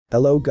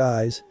Hello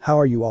guys, how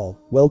are you all?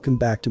 Welcome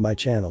back to my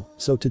channel.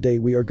 So today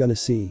we are gonna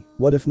see,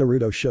 what if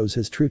Naruto shows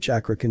his true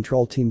chakra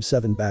control Team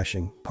 7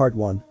 bashing, part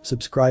 1.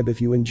 Subscribe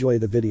if you enjoy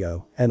the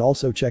video, and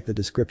also check the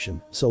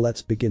description, so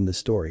let's begin the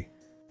story.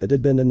 It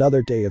had been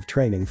another day of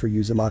training for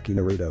Uzumaki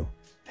Naruto.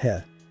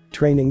 Heh.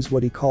 Training's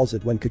what he calls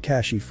it when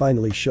Kakashi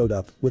finally showed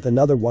up, with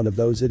another one of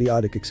those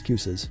idiotic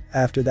excuses.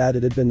 After that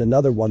it had been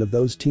another one of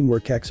those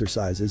teamwork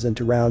exercises, and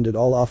to round it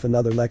all off,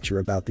 another lecture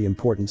about the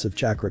importance of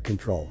chakra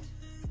control.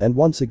 And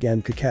once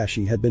again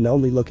Kakashi had been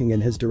only looking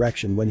in his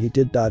direction when he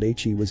did.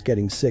 He was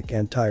getting sick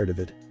and tired of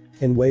it.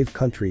 In Wave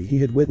Country he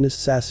had witnessed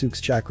Sasuke's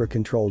chakra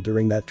control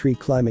during that tree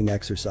climbing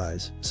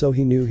exercise, so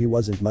he knew he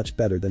wasn't much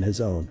better than his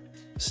own.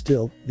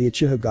 Still, the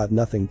Uchiha got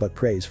nothing but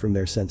praise from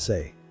their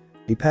sensei.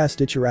 He passed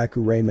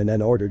Ichiraku ramen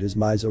and ordered his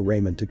miso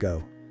ramen to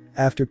go.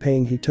 After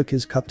paying, he took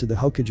his cup to the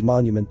Hokage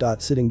monument.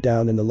 Sitting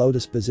down in the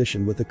lotus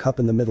position with the cup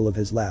in the middle of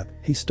his lap,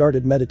 he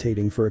started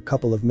meditating for a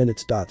couple of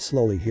minutes.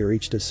 Slowly he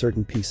reached a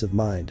certain peace of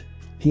mind.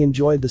 He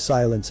enjoyed the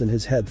silence in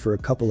his head for a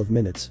couple of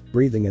minutes,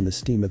 breathing in the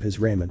steam of his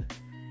ramen.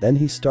 Then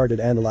he started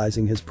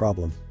analyzing his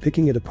problem,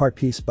 picking it apart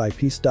piece by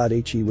piece.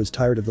 He was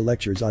tired of the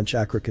lectures on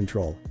chakra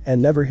control,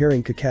 and never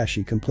hearing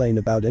Kakashi complain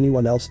about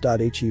anyone else.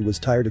 He was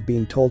tired of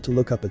being told to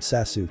look up at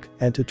Sasuke,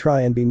 and to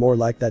try and be more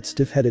like that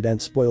stiff-headed and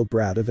spoiled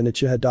brat of an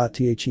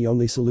Uchiha. The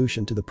only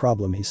solution to the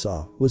problem he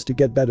saw was to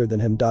get better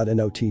than him.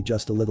 Not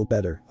just a little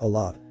better, a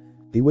lot.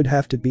 He would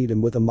have to beat him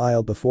with a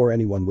mile before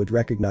anyone would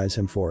recognize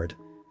him for it.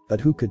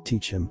 But who could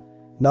teach him?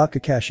 Not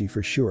Kakashi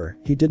for sure.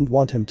 He didn't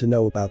want him to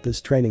know about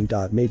this training.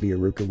 Maybe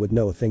Iruka would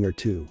know a thing or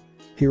two.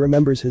 He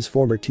remembers his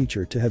former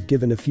teacher to have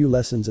given a few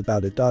lessons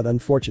about it.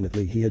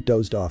 Unfortunately he had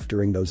dozed off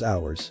during those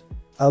hours.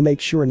 I'll make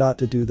sure not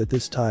to do that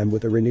this time.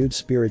 With a renewed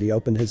spirit he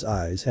opened his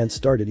eyes and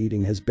started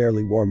eating his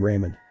barely warm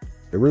ramen.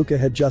 Iruka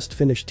had just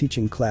finished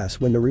teaching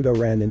class when Naruto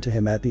ran into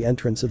him at the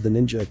entrance of the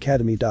Ninja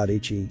Academy.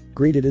 He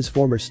greeted his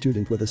former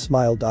student with a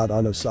smile.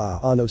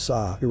 Ano-sa,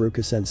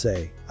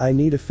 Iruka-sensei. I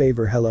need a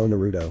favor. Hello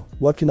Naruto,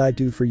 what can I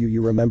do for you?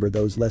 You remember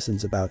those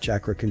lessons about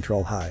chakra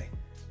control? Hi.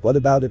 What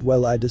about it?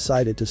 Well, I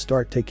decided to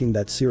start taking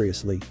that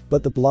seriously,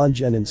 but the blonde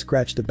Jonin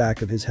scratched the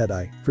back of his head.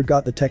 I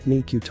forgot the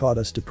technique you taught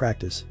us to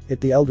practice it.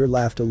 The elder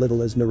laughed a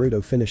little as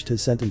Naruto finished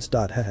his sentence.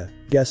 Haha.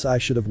 Guess I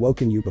should have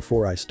woken you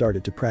before I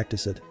started to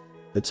practice it.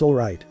 It's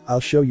alright, I'll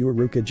show you.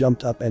 Iruka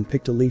jumped up and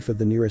picked a leaf of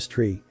the nearest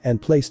tree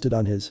and placed it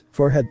on his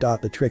forehead.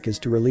 The trick is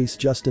to release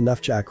just enough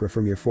chakra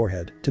from your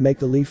forehead to make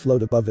the leaf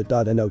float above it.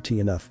 Not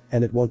enough,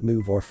 and it won't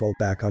move or fall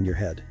back on your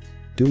head.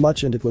 Too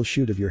much and it will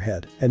shoot of your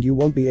head, and you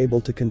won't be able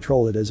to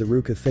control it. As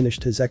Iruka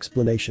finished his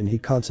explanation he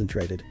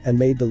concentrated and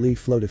made the leaf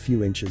float a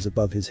few inches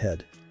above his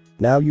head.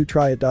 Now you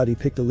try it. He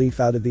picked the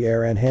leaf out of the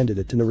air and handed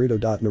it to Naruto.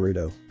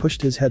 Naruto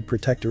pushed his head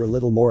protector a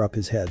little more up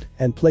his head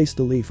and placed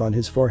the leaf on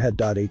his forehead.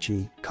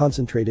 He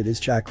concentrated his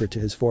chakra to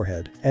his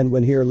forehead, and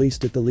when he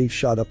released it the leaf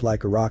shot up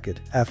like a rocket.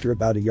 After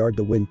about a yard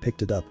the wind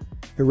picked it up.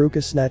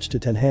 Iruka snatched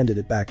it and handed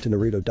it back to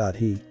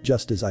Naruto.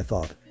 Just as I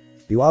thought.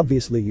 You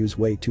obviously use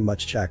way too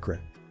much chakra.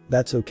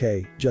 That's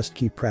okay, just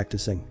keep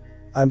practicing.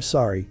 I'm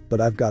sorry,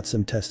 but I've got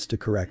some tests to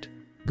correct.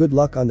 Good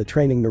luck on the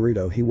training.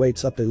 Naruto he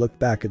waits up. They look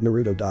back at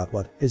Naruto.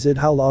 What is it?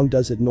 How long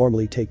does it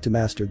normally take to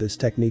master this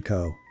technique?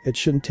 Oh, it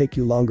shouldn't take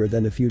you longer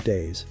than a few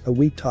days, a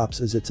week tops,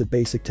 as it's a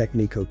basic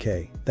technique.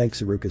 Okay,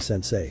 thanks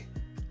Iruka-sensei.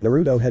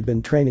 Naruto had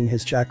been training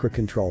his chakra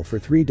control for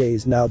 3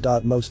 days now.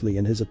 Mostly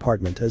in his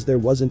apartment as there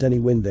wasn't any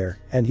wind there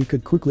and he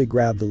could quickly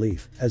grab the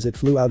leaf as it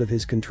flew out of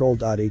his control.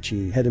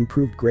 He had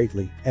improved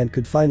greatly and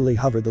could finally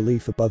hover the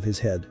leaf above his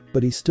head,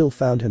 but he still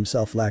found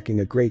himself lacking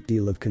a great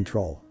deal of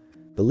control.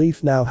 The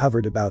leaf now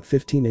hovered about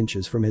 15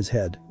 inches from his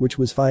head, which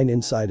was fine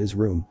inside his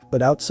room,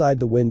 but outside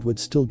the wind would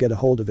still get a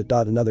hold of it.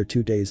 Another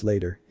 2 days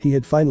later, he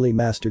had finally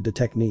mastered the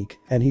technique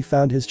and he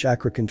found his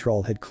chakra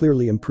control had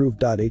clearly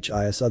improved.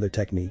 His other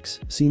techniques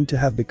seemed to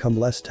have become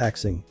less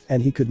taxing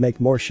and he could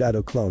make more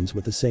shadow clones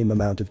with the same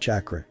amount of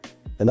chakra.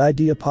 An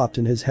idea popped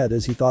in his head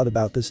as he thought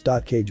about this.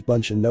 Kage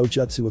Bunshin no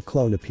Jutsu, a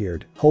clone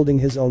appeared, holding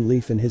his own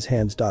leaf in his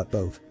hands.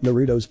 Both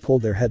Narutos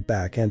pulled their head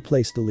back and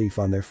placed the leaf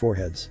on their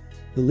foreheads.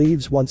 The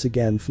leaves once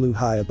again flew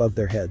high above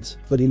their heads,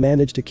 but he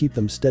managed to keep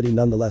them steady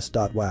nonetheless.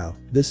 Wow,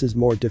 this is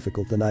more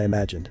difficult than I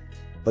imagined.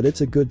 But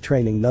it's a good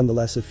training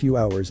nonetheless. A few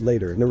hours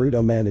later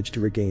Naruto managed to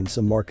regain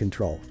some more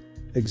control.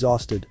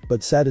 Exhausted,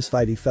 but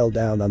satisfied, he fell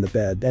down on the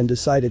bed and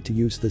decided to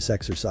use this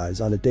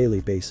exercise on a daily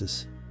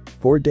basis.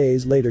 4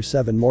 days later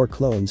 7 more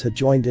clones had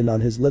joined in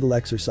on his little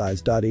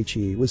exercise.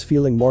 He was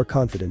feeling more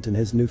confident in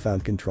his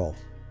newfound control.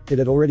 It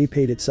had already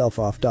paid itself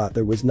off.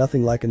 There was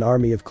nothing like an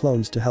army of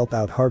clones to help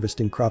out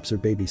harvesting crops or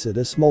babysit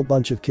a small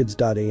bunch of kids.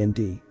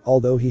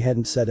 Although he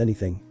hadn't said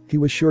anything, he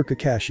was sure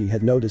Kakashi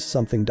had noticed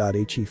something.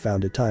 He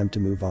found it time to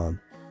move on.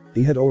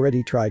 He had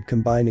already tried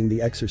combining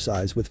the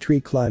exercise with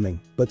tree climbing,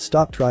 but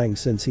stopped trying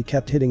since he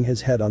kept hitting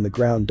his head on the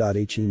ground.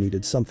 He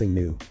needed something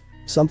new.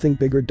 Something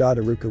bigger.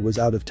 Iruka was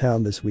out of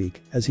town this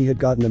week as he had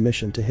gotten a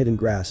mission to Hidden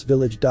Grass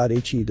Village.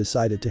 He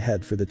decided to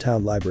head for the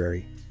town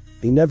library.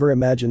 He never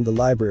imagined the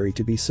library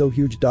to be so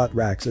huge.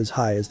 Racks as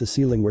high as the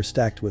ceiling were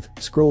stacked with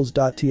scrolls.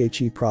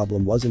 The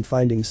problem wasn't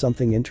finding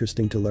something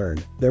interesting to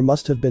learn, there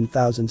must have been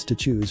thousands to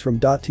choose from.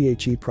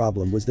 The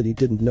problem was that he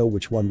didn't know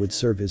which one would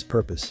serve his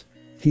purpose.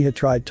 He had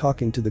tried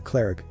talking to the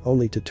cleric,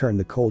 only to turn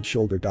the cold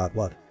shoulder.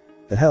 What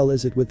the hell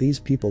is it with these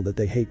people that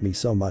they hate me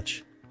so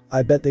much?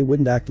 I bet they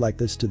wouldn't act like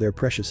this to their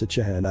precious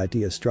Uchiha. An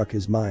idea struck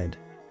his mind.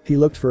 He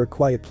looked for a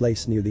quiet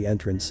place near the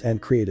entrance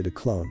and created a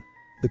clone.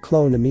 The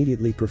clone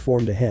immediately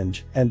performed a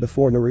henge, and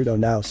before Naruto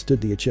now stood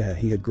the Uchiha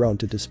he had grown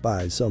to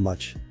despise so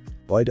much.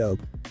 Boy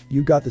dope.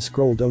 You got the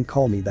scroll. Don't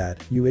call me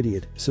that, you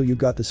idiot. So you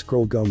got the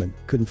scroll. Gomen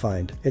couldn't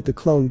find it. The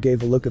clone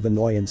gave a look of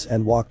annoyance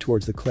and walked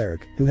towards the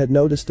cleric, who had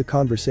noticed the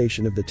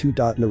conversation of the two.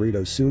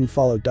 Naruto soon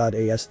followed.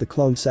 As the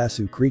clone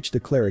Sasuke reached the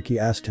cleric, he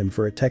asked him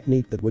for a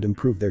technique that would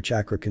improve their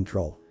chakra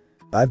control.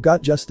 I've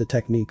got just the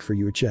technique for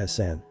you,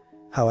 Uchiha-san.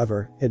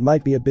 However, it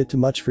might be a bit too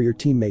much for your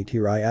teammate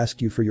here. I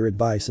asked you for your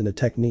advice and a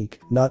technique,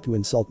 not to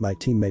insult my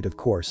teammate, of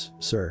course,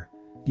 sir.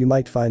 You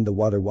might find the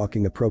water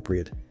walking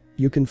appropriate.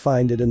 You can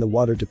find it in the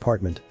water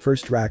department,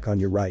 first rack on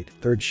your right,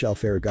 third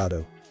shelf.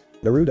 Arigato.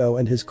 Naruto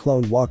and his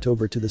clone walked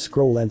over to the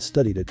scroll and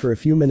studied it for a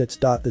few minutes.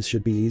 This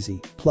should be easy,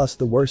 plus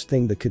the worst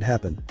thing that could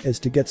happen is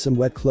to get some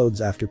wet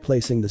clothes after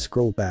placing the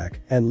scroll back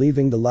and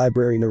leaving the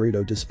library.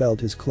 Naruto dispelled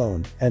his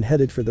clone and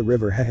headed for the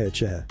river. Hehe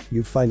Uchiha,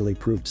 you've finally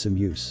proved some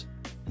use.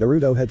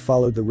 Naruto had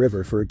followed the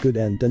river for a good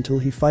end until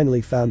he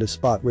finally found a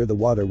spot where the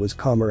water was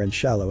calmer and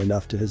shallow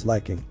enough to his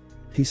liking.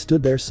 He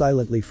stood there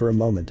silently for a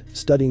moment,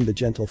 studying the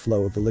gentle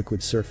flow of the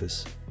liquid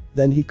surface.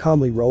 Then he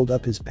calmly rolled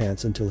up his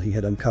pants until he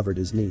had uncovered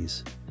his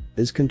knees.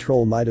 His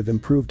control might have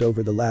improved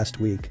over the last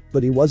week,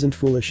 but he wasn't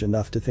foolish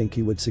enough to think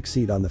he would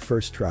succeed on the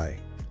first try.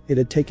 It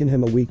had taken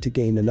him a week to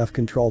gain enough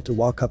control to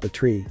walk up a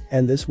tree,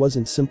 and this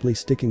wasn't simply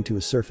sticking to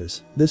a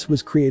surface, this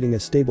was creating a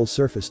stable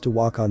surface to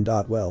walk on.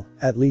 Well,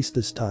 at least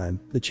this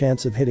time, the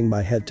chance of hitting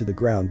my head to the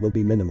ground will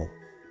be minimal.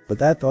 With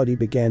that thought, he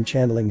began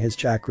channeling his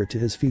chakra to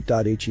his feet.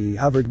 He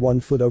hovered 1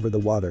 foot over the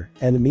water,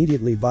 and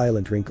immediately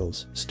violent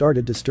wrinkles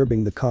started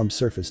disturbing the calm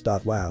surface.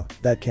 Wow,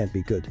 that can't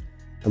be good.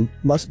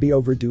 Must be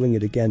overdoing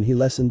it again. He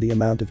lessened the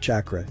amount of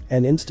chakra,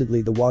 and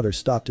instantly the water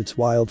stopped its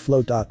wild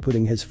flow.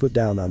 Putting his foot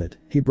down on it,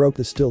 he broke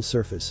the still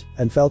surface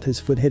and felt his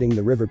foot hitting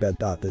the riverbed.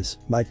 This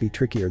might be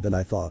trickier than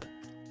I thought.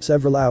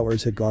 Several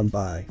hours had gone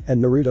by, and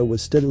Naruto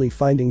was steadily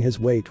finding his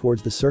way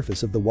towards the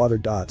surface of the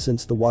water.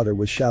 Since the water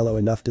was shallow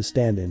enough to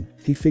stand in,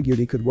 he figured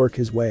he could work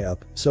his way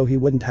up so he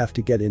wouldn't have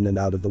to get in and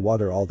out of the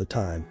water all the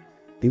time.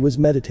 He was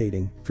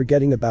meditating,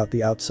 forgetting about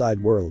the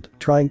outside world,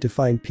 trying to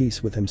find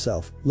peace with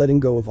himself, letting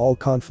go of all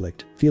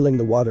conflict, feeling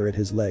the water at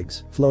his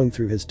legs, flowing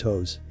through his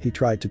toes. He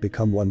tried to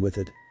become one with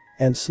it.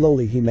 And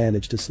slowly he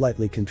managed to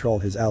slightly control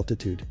his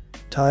altitude.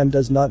 Time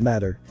does not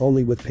matter,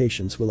 only with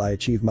patience will I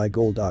achieve my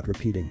goal.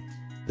 Repeating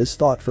this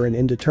thought for an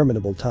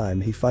indeterminable time,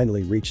 he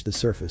finally reached the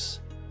surface.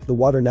 The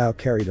water now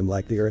carried him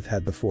like the earth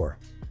had before.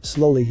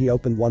 Slowly he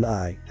opened one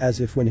eye, as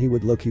if when he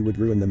would look he would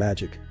ruin the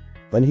magic.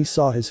 When he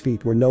saw his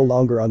feet were no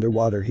longer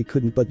underwater, he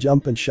couldn't but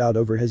jump and shout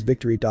over his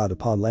victory.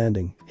 Upon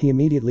landing, he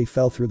immediately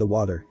fell through the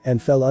water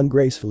and fell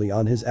ungracefully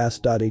on his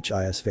ass.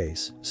 His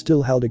face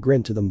still held a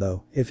grin to them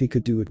though. If he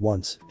could do it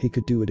once, he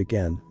could do it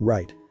again,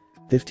 right?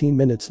 15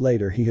 minutes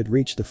later he had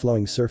reached the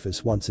flowing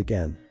surface once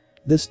again.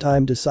 This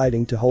time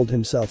deciding to hold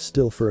himself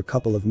still for a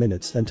couple of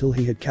minutes until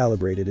he had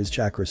calibrated his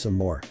chakra some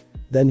more.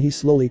 Then he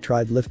slowly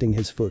tried lifting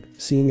his foot,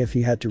 seeing if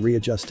he had to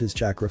readjust his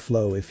chakra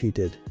flow. If he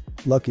did.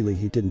 Luckily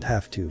he didn't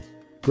have to.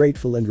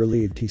 Grateful and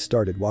relieved, he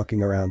started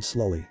walking around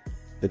slowly.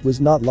 It was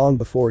not long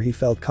before he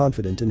felt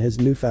confident in his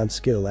newfound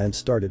skill and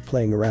started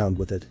playing around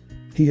with it.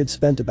 He had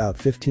spent about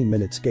 15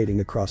 minutes skating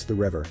across the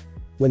river.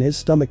 When his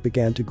stomach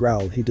began to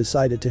growl, he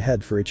decided to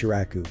head for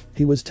Ichiraku.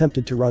 He was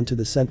tempted to run to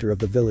the center of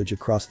the village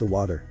across the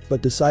water,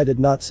 but decided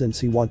not since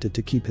he wanted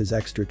to keep his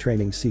extra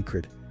training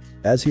secret.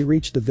 As he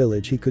reached the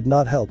village, he could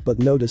not help but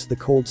notice the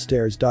cold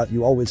stares.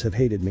 You always have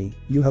hated me,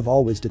 you have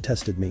always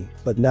detested me,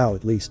 but now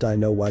at least I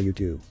know why you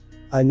do.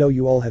 I know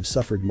you all have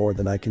suffered more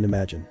than I can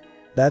imagine.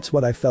 That's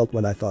what I felt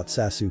when I thought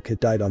Sasuke had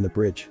died on the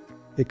bridge.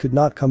 It could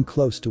not come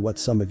close to what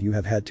some of you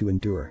have had to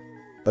endure.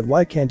 But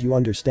why can't you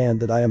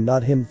understand that I am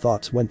not him?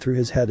 Thoughts went through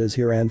his head as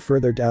he ran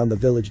further down the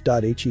village.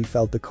 He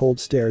felt the cold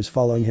stares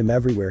following him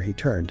everywhere he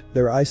turned,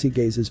 their icy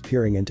gazes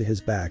peering into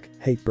his back,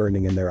 hate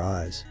burning in their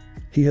eyes.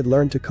 He had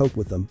learned to cope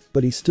with them,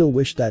 but he still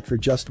wished that for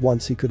just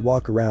once he could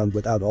walk around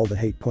without all the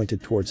hate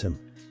pointed towards him.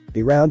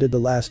 He rounded the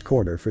last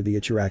corner for the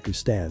Ichiraku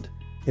stand.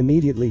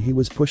 Immediately he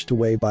was pushed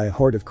away by a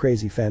horde of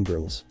crazy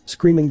fangirls,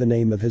 screaming the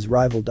name of his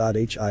rival.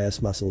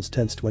 His muscles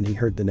tensed when he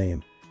heard the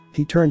name.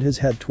 He turned his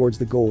head towards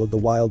the goal of the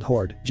wild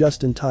horde,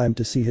 just in time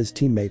to see his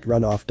teammate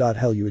run off.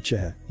 Hell you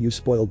Uchiha, you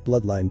spoiled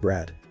bloodline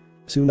brat.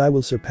 Soon I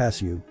will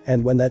surpass you,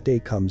 and when that day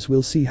comes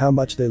we'll see how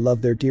much they love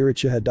their dear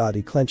Uchiha.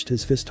 He clenched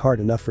his fist hard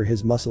enough for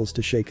his muscles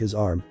to shake his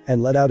arm,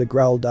 and let out a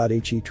growl.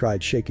 He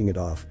tried shaking it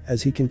off,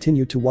 as he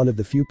continued to one of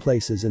the few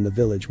places in the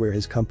village where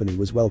his company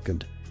was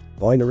welcomed.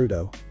 Boy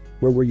Naruto.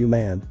 Where were you,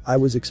 man? I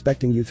was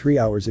expecting you 3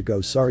 hours ago.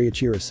 Sorry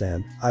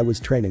Ichiro-san, I was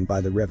training by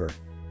the river.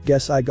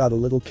 Guess I got a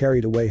little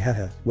carried away,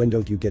 haha. When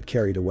don't you get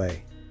carried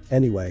away?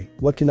 Anyway,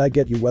 what can I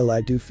get you? Well,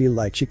 I do feel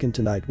like chicken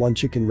tonight. One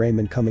chicken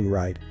ramen coming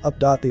right up.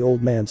 The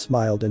old man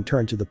smiled and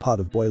turned to the pot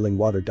of boiling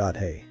water.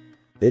 Hey.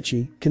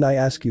 Bitchy, can I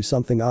ask you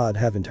something odd?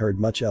 Haven't heard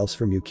much else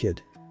from you,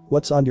 kid.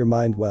 What's on your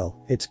mind? Well,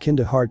 it's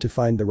kinda hard to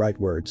find the right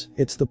words.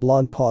 It's the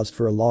blonde paused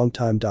for a long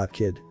time.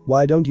 Kid,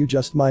 why don't you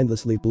just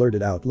mindlessly blurt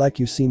it out like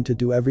you seem to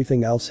do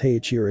everything else?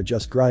 Hey, Chira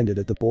just grinded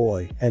at the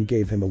boy and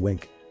gave him a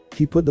wink.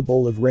 He put the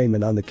bowl of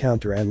ramen on the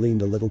counter and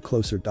leaned a little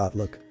closer.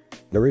 Look.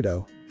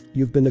 Naruto.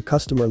 You've been a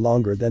customer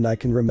longer than I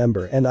can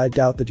remember, and I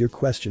doubt that your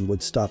question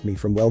would stop me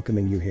from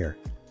welcoming you here.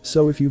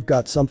 So if you've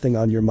got something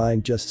on your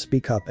mind, just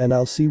speak up and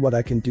I'll see what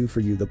I can do for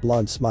you. The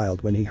blonde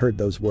smiled when he heard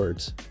those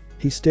words.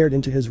 He stared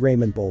into his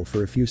ramen bowl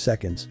for a few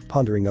seconds,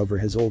 pondering over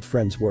his old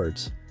friend's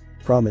words.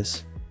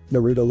 Promise?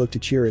 Naruto looked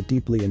Chira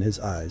deeply in his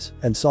eyes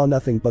and saw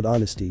nothing but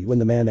honesty when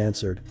the man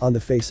answered, on the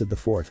face of the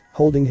fourth,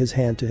 holding his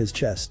hand to his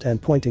chest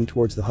and pointing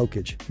towards the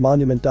Hokage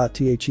monument.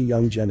 The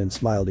young Jonin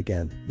smiled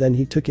again, then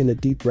he took in a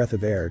deep breath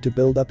of air to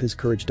build up his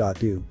courage.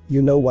 Do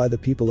you know why the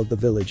people of the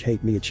village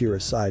hate me?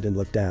 Chira sighed and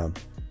looked down.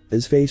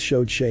 His face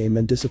showed shame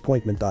and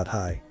disappointment.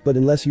 Hi, but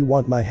unless you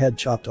want my head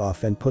chopped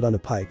off and put on a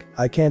pike,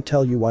 I can't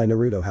tell you why.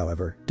 Naruto,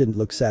 however, didn't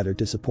look sad or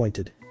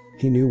disappointed.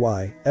 He knew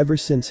why. Ever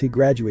since he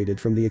graduated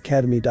from the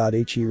academy.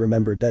 He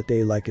remembered that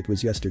day like it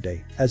was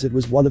yesterday, as it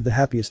was one of the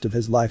happiest of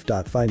his life.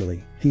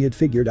 Finally, he had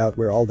figured out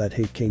where all that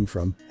hate came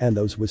from, and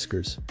those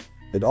whiskers.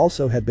 It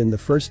also had been the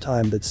first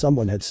time that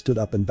someone had stood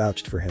up and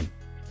vouched for him.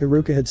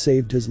 Iruka had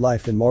saved his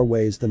life in more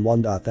ways than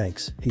one.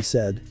 Thanks, he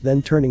said,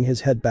 then turning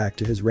his head back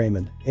to his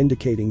ramen,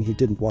 indicating he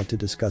didn't want to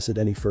discuss it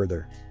any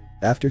further.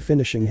 After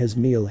finishing his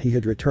meal, he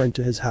had returned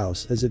to his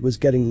house as it was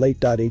getting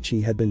late.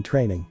 He had been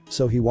training,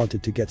 so he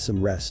wanted to get some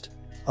rest.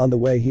 On the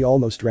way, he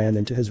almost ran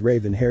into his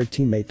raven-haired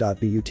teammate.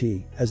 But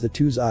as the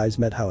two's eyes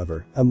met,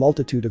 however, a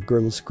multitude of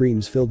girls'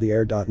 screams filled the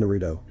air.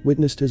 Naruto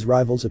witnessed his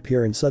rivals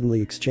appear and suddenly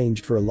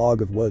exchanged for a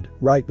log of wood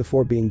right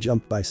before being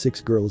jumped by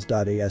 6 girls.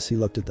 As he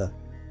looked at the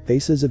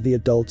faces of the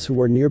adults who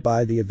were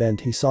nearby the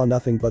event, he saw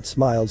nothing but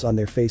smiles on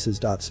their faces.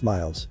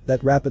 Smiles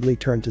that rapidly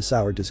turned to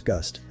sour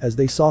disgust as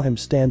they saw him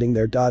standing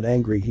there.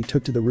 Angry, he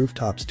took to the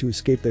rooftops to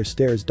escape their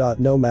stares.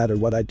 No matter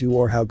what I do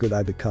or how good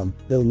I become,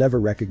 they'll never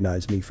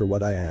recognize me for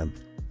what I am.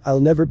 I'll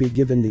never be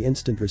given the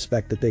instant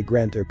respect that they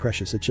grant their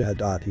precious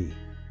Uchiha. He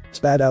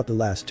spat out the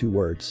last 2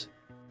 words.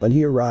 When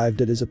he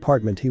arrived at his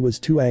apartment, he was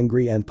too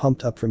angry and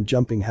pumped up from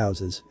jumping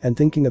houses and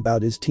thinking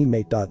about his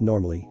teammate.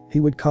 Normally, he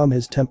would calm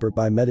his temper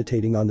by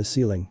meditating on the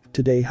ceiling.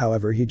 Today,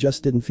 however, he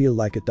just didn't feel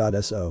like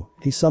it. So,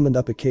 he summoned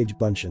up a cage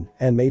bunshin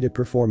and made it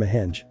perform a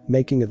henge,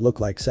 making it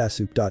look like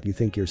Sasuke. You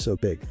think you're so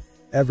big.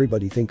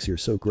 Everybody thinks you're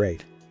so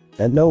great.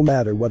 And no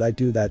matter what I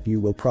do, that you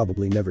will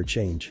probably never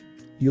change.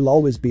 You'll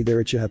always be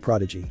their Uchiha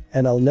prodigy,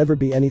 and I'll never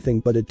be anything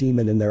but a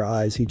demon in their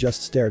eyes. He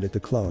just stared at the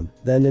clone.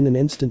 Then in an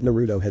instant,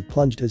 Naruto had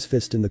plunged his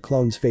fist in the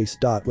clone's face.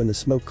 When the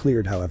smoke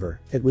cleared, however,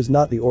 it was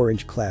not the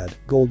orange-clad,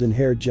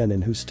 golden-haired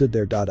Jonin who stood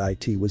there.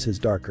 It was his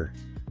darker,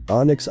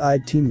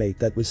 onyx-eyed teammate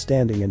that was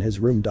standing in his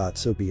room.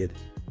 So be it.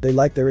 They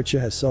like their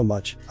Uchiha so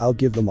much, I'll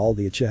give them all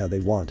the Uchiha they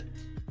want.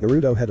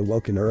 Naruto had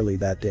awoken early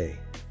that day.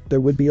 There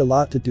would be a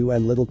lot to do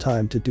and little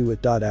time to do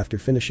it. After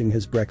finishing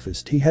his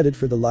breakfast, he headed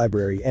for the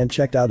library and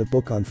checked out a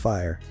book on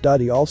fire.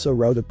 He also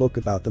wrote a book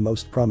about the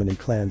most prominent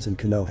clans in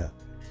Konoha.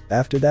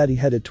 After that, he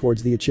headed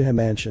towards the Uchiha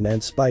mansion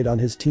and spied on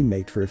his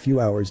teammate for a few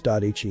hours.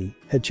 He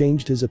had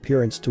changed his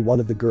appearance to one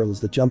of the girls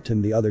that jumped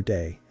him the other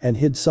day and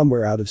hid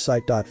somewhere out of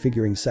sight.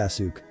 Figuring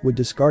Sasuke would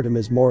discard him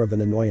as more of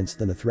an annoyance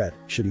than a threat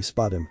should he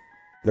spot him.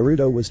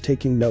 Naruto was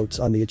taking notes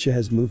on the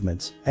Uchiha's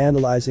movements,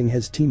 analyzing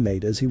his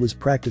teammate as he was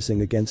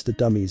practicing against the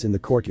dummies in the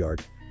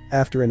courtyard.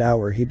 After an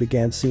hour, he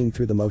began seeing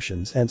through the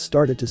motions and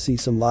started to see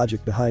some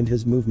logic behind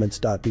his movements.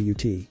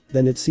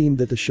 Then it seemed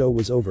that the show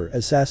was over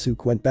as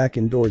Sasuke went back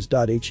indoors.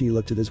 He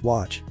looked at his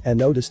watch and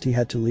noticed he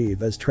had to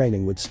leave as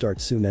training would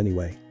start soon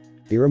anyway.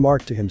 He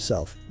remarked to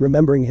himself,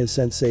 remembering his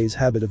sensei's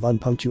habit of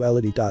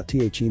unpunctuality.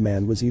 The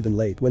man was even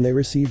late when they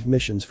received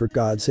missions, for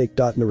God's sake.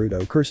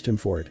 Naruto cursed him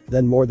for it,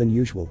 then more than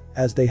usual,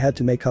 as they had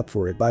to make up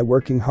for it by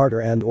working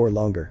harder and or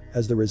longer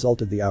as the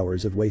result of the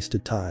hours of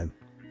wasted time.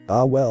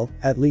 Ah well,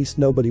 at least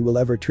nobody will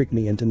ever trick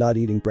me into not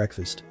eating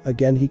breakfast.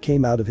 Again, he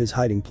came out of his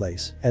hiding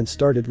place and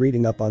started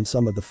reading up on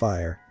some of the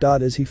fire.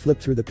 As he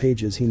flipped through the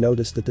pages, he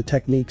noticed that the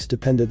techniques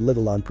depended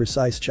little on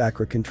precise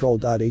chakra control.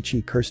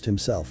 He cursed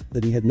himself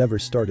that he had never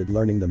started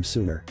learning them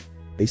sooner.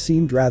 They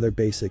seemed rather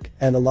basic,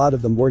 and a lot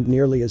of them weren't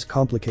nearly as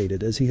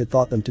complicated as he had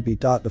thought them to be.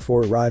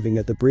 Before arriving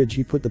at the bridge,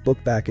 he put the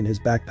book back in his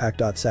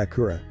backpack.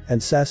 Sakura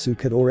and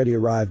Sasuke had already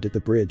arrived at the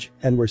bridge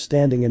and were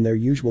standing in their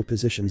usual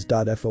positions.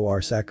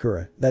 For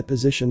Sakura, that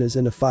position is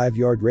in a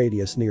 5-yard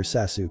radius near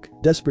Sasuke,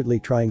 desperately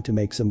trying to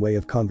make some way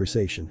of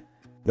conversation.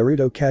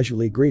 Naruto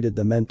casually greeted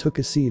them and took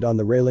a seat on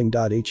the railing.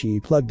 He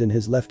plugged in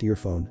his left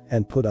earphone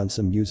and put on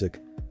some music.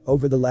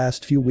 Over the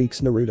last few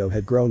weeks, Naruto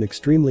had grown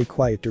extremely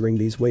quiet during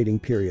these waiting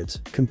periods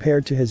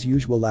compared to his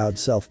usual loud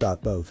self.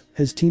 Both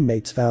his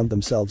teammates found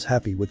themselves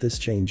happy with this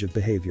change of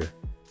behavior.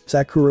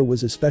 Sakura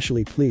was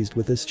especially pleased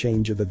with this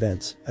change of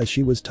events, as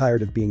she was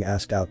tired of being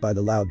asked out by the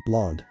loud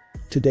blonde.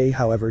 Today,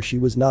 however, she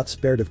was not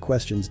spared of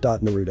questions.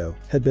 Naruto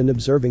had been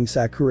observing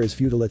Sakura's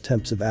futile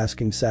attempts of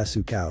asking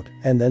Sasuke out,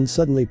 and then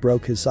suddenly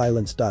broke his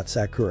silence.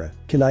 Sakura,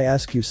 can I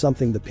ask you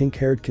something? The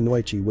pink-haired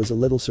kunoichi was a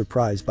little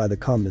surprised by the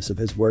calmness of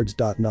his words.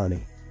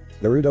 Nani?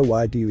 Naruto,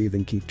 why do you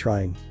even keep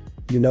trying?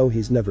 You know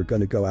he's never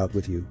gonna go out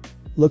with you.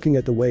 Looking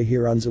at the way he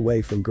runs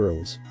away from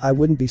girls, I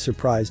wouldn't be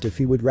surprised if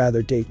he would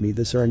rather date me.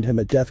 This earned him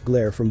a death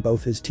glare from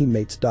both his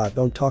teammates.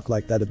 Don't talk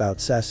like that about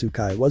Sasuke.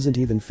 I wasn't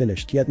even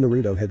finished yet.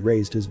 Naruto had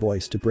raised his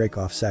voice to break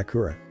off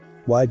Sakura.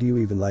 Why do you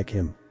even like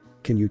him?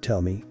 Can you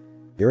tell me?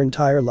 Your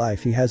entire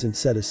life he hasn't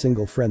said a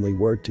single friendly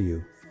word to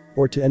you.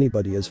 Or to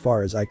anybody as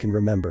far as I can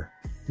remember.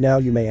 Now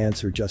you may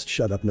answer. Just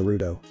shut up,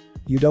 Naruto.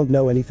 You don't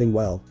know anything.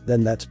 Well,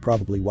 then that's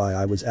probably why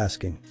I was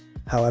asking.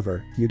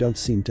 However, you don't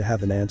seem to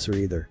have an answer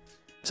either.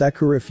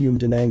 Sakura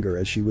fumed in anger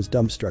as she was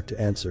dumbstruck to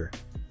answer.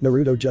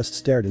 Naruto just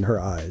stared in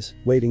her eyes,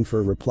 waiting for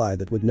a reply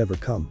that would never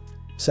come.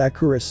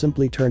 Sakura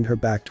simply turned her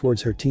back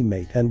towards her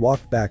teammate and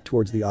walked back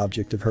towards the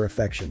object of her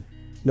affection.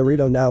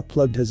 Naruto now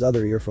plugged his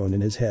other earphone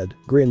in his head,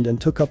 grinned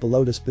and took up a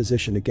lotus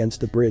position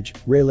against the bridge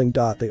railing.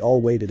 They all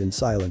waited in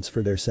silence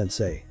for their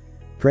sensei.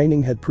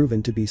 Training had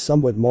proven to be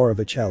somewhat more of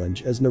a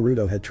challenge as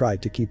Naruto had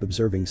tried to keep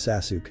observing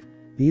Sasuke.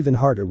 Even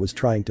harder was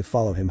trying to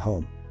follow him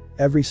home.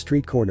 Every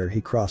street corner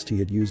he crossed he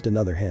had used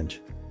another hinge.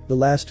 The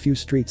last few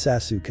streets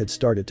Sasuke had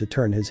started to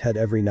turn his head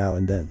every now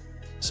and then.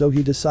 So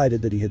he decided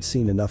that he had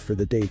seen enough for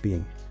the day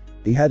being.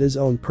 He had his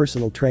own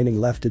personal training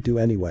left to do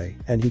anyway,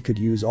 and he could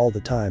use all the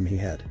time he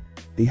had.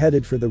 He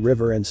headed for the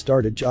river and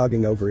started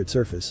jogging over its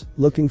surface,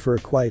 looking for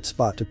a quiet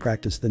spot to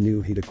practice the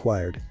new he'd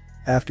acquired.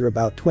 After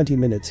about 20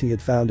 minutes he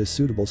had found a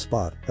suitable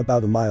spot,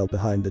 about a mile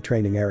behind the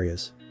training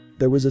areas.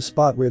 There was a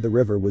spot where the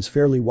river was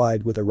fairly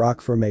wide with a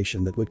rock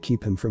formation that would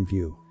keep him from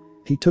view.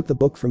 He took the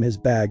book from his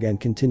bag and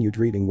continued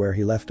reading where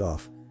he left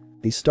off.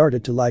 He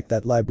started to like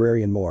that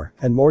librarian more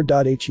and more.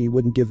 He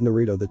wouldn't give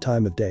Naruto the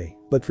time of day,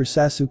 but for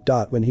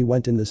Sasuke. When he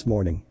went in this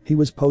morning, he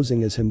was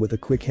posing as him with a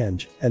quick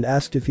hinge and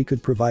asked if he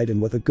could provide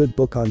him with a good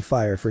book on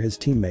fire for his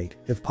teammate,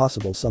 if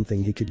possible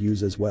something he could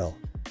use as well.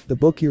 The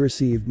book he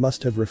received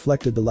must have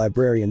reflected the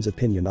librarian's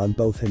opinion on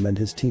both him and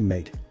his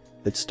teammate.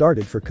 It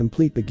started for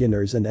complete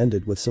beginners and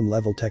ended with some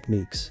level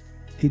techniques.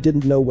 He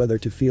didn't know whether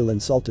to feel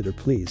insulted or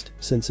pleased,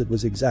 since it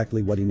was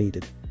exactly what he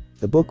needed.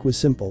 The book was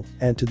simple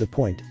and to the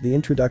point. The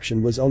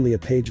introduction was only a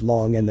page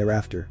long and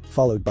thereafter,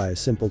 followed by a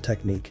simple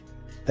technique.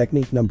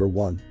 Technique number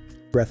 1.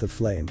 Breath of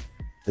Flame.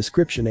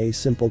 Description: a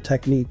simple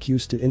technique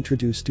used to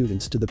introduce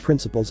students to the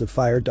principles of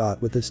fire.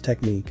 With this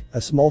technique,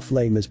 a small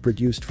flame is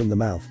produced from the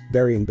mouth,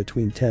 varying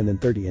between 10 and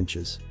 30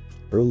 inches.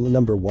 Rule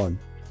number 1.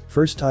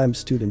 First time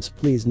students,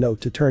 please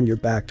note to turn your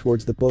back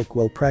towards the book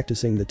while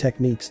practicing the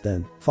techniques,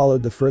 then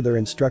followed the further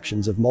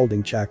instructions of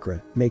molding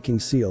chakra, making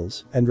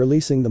seals, and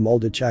releasing the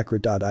molded chakra.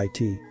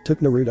 It took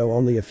Naruto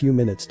only a few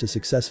minutes to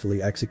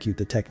successfully execute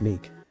the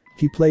technique.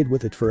 He played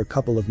with it for a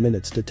couple of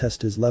minutes to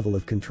test his level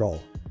of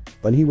control.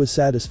 When he was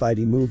satisfied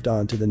he moved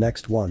on to the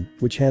next one,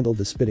 which handled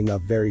the spitting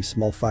of very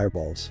small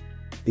fireballs.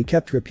 He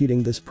kept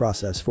repeating this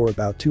process for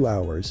about 2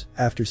 hours,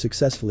 after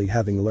successfully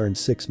having learned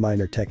 6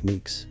 minor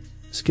techniques.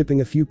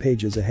 Skipping a few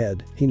pages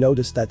ahead, he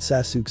noticed that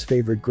Sasuke's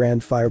favored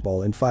Grand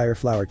Fireball and Fire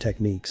Flower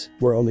techniques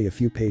were only a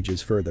few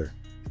pages further.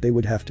 They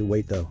would have to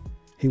wait though.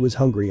 He was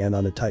hungry and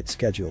on a tight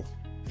schedule.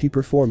 He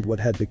performed what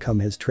had become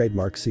his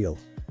trademark seal.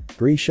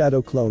 3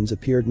 shadow clones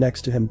appeared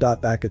next to him.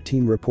 Backup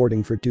team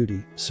reporting for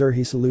duty, sir.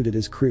 He saluted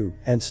his crew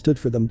and stood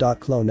for them.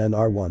 Clone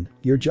NR1,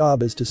 your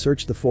job is to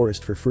search the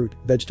forest for fruit,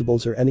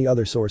 vegetables or any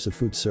other source of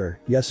food, sir.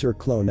 Yes sir.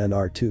 Clone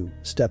NR2,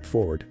 step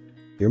forward.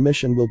 Your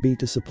mission will be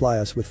to supply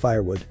us with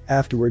firewood.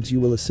 Afterwards you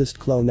will assist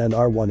Clone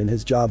NR1 in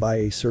his job.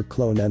 Aye sir.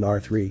 Clone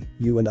NR3,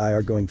 you and I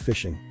are going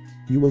fishing.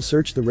 You will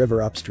search the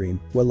river upstream,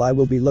 while I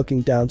will be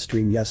looking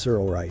downstream. Yes sir.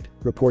 Alright,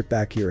 report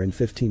back here in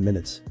 15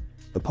 minutes.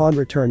 Upon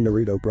return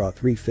Naruto brought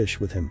 3 fish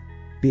with him.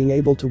 Being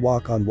able to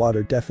walk on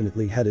water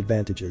definitely had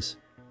advantages.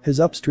 His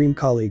upstream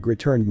colleague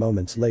returned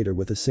moments later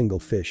with a single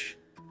fish.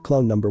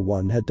 Clone number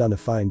 1 had done a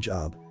fine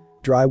job.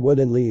 Dry wood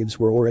and leaves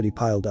were already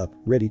piled up,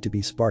 ready to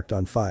be sparked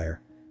on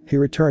fire. He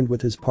returned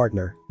with his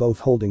partner, both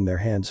holding their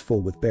hands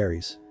full with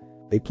berries.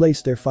 They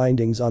placed their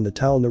findings on the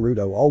towel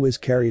Naruto always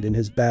carried in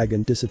his bag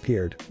and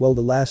disappeared, while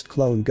the last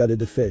clone gutted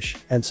the fish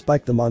and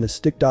spiked them on a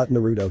stick.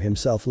 Naruto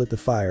himself lit the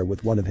fire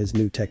with one of his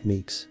new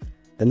techniques.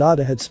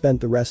 Hinata had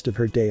spent the rest of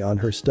her day on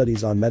her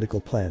studies on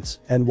medical plants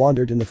and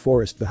wandered in the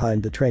forest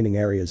behind the training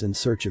areas in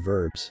search of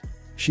herbs.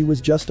 She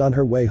was just on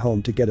her way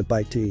home to get a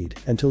bite to eat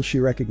until she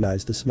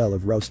recognized the smell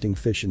of roasting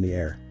fish in the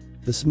air.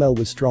 The smell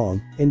was strong,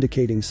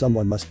 indicating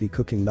someone must be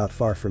cooking not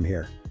far from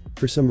here.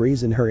 For some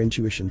reason her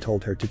intuition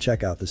told her to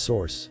check out the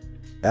source.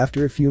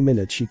 After a few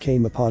minutes she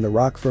came upon a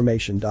rock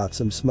formation.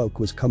 Some smoke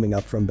was coming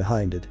up from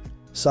behind it.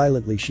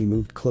 Silently she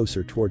moved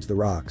closer towards the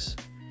rocks.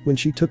 When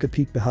she took a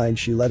peek behind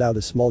she let out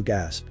a small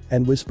gasp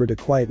and whispered a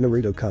quiet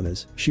Naruto-kun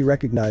as she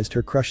recognized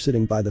her crush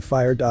sitting by the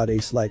fire. A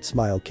slight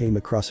smile came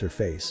across her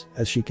face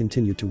as she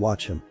continued to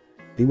watch him.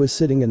 He was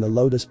sitting in the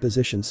lotus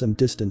position some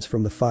distance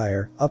from the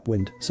fire,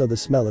 upwind, so the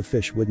smell of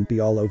fish wouldn't be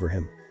all over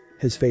him.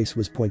 His face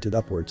was pointed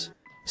upwards.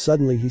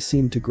 Suddenly he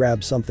seemed to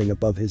grab something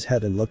above his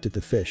head and looked at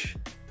the fish.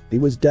 He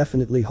was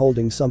definitely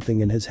holding something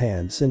in his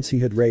hand since he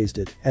had raised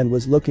it and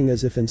was looking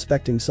as if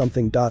inspecting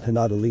something.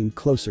 Hinata leaned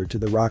closer to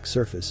the rock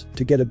surface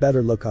to get a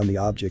better look on the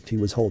object he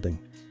was holding.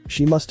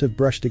 She must have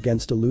brushed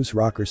against a loose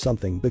rock or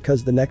something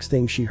because the next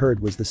thing she heard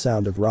was the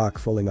sound of rock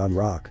falling on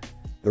rock.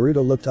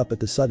 Naruto looked up at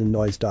the sudden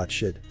noise.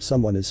 Shit,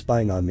 someone is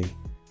spying on me.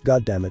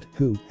 God damn it,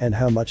 who and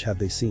how much have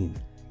they seen?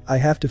 I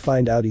have to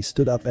find out. He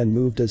stood up and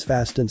moved as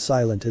fast and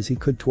silent as he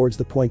could towards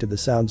the point of the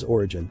sound's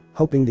origin,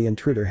 hoping the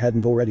intruder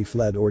hadn't already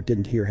fled or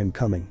didn't hear him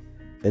coming.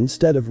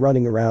 Instead of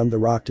running around the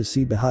rock to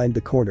see behind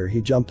the corner, he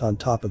jumped on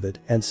top of it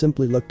and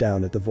simply looked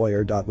down at the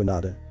voyeur.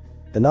 Hinata.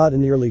 Hinata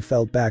nearly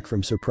fell back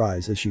from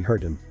surprise as she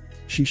heard him.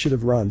 She should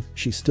have run,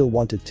 she still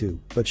wanted to,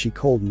 but she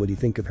cold. Would he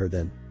think of her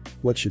then?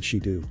 What should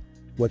she do?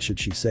 What should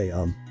she say?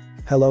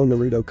 Hello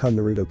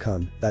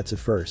Naruto-kun, that's a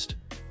first.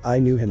 I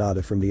knew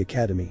Hinata from the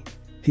academy.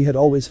 He had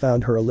always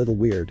found her a little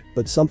weird,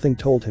 but something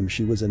told him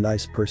she was a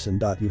nice person.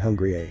 You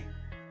hungry, eh?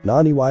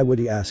 Nani, why would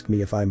he ask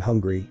me if I'm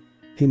hungry?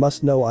 He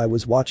must know I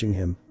was watching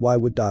him. Why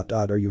would ...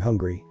 Are you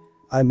hungry?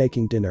 I'm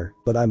making dinner,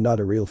 but I'm not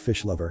a real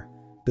fish lover.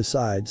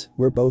 Besides,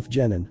 we're both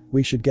genin,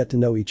 we should get to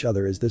know each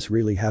other. Is this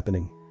really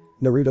happening?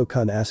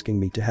 Naruto-kun asking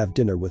me to have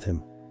dinner with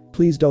him.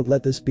 Please don't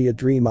let this be a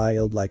dream. I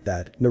yelled like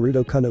that.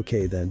 Naruto-kun,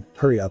 okay then,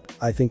 hurry up,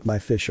 I think my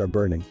fish are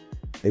burning.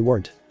 They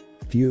weren't.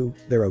 Phew,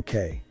 they're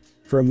okay.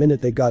 For a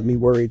minute they got me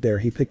worried there.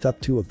 He picked up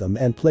 2 of them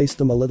and placed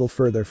them a little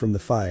further from the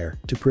fire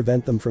to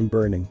prevent them from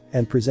burning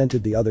and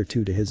presented the other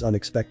 2 to his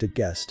unexpected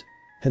guest.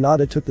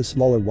 Hinata took the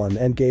smaller one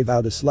and gave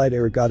out a slight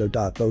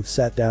arigato. Both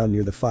sat down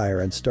near the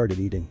fire and started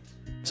eating.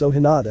 So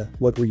Hinata,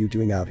 what were you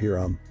doing out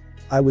here?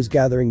 I was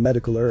gathering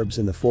medical herbs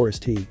in the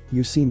forest.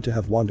 You seem to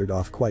have wandered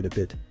off quite a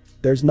bit.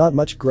 There's not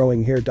much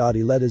growing here.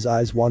 He let his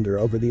eyes wander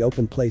over the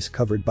open place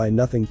covered by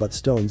nothing but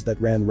stones that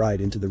ran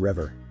right into the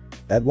river.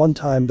 At one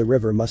time the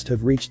river must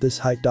have reached this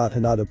height.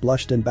 Hinata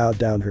blushed and bowed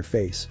down her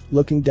face,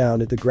 looking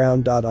down at the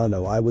ground. Oh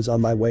no, I was on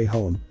my way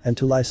home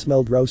until I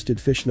smelled roasted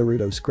fish.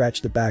 Naruto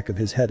scratched the back of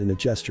his head in a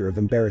gesture of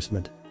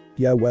embarrassment.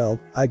 Yeah well,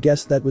 I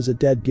guess that was a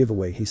dead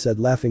giveaway, he said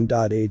laughing.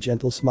 A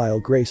gentle smile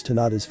graced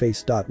Hinata's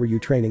face. Were you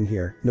training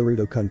here,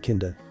 Naruto-kun?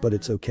 Kinda, but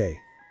it's okay.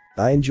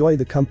 I enjoy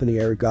the company.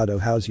 Arigato.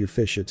 How's your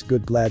fish? It's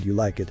good, glad you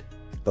like it.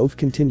 Both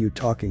continued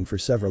talking for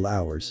several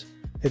hours.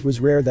 It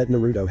was rare that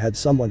Naruto had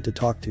someone to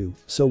talk to,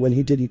 so when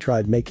he did he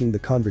tried making the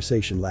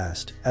conversation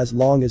last as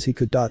long as he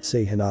could.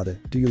 Say Hinata,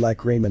 do you like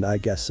ramen? I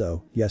guess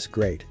so, yes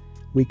great.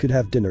 We could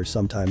have dinner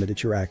sometime at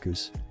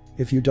Ichiraku's.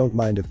 If you don't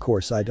mind. Of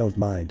course I don't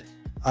mind.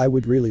 I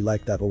would really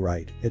like that.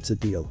 Alright, it's a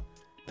deal.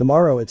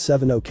 Tomorrow at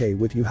 7. Okay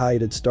with you?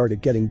 It had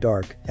started getting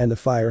dark and the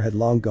fire had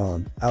long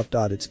gone out.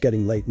 It's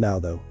getting late now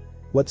though.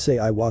 What say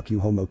I walk you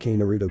home? Okay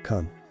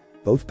Naruto-kun.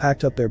 Both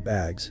packed up their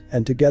bags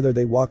and together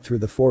they walked through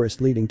the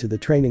forest leading to the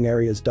training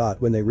areas.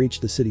 When they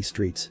reached the city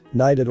streets,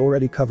 night had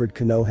already covered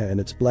Konoha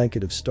in its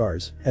blanket of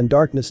stars and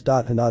darkness.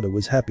 Hinata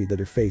was happy that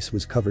her face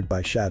was covered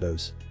by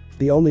shadows.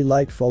 The only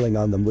light falling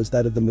on them was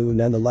that of the moon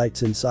and the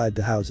lights inside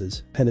the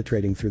houses,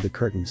 penetrating through the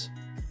curtains.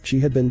 She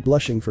had been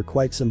blushing for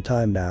quite some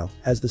time now,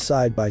 as the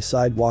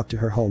side-by-side walk to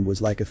her home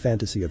was like a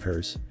fantasy of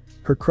hers.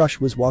 Her crush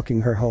was walking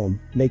her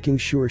home, making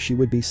sure she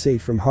would be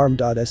safe from harm.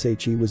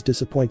 She was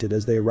disappointed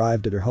as they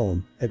arrived at her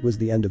home. It was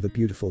the end of a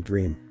beautiful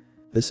dream.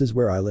 This is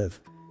where I live.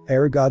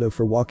 Arigato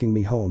for walking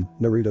me home,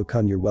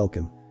 Naruto-kun. You're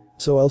welcome.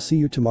 So I'll see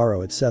you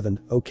tomorrow at 7,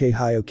 okay?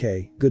 Hi,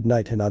 okay, good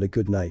night Hinata.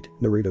 Good night,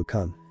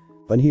 Naruto-kun.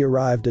 When he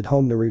arrived at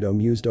home Naruto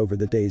mused over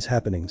the day's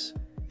happenings.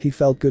 He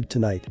felt good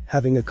tonight,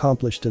 having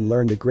accomplished and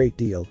learned a great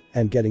deal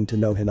and getting to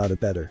know Hinata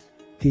better.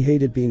 He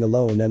hated being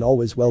alone and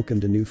always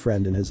welcomed a new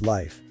friend in his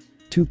life.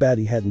 Too bad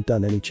he hadn't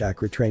done any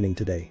chakra training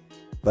today.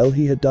 Well,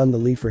 he had done the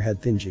leaf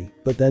head thingy,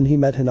 but then he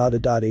met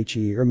Hinata.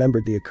 He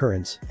remembered the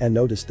occurrence and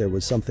noticed there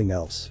was something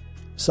else.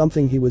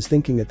 Something he was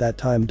thinking at that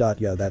time.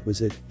 Yeah, that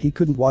was it. He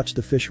couldn't watch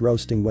the fish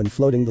roasting when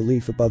floating the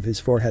leaf above his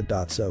forehead.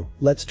 So,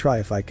 let's try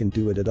if I can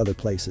do it at other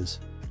places.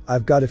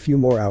 I've got a few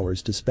more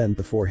hours to spend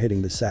before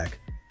hitting the sack.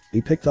 He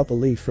picked up a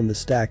leaf from the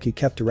stack he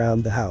kept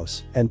around the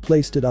house and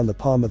placed it on the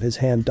palm of his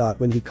hand.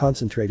 When he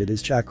concentrated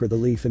his chakra, the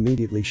leaf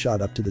immediately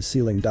shot up to the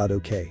ceiling.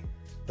 Okay.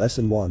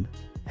 Lesson 1.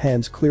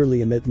 Hands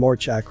clearly emit more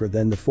chakra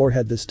than the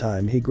forehead. This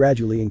time he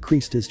gradually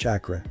increased his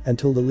chakra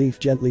until the leaf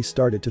gently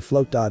started to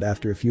float.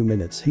 After a few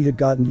minutes he had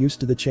gotten used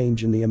to the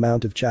change in the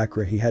amount of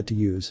chakra he had to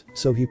use,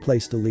 so he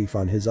placed the leaf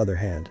on his other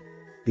hand.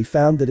 He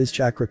found that his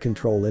chakra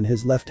control in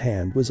his left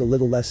hand was a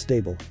little less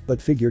stable,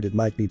 but figured it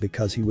might be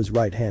because he was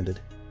right-handed.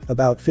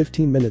 About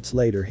 15 minutes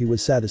later he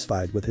was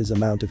satisfied with his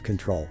amount of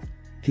control.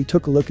 He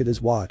took a look at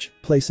his watch,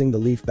 placing the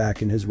leaf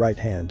back in his right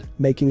hand,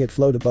 making it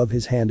float above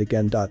his hand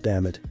again.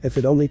 Damn it, if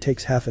it only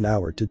takes half an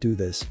hour to do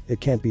this,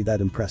 it can't be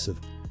that impressive.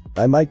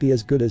 I might be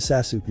as good as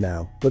Sasuke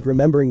now, but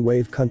remembering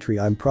Wave Country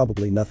I'm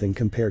probably nothing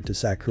compared to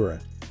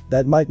Sakura.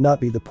 That might not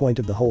be the point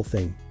of the whole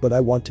thing, but I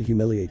want to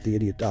humiliate the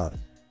idiot.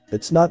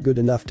 It's not good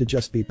enough to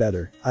just be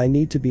better, I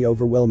need to be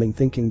overwhelming.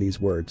 Thinking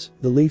these words,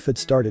 the leaf had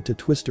started to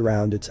twist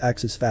around its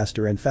axis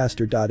faster and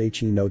faster.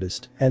 He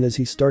noticed, and as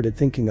he started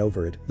thinking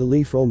over it, the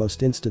leaf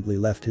almost instantly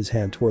left his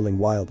hand twirling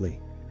wildly.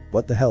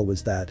 What the hell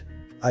was that?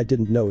 I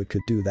didn't know it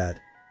could do that.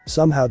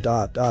 Somehow.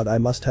 I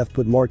must have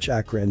put more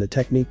chakra in the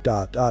technique.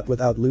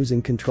 Without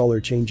losing control or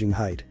changing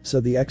height,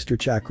 so the extra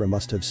chakra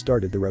must have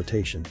started the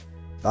rotation.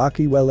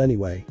 Well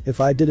anyway, if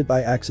I did it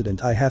by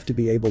accident I have to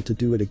be able to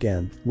do it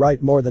again,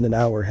 right? More than an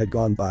hour had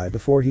gone by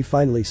before he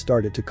finally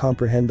started to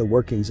comprehend the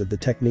workings of the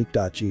technique.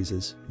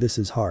 Jesus, this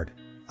is hard.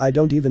 I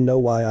don't even know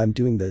why I'm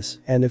doing this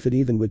and if it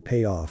even would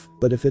pay off,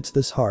 but if it's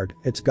this hard,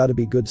 it's gotta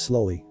be good.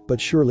 Slowly,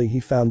 but surely he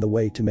found the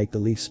way to make the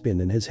leaf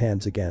spin in his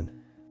hands again.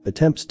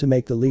 Attempts to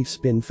make the leaf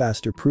spin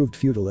faster proved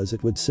futile as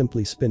it would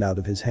simply spin out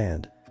of his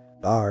hand.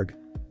 Arg.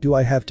 Do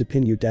I have to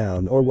pin you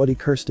down or what? He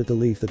cursed at the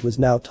leaf that was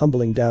now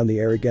tumbling down the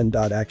air again.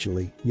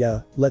 Actually,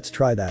 yeah, let's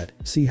try that,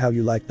 see how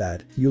you like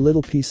that, you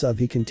little piece of.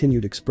 He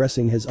continued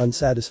expressing his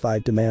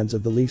unsatisfied demands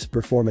of the leaf's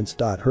performance.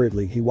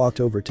 Hurriedly he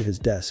walked over to his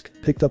desk,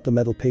 picked up the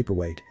metal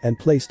paperweight, and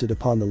placed it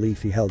upon the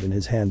leaf he held in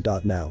his hand.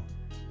 Now.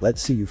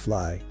 Let's see you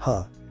fly,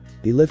 huh?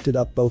 He lifted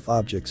up both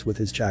objects with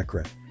his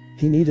chakra.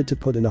 He needed to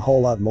put in a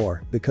whole lot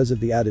more because of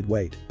the added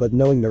weight, but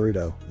knowing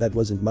Naruto, that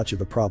wasn't much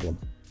of a problem.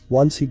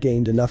 Once he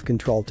gained enough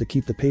control to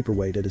keep the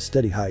paperweight at a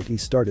steady height, he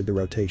started the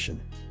rotation.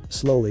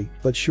 Slowly,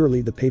 but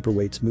surely the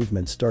paperweight's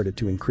movement started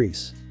to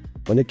increase.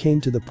 When it came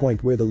to the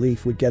point where the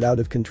leaf would get out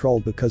of control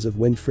because of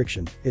wind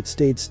friction, it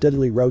stayed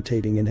steadily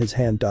rotating in his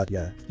hand.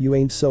 Yeah, you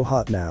ain't so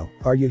hot now,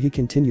 are you? He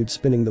continued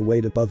spinning the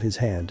weight above his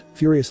hand,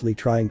 furiously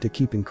trying to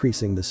keep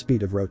increasing the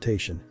speed of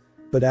rotation.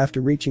 But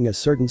after reaching a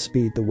certain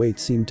speed the weight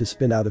seemed to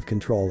spin out of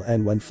control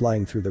and went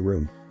flying through the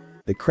room.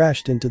 It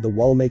crashed into the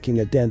wall,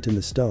 making a dent in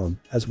the stone,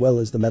 as well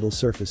as the metal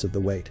surface of the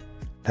weight.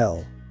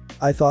 Hell.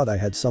 I thought I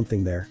had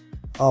something there.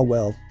 Ah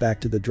well,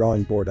 back to the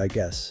drawing board I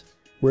guess.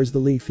 Where's the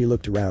leaf? He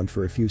looked around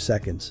for a few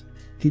seconds.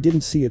 He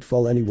didn't see it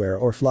fall anywhere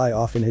or fly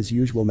off in his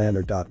usual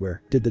manner.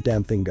 Where did the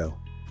damn thing go?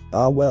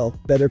 Ah well,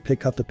 better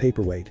pick up the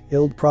paperweight,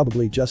 it'll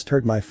probably just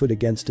hurt my foot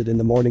against it in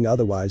the morning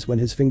otherwise. When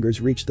his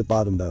fingers reached the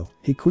bottom though,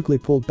 he quickly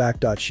pulled back.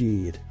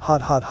 Sheed.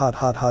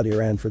 Hot. He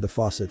ran for the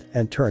faucet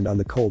and turned on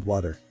the cold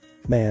water.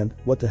 Man,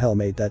 what the hell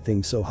made that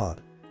thing so hot?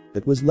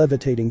 It was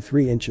levitating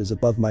 3 inches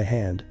above my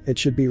hand, it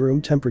should be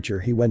room temperature.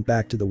 He went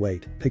back to the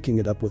weight, picking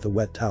it up with a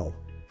wet towel.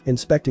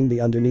 Inspecting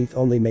the underneath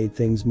only made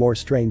things more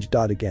strange.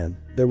 Again,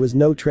 there was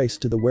no trace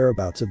to the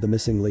whereabouts of the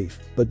missing leaf,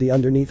 but the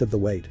underneath of the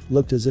weight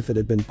looked as if it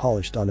had been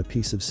polished on a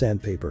piece of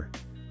sandpaper.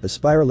 A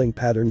spiraling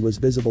pattern was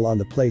visible on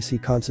the place he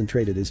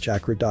concentrated his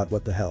chakra.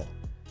 What the hell?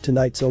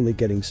 Tonight's only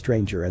getting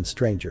stranger and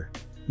stranger.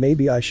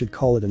 Maybe I should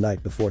call it a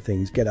night before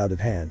things get out of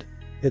hand.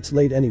 It's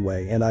late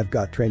anyway and I've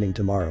got training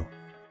tomorrow.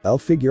 I'll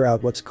figure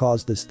out what's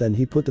caused this. Then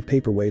he put the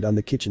paperweight on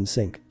the kitchen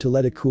sink to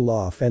let it cool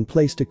off and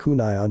placed a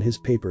kunai on his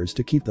papers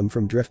to keep them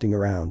from drifting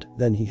around.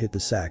 Then he hit the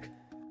sack.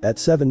 At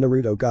 7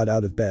 Naruto got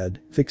out of bed,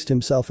 fixed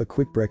himself a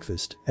quick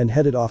breakfast, and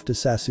headed off to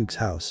Sasuke's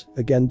house.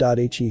 Again.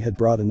 He had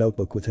brought a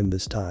notebook with him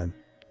this time.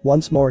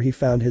 Once more he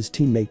found his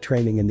teammate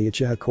training in the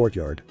Uchiha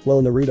courtyard,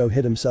 while Naruto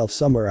hid himself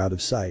somewhere out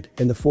of sight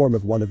in the form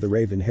of one of the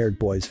raven-haired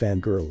boy's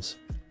fangirls.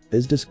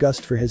 His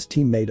disgust for his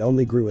teammate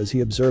only grew as he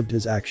observed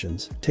his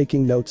actions,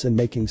 taking notes and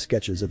making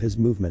sketches of his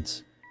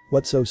movements.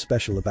 What's so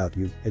special about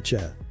you,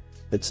 Uchiha?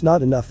 It's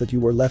not enough that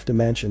you were left a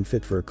mansion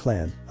fit for a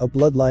clan, a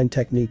bloodline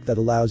technique that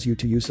allows you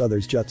to use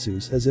others'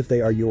 jutsus as if they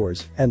are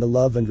yours, and the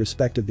love and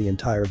respect of the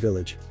entire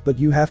village, but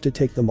you have to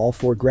take them all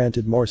for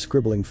granted. More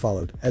scribbling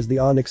followed as the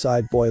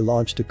onyx-eyed boy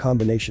launched a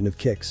combination of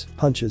kicks,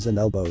 punches and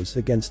elbows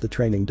against the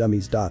training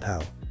dummies.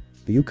 How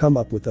do you come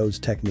up with those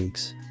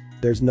techniques?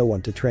 There's no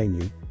one to train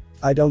you.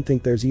 I don't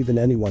think there's even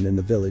anyone in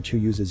the village who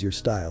uses your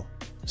style.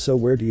 So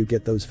where do you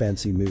get those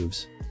fancy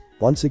moves?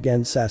 Once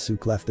again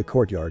Sasuke left the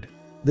courtyard.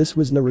 This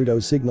was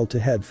Naruto's signal to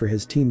head for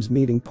his team's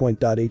meeting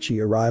point. He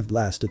arrived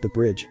last at the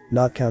bridge,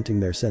 not counting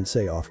their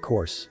sensei of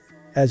course.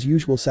 As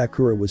usual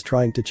Sakura was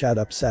trying to chat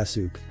up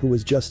Sasuke, who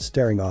was just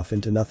staring off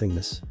into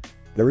nothingness.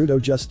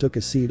 Naruto just took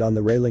a seat on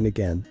the railing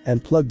again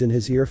and plugged in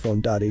his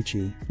earphone.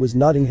 He was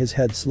nodding his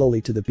head slowly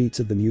to the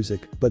beats of the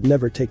music but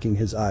never taking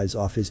his eyes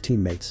off his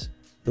teammates.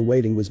 The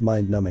waiting was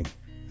mind-numbing.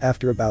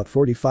 After about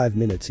 45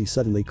 minutes he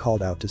suddenly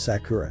called out to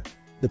Sakura.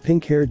 The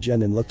pink-haired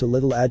Jonin looked a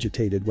little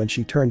agitated when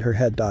she turned her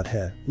head.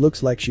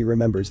 Looks like she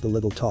remembers the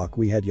little talk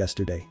we had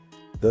yesterday.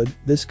 Good,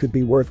 this could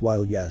be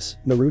worthwhile. Yes,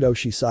 Naruto,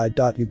 she sighed.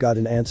 You got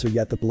an answer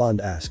yet? The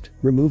blonde asked,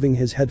 removing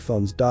his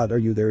headphones. Are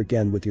you there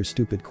again with your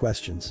stupid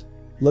questions?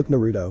 Look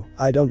Naruto,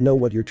 I don't know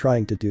what you're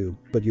trying to do,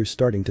 but you're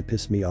starting to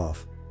piss me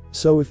off.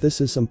 So if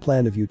this is some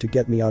plan of you to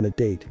get me on a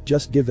date,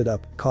 just give it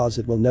up, cause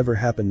it will never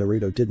happen.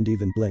 Naruto didn't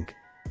even blink.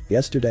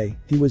 Yesterday,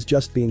 he was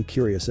just being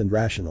curious and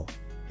rational.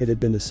 It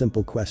had been a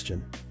simple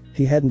question.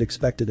 He hadn't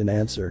expected an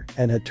answer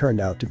and had turned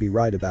out to be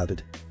right about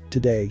it.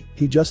 Today,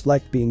 he just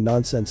liked being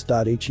nonsense.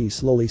 He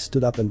slowly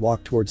stood up and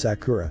walked toward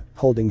Sakura,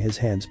 holding his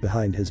hands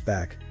behind his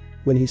back.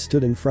 When he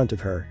stood in front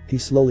of her, he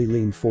slowly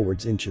leaned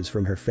forwards inches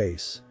from her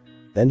face.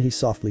 Then he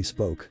softly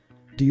spoke.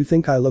 Do you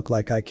think I look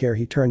like I care?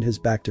 He turned his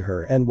back to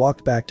her and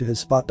walked back to his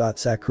spot.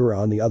 Sakura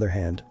on the other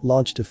hand,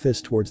 launched a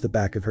fist towards the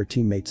back of her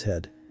teammate's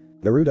head.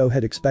 Naruto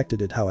had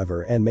expected it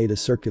however and made a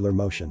circular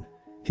motion.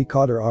 He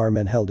caught her arm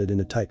and held it in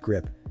a tight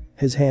grip.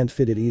 His hand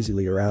fitted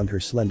easily around her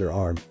slender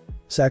arm.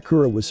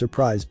 Sakura was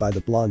surprised by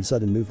the blonde's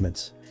sudden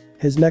movements.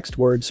 His next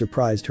word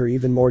surprised her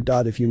even more.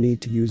 If you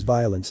need to use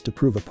violence to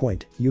prove a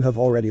point, you have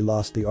already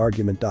lost the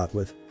argument.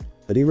 With.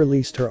 But he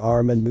released her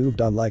arm and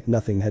moved on like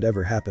nothing had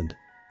ever happened.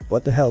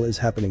 What the hell is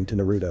happening to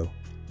Naruto?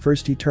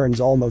 First he turns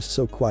almost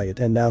so quiet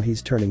and now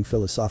he's turning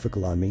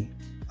philosophical on me.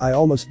 I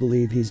almost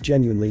believe he's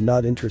genuinely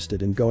not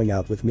interested in going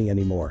out with me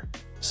anymore.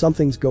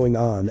 Something's going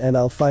on and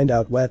I'll find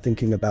out.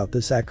 Thinking about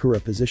this, Sakura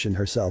positioned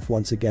herself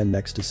once again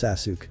next to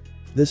Sasuke.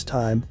 This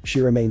time,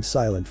 she remained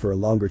silent for a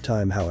longer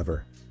time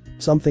however.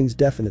 Something's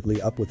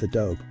definitely up with the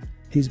dope.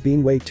 He's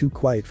been way too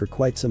quiet for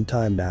quite some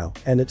time now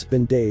and it's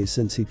been days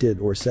since he did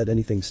or said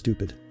anything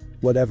stupid.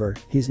 Whatever,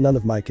 he's none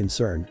of my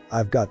concern,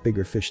 I've got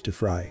bigger fish to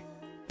fry.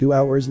 2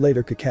 hours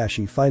later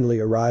Kakashi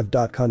finally arrived.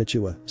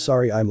 Konnichiwa,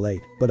 sorry I'm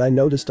late, but I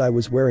noticed I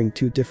was wearing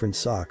 2 different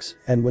socks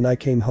and when I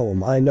came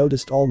home I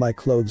noticed all my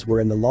clothes were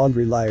in the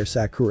laundry. Liar,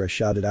 Sakura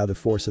shouted out of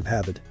force of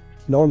habit.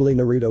 Normally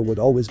Naruto would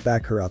always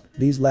back her up,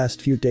 these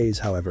last few days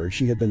however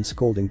she had been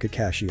scolding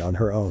Kakashi on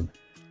her own.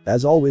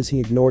 As always he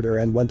ignored her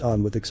and went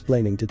on with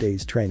explaining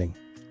today's training.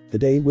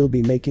 Today we'll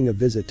be making a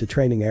visit to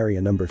training area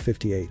number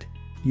 58.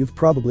 You've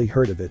probably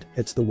heard of it,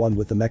 it's the one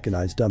with the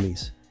mechanized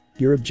dummies.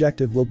 Your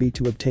objective will be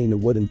to obtain a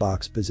wooden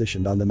box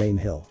positioned on the main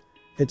hill.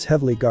 It's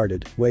heavily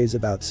guarded, weighs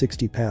about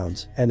 60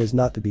 pounds, and is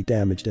not to be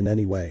damaged in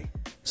any way.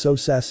 So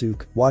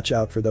Sasuke, watch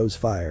out for those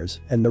fires,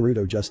 and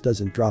Naruto just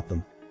doesn't drop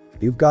them.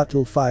 You've got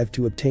till 5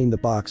 to obtain the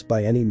box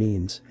by any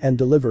means, and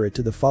deliver it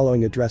to the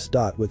following address.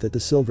 With it the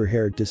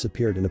silver-haired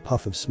disappeared in a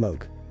puff of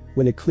smoke.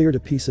 When it cleared, a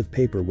piece of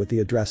paper with the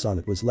address on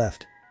it was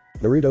left.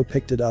 Naruto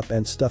picked it up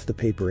and stuffed the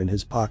paper in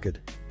his pocket.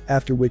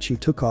 After which he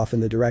took off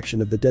in the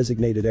direction of the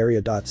designated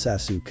area.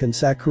 Sasuke and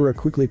Sakura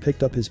quickly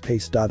picked up his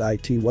pace.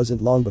 It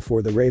wasn't long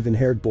before the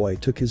raven-haired boy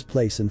took his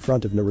place in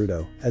front of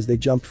Naruto as they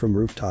jumped from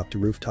rooftop to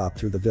rooftop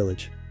through the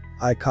village.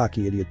 I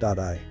cocky idiot.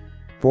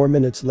 4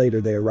 minutes later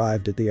they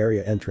arrived at the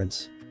area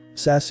entrance.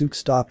 Sasuke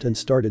stopped and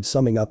started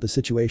summing up the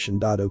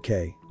situation.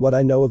 Okay, what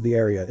I know of the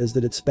area is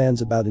that it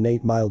spans about an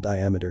 8-mile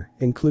diameter,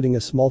 including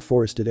a small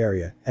forested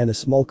area, and a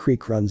small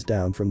creek runs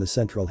down from the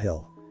central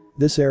hill.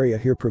 This area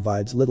here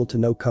provides little to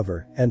no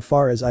cover, and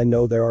far as I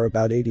know there are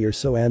about 80 or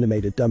so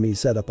animated dummies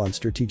set up on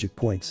strategic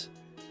points.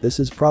 This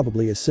is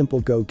probably a simple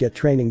go-get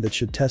training that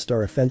should test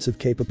our offensive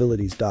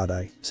capabilities.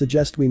 I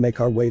suggest we make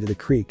our way to the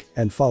creek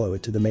and follow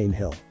it to the main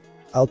hill.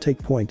 I'll take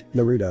point,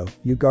 Naruto,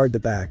 you guard the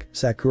back,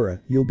 Sakura,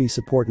 you'll be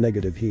support.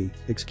 He,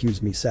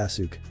 excuse me,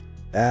 Sasuke.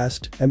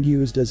 Asked,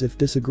 amused as if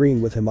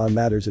disagreeing with him on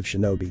matters of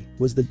shinobi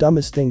was the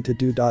dumbest thing to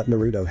do.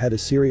 Naruto had a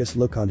serious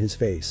look on his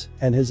face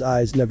and his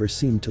eyes never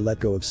seemed to let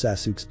go of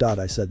Sasuke's.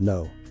 I said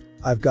no.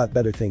 I've got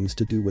better things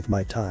to do with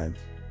my time.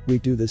 We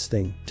do this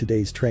thing,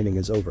 today's training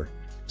is over.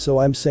 So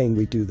I'm saying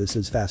we do this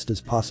as fast as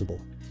possible.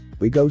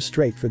 We go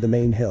straight for the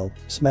main hill,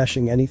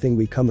 smashing anything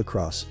we come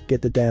across,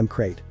 get the damn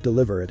crate,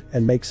 deliver it,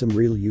 and make some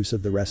real use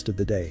of the rest of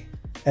the day.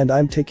 And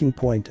I'm taking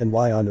point, and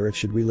why on earth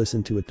should we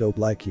listen to a dope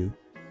like you?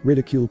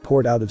 Ridicule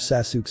poured out of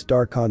Sasuke's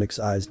dark onyx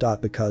eyes.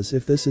 Because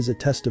if this is a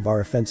test of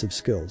our offensive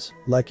skills,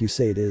 like you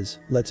say it is,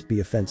 let's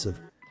be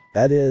offensive.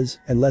 That is,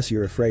 unless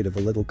you're afraid of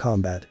a little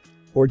combat.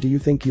 Or do you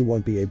think you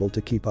won't be able to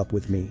keep up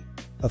with me?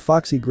 A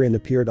foxy grin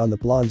appeared on the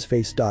blonde's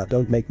face.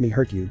 Don't make me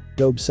hurt you,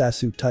 Dobe.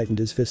 Sasuke tightened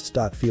his fists.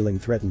 Feeling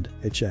threatened,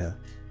 Uchiha.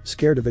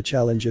 Scared of a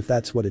challenge? If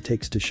that's what it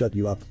takes to shut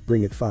you up,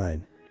 bring it.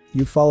 Fine.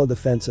 You follow the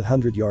fence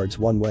 100 yards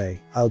one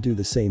way, I'll do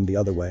the same the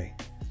other way.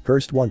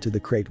 First one to the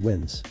crate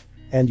wins.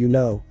 And you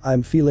know,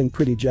 I'm feeling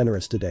pretty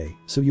generous today,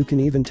 so you can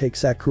even take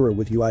Sakura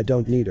with you. I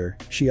don't need her,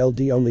 she'll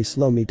only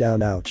slow me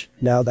down. Ouch,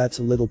 now that's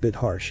a little bit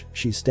harsh,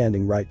 she's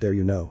standing right there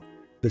you know.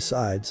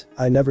 Besides,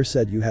 I never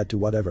said you had to.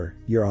 Whatever,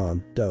 you're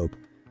on, Dope.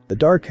 The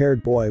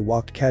dark-haired boy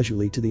walked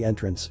casually to the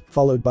entrance,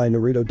 followed by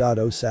Naruto.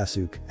 Oh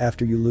Sasuke,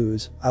 after you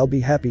lose, I'll be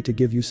happy to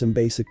give you some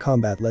basic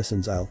combat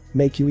lessons. I'll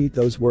make you eat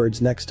those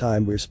words next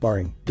time we're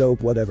sparring.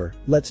 Dope. Whatever,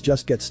 let's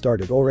just get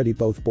started already.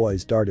 Both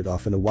boys darted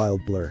off in a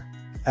wild blur.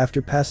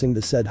 After passing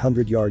the said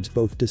 100 yards,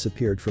 both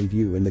disappeared from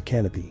view in the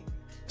canopy.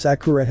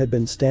 Sakura had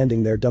been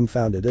standing there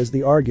dumbfounded as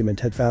the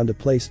argument had found a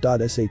place.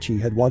 She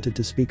had wanted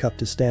to speak up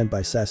to stand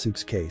by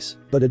Sasuke's case,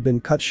 but had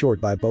been cut short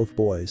by both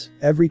boys.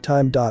 Every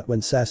time. When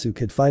Sasuke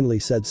had finally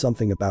said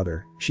something about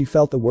her, she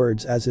felt the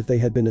words as if they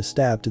had been a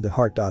stab to the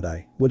heart.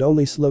 I would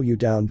only slow you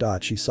down.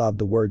 She sobbed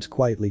the words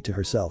quietly to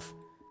herself.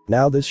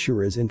 Now this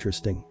sure is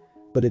interesting.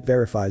 But it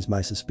verifies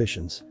my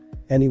suspicions.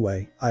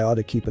 Anyway, I ought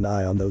to keep an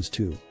eye on those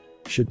two.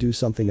 Should do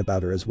something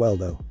about her as well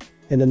though.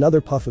 In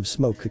another puff of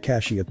smoke,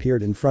 Kakashi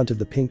appeared in front of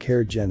the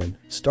pink-haired Jonin,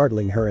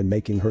 startling her and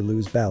making her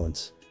lose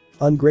balance.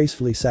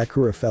 Ungracefully,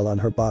 Sakura fell on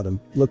her bottom,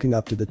 looking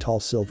up to the tall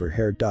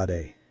silver-haired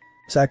A.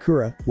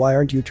 Sakura, why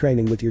aren't you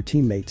training with your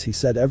teammates? He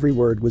said. Every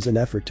word was an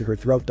effort to her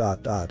throat.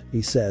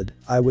 He said,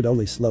 I would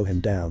only slow him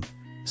down.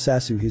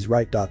 Sasu, he's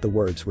right. The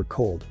words were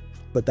cold.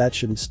 But that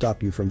shouldn't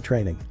stop you from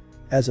training.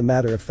 As a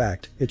matter of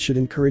fact, it should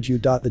encourage you.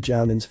 The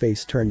Jonin's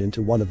face turned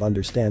into one of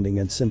understanding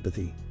and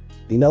sympathy.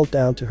 He knelt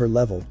down to her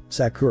level.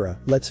 Sakura,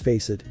 let's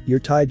face it, your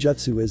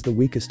taijutsu is the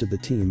weakest of the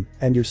team,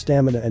 and your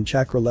stamina and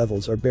chakra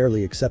levels are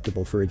barely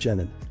acceptable for a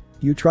genin.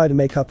 You try to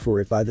make up for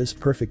it by this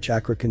perfect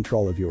chakra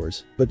control of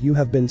yours, but you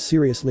have been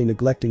seriously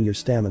neglecting your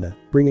stamina,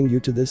 bringing you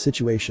to this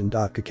situation.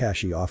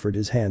 Kakashi offered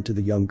his hand to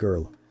the young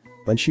girl.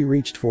 When she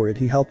reached for it,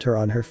 he helped her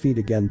on her feet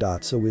again.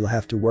 So we'll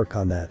have to work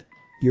on that.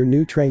 Your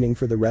new training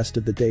for the rest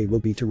of the day will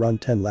be to run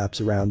 10 laps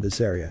around this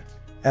area.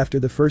 After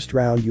the first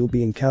round, you'll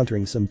be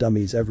encountering some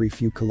dummies every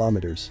few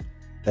kilometers.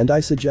 And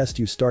I suggest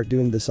you start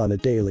doing this on a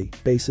daily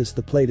basis.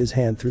 The played his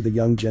hand through the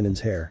young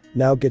Jonin's hair.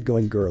 Now get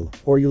going, girl,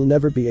 or you'll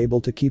never be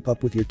able to keep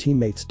up with your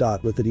teammates.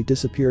 With it, he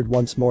disappeared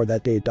once more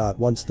that day.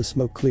 Once the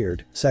smoke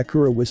cleared,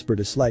 Sakura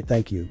whispered a slight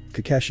thank you,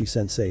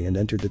 Kakashi-sensei, and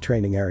entered the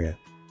training area.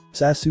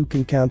 Sasuke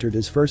encountered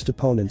his first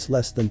opponents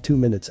less than 2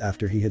 minutes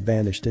after he had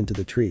vanished into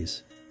the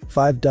trees.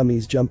 5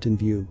 dummies jumped in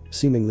view,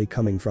 seemingly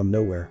coming from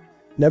nowhere.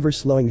 Never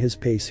slowing his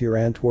pace, he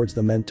ran towards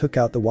them and took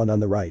out the one on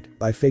the right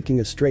by faking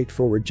a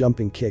straightforward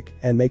jumping kick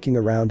and making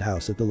a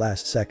roundhouse at the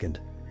last second.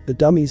 The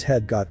dummy's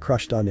head got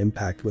crushed on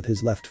impact with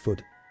his left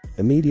foot.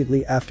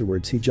 Immediately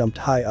afterwards, he jumped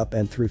high up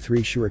and threw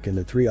 3 shuriken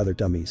at 3 other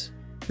dummies.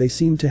 They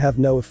seemed to have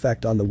no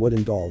effect on the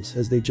wooden dolls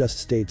as they just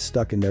stayed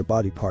stuck in their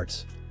body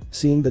parts.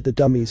 Seeing that the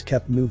dummies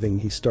kept moving,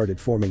 he started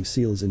forming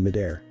seals in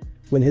midair.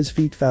 When his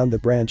feet found the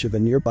branch of a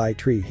nearby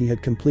tree, he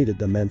had completed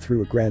them and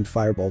threw a grand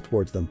fireball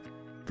towards them.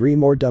 3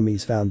 more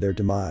dummies found their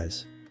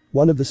demise.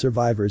 One of the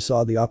survivors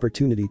saw the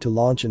opportunity to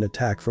launch an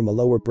attack from a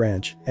lower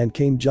branch and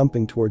came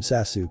jumping towards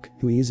Sasuke,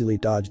 who easily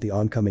dodged the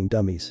oncoming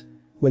dummies.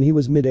 When he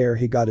was midair,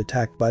 he got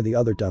attacked by the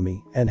other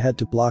dummy and had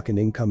to block an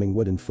incoming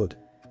wooden foot.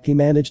 He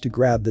managed to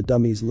grab the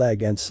dummy's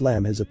leg and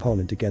slam his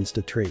opponent against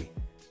a tree.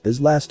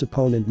 His last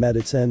opponent met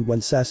its end when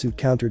Sasuke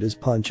countered his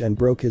punch and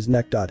broke his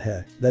neck.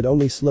 That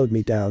only slowed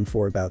me down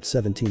for about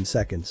 17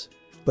 seconds.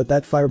 But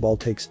that fireball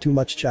takes too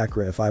much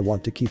chakra if I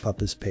want to keep up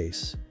this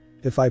pace.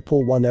 If I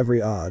pull one every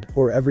odd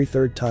or every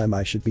third time,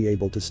 I should be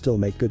able to still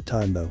make good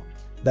time though.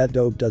 That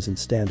dope doesn't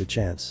stand a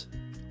chance.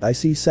 I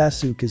see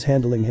Sasuke is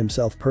handling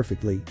himself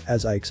perfectly,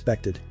 as I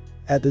expected.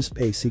 At this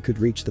pace, he could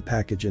reach the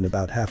package in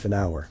about half an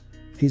hour.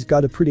 He's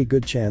got a pretty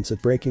good chance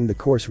at breaking the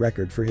course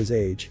record for his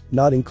age,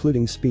 not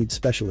including speed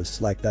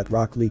specialists like that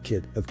Rock Lee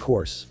kid, of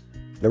course.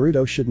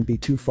 Naruto shouldn't be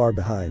too far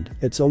behind.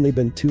 It's only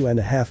been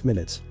 2.5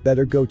 minutes,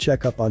 better go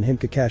check up on him.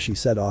 Kakashi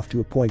set off to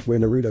a point where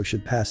Naruto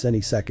should pass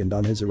any second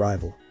on his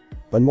arrival.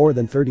 When more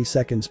than 30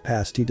 seconds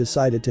passed, he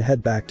decided to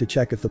head back to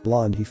check if the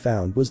blonde he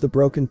found was the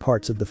broken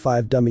parts of the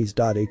 5 dummies.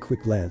 A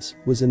quick glance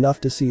was enough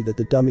to see that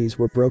the dummies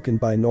were broken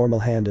by normal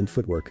hand and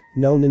footwork.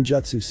 No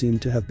ninjutsu seemed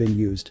to have been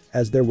used,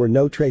 as there were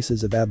no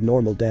traces of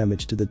abnormal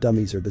damage to the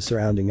dummies or the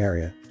surrounding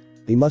area.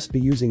 He must be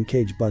using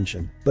cage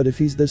bunshin, but if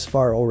he's this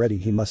far already,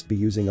 he must be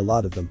using a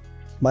lot of them.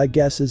 My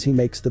guess is he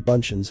makes the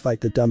bunshins fight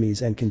the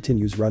dummies and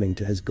continues running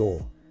to his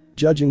goal.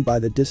 Judging by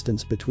the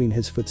distance between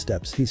his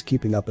footsteps, he's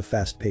keeping up a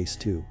fast pace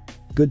too.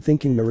 Good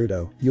thinking,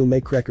 Naruto, you'll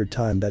make record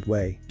time that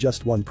way.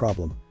 Just one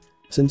problem.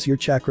 Since your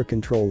chakra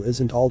control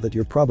isn't all that,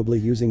 you're probably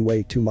using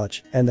way too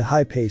much, and the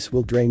high pace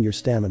will drain your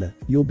stamina.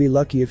 You'll be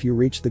lucky if you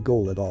reach the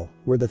goal at all,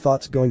 were the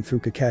thoughts going through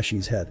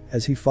Kakashi's head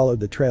as he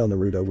followed the trail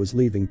Naruto was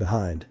leaving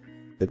behind.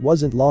 It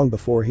wasn't long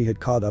before he had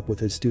caught up with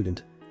his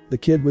student. The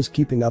kid was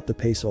keeping up the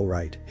pace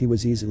alright, he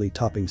was easily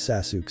topping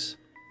Sasuke's.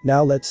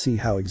 Now let's see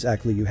how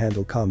exactly you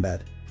handle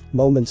combat.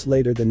 Moments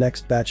later, the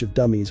next batch of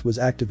dummies was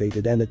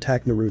activated and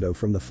attacked Naruto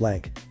from the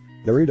flank.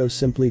 Naruto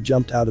simply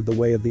jumped out of the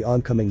way of the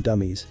oncoming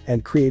dummies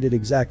and created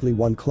exactly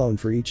 1 clone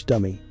for each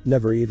dummy,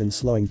 never even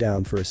slowing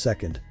down for a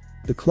second.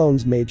 The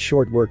clones made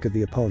short work of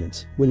the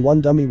opponents. When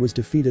one dummy was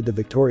defeated, the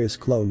victorious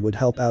clone would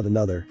help out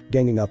another,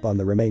 ganging up on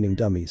the remaining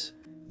dummies.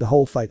 The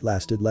whole fight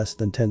lasted less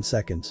than 10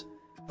 seconds.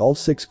 All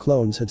 6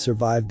 clones had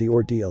survived the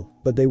ordeal,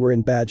 but they were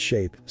in bad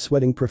shape,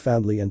 sweating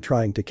profoundly and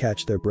trying to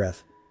catch their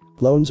breath.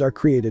 Clones are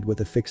created with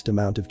a fixed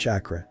amount of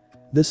chakra.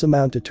 This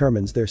amount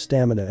determines their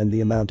stamina and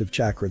the amount of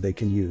chakra they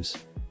can use.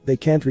 They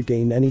can't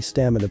regain any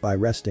stamina by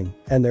resting,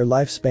 and their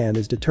lifespan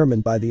is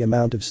determined by the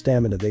amount of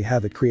stamina they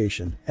have at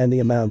creation and the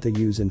amount they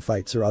use in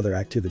fights or other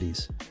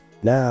activities.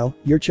 Now,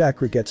 your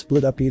chakra gets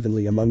split up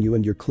evenly among you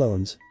and your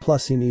clones,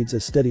 plus he needs a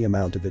steady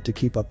amount of it to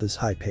keep up this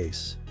high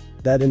pace.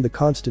 That and the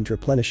constant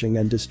replenishing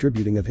and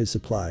distributing of his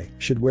supply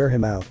should wear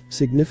him out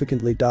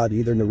significantly.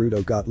 Either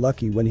Naruto got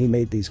lucky when he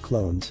made these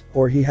clones,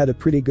 or he had a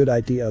pretty good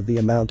idea of the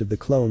amount of the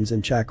clones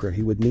and chakra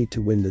he would need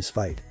to win this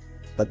fight.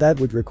 But that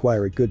would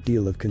require a good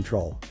deal of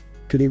control.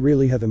 Could he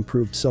really have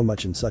improved so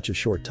much in such a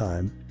short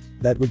time?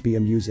 That would be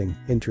amusing,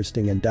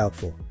 interesting and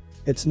doubtful.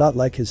 It's not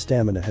like his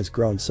stamina has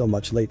grown so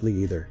much lately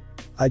either.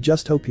 I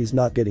just hope he's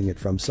not getting it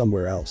from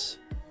somewhere else.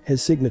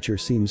 His signature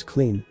seems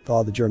clean.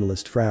 The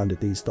journalist frowned at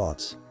these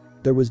thoughts.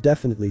 There was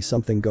definitely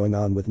something going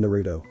on with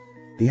Naruto.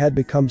 He had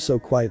become so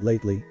quiet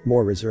lately,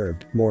 more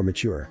reserved, more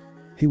mature.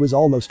 He was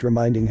almost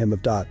reminding him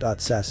of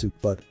Sasuke,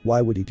 but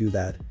why would he do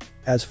that?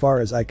 As far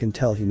as I can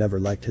tell, he never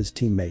liked his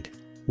teammate.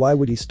 Why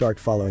would he start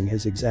following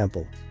his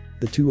example?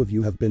 The two of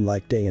you have been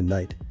like day and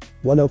night.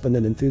 One open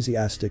and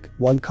enthusiastic,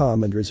 one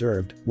calm and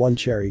reserved, one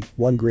cherry,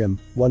 one grim,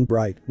 one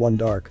bright, one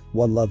dark,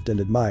 one loved and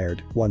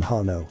admired, one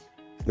Hano.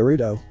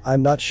 Naruto,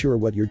 I'm not sure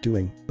what you're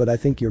doing, but I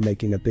think you're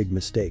making a big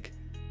mistake.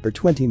 For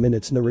 20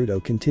 minutes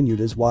Naruto continued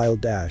his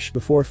wild dash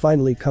before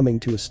finally coming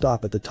to a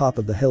stop at the top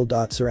of the hill.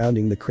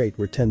 Surrounding the crate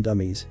were 10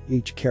 dummies,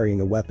 each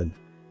carrying a weapon.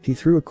 He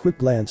threw a quick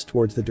glance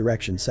towards the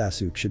direction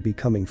Sasuke should be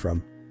coming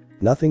from.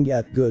 Nothing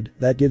yet. Good,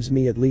 that gives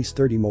me at least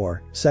 30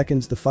 more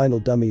seconds. The final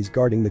dummies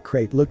guarding the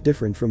crate looked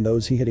different from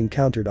those he had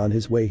encountered on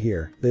his way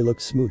here. They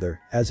looked smoother,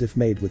 as if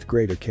made with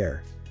greater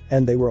care.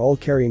 And they were all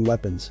carrying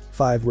weapons.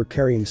 5 were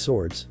carrying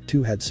swords,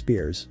 2 had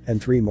spears,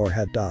 and 3 more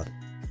had dot.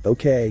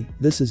 Okay,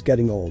 this is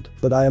getting old,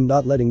 but I am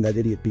not letting that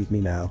idiot beat me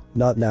now,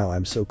 not now,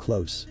 I'm so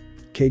close.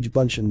 Cage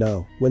Bunshin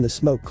no, when the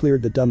smoke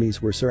cleared the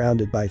dummies were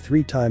surrounded by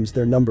 3 times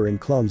their number in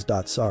clones.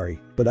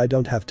 Sorry, but I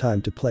don't have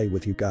time to play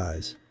with you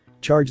guys.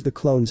 Charge. The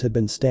clones had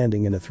been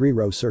standing in a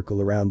 3-row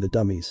circle around the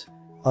dummies.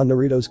 On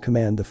Naruto's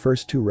command the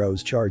first 2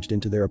 rows charged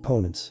into their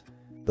opponents.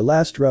 The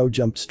last row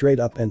jumped straight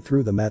up and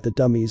threw them at the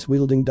dummies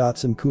wielding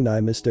some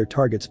kunai missed their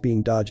targets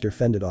being dodged or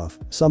fended off.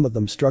 Some of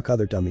them struck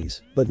other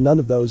dummies, but none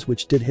of those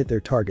which did hit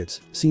their targets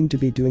seemed to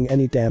be doing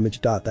any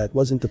damage. That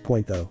wasn't the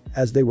point though,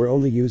 as they were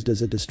only used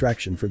as a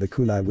distraction for the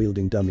kunai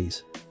wielding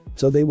dummies.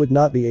 So they would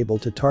not be able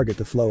to target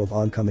the flow of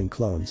oncoming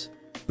clones.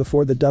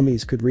 Before the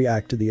dummies could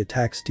react to the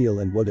attack, steel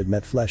and wood had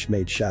met flesh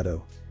made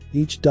shadow.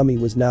 Each dummy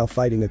was now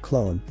fighting a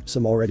clone,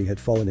 some already had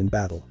fallen in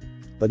battle.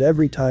 But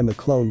every time a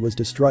clone was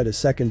destroyed a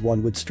second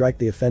one would strike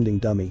the offending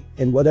dummy,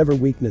 in whatever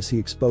weakness he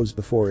exposed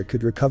before it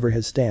could recover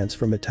his stance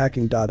from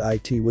attacking.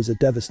 It was a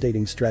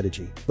devastating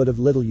strategy, but of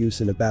little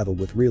use in a battle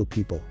with real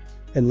people.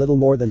 In little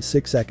more than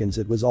 6 seconds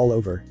it was all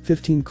over.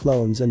 15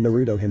 clones and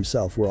Naruto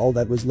himself were all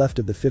that was left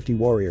of the 50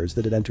 warriors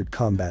that had entered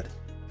combat.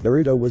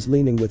 Naruto was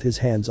leaning with his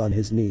hands on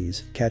his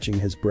knees, catching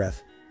his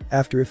breath.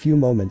 After a few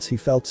moments he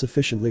felt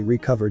sufficiently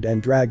recovered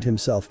and dragged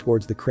himself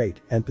towards the crate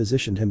and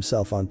positioned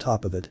himself on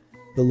top of it.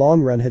 The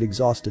long run had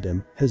exhausted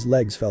him, his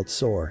legs felt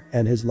sore,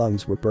 and his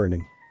lungs were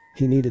burning.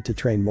 He needed to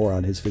train more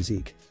on his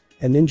physique.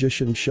 A ninja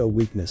shouldn't show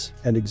weakness,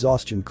 and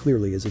exhaustion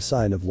clearly is a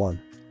sign of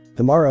one.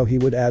 Tomorrow he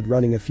would add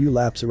running a few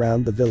laps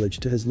around the village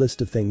to his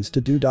list of things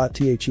to do.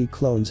 The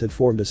clones had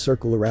formed a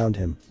circle around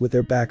him, with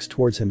their backs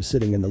towards him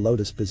sitting in the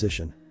lotus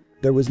position.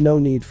 There was no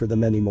need for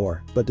them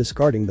anymore, but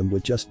discarding them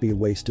would just be a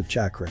waste of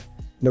chakra.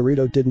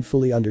 Naruto didn't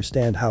fully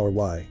understand how or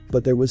why,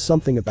 but there was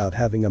something about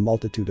having a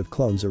multitude of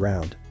clones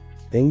around.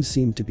 Things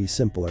seemed to be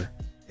simpler.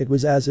 It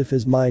was as if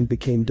his mind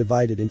became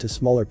divided into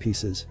smaller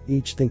pieces,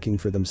 each thinking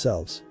for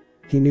themselves.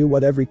 He knew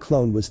what every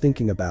clone was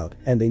thinking about,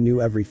 and they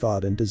knew every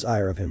thought and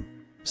desire of him.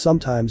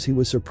 Sometimes he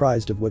was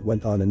surprised of what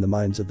went on in the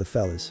minds of the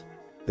fellas.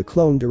 The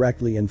clone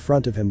directly in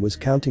front of him was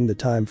counting the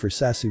time for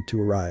Sasuke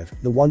to arrive.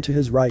 The one to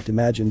his right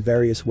imagined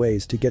various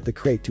ways to get the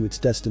crate to its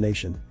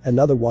destination.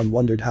 Another one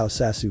wondered how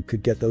Sasuke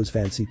could get those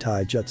fancy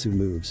taijutsu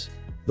moves.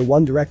 The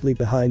one directly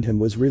behind him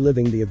was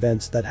reliving the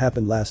events that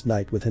happened last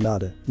night with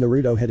Hinata.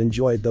 Naruto had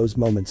enjoyed those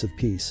moments of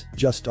peace,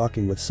 just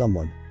talking with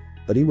someone.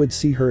 But he would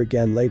see her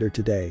again later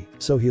today,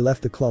 so he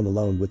left the clone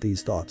alone with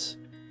these thoughts.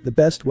 The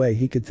best way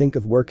he could think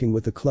of working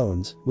with the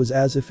clones was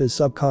as if his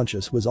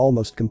subconscious was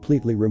almost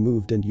completely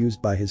removed and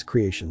used by his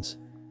creations.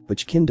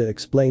 Which kinda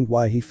explained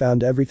why he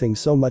found everything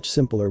so much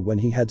simpler when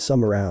he had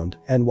some around,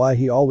 and why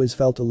he always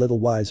felt a little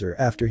wiser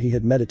after he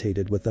had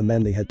meditated with them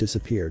and they had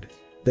disappeared.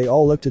 They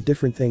all looked at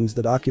different things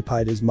that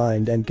occupied his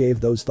mind and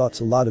gave those thoughts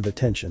a lot of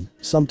attention,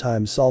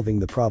 sometimes solving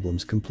the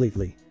problems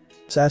completely.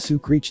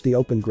 Sasuke reached the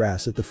open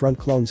grass at the front.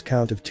 Clone's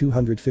count of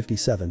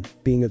 257,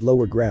 being at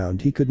lower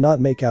ground he could not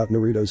make out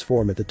Naruto's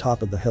form at the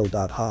top of the hill.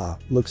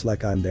 Looks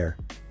like I'm there.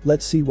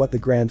 Let's see what the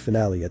grand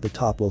finale at the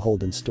top will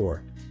hold in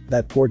store.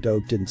 That poor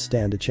dope didn't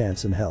stand a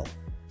chance in hell.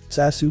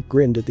 Sasuke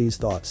grinned at these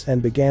thoughts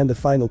and began the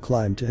final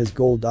climb to his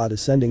goal.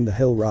 Ascending the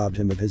hill robbed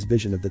him of his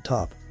vision of the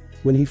top.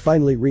 When he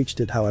finally reached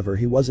it, however,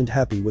 he wasn't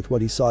happy with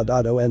what he saw.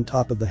 On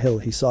top of the hill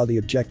he saw the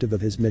objective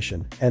of his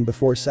mission, and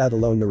before sat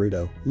alone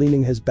Naruto,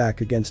 leaning his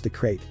back against a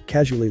crate,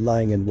 casually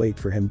lying in wait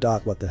for him.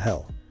 What the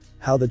hell?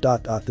 How the ...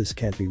 This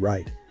can't be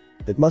right.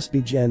 It must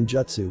be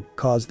Genjutsu,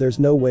 cause there's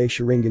no way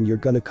Sharingan you're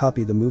gonna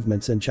copy the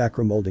movements and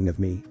chakra molding of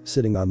me,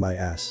 sitting on my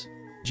ass.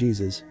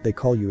 Jesus, they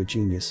call you a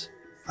genius.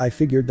 I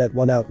figured that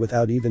one out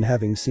without even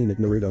having seen it.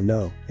 Naruto,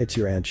 no, it's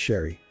your Aunt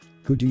Sherry.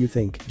 Who do you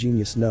think,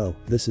 genius? No,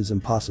 this is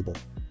impossible.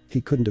 He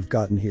couldn't have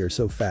gotten here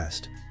so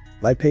fast.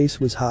 My pace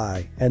was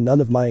high, and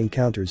none of my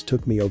encounters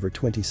took me over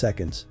 20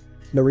 seconds.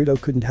 Naruto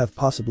couldn't have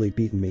possibly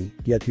beaten me,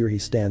 yet here he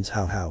stands.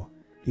 How?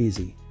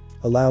 Easy.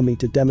 Allow me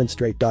to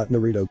demonstrate.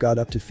 Naruto got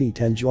up to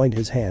feet and joined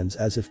his hands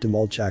as if to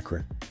mold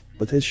chakra.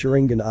 With his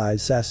Sharingan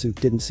eyes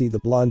Sasuke didn't see the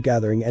blonde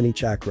gathering any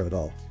chakra at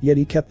all, yet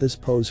he kept this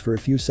pose for a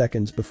few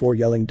seconds before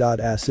yelling.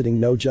 Sitting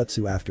no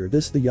jutsu. After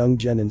this the young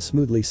Jonin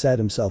smoothly sat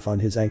himself on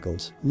his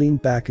ankles,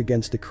 leaned back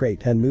against a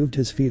crate and moved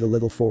his feet a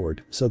little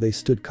forward so they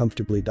stood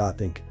comfortably.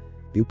 Think.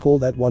 You pull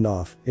that one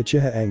off.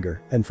 Uchiha.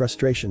 Anger and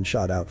frustration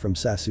shot out from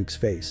Sasuke's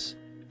face.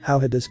 How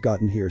had this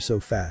gotten here so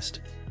fast?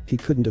 He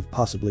couldn't have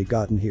possibly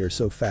gotten here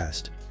so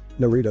fast.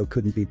 Naruto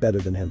couldn't be better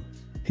than him.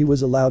 He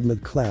was a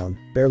loudmouth clown,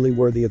 barely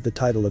worthy of the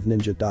title of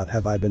ninja.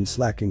 Have I been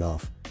slacking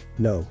off?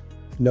 No.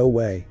 No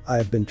way, I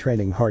have been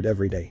training hard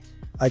every day.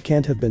 I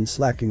can't have been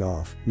slacking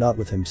off, not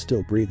with him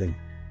still breathing.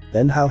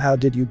 Then how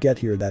did you get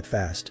here that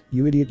fast,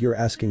 you idiot? You're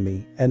asking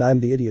me, and I'm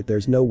the idiot.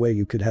 There's no way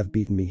you could have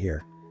beaten me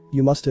here.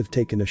 You must have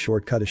taken a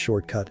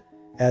shortcut.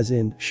 As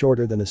in,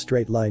 shorter than a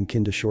straight line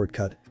kinda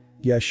shortcut.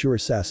 Yeah sure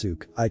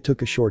Sasuke, I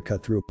took a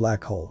shortcut through a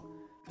black hole.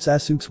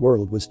 Sasuke's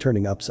world was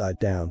turning upside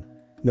down.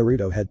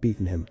 Naruto had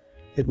beaten him.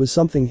 It was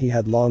something he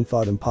had long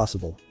thought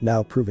impossible,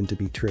 now proven to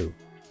be true.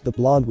 The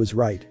blonde was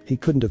right, he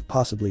couldn't have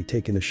possibly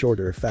taken a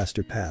shorter or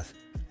faster path.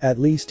 At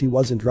least he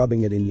wasn't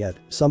rubbing it in yet,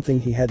 something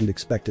he hadn't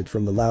expected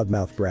from the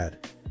loudmouth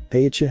brat.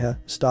 Hey Uchiha,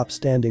 stop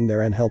standing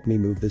there and help me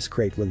move this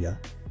crate will ya?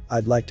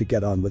 I'd like to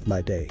get on with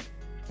my day.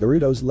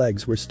 Naruto's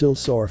legs were still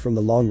sore from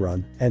the long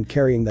run, and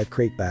carrying that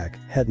crate back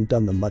hadn't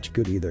done them much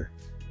good either.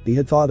 He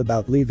had thought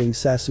about leaving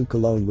Sasuke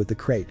alone with the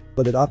crate,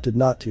 but had opted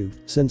not to,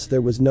 since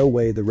there was no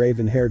way the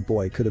raven-haired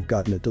boy could have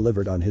gotten it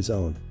delivered on his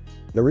own.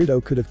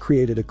 Naruto could have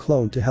created a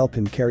clone to help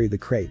him carry the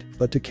crate,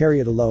 but to carry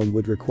it alone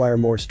would require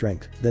more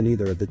strength than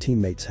either of the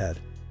teammates had.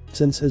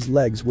 Since his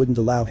legs wouldn't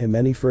allow him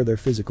any further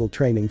physical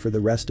training for the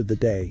rest of the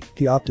day,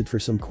 he opted for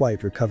some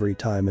quiet recovery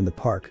time in the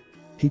park.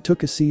 He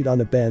took a seat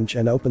on a bench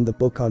and opened the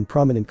book on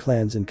prominent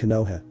clans in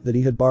Konoha that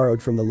he had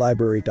borrowed from the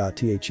library.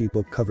 The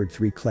book covered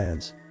 3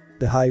 clans.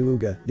 The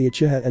Hyuga, the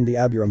Uchiha and the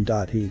Aburam.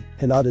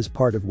 Hinata is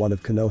part of one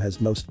of Konoha's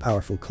most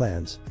powerful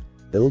clans.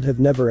 They'd have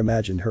never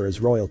imagined her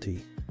as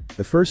royalty.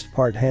 The first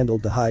part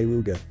handled the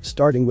Hyuga,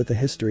 starting with the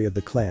history of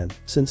the clan,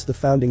 since the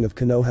founding of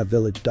Konoha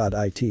Village.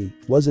 It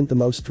wasn't the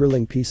most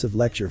thrilling piece of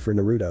lecture for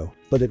Naruto,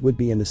 but it would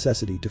be a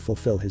necessity to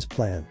fulfill his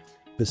plan.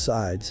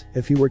 Besides,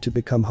 if he were to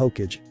become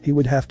Hokage, he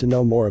would have to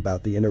know more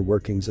about the inner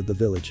workings of the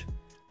village.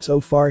 So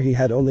far he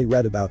had only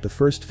read about the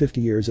first 50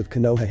 years of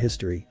Konoha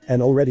history,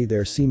 and already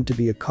there seemed to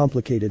be a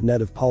complicated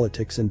net of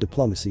politics and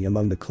diplomacy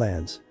among the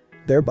clans.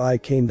 Thereby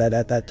came that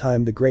at that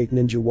time the great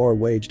ninja war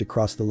waged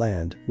across the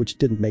land, which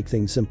didn't make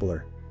things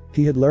simpler.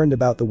 He had learned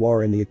about the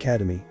war in the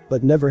academy,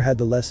 but never had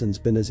the lessons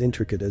been as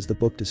intricate as the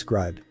book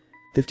described.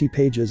 50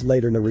 pages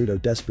later Naruto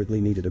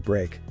desperately needed a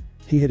break.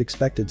 He had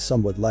expected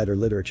somewhat lighter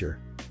literature.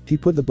 He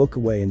put the book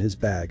away in his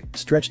bag,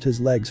 stretched his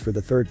legs for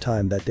the 3rd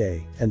time that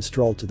day, and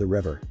strolled to the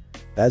river.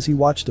 As he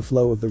watched the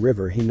flow of the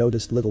river he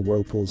noticed little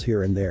whirlpools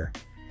here and there.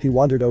 He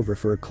wandered over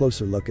for a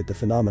closer look at the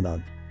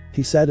phenomenon.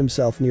 He sat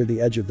himself near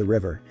the edge of the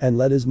river and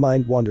let his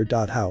mind wander.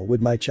 How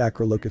would my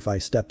chakra look if I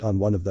stepped on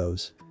one of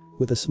those?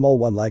 With a small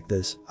one like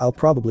this, I'll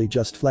probably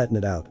just flatten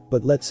it out,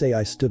 but let's say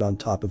I stood on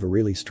top of a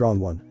really strong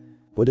one.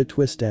 Would it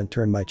twist and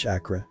turn my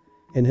chakra?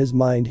 In his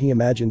mind he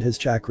imagined his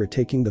chakra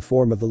taking the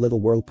form of a little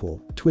whirlpool,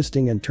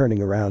 twisting and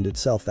turning around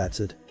itself. That's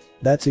it.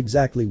 That's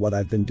exactly what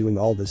I've been doing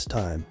all this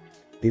time.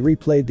 He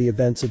replayed the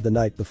events of the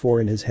night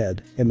before in his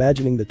head,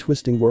 imagining the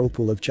twisting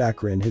whirlpool of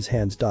chakra in his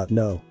hands.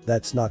 No,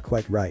 that's not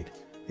quite right.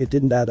 It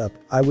didn't add up.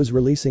 I was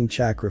releasing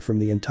chakra from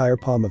the entire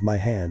palm of my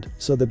hand,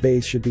 so the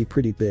base should be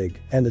pretty big,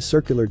 and the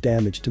circular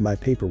damage to my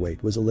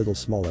paperweight was a little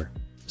smaller.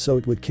 So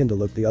it would kinda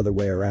look the other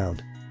way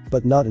around.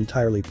 But not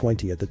entirely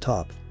pointy at the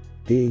top.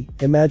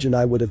 Imagine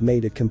I would have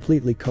made it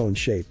completely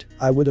cone-shaped,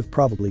 I would have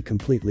probably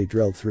completely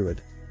drilled through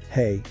it.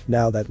 Hey,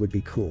 now that would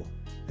be cool.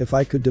 If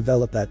I could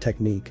develop that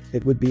technique,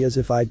 it would be as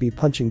if I'd be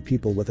punching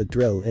people with a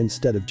drill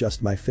instead of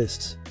just my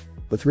fists.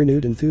 With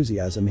renewed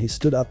enthusiasm he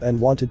stood up and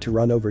wanted to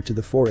run over to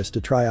the forest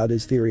to try out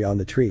his theory on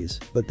the trees,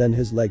 but then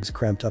his legs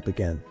cramped up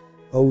again.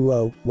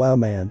 Oh wow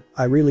man,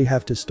 I really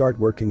have to start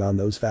working on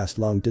those fast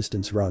long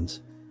distance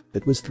runs.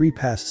 It was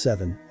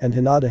 7:03, and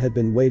Hinata had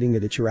been waiting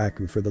at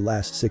Ichiraku for the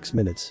last 6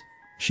 minutes.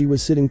 She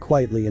was sitting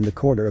quietly in the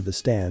corner of the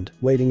stand,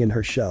 waiting in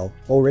her shell,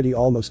 already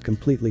almost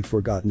completely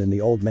forgotten in the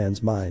old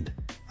man's mind.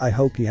 I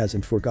hope he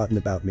hasn't forgotten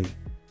about me.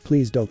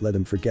 Please don't let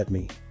him forget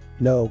me.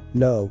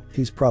 No,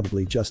 he's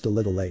probably just a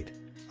little late.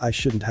 I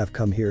shouldn't have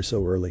come here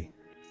so early.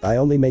 I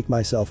only make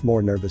myself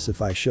more nervous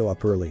if I show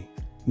up early.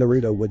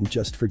 Naruto wouldn't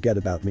just forget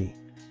about me.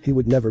 He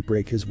would never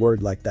break his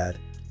word like that.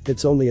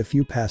 It's only a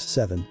few past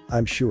 7,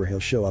 I'm sure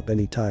he'll show up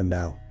any time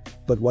now.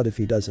 But what if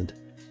he doesn't?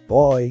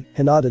 Boy,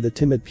 Hinata the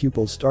timid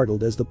pupil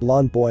startled as the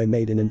blonde boy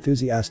made an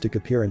enthusiastic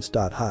appearance.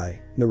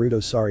 Hi,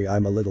 Naruto, sorry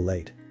I'm a little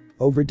late.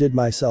 Overdid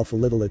myself a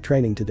little at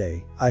training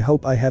today, I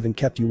hope I haven't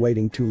kept you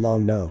waiting too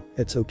long. No,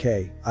 it's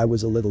okay, I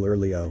was a little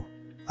early. Oh.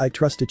 I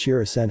trust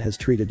Ichira-sen has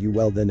treated you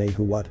well then.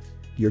 Who what?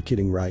 You're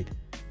kidding right?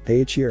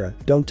 Hey Ichira,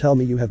 don't tell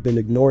me you have been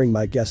ignoring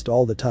my guest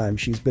all the time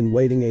she's been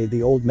waiting.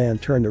 The old man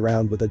turned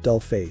around with a dull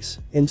face,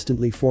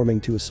 instantly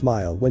forming to a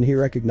smile when he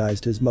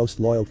recognized his most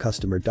loyal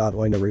customer.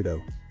 Oi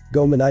Naruto.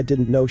 Gomen, I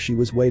didn't know she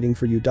was waiting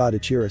for you.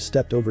 Ichira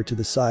stepped over to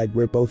the side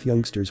where both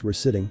youngsters were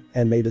sitting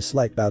and made a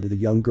slight bow to the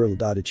young girl.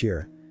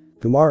 Ichira.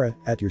 Kumara,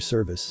 at your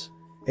service.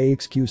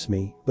 Excuse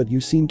me, but you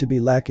seem to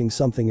be lacking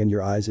something in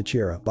your eyes.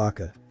 Ichira,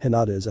 Baka,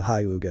 Hinata is a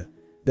Hyuga.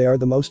 They are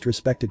the most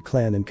respected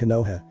clan in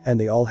Konoha, and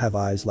they all have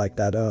eyes like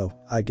that. Oh,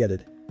 I get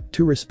it.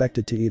 Too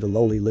respected to eat a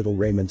lowly little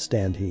raiment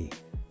stand.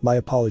 My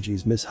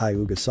apologies, Miss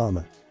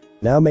Hyuga-sama.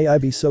 Now may I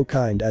be so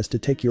kind as to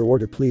take your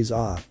order please?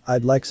 Ah,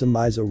 I'd like some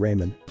miso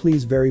ramen,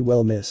 please. Very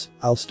well miss,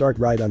 I'll start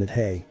right on it.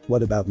 Hey,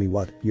 what about me?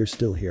 What, you're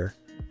still here?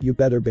 You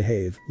better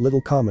behave,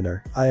 little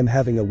commoner, I am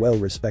having a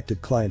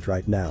well-respected client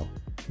right now.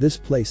 This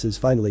place is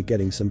finally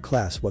getting some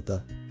class. What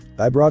the?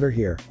 I brought her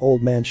here,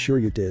 old man. Sure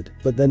you did,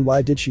 but then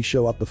why did she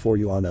show up before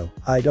you? Ano?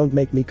 Don't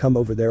make me come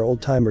over there,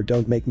 old timer.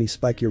 Don't make me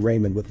spike your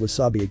ramen with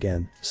wasabi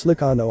again.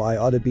 Slick Ano, I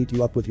oughta beat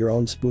you up with your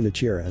own spoon of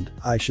cheer, and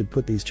I should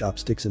put these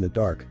chopsticks in a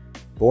dark,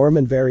 warm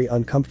and very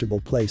uncomfortable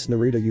place.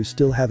 Naruto, you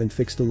still haven't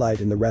fixed a light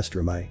in the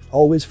restroom. I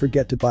always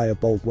forget to buy a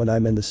bulb when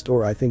I'm in the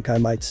store. I think I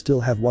might still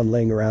have one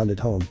laying around at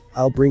home.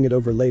 I'll bring it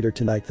over later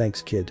tonight.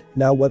 Thanks kid.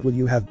 Now what will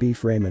you have?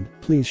 Beef ramen,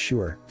 please.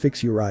 Sure,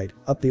 fix you right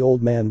up. The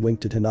old man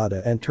winked at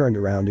Hinata and turned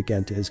around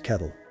again to his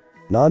kettle.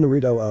 Nah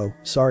Naruto, oh,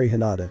 sorry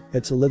Hinata,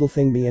 it's a little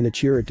thing me and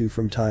Ichiro do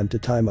from time to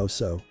time. Oh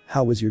so,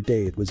 how was your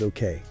day? It was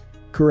okay.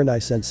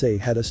 Kurenai-sensei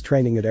had us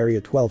training at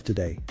Area 12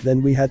 today,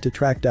 then we had to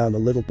track down a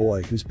little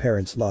boy whose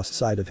parents lost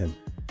sight of him.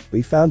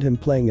 We found him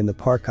playing in the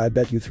park. I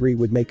bet you three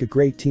would make a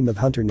great team of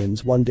hunter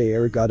nins one day.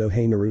 Arigato.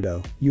 Hey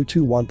Naruto, you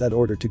two want that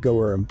order to go?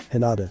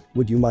 Hinata,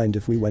 would you mind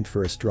if we went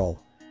for a stroll?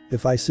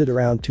 If I sit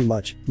around too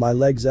much, my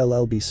legs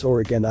be sore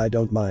again. I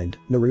don't mind,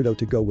 Naruto.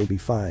 To go will be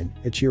fine.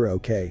 Ichiro,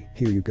 okay,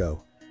 here you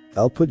go.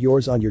 I'll put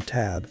yours on your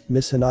tab,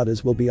 Miss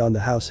Hinata's will be on the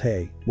house.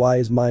 Hey, why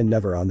is mine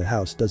never on the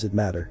house? Does it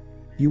matter?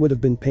 You would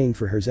have been paying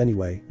for hers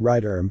anyway,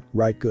 right?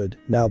 Right, good,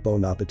 now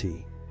bon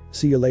appetit.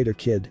 See you later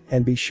kid,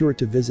 and be sure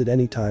to visit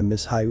anytime.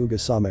 Miss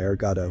Hyuga-sama.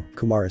 Arigato,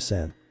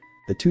 Kumara-san.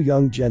 The two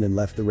young genin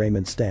left the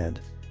ramen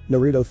stand.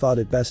 Naruto thought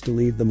it best to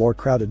leave the more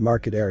crowded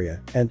market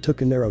area and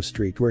took a narrow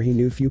street where he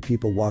knew few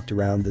people walked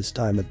around this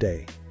time of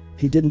day.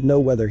 He didn't know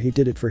whether he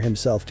did it for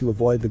himself to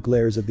avoid the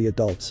glares of the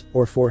adults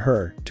or for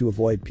her to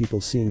avoid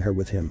people seeing her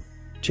with him.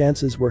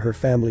 Chances were her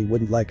family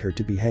wouldn't like her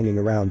to be hanging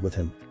around with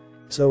him.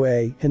 So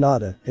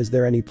Hinata, is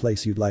there any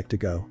place you'd like to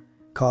go?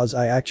 Cause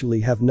I actually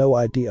have no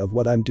idea of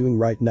what I'm doing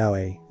right now.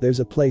 There's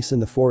a place in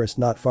the forest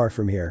not far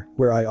from here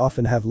where I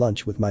often have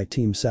lunch with my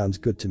team. Sounds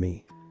good to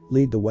me.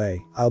 Lead the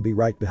way, I'll be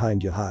right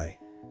behind you. Hi.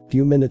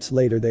 Few minutes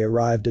later they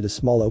arrived at a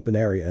small open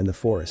area in the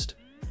forest.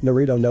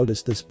 Naruto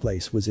noticed this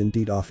place was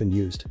indeed often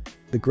used.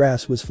 The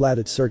grass was flat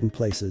at certain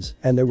places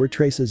and there were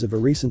traces of a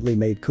recently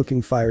made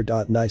cooking fire.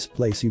 Nice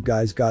place you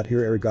guys got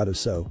here. Arigato.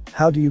 So,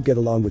 how do you get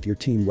along with your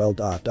team? Well.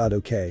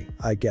 Okay,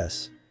 I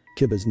guess.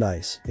 Kiba's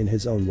nice in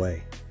his own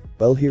way.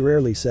 Well, he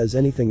rarely says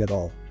anything at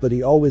all, but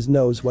he always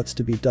knows what's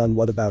to be done.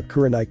 What about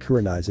Kurenai?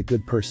 Kurenai's a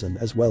good person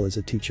as well as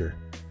a teacher.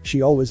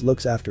 She always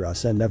looks after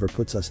us and never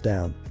puts us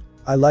down.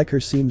 I like her.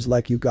 Seems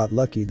like you got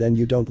lucky then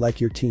you don't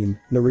like your team.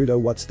 Naruto,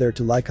 what's there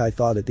to like? I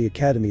thought at the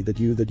academy that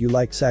you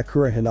liked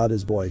Sakura.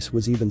 Hinata's voice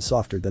was even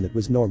softer than it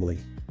was normally.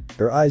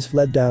 Her eyes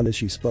fled down as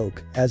she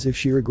spoke, as if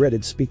she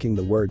regretted speaking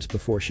the words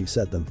before she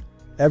said them.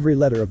 Every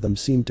letter of them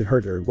seemed to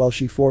hurt her while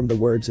she formed the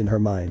words in her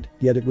mind,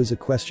 yet it was a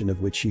question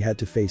of which she had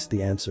to face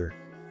the answer.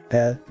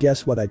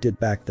 Guess what I did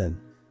back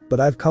then? But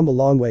I've come a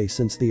long way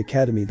since the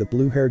academy. The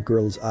blue-haired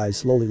girl's eyes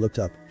slowly looked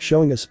up,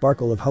 showing a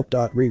sparkle of hope.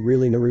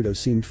 Really? Naruto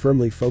seemed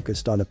firmly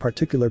focused on a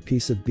particular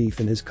piece of beef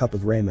in his cup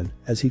of ramen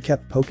as he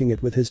kept poking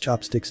it with his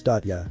chopsticks.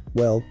 Yeah,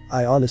 well,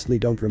 I honestly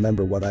don't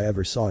remember what I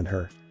ever saw in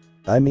her.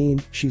 I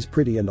mean, she's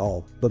pretty and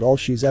all, but all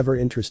she's ever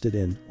interested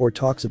in or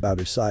talks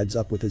about are sides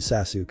up with his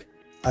Sasuke.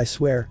 I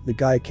swear, the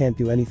guy can't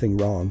do anything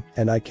wrong,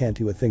 and I can't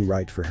do a thing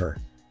right for her.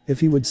 If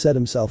he would set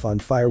himself on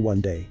fire one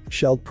day,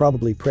 she'd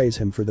probably praise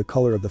him for the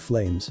color of the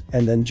flames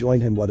and then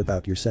join him. What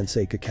about your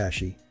sensei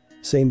Kakashi?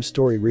 Same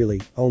story really,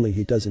 only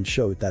he doesn't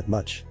show it that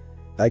much.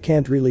 I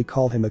can't really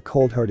call him a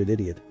cold-hearted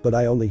idiot, but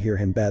I only hear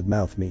him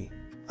badmouth me.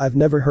 I've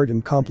never heard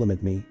him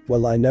compliment me,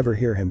 while I never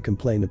hear him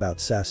complain about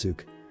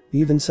Sasuke.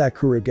 Even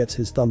Sakura gets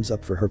his thumbs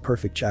up for her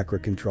perfect chakra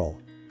control.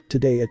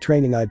 Today at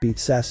training I beat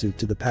Sasuke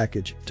to the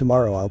package,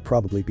 tomorrow I'll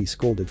probably be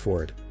scolded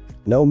for it.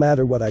 No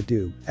matter what I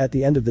do, at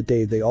the end of the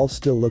day they all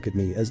still look at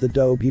me as the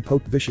dobe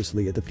poked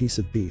viciously at the piece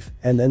of beef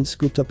and then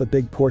scooped up a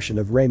big portion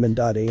of ramen.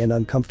 An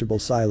uncomfortable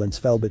silence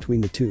fell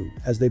between the two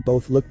as they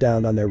both looked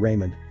down on their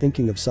ramen,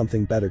 thinking of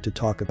something better to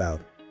talk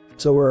about.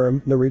 So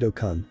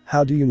Naruto-kun,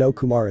 how do you know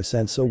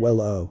Kumara-san so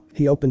well?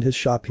 He opened his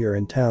shop here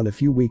in town a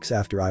few weeks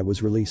after I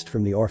was released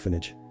from the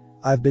orphanage.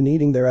 I've been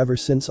eating there ever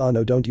since.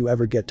 Ano, don't you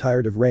ever get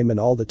tired of ramen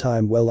all the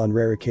time? Well, on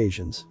rare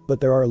occasions, but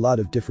there are a lot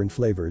of different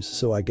flavors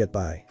so I get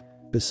by.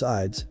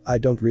 Besides, I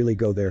don't really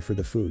go there for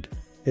the food.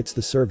 It's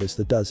the service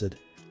that does it.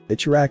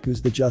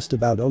 Ichiraku's the just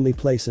about only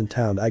place in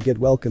town I get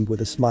welcomed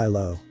with a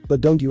smile.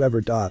 But don't you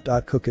ever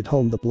cook at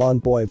home? The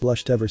blonde boy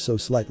blushed ever so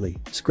slightly,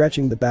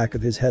 scratching the back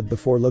of his head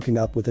before looking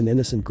up with an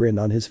innocent grin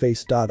on his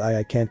face.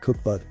 I can't cook,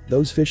 but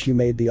those fish you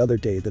made the other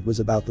day, that was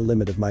about the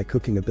limit of my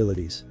cooking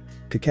abilities.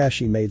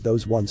 Kakashi made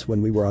those once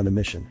when we were on a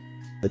mission.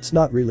 It's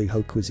not really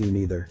haute cuisine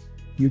either.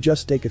 You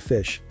just take a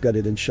fish, gut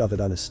it and shove it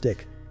on a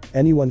stick.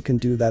 Anyone can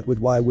do that.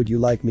 Why would you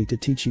like me to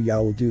teach you?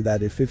 I'll do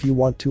that if you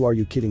want to. Are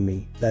you kidding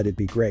me? That'd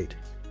be great.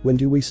 When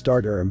do we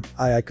start?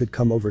 I could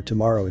come over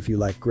tomorrow if you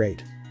like.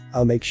 Great.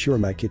 I'll make sure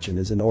my kitchen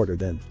is in order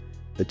then.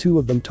 The two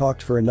of them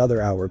talked for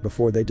another hour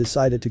before they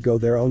decided to go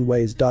their own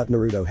ways.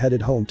 Naruto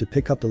headed home to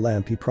pick up the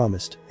lamp he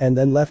promised and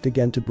then left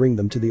again to bring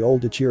them to the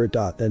old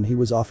Ichira. Then he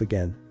was off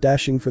again,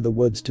 dashing for the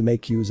woods to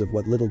make use of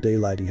what little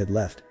daylight he had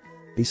left.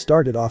 He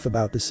started off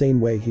about the same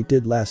way he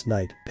did last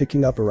night,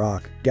 picking up a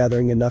rock,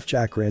 gathering enough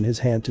chakra in his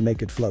hand to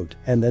make it float,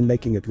 and then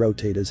making it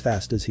rotate as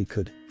fast as he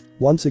could.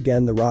 Once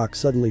again the rock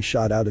suddenly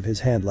shot out of his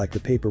hand like the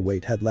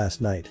paperweight had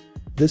last night.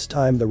 This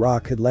time the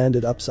rock had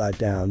landed upside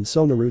down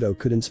so Naruto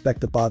could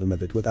inspect the bottom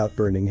of it without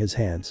burning his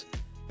hands.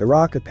 The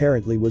rock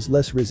apparently was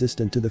less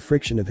resistant to the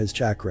friction of his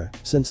chakra,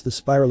 since the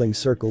spiraling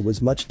circle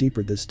was much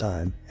deeper this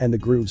time, and the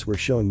grooves were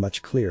showing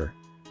much clearer.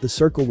 The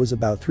circle was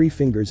about 3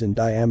 fingers in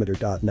diameter.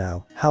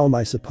 Now, how am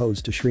I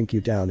supposed to shrink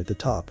you down at the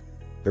top?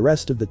 The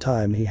rest of the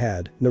time he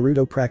had,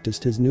 Naruto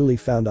practiced his newly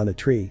found on a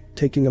tree,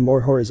 taking a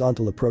more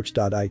horizontal approach.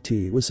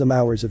 It was some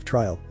hours of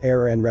trial,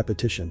 error and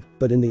repetition,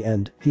 but in the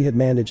end, he had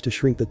managed to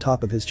shrink the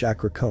top of his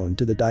chakra cone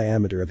to the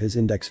diameter of his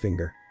index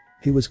finger.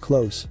 He was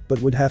close,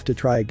 but would have to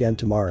try again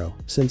tomorrow,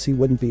 since he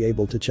wouldn't be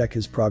able to check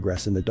his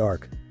progress in the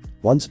dark.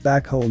 Once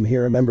back home he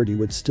remembered he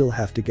would still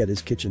have to get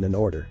his kitchen in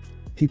order.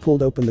 He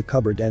pulled open the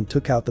cupboard and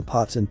took out the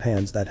pots and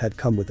pans that had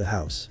come with the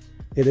house.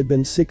 It had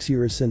been 6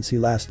 years since he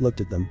last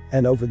looked at them,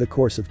 and over the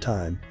course of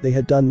time, they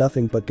had done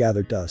nothing but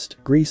gather dust,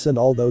 grease and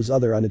all those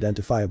other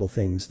unidentifiable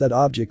things that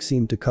objects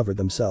seemed to cover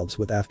themselves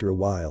with after a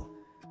while.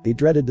 He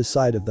dreaded the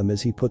sight of them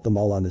as he put them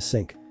all on the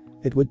sink.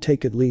 It would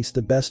take at least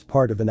the best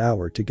part of an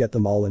hour to get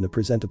them all in a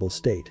presentable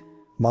state.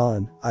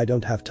 "Man, I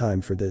don't have time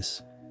for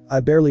this.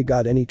 I barely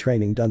got any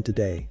training done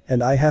today,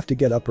 and I have to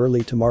get up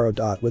early tomorrow."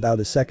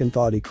 Without a second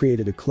thought he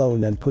created a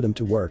clone and put him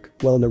to work,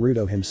 while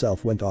Naruto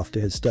himself went off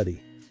to his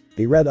study.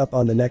 He read up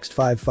on the next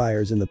 5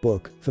 fires in the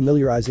book,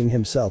 familiarizing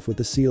himself with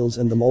the seals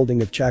and the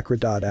molding of chakra.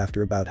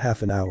 After about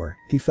half an hour,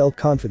 he felt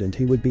confident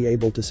he would be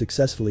able to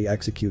successfully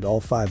execute all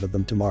 5 of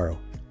them tomorrow.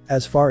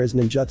 As far as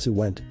ninjutsu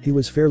went, he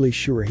was fairly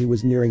sure he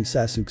was nearing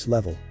Sasuke's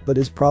level, but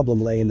his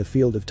problem lay in the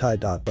field of Tai.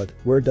 But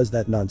where does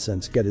that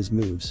nonsense get his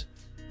moves?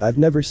 I've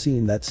never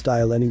seen that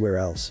style anywhere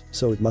else,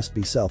 so it must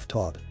be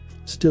self-taught.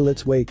 Still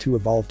it's way too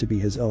evolved to be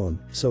his own,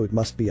 so it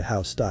must be a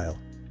house style.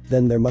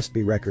 Then there must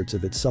be records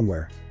of it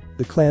somewhere.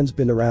 The clan's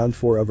been around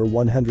for over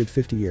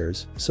 150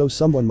 years, so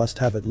someone must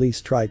have at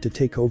least tried to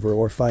take over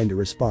or find a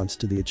response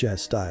to the Uchiha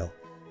style.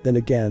 Then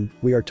again,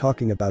 we are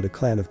talking about a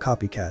clan of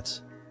copycats.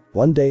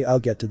 One day I'll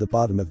get to the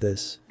bottom of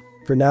this.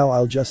 For now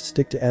I'll just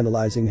stick to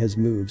analyzing his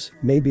moves,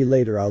 maybe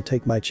later I'll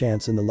take my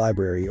chance in the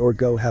library or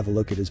go have a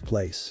look at his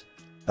place.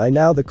 By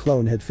now the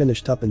clone had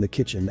finished up in the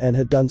kitchen and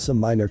had done some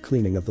minor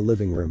cleaning of the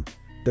living room.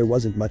 There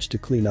wasn't much to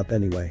clean up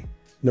anyway.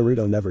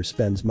 Naruto never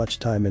spends much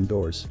time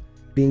indoors.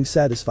 Being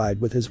satisfied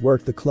with his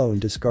work, the clone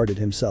discarded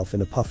himself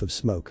in a puff of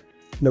smoke.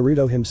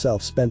 Naruto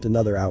himself spent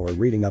another hour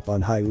reading up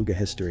on Hyuga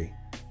history.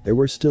 There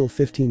were still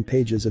 15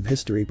 pages of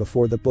history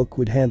before the book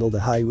would handle the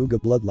Hyuga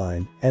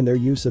bloodline and their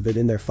use of it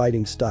in their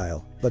fighting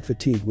style, but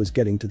fatigue was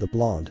getting to the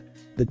blonde.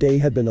 The day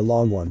had been a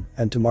long one,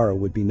 and tomorrow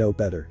would be no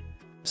better.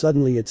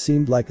 Suddenly it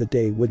seemed like the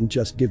day wouldn't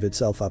just give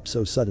itself up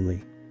so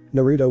suddenly.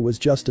 Naruto was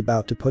just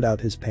about to put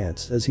out his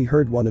pants as he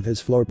heard one of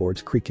his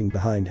floorboards creaking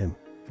behind him.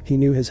 He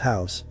knew his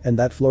house, and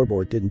that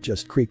floorboard didn't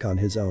just creak on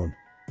his own.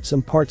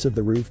 Some parts of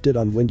the roof did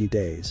on windy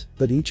days,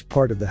 but each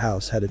part of the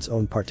house had its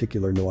own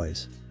particular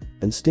noise.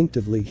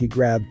 Instinctively he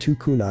grabbed 2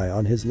 kunai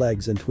on his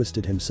legs and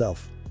twisted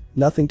himself.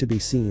 Nothing to be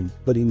seen,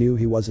 but he knew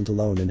he wasn't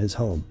alone in his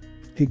home.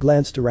 He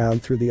glanced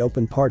around through the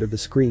open part of the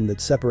screen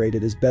that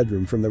separated his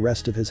bedroom from the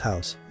rest of his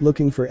house,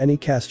 looking for any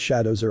cast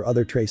shadows or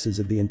other traces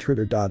of the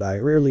intruder. I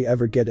rarely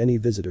ever get any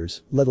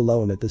visitors, let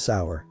alone at this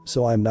hour,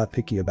 so I'm not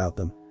picky about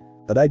them.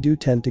 But I do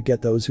tend to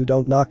get those who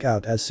don't knock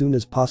out as soon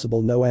as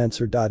possible. No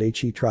answer.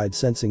 He tried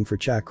sensing for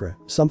chakra,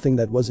 something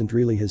that wasn't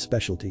really his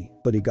specialty,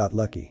 but he got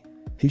lucky.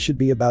 He should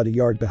be about a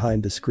yard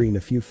behind the screen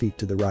a few feet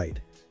to the right.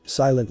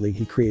 Silently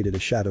he created a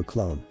shadow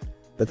clone.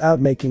 Without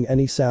making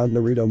any sound,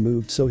 Naruto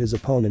moved so his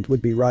opponent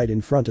would be right in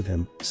front of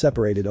him,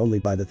 separated only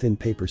by the thin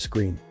paper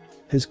screen.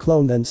 His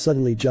clone then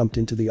suddenly jumped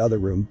into the other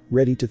room,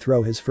 ready to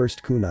throw his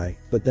first kunai,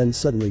 but then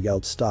suddenly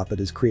yelled stop at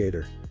his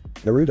creator.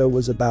 Naruto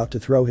was about to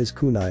throw his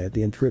kunai at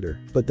the intruder,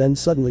 but then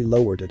suddenly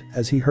lowered it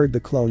as he heard the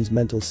clone's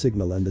mental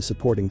signal and the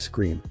supporting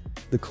scream.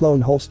 The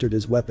clone holstered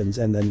his weapons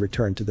and then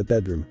returned to the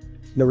bedroom.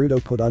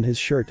 Naruto put on his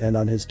shirt and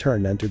on his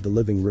turn entered the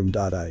living room.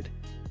 I'd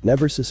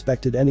never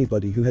suspected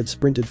anybody who had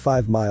sprinted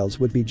 5 miles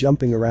would be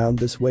jumping around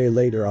this way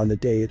later on the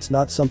day. It's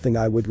not something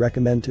I would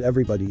recommend to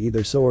everybody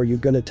either. So are you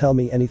gonna tell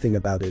me anything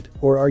about it,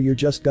 or are you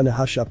just gonna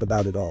hush up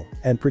about it all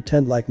and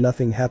pretend like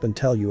nothing happened?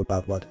 Tell you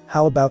about what?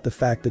 How about the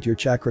fact that your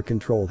chakra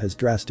control has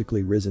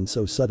drastically risen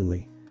so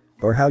suddenly?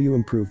 Or how you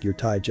improved your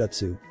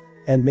taijutsu?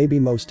 And maybe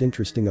most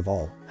interesting of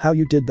all, how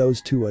you did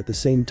those 2 at the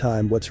same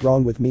time. What's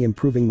wrong with me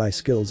improving my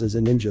skills as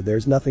a ninja?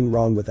 There's nothing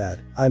wrong with that.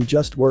 I'm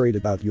just worried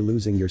about you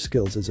losing your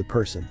skills as a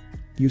person.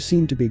 You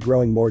seem to be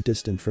growing more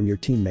distant from your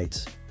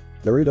teammates.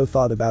 Naruto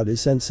thought about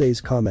his sensei's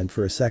comment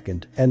for a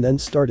second and then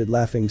started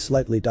laughing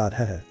slightly.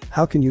 Haha,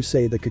 how can you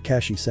say the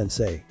Kakashi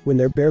sensei when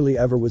there barely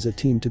ever was a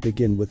team to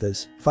begin with?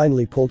 This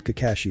finally pulled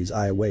Kakashi's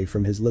eye away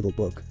from his little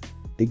book.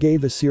 He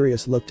gave a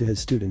serious look to his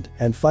student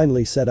and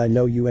finally said, I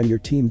know you and your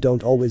team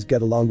don't always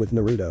get along with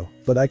Naruto,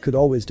 but I could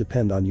always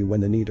depend on you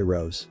when the need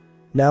arose.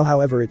 Now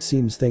however it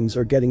seems things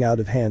are getting out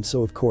of hand,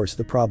 so of course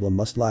the problem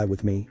must lie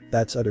with me.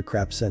 That's utter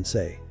crap,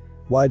 sensei.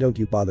 Why don't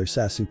you bother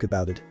Sasuke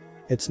about it?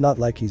 It's not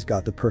like he's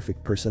got the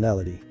perfect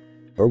personality.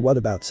 Or what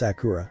about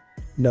Sakura?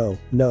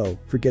 No,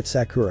 forget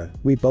Sakura,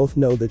 we both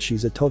know that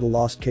she's a total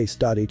lost case.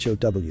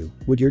 HOW,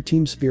 would your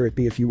team spirit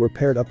be if you were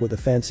paired up with a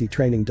fancy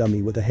training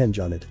dummy with a hinge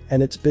on it?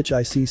 And it's bitch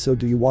I see. So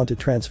do you want to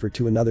transfer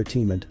to another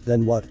team and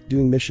then what,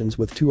 doing missions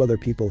with 2 other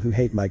people who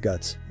hate my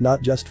guts,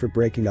 not just for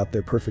breaking up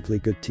their perfectly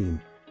good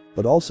team,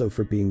 but also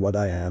for being what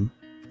I am?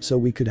 So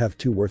we could have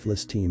 2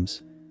 worthless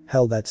teams?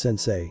 Hell that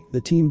sensei,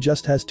 the team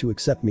just has to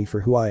accept me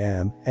for who I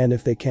am, and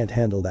if they can't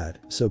handle that,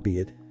 so be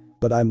it.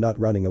 But I'm not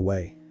running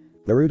away.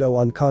 Naruto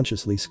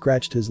unconsciously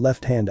scratched his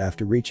left hand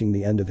after reaching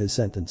the end of his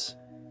sentence.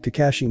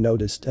 Kakashi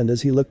noticed, and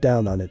as he looked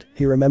down on it,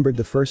 he remembered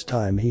the first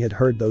time he had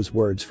heard those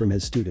words from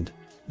his student.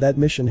 That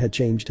mission had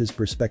changed his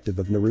perspective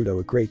of Naruto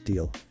a great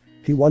deal.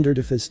 He wondered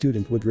if his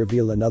student would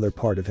reveal another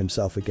part of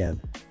himself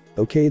again.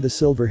 Okay, the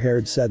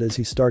silver-haired said as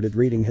he started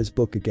reading his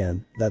book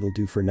again, that'll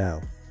do for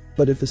now.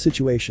 But if the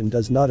situation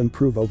does not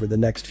improve over the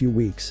next few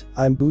weeks,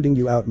 I'm booting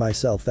you out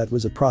myself. That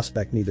was a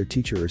prospect neither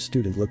teacher or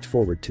student looked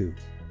forward to.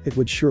 It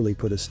would surely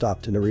put a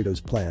stop to Naruto's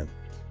plan.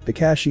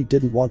 Kakashi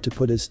didn't want to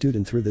put his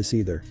student through this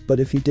either, but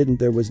if he didn't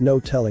there was no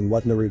telling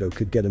what Naruto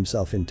could get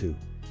himself into.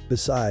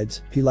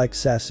 Besides, he liked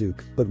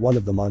Sasuke, but one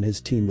of them on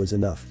his team was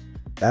enough.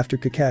 After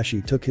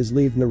Kakashi took his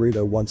leave,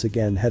 Naruto once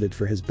again headed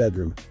for his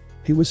bedroom.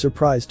 He was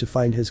surprised to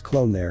find his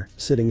clone there,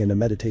 sitting in a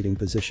meditating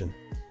position.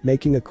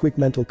 Making a quick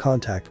mental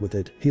contact with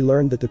it, he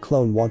learned that the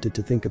clone wanted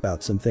to think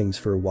about some things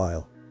for a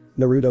while.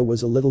 Naruto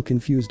was a little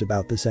confused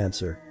about this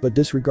answer, but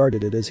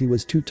disregarded it as he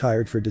was too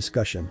tired for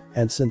discussion,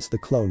 and since the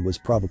clone was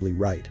probably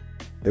right.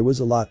 There was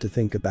a lot to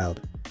think about.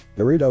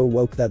 Naruto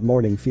woke that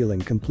morning feeling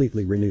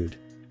completely renewed.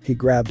 He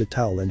grabbed a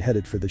towel and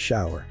headed for the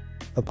shower.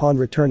 Upon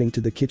returning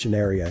to the kitchen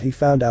area, he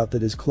found out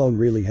that his clone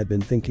really had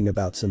been thinking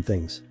about some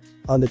things.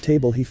 On the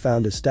table he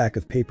found a stack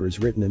of papers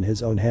written in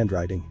his own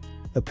handwriting.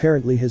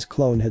 Apparently his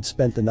clone had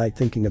spent the night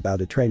thinking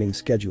about a training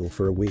schedule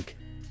for a week.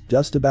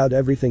 Just about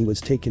everything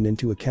was taken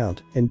into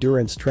account: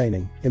 endurance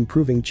training,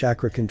 improving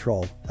chakra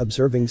control,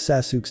 observing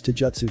Sasuke's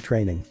taijutsu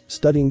training,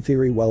 studying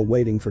theory while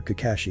waiting for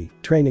Kakashi,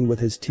 training with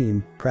his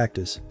team,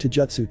 practice,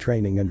 taijutsu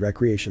training and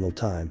recreational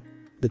time.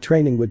 The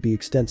training would be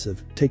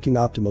extensive, taking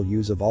optimal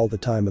use of all the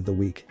time of the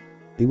week.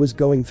 He was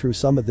going through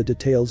some of the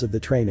details of the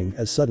training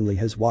as suddenly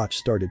his watch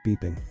started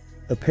beeping.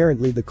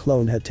 Apparently the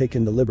clone had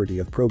taken the liberty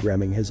of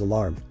programming his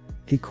alarm.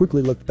 He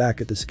quickly looked back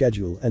at the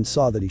schedule and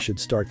saw that he should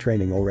start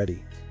training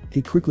already.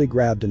 He quickly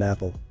grabbed an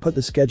apple, put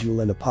the schedule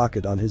in a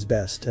pocket on his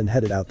vest and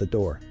headed out the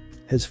door.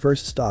 His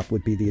first stop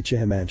would be the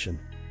Uchiha mansion.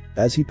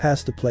 As he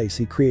passed the place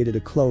he created a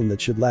clone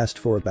that should last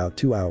for about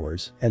 2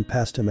 hours and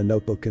passed him a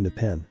notebook and a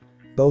pen.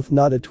 Both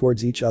nodded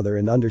towards each other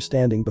in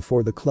understanding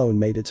before the clone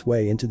made its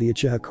way into the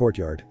Uchiha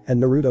courtyard,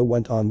 and Naruto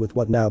went on with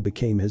what now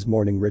became his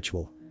morning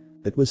ritual.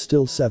 It was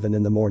still 7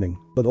 in the morning,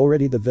 but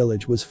already the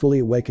village was fully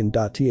awakened.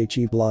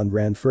 The blonde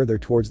ran further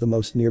towards the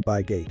most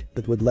nearby gate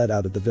that would lead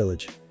out of the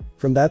village.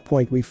 From that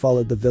point we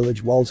followed the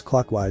village walls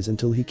clockwise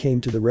until he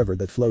came to the river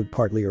that flowed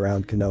partly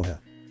around Konoha.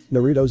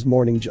 Naruto's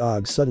morning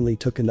jog suddenly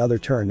took another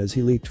turn as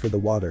he leaped for the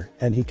water,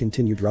 and he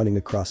continued running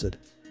across it.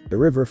 The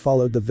river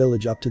followed the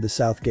village up to the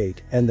south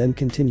gate and then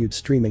continued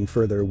streaming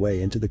further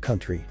away into the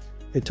country.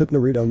 It took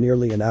Naruto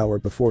nearly an hour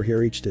before he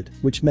reached it,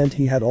 which meant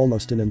he had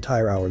almost an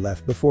entire hour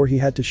left before he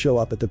had to show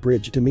up at the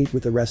bridge to meet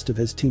with the rest of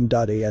his team.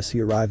 As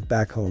he arrived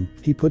back home,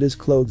 he put his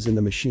clothes in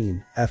the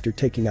machine after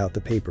taking out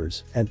the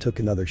papers and took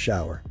another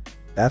shower.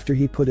 After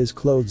he put his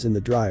clothes in the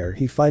dryer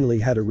he finally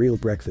had a real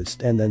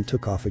breakfast and then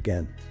took off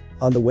again.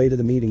 On the way to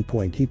the meeting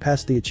point he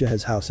passed the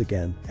Uchiha's house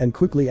again and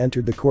quickly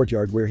entered the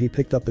courtyard where he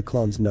picked up the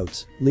clone's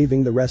notes,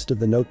 leaving the rest of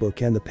the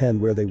notebook and the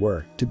pen where they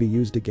were, to be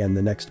used again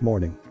the next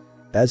morning.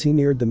 As he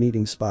neared the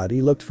meeting spot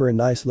he looked for a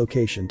nice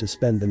location to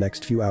spend the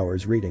next few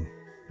hours reading.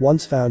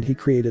 Once found he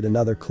created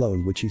another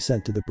clone which he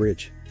sent to the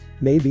bridge.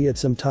 Maybe at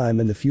some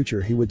time in the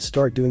future he would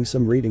start doing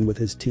some reading with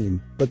his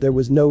team, but there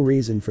was no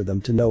reason for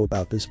them to know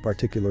about this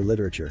particular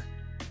literature.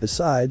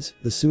 Besides,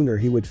 the sooner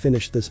he would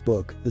finish this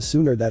book, the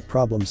sooner that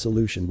problem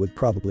solution would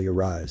probably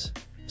arise.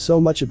 So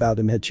much about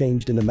him had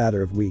changed in a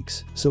matter of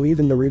weeks, so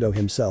even Naruto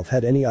himself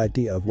had any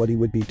idea of what he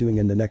would be doing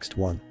in the next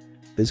one.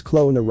 His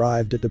clone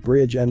arrived at the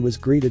bridge and was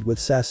greeted with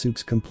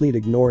Sasuke's complete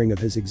ignoring of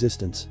his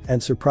existence,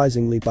 and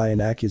surprisingly by an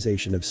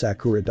accusation of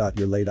Sakura.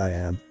 You're late. I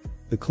am.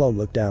 The clone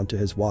looked down to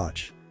his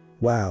watch.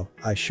 Wow,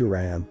 I sure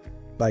am.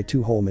 By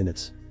 2 whole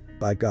minutes.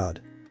 By God.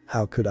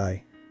 How could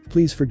I?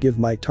 Please forgive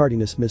my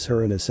tardiness, Miss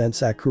Haruno, and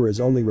Sakura's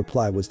only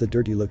reply was the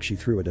dirty look she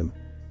threw at him.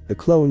 The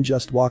clone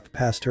just walked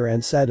past her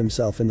and sat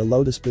himself in the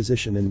lotus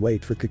position in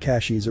wait for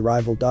Kakashi's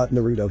arrival.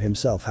 Naruto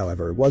himself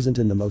however wasn't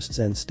in the most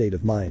zen state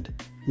of mind.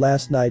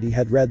 Last night he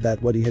had read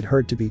that what he had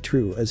heard to be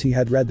true as he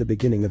had read the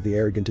beginning of the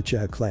arrogant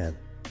Uchiha clan.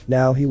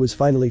 Now he was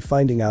finally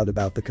finding out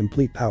about the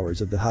complete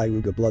powers of the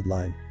Hyuga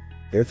bloodline.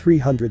 Their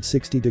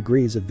 360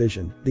 degrees of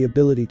vision, the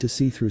ability to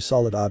see through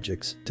solid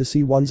objects, to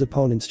see one's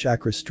opponent's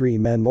chakra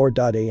stream and more. And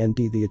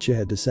the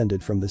Uchiha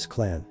descended from this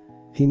clan.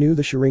 He knew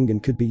the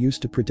Sharingan could be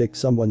used to predict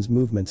someone's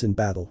movements in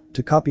battle,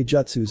 to copy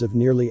jutsus of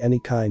nearly any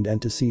kind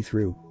and to see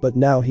through, but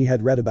now he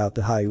had read about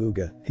the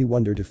Hyuga, he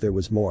wondered if there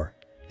was more.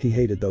 He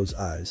hated those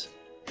eyes.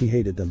 He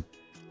hated them.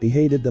 He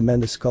hated them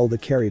and the skull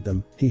that carried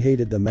them, he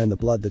hated them and the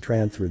blood that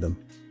ran through them.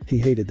 He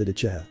hated the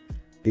Uchiha.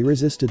 He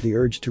resisted the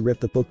urge to rip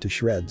the book to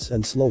shreds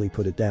and slowly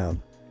put it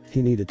down.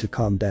 He needed to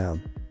calm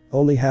down.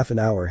 Only half an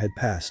hour had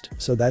passed,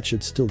 so that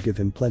should still give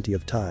him plenty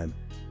of time.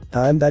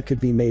 Time that could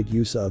be made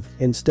use of,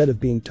 instead of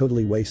being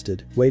totally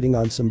wasted, waiting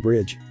on some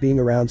bridge, being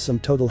around some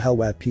total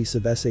hellwat piece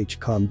of sh.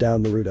 Calm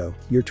down Naruto,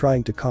 you're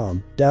trying to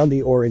calm down.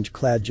 The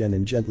orange-clad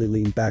Jonin gently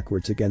leaned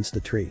backwards against the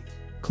tree.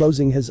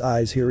 Closing his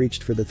eyes, he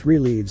reached for the 3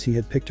 leaves he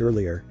had picked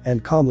earlier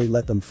and calmly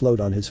let them float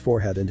on his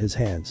forehead and his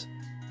hands.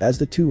 As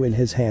the 2 in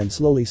his hand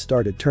slowly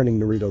started turning,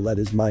 Naruto let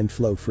his mind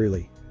flow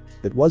freely.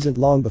 It wasn't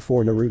long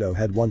before Naruto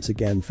had once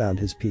again found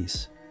his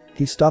peace.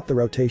 He stopped the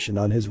rotation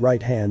on his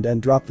right hand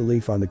and dropped the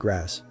leaf on the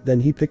grass,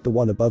 then he picked the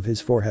one above his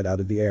forehead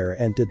out of the air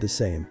and did the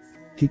same.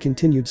 He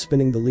continued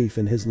spinning the leaf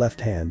in his left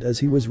hand as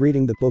he was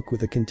reading the book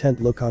with a content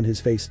look on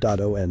his face.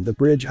 On the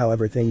bridge,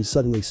 however, things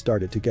suddenly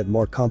started to get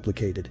more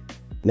complicated.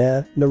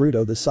 Nah,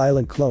 Naruto the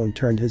silent clone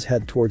turned his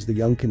head towards the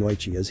young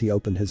kunoichi as he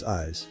opened his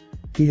eyes.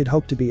 He had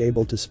hoped to be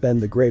able to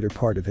spend the greater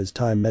part of his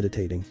time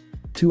meditating.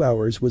 2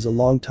 hours was a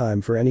long time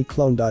for any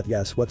clone.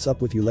 Yes, what's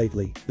up with you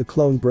lately? The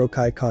clone broke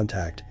eye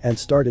contact and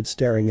started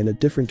staring in a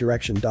different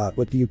direction.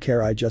 What do you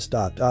care? I just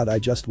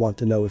want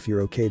to know if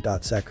you're okay.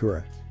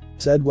 Sakura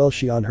said. Well,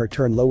 she on her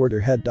turn lowered her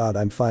head.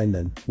 I'm fine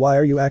then. Why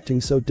are you acting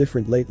so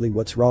different lately?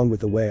 What's wrong with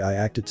the way I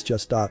act? It's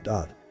just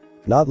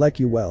not like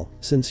you. Well,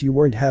 since you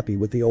weren't happy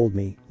with the old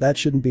me, that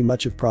shouldn't be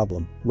much of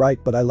problem, right?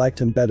 But I liked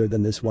him better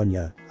than this one.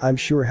 Yeah, I'm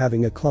sure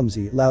having a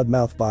clumsy,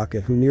 loudmouth baka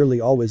who nearly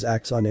always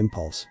acts on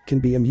impulse can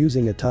be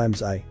amusing at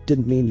times. I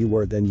didn't mean you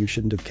were, then you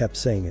shouldn't have kept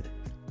saying it.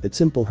 It's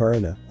simple,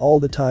 Haruno,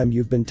 all the time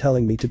you've been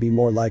telling me to be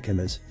more like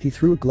him. As he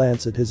threw a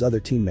glance at his other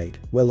teammate.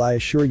 Well, I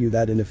assure you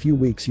that in a few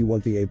weeks you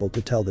won't be able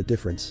to tell the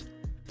difference.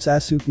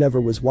 Sasuke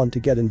never was one to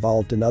get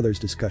involved in others'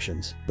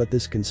 discussions, but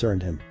this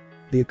concerned him.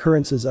 The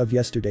occurrences of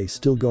yesterday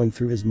still going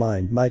through his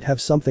mind might have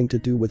something to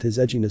do with his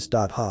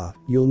edginess.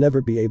 You'll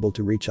never be able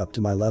to reach up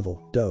to my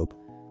level, dope.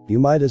 You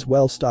might as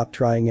well stop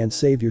trying and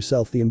save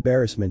yourself the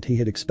embarrassment. He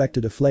had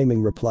expected a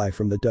flaming reply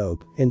from the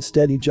dope,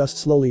 instead he just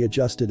slowly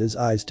adjusted his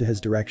eyes to his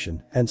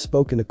direction and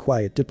spoke in a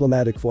quiet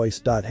diplomatic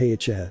voice. Hey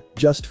Uchiha,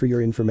 just for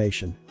your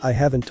information, I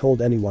haven't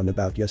told anyone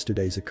about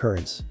yesterday's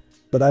occurrence.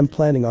 But I'm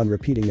planning on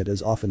repeating it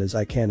as often as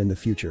I can in the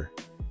future.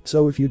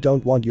 So if you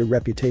don't want your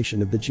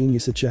reputation of the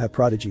genius Uchiha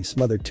prodigy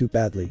smothered too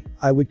badly,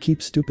 I would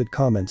keep stupid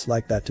comments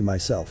like that to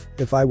myself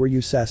if I were you.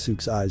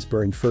 Sasuke's eyes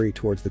burned furry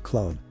towards the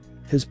clone.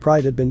 His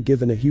pride had been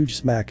given a huge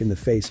smack in the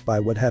face by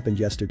what happened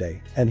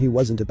yesterday, and he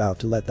wasn't about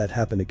to let that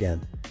happen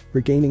again.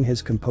 Regaining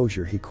his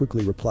composure, he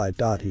quickly replied.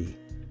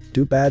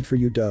 Too bad for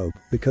you, dope,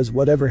 because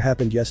whatever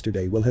happened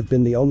yesterday will have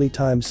been the only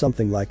time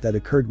something like that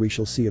occurred. We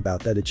shall see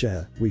about that,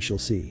 Uchiha, we shall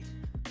see.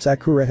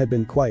 Sakura had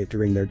been quiet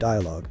during their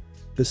dialogue.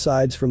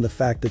 Besides from the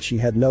fact that she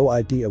had no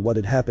idea what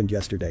had happened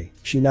yesterday,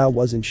 she now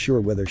wasn't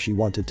sure whether she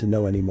wanted to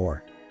know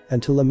anymore.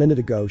 Until a minute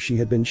ago she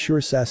had been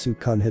sure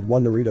Sasuke-kun had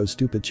won Naruto's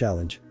stupid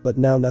challenge, but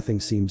now nothing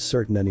seemed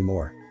certain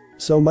anymore.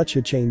 So much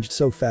had changed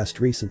so fast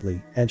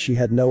recently, and she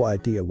had no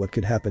idea what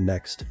could happen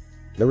next.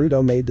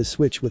 Naruto made the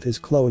switch with his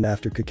clone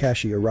after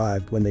Kakashi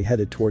arrived when they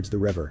headed towards the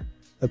river.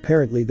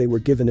 Apparently they were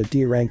given a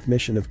D-ranked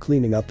mission of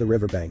cleaning up the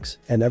riverbanks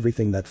and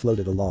everything that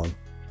floated along.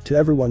 To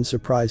everyone's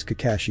surprise,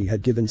 Kakashi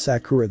had given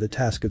Sakura the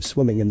task of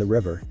swimming in the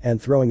river and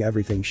throwing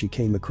everything she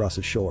came across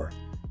ashore.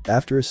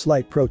 After a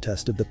slight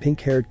protest of the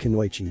pink-haired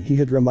kunoichi, he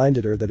had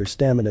reminded her that her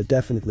stamina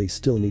definitely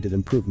still needed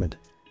improvement.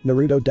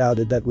 Naruto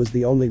doubted that was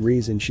the only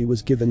reason she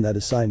was given that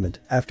assignment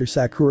after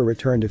Sakura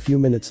returned a few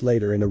minutes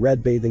later in a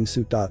red bathing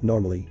suit.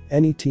 Normally,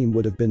 any team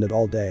would have been it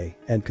all day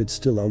and could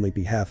still only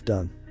be half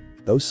done.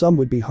 Though some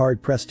would be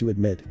hard-pressed to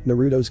admit,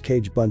 Naruto's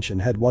Kage Bunshin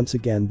had once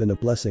again been a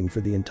blessing for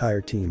the entire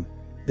team.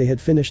 They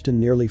had finished in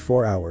nearly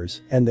 4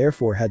 hours and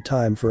therefore had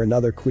time for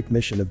another quick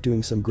mission of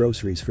doing some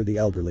groceries for the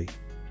elderly.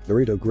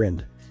 Naruto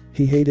grinned.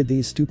 He hated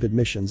these stupid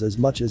missions as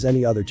much as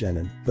any other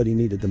genin, but he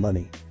needed the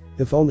money.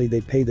 If only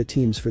they'd pay the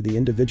teams for the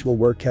individual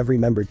work every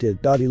member did.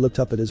 He looked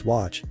up at his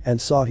watch and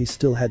saw he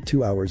still had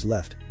 2 hours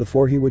left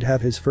before he would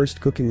have his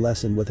first cooking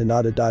lesson with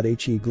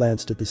Hinata. He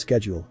glanced at the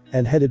schedule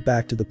and headed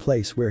back to the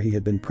place where he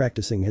had been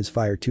practicing his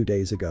fire 2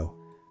 days ago.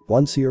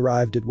 Once he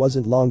arrived, it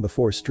wasn't long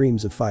before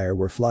streams of fire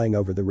were flying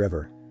over the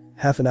river.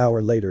 Half an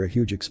hour later, a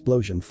huge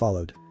explosion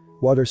followed.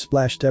 Water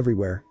splashed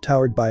everywhere,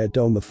 towered by a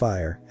dome of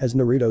fire, as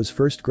Naruto's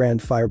first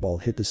grand fireball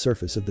hit the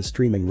surface of the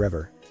streaming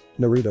river.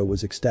 Naruto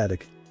was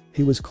ecstatic.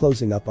 He was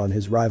closing up on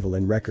his rival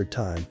in record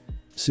time.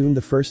 Soon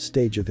the first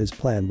stage of his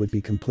plan would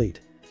be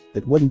complete.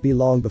 It wouldn't be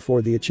long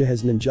before the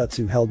Uchiha's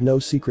ninjutsu held no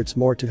secrets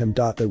more to him.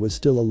 There was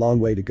still a long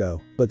way to go,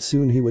 but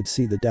soon he would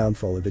see the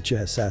downfall of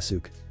Uchiha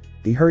Sasuke.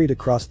 He hurried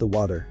across the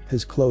water,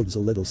 his clothes a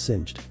little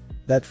singed.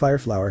 That fire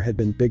flower had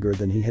been bigger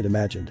than he had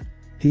imagined.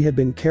 He had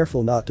been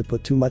careful not to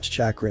put too much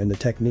chakra in the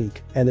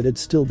technique, and it had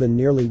still been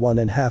nearly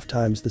 1.5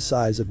 times the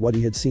size of what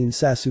he had seen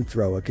Sasuke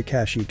throw at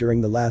Kakashi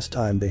during the last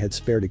time they had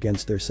spared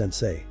against their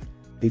sensei.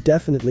 He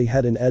definitely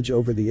had an edge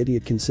over the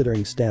idiot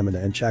considering stamina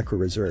and chakra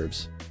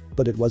reserves.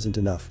 But it wasn't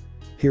enough.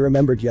 He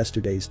remembered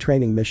yesterday's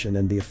training mission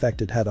and the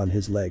effect it had on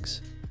his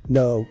legs.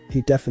 No,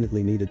 he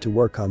definitely needed to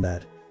work on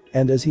that.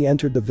 And as he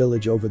entered the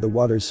village over the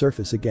water's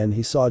surface again,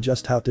 he saw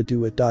just how to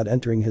do it.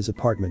 Entering his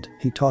apartment,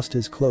 he tossed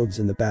his clothes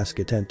in the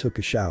basket and took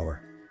a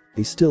shower.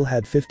 He still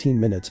had 15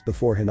 minutes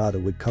before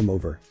Hinata would come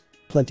over.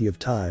 Plenty of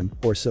time,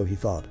 or so he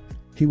thought.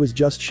 He was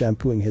just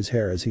shampooing his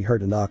hair as he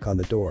heard a knock on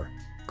the door.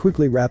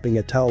 Quickly wrapping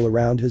a towel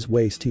around his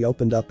waist, he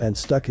opened up and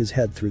stuck his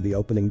head through the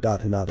opening.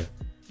 Hinata.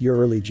 You're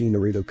early,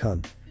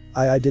 Naruto-kun.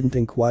 I didn't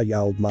think why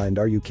y'all mind.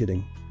 Are you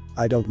kidding?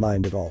 I don't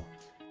mind at all.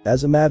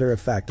 As a matter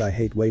of fact, I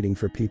hate waiting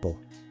for people.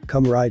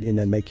 Come right in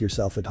and make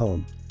yourself at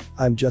home.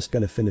 I'm just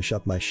gonna finish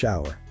up my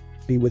shower.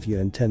 Be with you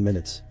in 10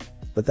 minutes.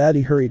 With that,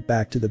 he hurried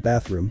back to the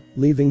bathroom,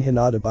 leaving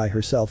Hinata by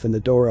herself in the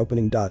door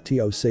opening.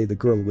 To say the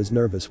girl was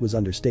nervous was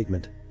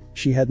understatement.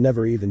 She had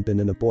never even been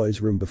in a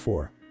boy's room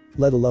before.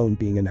 Let alone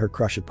being in her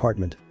crush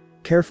apartment.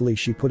 Carefully,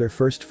 she put her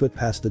first foot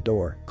past the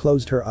door,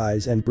 closed her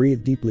eyes and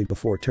breathed deeply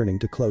before turning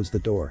to close the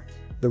door.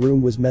 The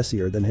room was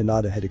messier than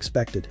Hinata had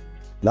expected.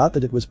 Not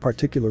that it was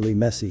particularly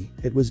messy,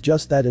 it was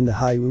just that in the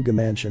Hyuga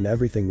mansion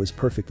everything was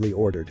perfectly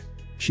ordered.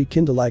 She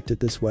kinda liked it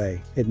this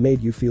way, it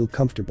made you feel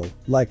comfortable,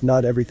 like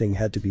not everything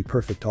had to be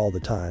perfect all the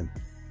time.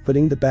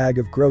 Putting the bag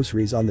of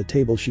groceries on the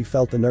table, she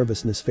felt the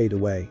nervousness fade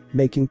away,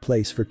 making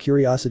place for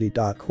curiosity.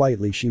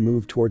 Quietly she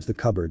moved towards the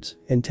cupboards,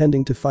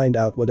 intending to find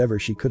out whatever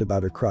she could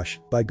about her crush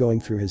by going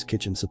through his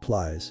kitchen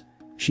supplies.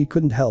 She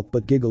couldn't help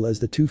but giggle as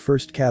the two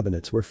first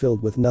cabinets were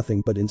filled with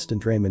nothing but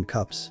instant ramen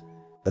cups.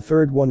 The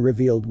third one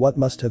revealed what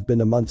must have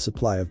been a month's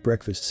supply of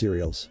breakfast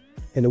cereals.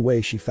 In a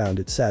way, she found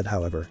it sad,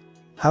 however.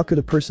 How could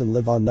a person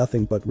live on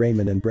nothing but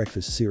ramen and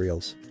breakfast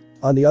cereals?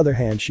 On the other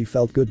hand, she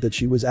felt good that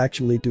she was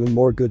actually doing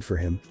more good for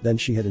him than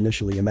she had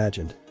initially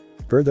imagined.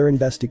 Further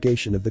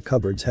investigation of the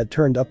cupboards had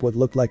turned up what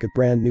looked like a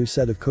brand new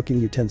set of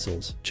cooking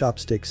utensils,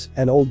 chopsticks,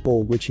 an old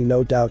bowl which he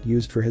no doubt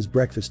used for his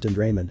breakfast and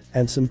ramen,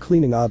 and some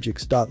cleaning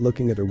objects.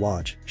 Looking at her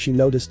watch, she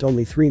noticed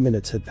only 3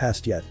 minutes had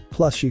passed yet,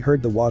 plus she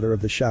heard the water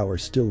of the shower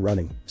still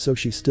running, so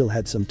she still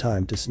had some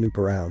time to snoop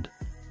around.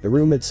 The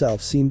room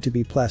itself seemed to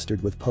be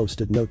plastered with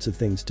post-it notes of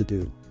things to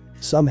do.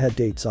 Some had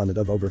dates on it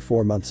of over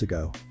 4 months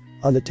ago.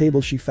 On the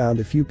table she found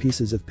a few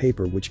pieces of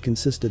paper which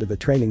consisted of a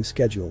training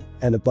schedule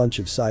and a bunch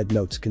of side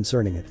notes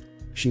concerning it.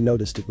 She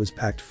noticed it was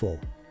packed full.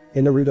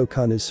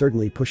 Naruto-kun is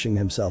certainly pushing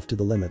himself to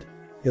the limit.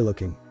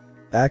 Ill-looking.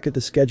 Back at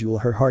the schedule,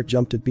 her heart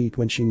jumped a beat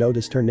when she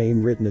noticed her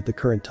name written at the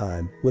current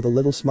time, with a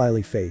little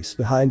smiley face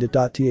behind it.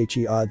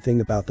 The odd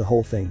thing about the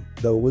whole thing,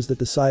 though, was that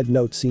the side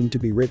note seemed to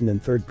be written in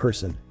third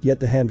person, yet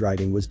the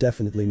handwriting was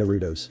definitely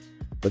Naruto's.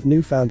 With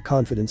newfound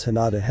confidence,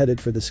 Hinata headed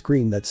for the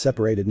screen that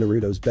separated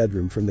Naruto's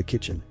bedroom from the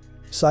kitchen.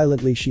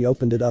 Silently she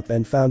opened it up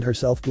and found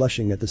herself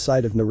blushing at the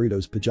sight of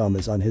Naruto's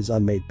pajamas on his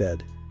unmade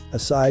bed.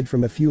 Aside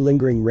from a few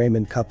lingering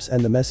ramen cups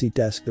and the messy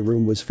desk, the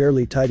room was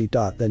fairly tidy.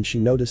 Then she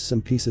noticed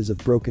some pieces of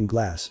broken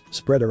glass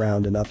spread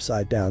around an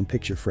upside-down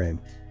picture frame.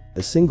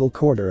 The single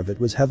corner of it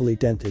was heavily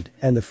dented,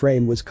 and the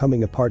frame was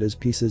coming apart as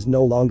pieces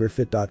no longer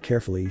fit.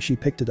 Carefully she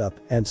picked it up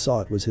and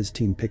saw it was his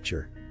team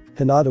picture.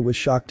 Hinata was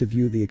shocked to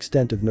view the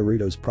extent of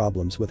Naruto's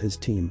problems with his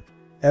team.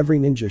 Every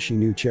ninja she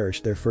knew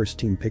cherished their first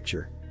team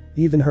picture.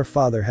 Even her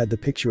father had the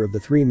picture of the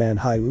 3-man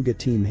Hyuga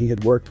team he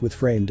had worked with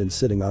framed and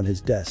sitting on his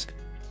desk.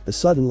 The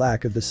sudden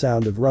lack of the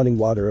sound of running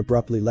water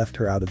abruptly left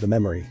her out of the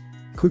memory.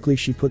 Quickly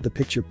she put the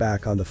picture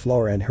back on the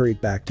floor and hurried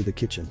back to the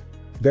kitchen.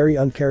 Very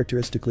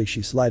uncharacteristically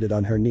she slided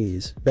on her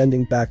knees,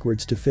 bending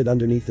backwards to fit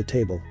underneath the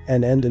table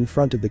and end in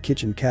front of the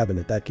kitchen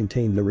cabinet that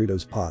contained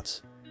Naruto's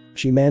pots.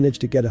 She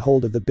managed to get a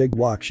hold of the big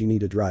wok she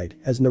needed right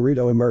as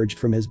Naruto emerged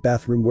from his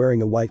bathroom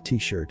wearing a white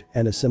t-shirt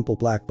and a simple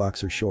black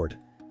boxer short.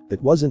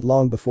 It wasn't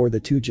long before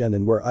the two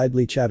Jonin were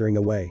idly chattering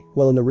away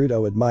while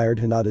Naruto admired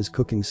Hinata's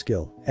cooking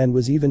skill and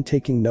was even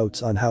taking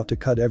notes on how to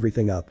cut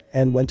everything up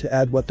and when to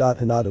add what.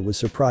 Hinata was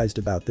surprised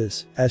about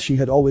this, as she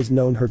had always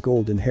known her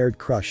golden-haired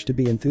crush to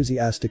be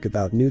enthusiastic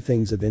about new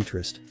things of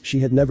interest. She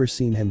had never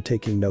seen him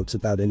taking notes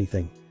about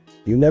anything.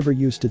 "You never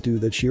used to do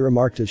that," she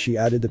remarked as she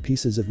added the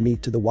pieces of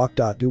meat to the wok.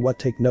 "Do what?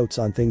 Take notes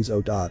on things?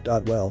 Oh.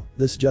 Well,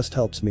 this just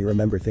helps me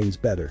remember things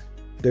better.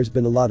 There's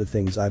been a lot of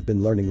things I've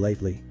been learning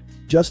lately.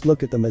 Just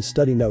look at them as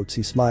study notes."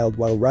 He smiled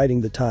while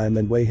writing the time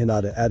and way.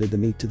 Hinata added the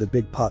meat to the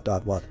big pot.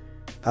 "What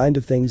kind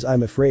of things?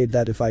 I'm afraid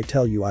that if I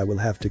tell you I will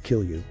have to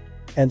kill you.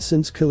 And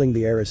since killing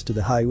the heiress to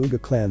the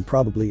Hyuga clan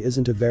probably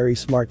isn't a very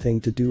smart thing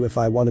to do if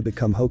I want to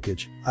become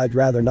Hokage, I'd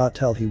rather not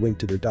tell." He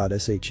winked at her.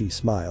 She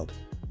smiled.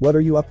 "What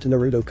are you up to?"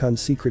 Naruto-kun's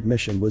secret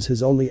mission was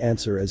his only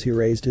answer as he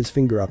raised his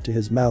finger up to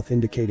his mouth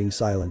indicating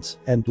silence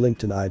and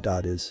blinked an eye.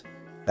 "Is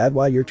that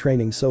why you're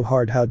training so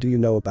hard? How do you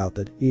know about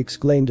that?" he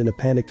exclaimed in a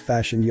panicked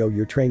fashion. "Yo,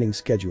 your training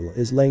schedule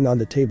is laying on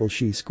the table,"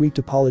 she squeaked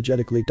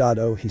apologetically.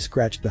 "Oh," he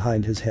scratched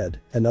behind his head,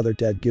 "another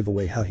dead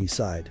giveaway." How he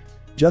sighed.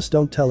 Just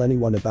don't tell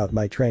anyone about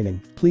my training,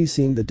 please.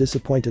 Seeing the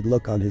disappointed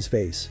look on his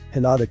face,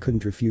 Hinata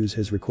couldn't refuse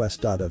his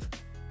request. Of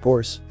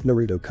course,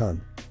 Naruto-kun.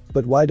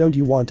 But why don't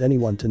you want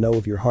anyone to know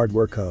of your hard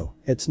work? Oh,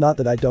 it's not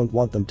that I don't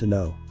want them to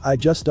know, I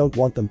just don't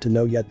want them to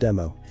know yet.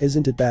 Demo,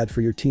 isn't it bad for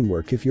your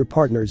teamwork if your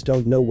partners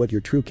don't know what your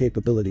true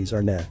capabilities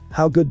are? Nah,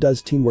 how good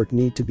does teamwork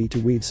need to be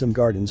to weed some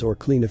gardens or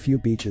clean a few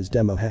beaches?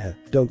 Demo, haha,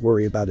 don't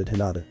worry about it,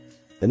 Hinata.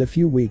 In a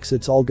few weeks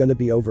it's all gonna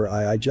be over.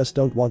 I just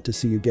don't want to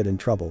see you get in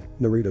trouble,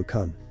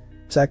 Naruto-kun.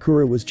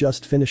 Sakura was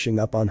just finishing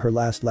up on her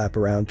last lap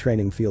around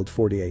training field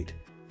 48.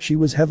 She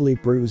was heavily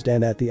bruised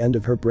and at the end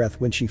of her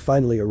breath when she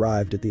finally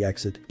arrived at the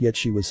exit, yet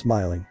she was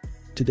smiling.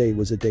 Today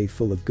was a day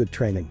full of good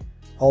training.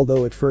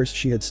 Although at first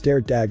she had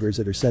stared daggers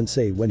at her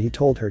sensei when he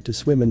told her to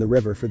swim in the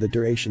river for the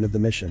duration of the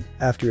mission,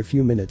 after a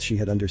few minutes she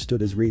had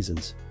understood his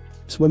reasons.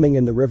 Swimming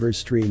in the river's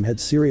stream had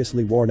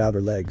seriously worn out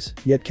her legs,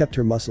 yet kept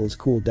her muscles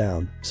cooled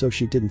down, so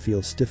she didn't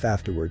feel stiff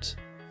afterwards.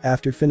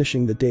 After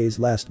finishing the day's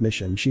last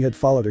mission she had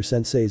followed her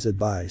sensei's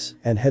advice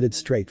and headed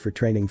straight for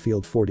training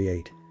field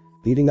 48.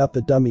 Beating up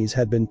the dummies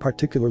had been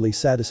particularly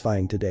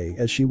satisfying today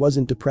as she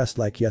wasn't depressed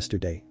like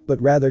yesterday,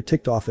 but rather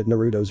ticked off at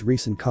Naruto's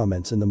recent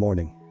comments in the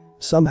morning.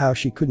 Somehow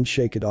she couldn't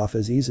shake it off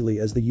as easily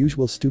as the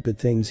usual stupid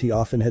things he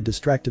often had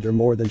distracted her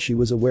more than she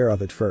was aware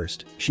of at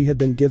first. She had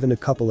been given a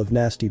couple of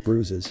nasty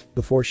bruises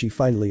before she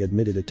finally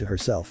admitted it to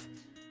herself.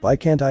 Why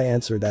can't I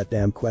answer that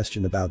damn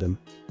question about him?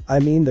 I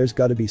mean, there's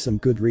gotta be some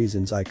good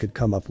reasons I could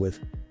come up with.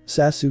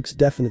 Sasuke's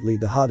definitely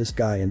the hottest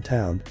guy in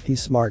town,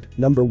 he's smart,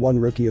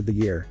 #1 rookie of the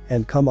year,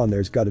 and come on,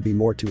 there's gotta be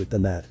more to it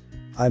than that.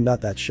 I'm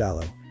not that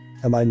shallow.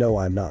 No,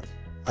 I'm not.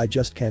 I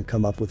just can't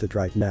come up with it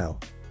right now.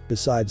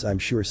 Besides, I'm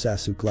sure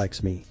Sasuke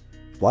likes me.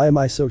 Why am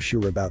I so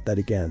sure about that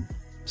again?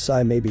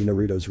 Sigh, maybe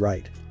Naruto's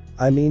right.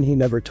 I mean, he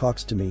never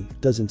talks to me,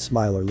 doesn't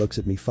smile or looks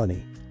at me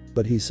funny.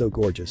 But he's so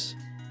gorgeous.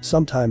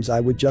 Sometimes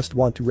I would just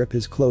want to rip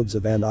his clothes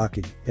of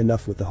Anaki,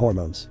 enough with the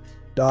hormones.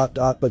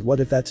 But what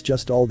if that's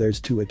just all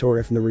there's to it, or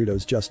if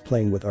Naruto's just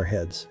playing with our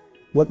heads?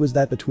 What was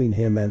that between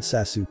him and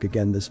Sasuke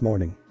again this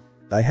morning?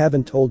 I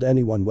haven't told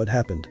anyone what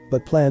happened,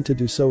 but plan to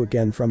do so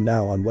again from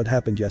now on. What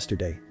happened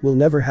yesterday will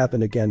never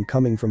happen again.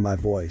 Coming from my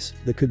voice,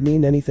 that could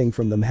mean anything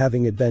from them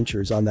having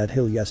adventures on that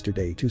hill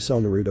yesterday to so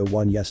Naruto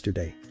won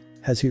yesterday.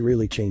 Has he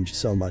really changed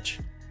so much?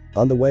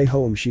 On the way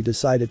home she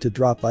decided to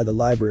drop by the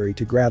library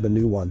to grab a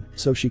new one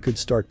so she could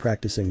start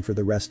practicing for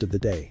the rest of the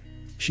day.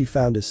 She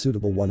found a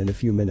suitable one in a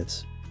few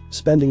minutes.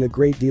 Spending a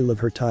great deal of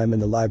her time in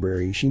the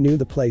library, she knew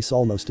the place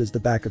almost as the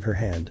back of her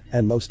hand,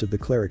 and most of the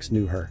clerics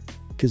knew her.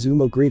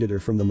 Kazumo greeted her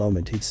from the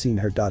moment he'd seen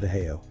her.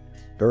 Heyo.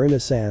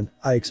 Urina-san,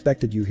 I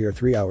expected you here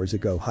 3 hours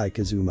ago. Hi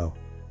Kazumo.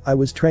 I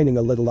was training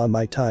a little on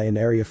my Tai in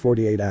area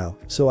 48 ow,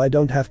 so I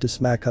don't have to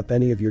smack up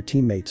any of your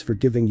teammates for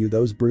giving you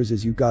those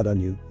bruises you got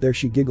on you. There,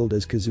 she giggled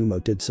as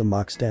Kazumo did some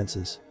mock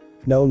stances.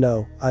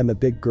 No, I'm a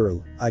big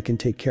girl, I can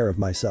take care of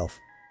myself.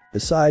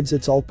 Besides,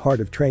 it's all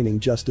part of training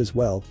just as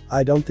well.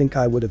 I don't think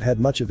I would have had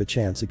much of a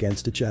chance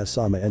against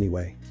Uchiha-sama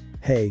anyway.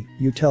 Hey,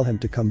 you tell him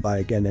to come by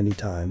again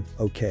anytime,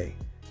 okay?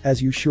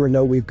 As you sure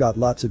know, we've got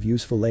lots of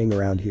useful laying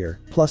around here,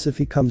 plus if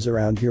he comes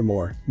around here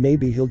more,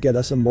 maybe he'll get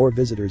us some more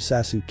visitors.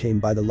 Sasuke came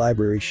by the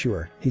library.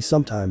 Sure, he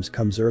sometimes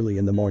comes early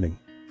in the morning.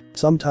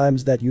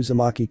 Sometimes that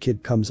Uzumaki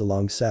kid comes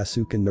along.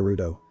 Sasuke and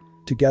Naruto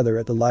together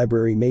at the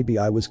library. Maybe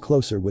I was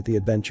closer with the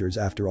adventures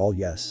after all.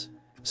 Yes.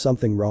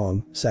 Something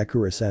wrong,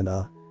 Sakura-san?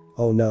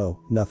 Oh no,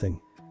 nothing.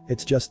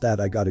 It's just that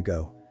I gotta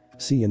go.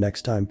 See you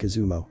next time,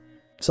 Kazumo.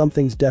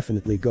 Something's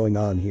definitely going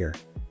on here.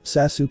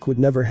 Sasuke would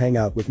never hang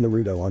out with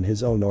Naruto on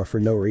his own or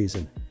for no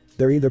reason.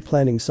 They're either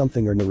planning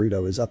something or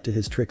Naruto is up to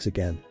his tricks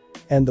again.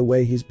 And the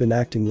way he's been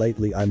acting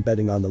lately, I'm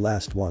betting on the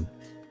last one.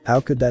 How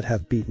could that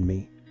have beaten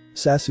me?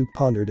 Sasuke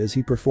pondered as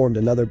he performed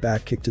another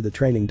back kick to the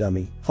training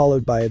dummy,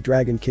 followed by a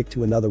dragon kick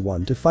to another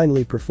one to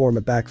finally perform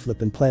a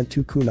backflip and plant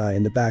 2 kunai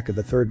in the back of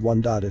a third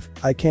one. If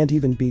I can't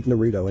even beat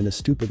Naruto in a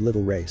stupid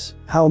little race,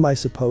 how am I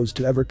supposed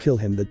to ever kill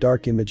him? The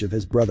dark image of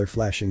his brother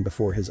flashing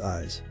before his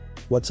eyes.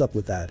 What's up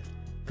with that?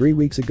 3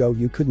 weeks ago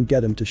you couldn't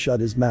get him to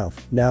shut his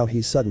mouth, now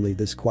he's suddenly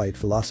this quiet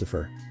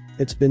philosopher.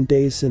 It's been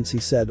days since he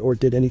said or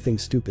did anything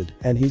stupid,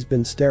 and he's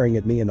been staring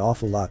at me an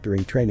awful lot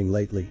during training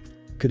lately.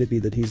 Could it be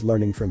that he's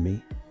learning from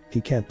me? He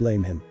can't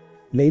blame him.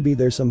 Maybe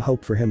there's some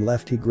hope for him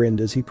left. He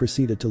grinned as he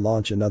proceeded to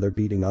launch another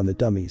beating on the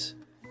dummies.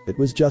 It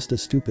was just a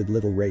stupid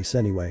little race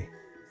anyway.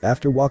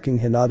 After walking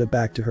Hinata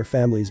back to her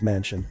family's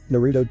mansion,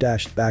 Naruto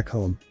dashed back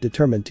home,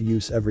 determined to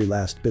use every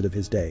last bit of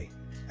his day.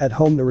 At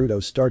home,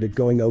 Naruto started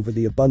going over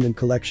the abundant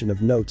collection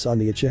of notes on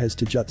the Uchiha's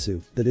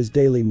taijutsu that his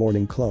daily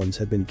morning clones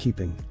had been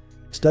keeping.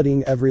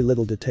 Studying every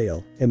little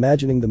detail,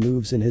 imagining the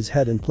moves in his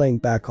head and playing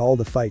back all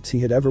the fights he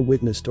had ever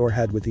witnessed or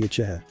had with the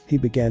Uchiha, he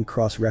began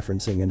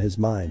cross-referencing in his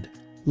mind.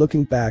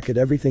 Looking back at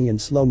everything in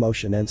slow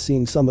motion and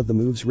seeing some of the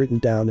moves written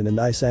down in a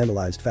nice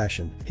analyzed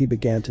fashion, he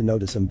began to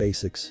notice some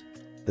basics.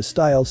 The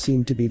style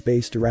seemed to be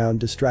based around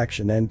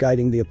distraction and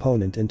guiding the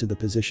opponent into the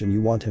position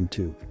you want him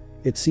to.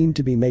 It seemed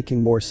to be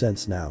making more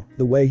sense now,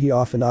 the way he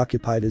often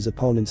occupied his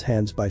opponent's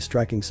hands by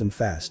striking some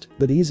fast,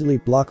 but easily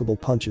blockable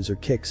punches or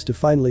kicks to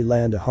finally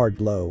land a hard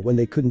blow when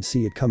they couldn't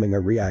see it coming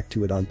or react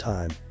to it on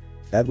time.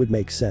 That would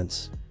make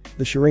sense.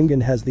 The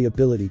Sharingan has the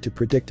ability to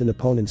predict an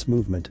opponent's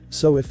movement,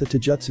 so if the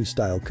Taijutsu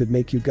style could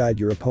make you guide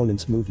your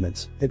opponent's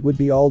movements, it would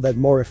be all that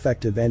more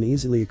effective and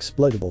easily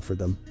exploitable for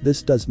them.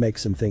 This does make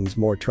some things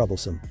more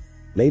troublesome.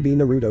 Maybe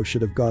Naruto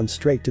should have gone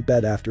straight to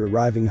bed after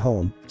arriving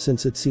home,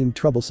 since it seemed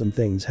troublesome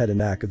things had a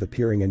knack of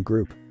appearing in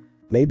group.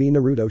 Maybe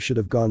Naruto should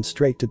have gone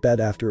straight to bed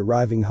after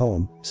arriving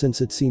home,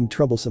 since it seemed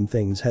troublesome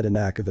things had a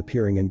knack of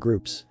appearing in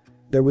groups.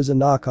 There was a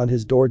knock on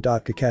his door.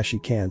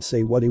 Kakashi can't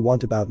say what he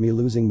want about me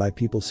losing my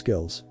people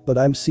skills, but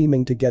I'm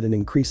seeming to get an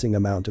increasing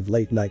amount of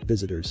late night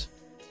visitors.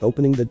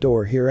 Opening the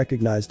door, he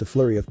recognized the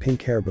flurry of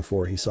pink hair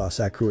before he saw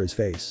Sakura's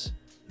face.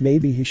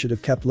 Maybe he should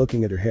have kept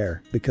looking at her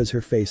hair, because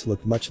her face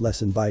looked much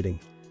less inviting.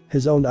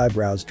 His own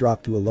eyebrows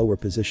dropped to a lower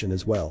position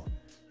as well.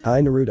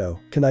 "Hi Naruto,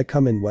 can I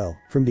come in?" Well,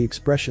 from the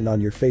expression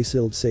on your face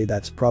I'd say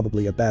that's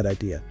probably a bad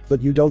idea,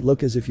 but you don't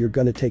look as if you're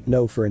gonna take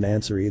no for an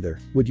answer either.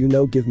 "Would you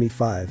no give me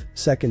 5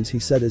 seconds," he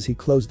said as he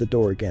closed the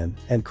door again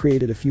and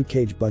created a few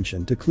cage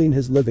bunshin to clean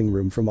his living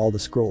room from all the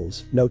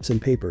scrolls, notes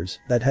and papers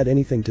that had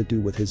anything to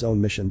do with his own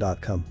mission.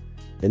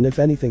 And if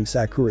anything,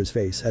 Sakura's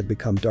face had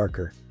become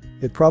darker.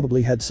 It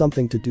probably had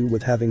something to do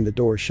with having the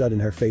door shut in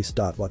her face.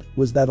 What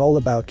was that all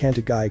about? Can't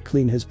a guy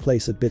clean his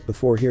place a bit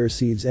before he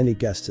receives any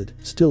guests? It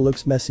still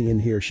looks messy in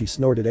here, she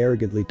snorted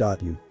arrogantly.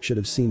 You should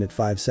have seen it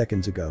 5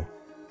 seconds ago.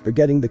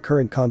 Forgetting the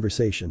current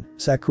conversation,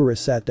 Sakura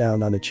sat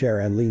down on a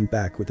chair and leaned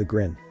back with a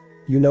grin.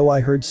 "You know,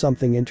 I heard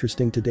something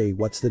interesting today.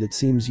 What's that? It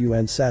seems you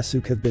and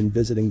Sasuke have been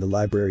visiting the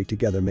library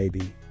together,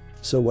 maybe."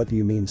 "So what do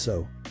you mean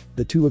so?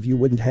 The two of you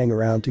wouldn't hang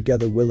around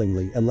together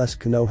willingly unless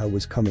Konoha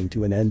was coming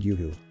to an end,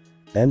 Yuhu.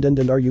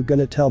 And are you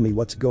gonna tell me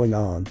what's going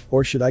on,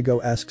 or should I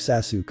go ask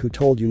Sasuke who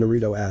told you?"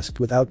 Naruto asked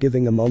without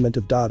giving a moment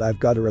of doubt. "I've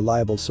got a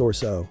reliable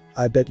source." "Oh,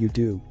 I bet you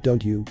do,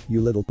 don't you,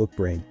 you little book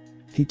brain?"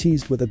 He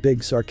teased with a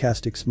big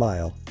sarcastic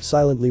smile,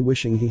 silently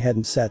wishing he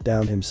hadn't sat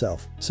down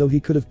himself, so he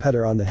could have pet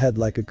her on the head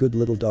like a good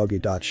little doggy.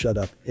 "Shut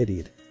up,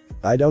 idiot.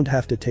 I don't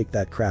have to take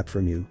that crap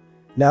from you.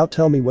 Now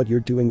tell me what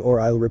you're doing or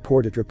I'll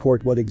report it."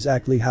 "Report what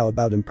exactly? How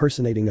about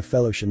impersonating a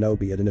fellow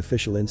shinobi at an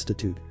official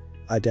institute?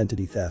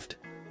 Identity theft.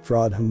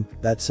 Fraud?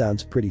 That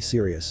sounds pretty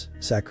serious,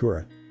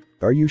 Sakura.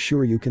 Are you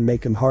sure you can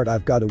make him hard?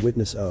 I've got a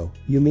witness." "Oh,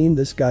 you mean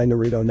this guy?"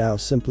 Naruto now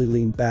simply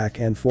leaned back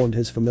and formed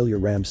his familiar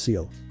ram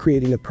seal,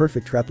 creating a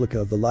perfect replica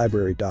of the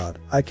library.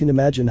 "I can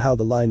imagine how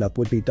the lineup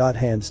would be."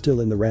 Hand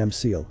still in the ram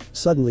seal,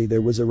 suddenly there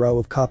was a row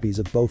of copies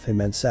of both him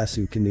and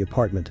Sasuke in the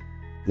apartment.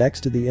 Next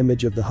to the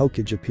image of the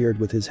Hokage appeared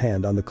with his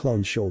hand on the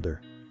clone's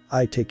shoulder.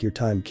 "I take your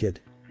time, kid."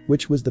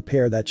 Which was the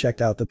pair that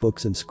checked out the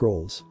books and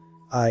scrolls?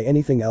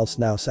 Anything else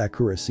now?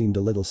 Sakura seemed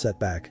a little set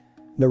back.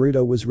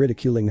 Naruto was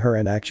ridiculing her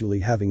and actually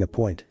having a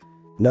point.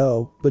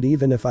 "No, but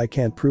even if I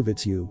can't prove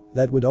it's you,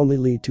 that would only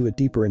lead to a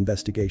deeper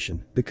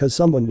investigation, because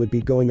someone would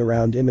be going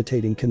around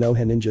imitating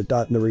Konoha ninja."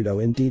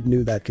 Naruto indeed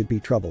knew that could be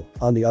trouble.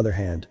 On the other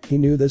hand, he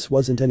knew this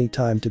wasn't any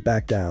time to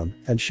back down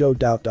and show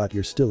doubt.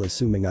 "You're still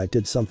assuming I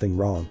did something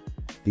wrong.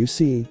 You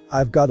see,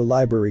 I've got a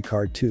library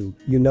card too,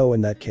 you know.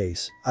 In that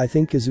case, I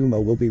think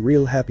Kazuma will be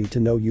real happy to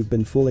know you've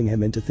been fooling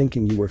him into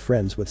thinking you were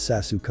friends with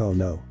Sasuke. Oh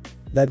no.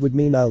 That would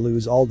mean I'll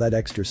lose all that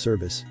extra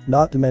service,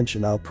 not to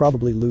mention I'll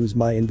probably lose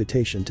my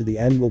invitation to the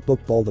annual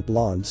book ball." The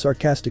blonde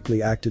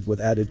sarcastically acted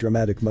with added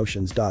dramatic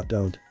motions.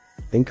 "Don't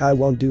think I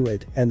won't do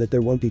it and that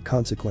there won't be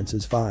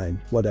consequences. Fine,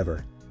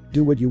 whatever.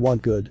 Do what you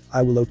want. Good,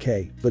 I will.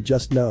 Okay, but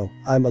just know,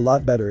 I'm a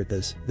lot better at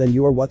this than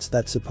you are." "What's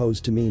that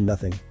supposed to mean?"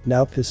 "Nothing.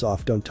 Now piss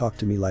off, don't talk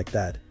to me like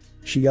that,"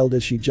 she yelled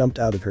as she jumped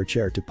out of her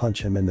chair to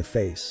punch him in the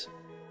face.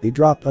 He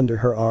dropped under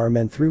her arm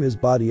and threw his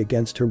body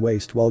against her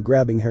waist while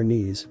grabbing her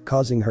knees,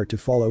 causing her to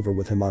fall over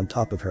with him on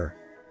top of her.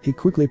 He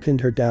quickly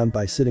pinned her down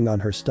by sitting on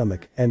her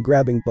stomach and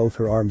grabbing both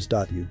her arms.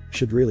 "You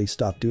should really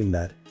stop doing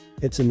that.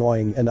 It's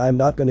annoying and I'm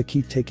not gonna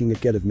keep taking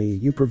it. Get of me,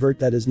 you pervert."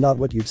 "That is not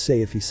what you'd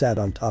say if he sat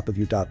on top of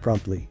you."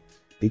 Promptly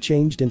he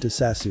changed into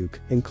Sasuke,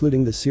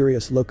 including the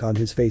serious look on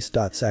his face.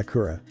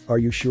 "Sakura, are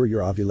you sure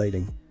you're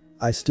ovulating?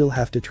 I still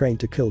have to train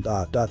to kill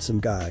some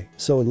guy,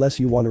 so unless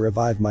you want to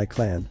revive my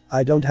clan,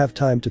 I don't have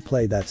time to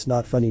play." "That's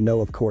not funny."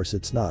 "No, of course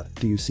it's not.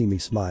 Do you see me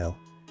smile?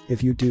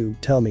 If you do,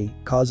 tell me,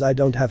 cause I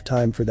don't have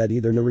time for that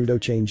either." Naruto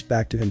changed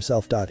back to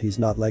himself. "He's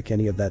not like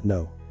any of that.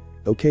 No.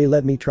 Okay,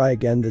 let me try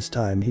again." This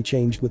time he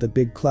changed with a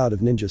big cloud of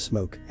ninja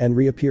smoke and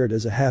reappeared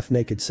as a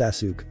half-naked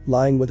Sasuke,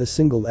 lying with a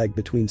single egg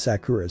between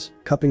Sakura's,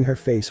 cupping her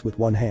face with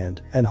one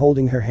hand and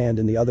holding her hand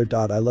in the other.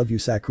 "I love you,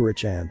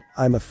 Sakura-chan.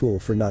 I'm a fool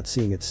for not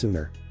seeing it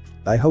sooner.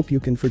 I hope you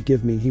can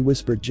forgive me," he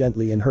whispered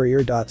gently in her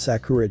ear.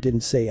 Sakura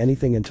didn't say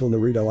anything until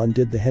Naruto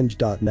undid the hinge.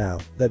 "Now,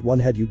 that one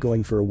had you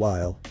going for a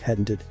while,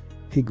 hadn't it?"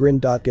 He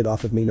grinned. "Get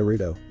off of me,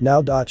 Naruto."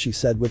 "Now." She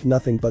said with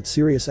nothing but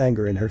serious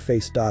anger in her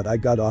face. "I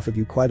got off of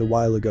you quite a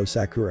while ago,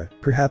 Sakura.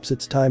 Perhaps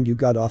it's time you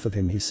got off of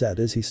him," he said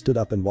as he stood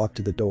up and walked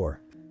to the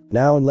door.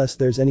 "Now unless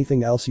there's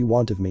anything else you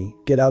want of me,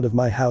 get out of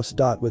my house."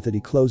 With it he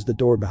closed the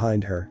door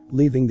behind her,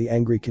 leaving the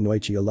angry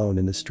kunoichi alone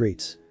in the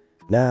streets.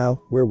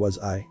 Now, where was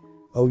I?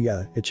 Oh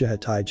yeah, Uchiha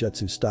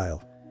Taijutsu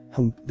style.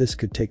 This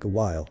could take a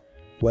while.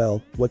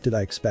 Well, what did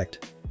I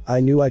expect? I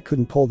knew I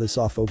couldn't pull this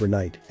off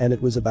overnight, and it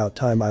was about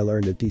time I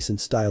learned a decent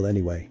style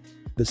anyway.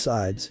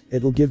 Besides,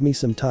 it'll give me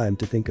some time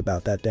to think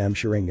about that damn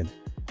Sharingan.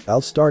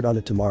 I'll start on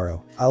it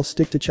tomorrow. I'll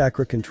stick to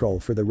chakra control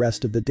for the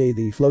rest of the day.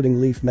 The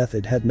floating leaf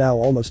method had now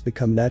almost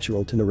become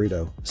natural to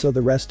Naruto, so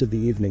the rest of the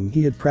evening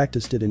he had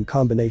practiced it in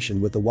combination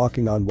with the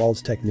walking on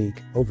walls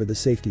technique over the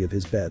safety of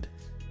his bed.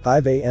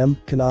 5 a.m.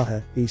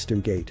 Konoha, Eastern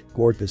Gate,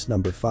 Gorpus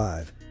number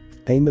 5.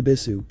 Hey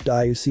Mabisu,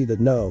 do you see that?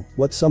 No,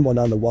 what's someone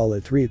on the wall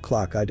at 3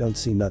 o'clock? I don't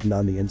see nothing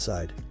on the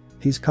inside.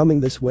 He's coming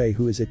this way.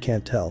 Who is it?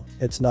 Can't tell.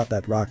 It's not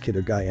that rock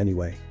hitter guy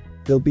anyway.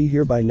 They'll be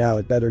here by now.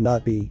 It better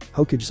not be.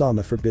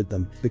 Hokage-sama forbid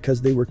them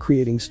because they were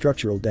creating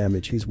structural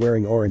damage. He's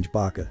wearing orange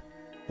baka.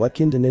 What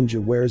kinda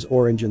ninja wears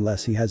orange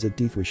unless he has a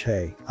death wish?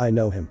 Hey, I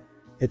know him.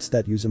 It's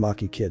that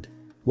Uzumaki kid.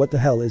 What the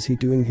hell is he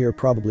doing here?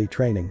 Probably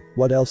training.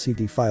 What else? He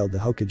defiled the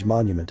Hokage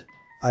monument.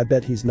 I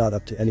bet he's not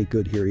up to any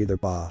good here either.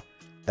 Bah.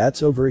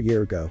 That's over a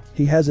year ago.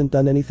 He hasn't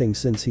done anything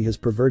since he has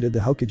perverted the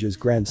Hokage's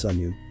grandson.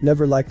 You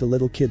never liked the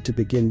little kid to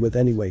begin with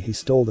anyway. He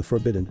stole the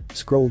forbidden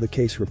scroll. The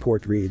case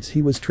report reads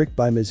he was tricked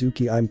by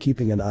Mizuki. I'm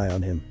keeping an eye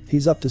on him.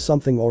 He's up to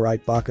something.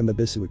 Alright, Baka,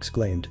 Mabisu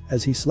exclaimed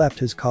as he slapped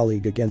his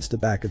colleague against the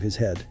back of his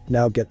head.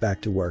 Now get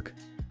back to work.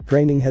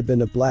 Training had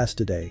been a blast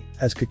today,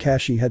 as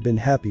Kakashi had been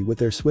happy with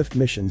their swift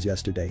missions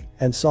yesterday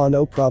and saw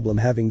no problem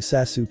having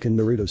Sasuke and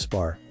Naruto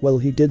spar. Well,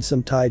 he did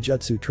some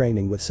taijutsu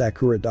training with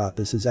Sakura.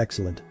 This is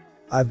excellent.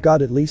 I've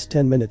got at least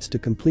 10 minutes to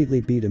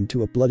completely beat him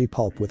to a bloody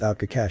pulp without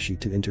Kakashi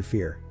to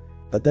interfere.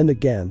 But then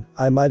again,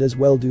 I might as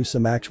well do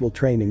some actual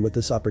training with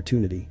this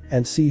opportunity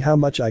and see how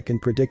much I can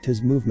predict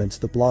his movements.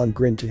 The blonde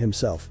grinned to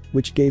himself,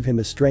 which gave him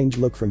a strange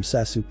look from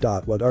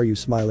Sasuke. What are you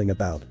smiling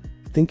about?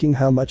 Thinking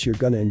how much you're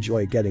gonna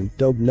enjoy getting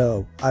dope?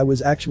 No, I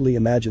was actually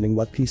imagining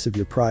what piece of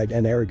your pride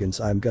and arrogance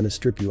I'm gonna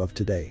strip you of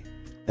today.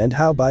 And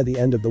how by the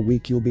end of the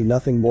week you'll be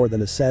nothing more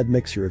than a sad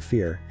mixture of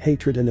fear,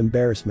 hatred and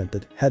embarrassment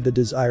that had the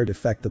desired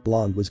effect the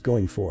blonde was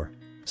going for.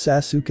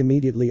 Sasuke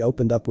immediately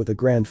opened up with a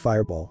grand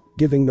fireball,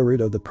 giving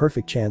Naruto the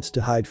perfect chance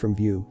to hide from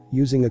view,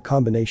 using a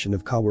combination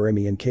of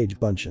Kawarimi and Kage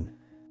Bunshin.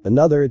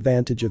 Another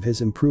advantage of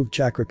his improved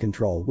chakra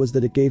control was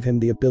that it gave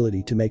him the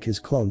ability to make his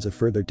clones a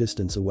further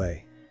distance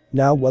away.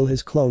 Now while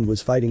his clone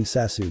was fighting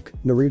Sasuke,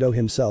 Naruto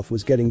himself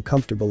was getting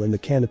comfortable in the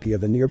canopy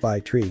of a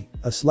nearby tree.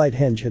 A slight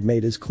hinge had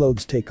made his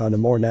clothes take on a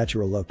more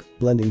natural look,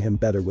 blending him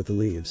better with the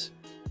leaves.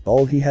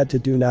 All he had to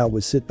do now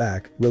was sit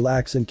back,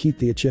 relax and keep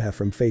the Uchiha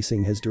from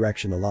facing his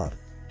direction a lot.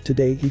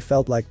 Today he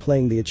felt like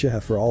playing the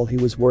Uchiha for all he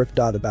was worth.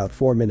 About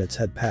 4 minutes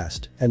had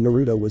passed and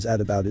Naruto was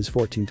at about his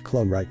 14th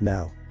clone right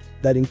now.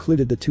 That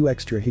included the 2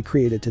 extra he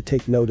created to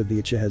take note of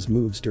the Uchiha's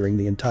moves during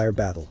the entire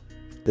battle.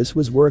 This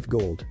was worth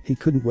gold. He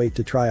couldn't wait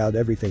to try out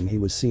everything he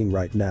was seeing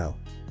right now.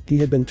 He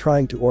had been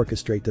trying to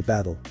orchestrate the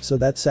battle so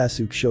that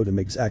Sasuke showed him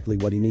exactly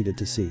what he needed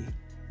to see.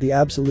 The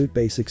absolute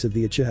basics of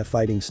the Uchiha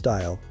fighting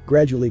style,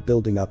 gradually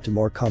building up to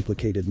more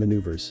complicated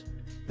maneuvers.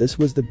 This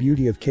was the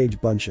beauty of Kage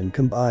Bunshin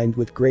combined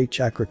with great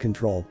chakra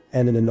control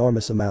and an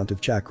enormous amount of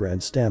chakra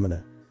and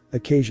stamina.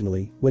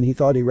 Occasionally, when he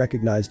thought he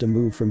recognized a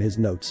move from his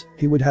notes,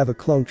 he would have a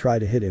clone try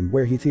to hit him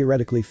where he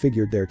theoretically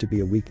figured there to be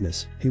a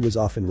weakness. He was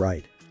often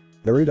right.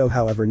 Naruto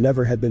however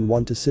never had been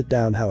one to sit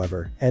down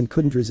and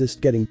couldn't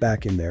resist getting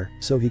back in there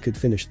so he could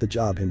finish the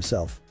job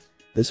himself.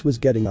 This was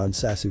getting on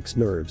Sasuke's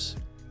nerves.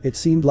 It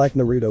seemed like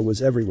Naruto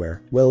was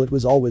everywhere. Well, it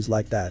was always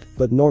like that,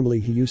 but normally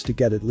he used to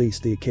get at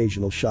least the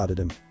occasional shot at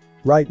him.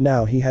 Right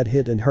now he had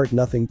hit and hurt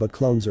nothing but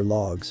clones or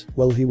logs.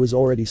 Well, he was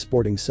already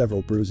sporting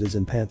several bruises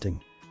and panting.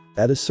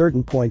 At a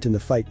certain point in the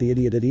fight the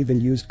idiot had even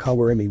used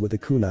Kawarimi with a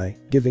kunai,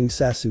 giving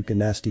Sasuke a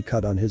nasty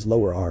cut on his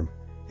lower arm.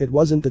 It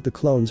wasn't that the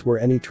clones were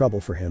any trouble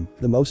for him,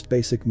 the most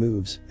basic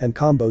moves and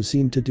combos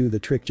seemed to do the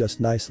trick just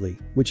nicely,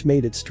 which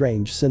made it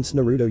strange since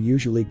Naruto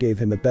usually gave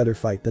him a better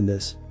fight than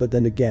this, but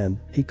then again,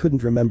 he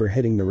couldn't remember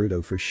hitting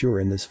Naruto for sure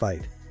in this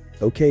fight.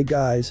 Okay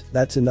guys,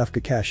 that's enough.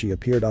 Kakashi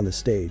appeared on the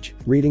stage,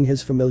 reading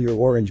his familiar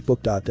orange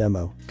book.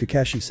 Demo,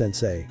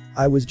 Kakashi-sensei.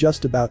 I was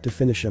just about to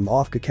finish him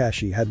off.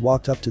 Kakashi had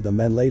walked up to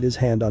them and laid his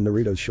hand on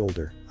Naruto's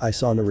shoulder. I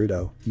saw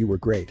Naruto, you were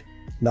great.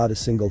 Not a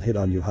single hit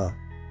on you, huh?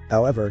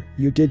 However,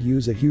 you did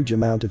use a huge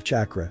amount of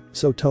chakra,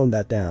 so tone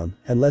that down,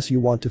 unless you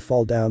want to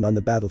fall down on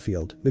the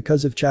battlefield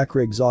because of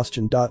chakra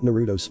exhaustion.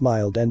 Naruto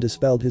smiled and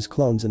dispelled his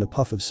clones in a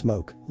puff of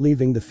smoke,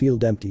 leaving the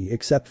field empty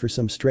except for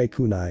some stray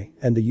kunai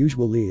and the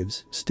usual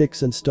leaves,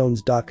 sticks and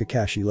stones.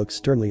 Kakashi looked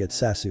sternly at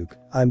Sasuke.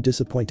 I'm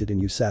disappointed in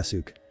you,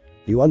 Sasuke.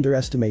 You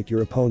underestimate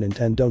your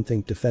opponent and don't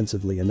think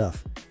defensively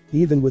enough.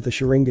 Even with the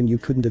Sharingan you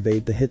couldn't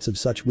evade the hits of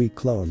such weak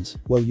clones.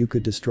 Well, you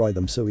could destroy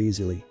them so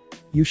easily.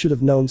 You should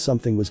have known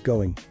something was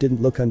going,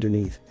 didn't look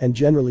underneath, and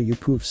generally you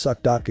poof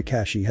suck.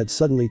 Kakashi had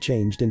suddenly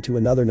changed into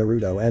another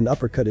Naruto and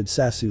uppercutted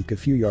Sasuke a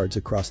few yards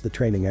across the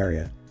training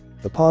area.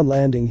 Upon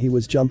landing he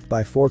was jumped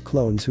by 4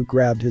 clones who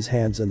grabbed his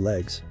hands and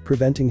legs,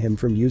 preventing him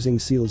from using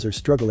seals or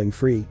struggling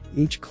free,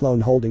 each clone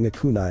holding a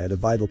kunai at a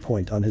vital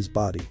point on his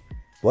body.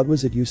 What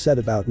was it you said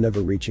about never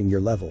reaching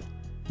your level?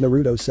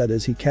 Naruto said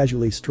as he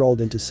casually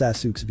strolled into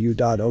Sasuke's view.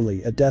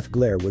 Only a death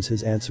glare was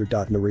his answer.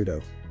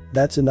 Naruto.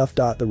 That's enough.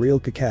 The real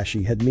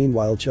Kakashi had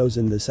meanwhile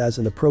chosen this as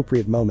an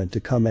appropriate moment to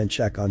come and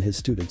check on his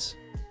students.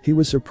 He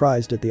was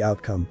surprised at the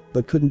outcome,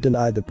 but couldn't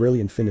deny the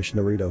brilliant finish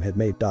Naruto had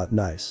made.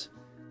 Nice.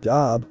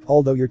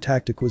 Although your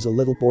tactic was a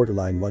little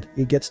borderline. What,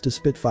 he gets to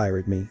spit fire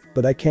at me,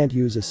 but I can't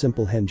use a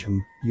simple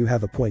henge. You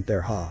have a point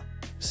there.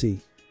 See.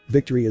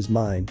 Victory is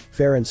mine,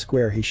 fair and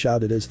square, he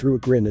shouted as threw a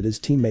grin at his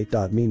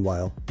teammate.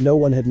 Meanwhile, no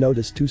one had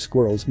noticed two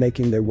squirrels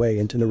making their way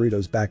into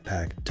Naruto's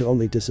backpack to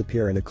only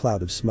disappear in a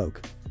cloud of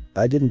smoke.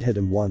 I didn't hit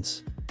him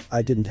once.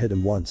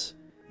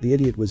 The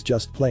idiot was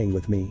just playing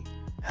with me.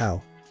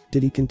 How?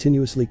 Did he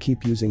continuously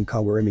keep using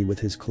Kawarimi with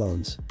his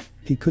clones?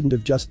 He couldn't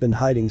have just been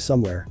hiding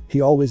somewhere,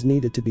 he always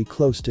needed to be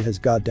close to his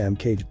goddamn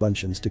cage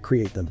buncheons to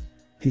create them.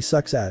 He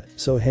sucks at,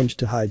 so hinged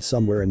to hide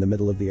somewhere in the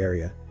middle of the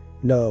area.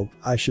 No,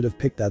 I should have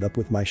picked that up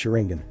with my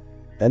Sharingan.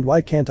 And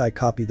why can't I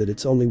copy that?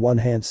 It's only one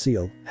hand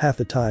seal, half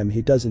the time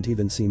he doesn't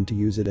even seem to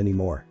use it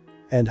anymore.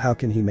 And how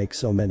can he make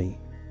so many?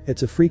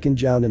 It's a freaking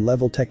Jonin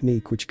level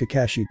technique which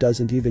Kakashi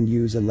doesn't even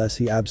use unless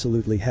he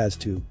absolutely has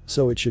to,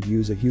 so it should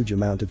use a huge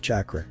amount of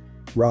chakra.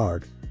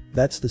 Rarg.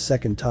 That's the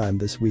second time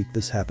this week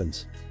this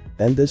happens.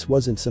 And this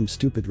wasn't some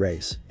stupid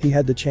race, he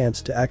had the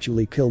chance to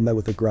actually kill me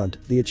with a grunt.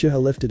 The Uchiha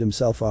lifted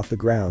himself off the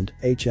ground.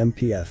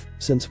 HMPF,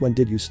 since when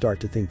did you start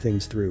to think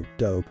things through,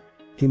 dope?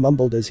 He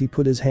mumbled as he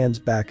put his hands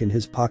back in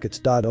his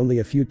pockets. Only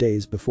a few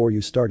days before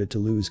you started to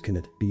lose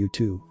it, you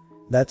too.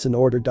 That's an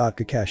order.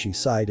 Kakashi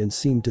sighed and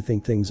seemed to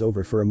think things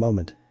over for a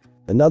moment.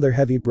 Another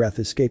heavy breath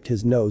escaped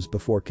his nose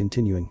before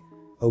continuing.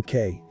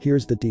 Okay,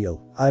 here's the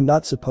deal, I'm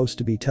not supposed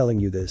to be telling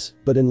you this,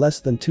 but in less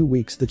than 2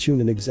 weeks the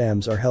Chunin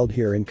exams are held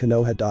here in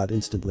Konoha.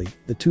 Instantly,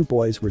 the two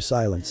boys were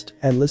silenced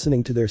and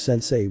listening to their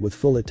sensei with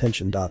full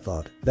attention.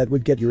 Thought that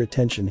would get your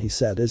attention, he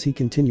said as he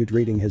continued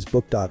reading his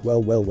book.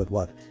 Well,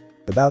 what?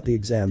 About the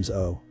exams?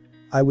 Oh.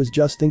 I was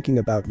just thinking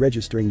about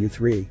registering you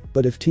three,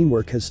 but if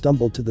teamwork has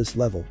stumbled to this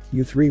level,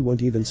 you three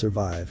won't even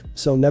survive,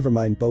 so never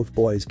mind. Both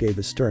boys gave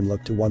a stern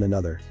look to one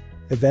another.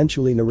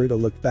 Eventually Naruto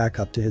looked back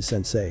up to his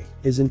sensei.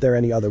 Isn't there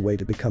any other way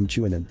to become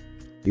Chunin?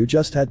 You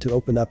just had to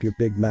open up your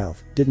big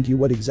mouth, didn't you?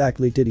 What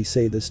exactly did he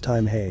say this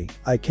time? Hey,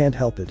 I can't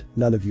help it,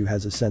 none of you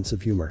has a sense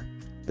of humor.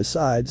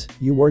 Besides,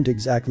 you weren't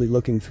exactly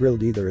looking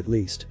thrilled either. At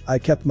least, I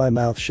kept my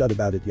mouth shut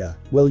about it. Yeah,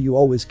 well, you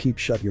always keep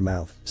shut your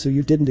mouth, so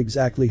you didn't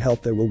exactly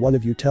help there. Will one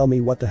of you tell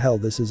me what the hell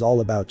this is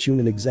all about?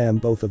 Chunin exam,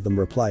 both of them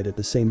replied at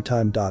the same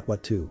time.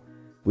 What, 2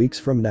 weeks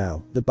from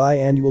now, the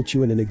biannual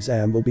Chunin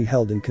exam will be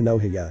held in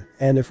Konoha,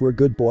 and if we're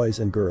good boys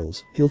and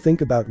girls, he'll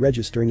think about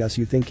registering us.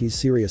 You think he's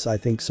serious? I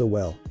think so.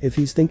 Well, if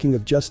he's thinking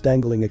of just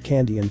dangling a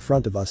candy in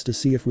front of us to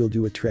see if we'll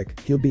do a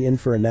trick, he'll be in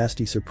for a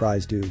nasty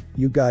surprise. Do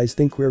you guys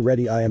think we're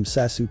ready? I am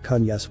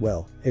Sasuke-kun. Yes,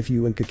 well, if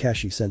you and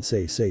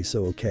Kakashi-sensei say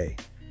so. Okay.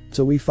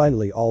 So we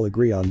finally all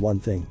agree on one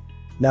thing.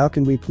 Now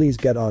can we please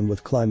get on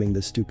with climbing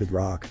this stupid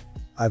rock?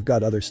 I've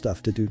got other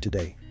stuff to do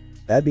today.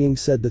 That being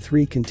said, the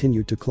three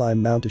continued to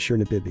climb Mount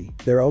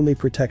Ashurnabibi, their only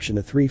protection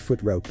a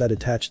 3-foot rope that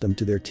attached them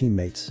to their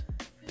teammates.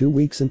 2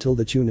 weeks until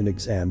the Chunin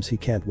exams, he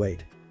can't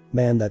wait.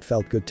 Man, that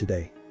felt good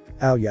today.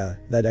 Ow yeah,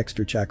 that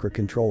extra chakra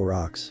control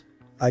rocks.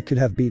 I could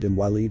have beat him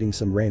while eating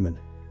some ramen.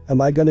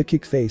 Am I gonna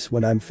kick face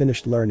when I'm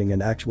finished learning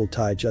an actual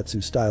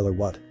taijutsu style or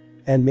what?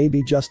 And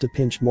maybe just a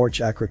pinch more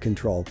chakra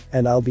control,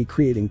 and I'll be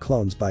creating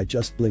clones by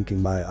just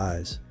blinking my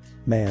eyes.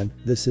 Man,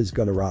 this is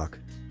gonna rock.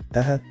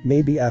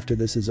 Maybe after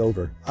this is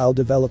over, I'll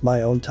develop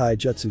my own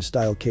taijutsu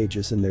style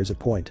cages. And there's a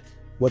point.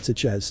 What's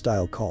Uchiha's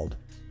style called?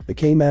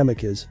 Became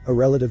Amika's, a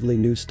relatively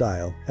new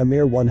style, a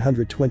mere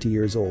 120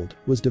 years old,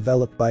 was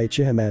developed by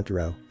Uchiha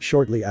Mantaro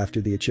shortly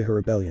after the Uchiha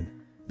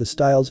Rebellion. The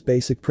style's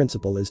basic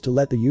principle is to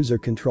let the user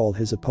control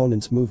his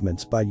opponent's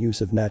movements by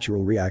use of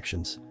natural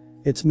reactions.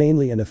 It's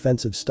mainly an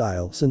offensive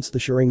style since the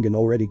Sharingan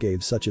already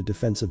gave such a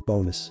defensive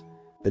bonus.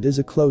 It is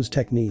a closed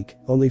technique,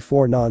 only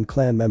 4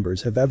 non-clan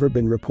members have ever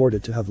been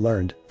reported to have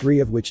learned, 3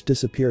 of which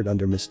disappeared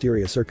under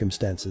mysterious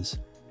circumstances.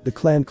 The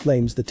clan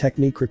claims the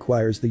technique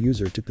requires the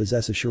user to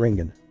possess a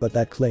Sharingan, but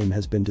that claim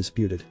has been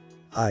disputed.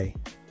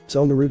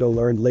 So Naruto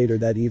learned later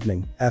that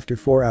evening, after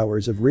 4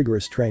 hours of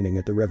rigorous training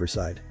at the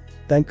riverside.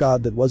 Thank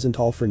God that wasn't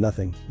all for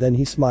nothing. Then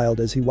he smiled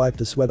as he wiped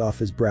the sweat off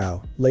his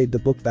brow, laid the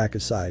book back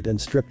aside and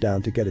stripped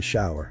down to get a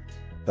shower.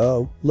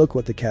 Oh, look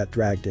what the cat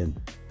dragged in.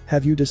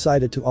 Have you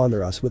decided to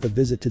honor us with a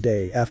visit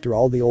today after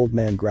all? The old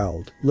man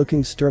growled,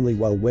 looking sternly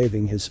while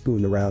waving his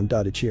spoon around.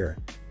 Ichiro.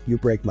 You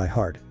break my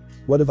heart.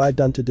 What have I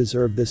done to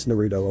deserve this?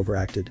 Naruto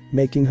overacted,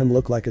 making him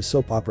look like a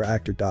soap opera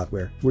actor.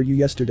 Where were you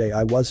yesterday?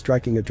 I was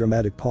striking a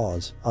dramatic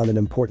pause on an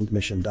important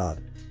mission.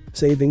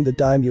 Saving the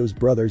daimyo's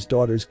brothers,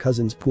 daughters,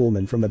 cousins,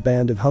 Pullman from a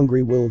band of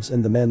hungry wolves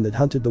and the men that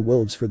hunted the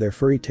wolves for their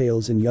furry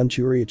tails in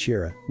Yunchuri.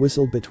 Ichiro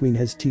whistled between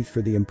his teeth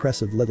for the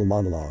impressive little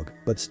monologue,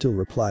 but still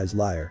replies,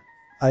 liar.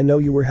 I know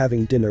you were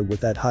having dinner with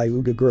that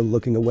Hyuga girl.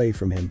 Looking away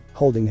from him,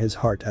 holding his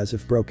heart as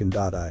if broken.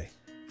 I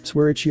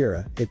swear,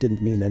 Ichiro, it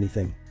didn't mean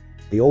anything.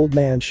 The old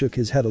man shook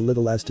his head a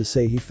little as to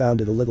say he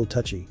found it a little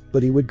touchy,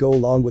 but he would go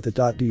along with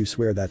it. Do you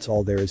swear that's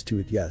all there is to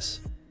it?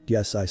 Yes.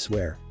 Yes, I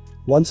swear.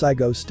 Once I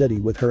go steady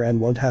with her and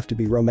won't have to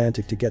be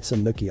romantic to get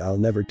some nookie, I'll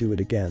never do it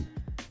again."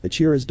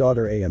 Uchiha's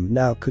daughter Am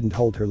now couldn't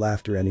hold her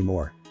laughter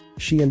anymore.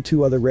 She and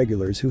two other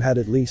regulars who had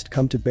at least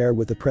come to bear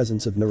with the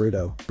presence of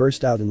Naruto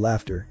burst out in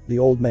laughter, the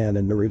old man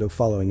and Naruto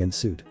following in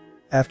suit.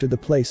 After the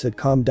place had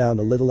calmed down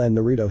a little and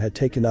Naruto had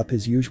taken up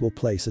his usual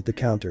place at the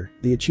counter,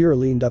 the Uchiha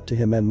leaned up to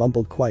him and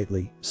mumbled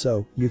quietly,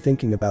 "So, you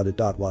thinking about it?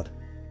 What?"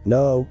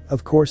 "No,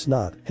 of course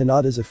not.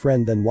 Hinata's a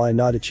friend, then why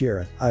not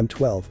Uchiha? I'm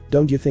 12,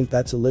 don't you think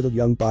that's a little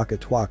young baka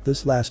twak?"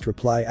 This last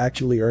reply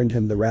actually earned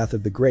him the wrath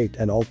of the great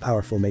and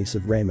all-powerful mace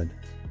of Raymond.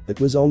 It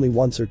was only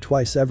once or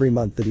twice every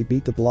month that he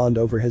beat the blonde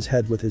over his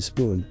head with his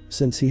spoon,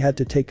 since he had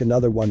to take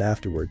another one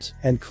afterwards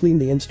and clean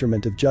the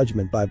instrument of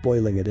judgment by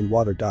boiling it in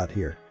water.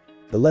 Here.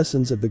 The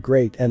lessons of the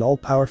great and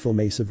all-powerful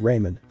mace of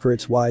Raymond, for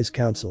its wise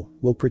counsel,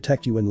 will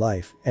protect you in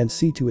life and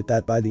see to it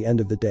that by the end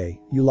of the day,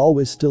 you'll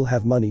always still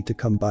have money to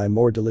come by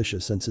more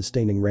delicious and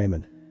sustaining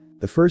ramen.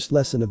 The first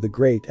lesson of the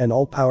great and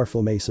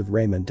all-powerful mace of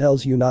Raymond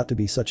tells you not to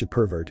be such a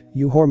pervert,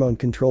 you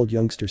hormone-controlled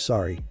youngster.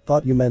 Sorry,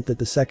 thought you meant that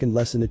the second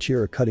lesson.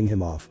 Uchiha cutting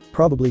him off,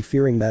 probably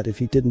fearing that if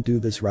he didn't do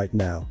this right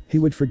now, he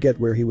would forget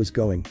where he was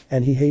going,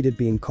 and he hated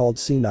being called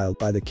senile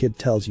by the kid.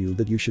 Tells you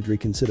that you should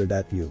reconsider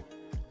that view.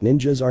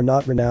 Ninjas are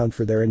not renowned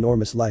for their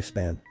enormous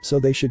lifespan, so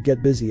they should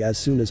get busy as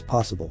soon as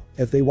possible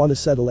if they want to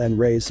settle and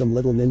raise some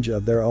little ninja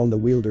of their own. The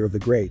wielder of the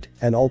great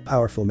and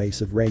all-powerful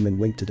mace of Raymond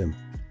winked at him.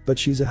 "But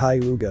she's a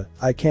Hyuga,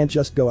 I can't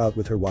just go out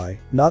with her." "Why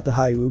not? The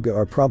Hyuga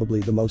are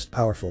probably the most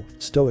powerful,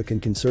 stoic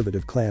and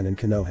conservative clan in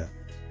Konoha.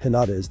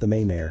 Hinata is the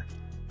main heir.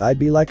 I'd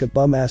be like a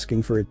bum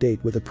asking for a date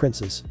with a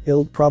princess.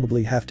 I'd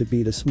probably have to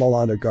beat a small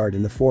honor guard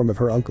in the form of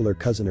her uncle or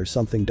cousin or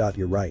something.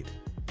 You're right.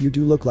 You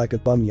do look like a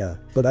bum, yeah,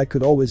 but I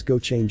could always go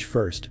change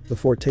first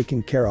before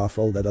taking care of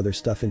all that other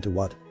stuff." "Into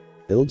what?"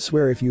 "I'd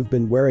swear if you've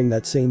been wearing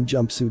that same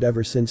jumpsuit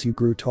ever since you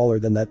grew taller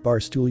than that bar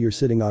stool you're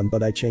sitting on,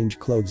 but I change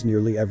clothes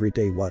nearly every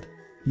day." "What?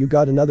 You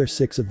got another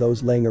 6 of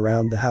those laying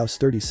around the house?"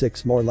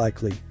 36 more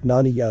likely.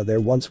 "Nani, yeah,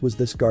 there once was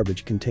this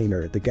garbage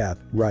container at the Gap,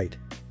 right?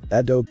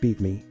 That dope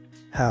beat me."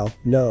 "How?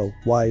 No,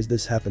 why is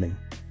this happening?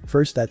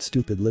 First that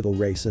stupid little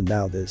race and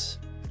now this.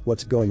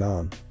 What's going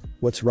on?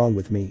 What's wrong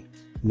with me?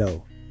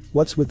 No.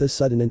 What's with this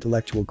sudden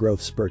intellectual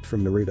growth spurt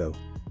from Naruto?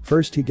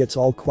 First he gets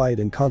all quiet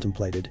and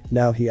contemplated,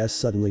 now he is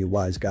suddenly a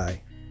wise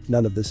guy.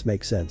 None of this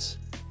makes sense.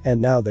 And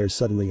now there's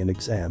suddenly an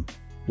exam.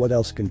 What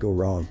else can go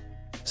wrong?"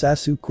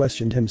 Sasuke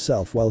questioned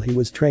himself while he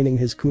was training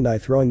his kunai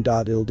throwing.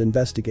 "I'd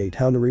investigate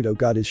how Naruto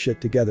got his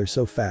shit together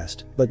so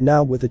fast, but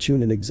now with the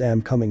Chunin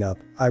exam coming up,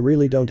 I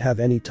really don't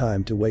have any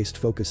time to waste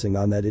focusing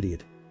on that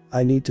idiot.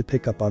 I need to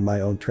pick up on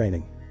my own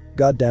training.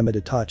 God damn it,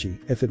 Itachi,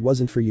 if it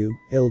wasn't for you,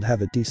 I'd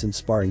have a decent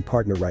sparring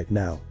partner right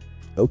now."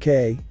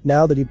 Okay,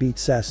 now that he beat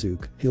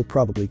Sasuke, he'll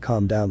probably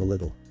calm down a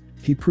little.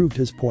 He proved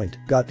his point,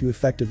 got to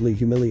effectively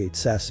humiliate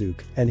Sasuke,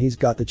 and he's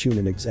got the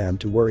Chunin exam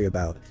to worry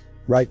about.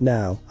 Right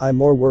now, I'm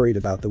more worried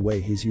about the way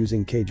he's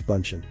using Kage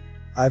Bunshin.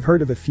 I've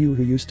heard of a few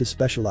who used to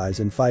specialize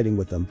in fighting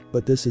with them,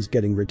 but this is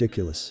getting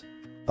ridiculous.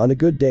 On a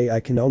good day I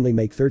can only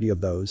make 30 of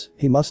those.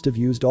 He must have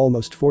used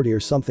almost 40 or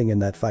something in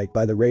that fight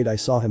by the rate I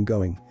saw him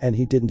going, and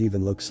he didn't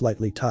even look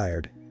slightly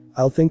tired.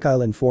 I'll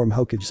inform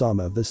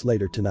Hokage-sama of this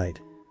later tonight.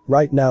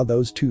 Right now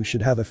those two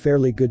should have a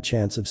fairly good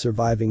chance of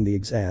surviving the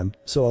exam,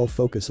 so I'll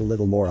focus a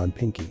little more on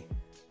Pinky.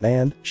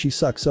 Man, she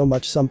sucks so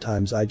much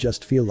sometimes I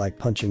just feel like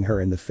punching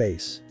her in the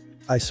face.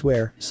 I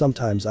swear,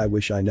 sometimes I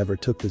wish I never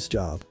took this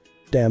job.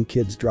 Damn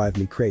kids drive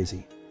me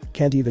crazy.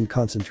 Can't even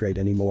concentrate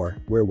anymore.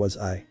 Where was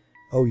I?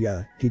 Oh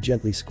yeah, he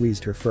gently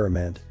squeezed her fur.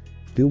 Man.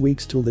 2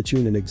 weeks till the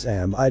Chunin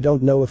exam. I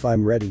don't know if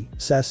I'm ready.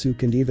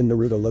 Sasuke and even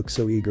Naruto look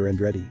so eager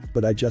and ready,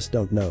 but I just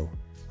don't know.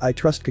 I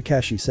trust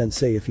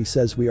Kakashi-sensei if he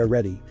says we are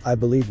ready. I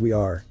believe we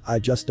are, I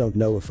just don't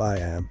know if I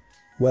am.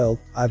 Well,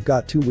 I've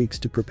got 2 weeks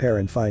to prepare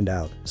and find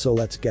out, so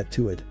let's get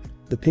to it.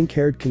 The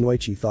pink-haired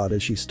kunoichi thought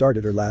as she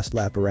started her last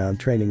lap around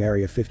training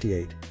area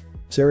 58.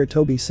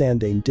 Sarutobi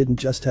Sandane didn't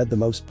just have the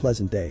most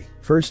pleasant day.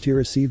 First he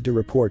received a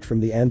report from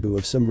the Anbu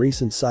of some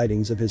recent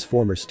sightings of his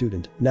former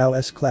student, now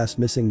S-class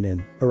missing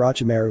Nin,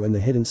 Orochimaru in the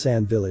Hidden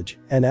Sand Village,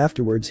 and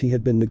afterwards he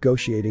had been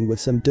negotiating with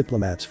some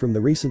diplomats from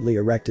the recently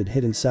erected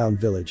Hidden Sound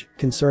Village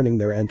concerning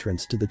their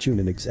entrance to the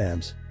Chunin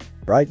exams.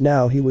 Right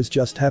now he was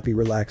just happy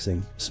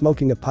relaxing,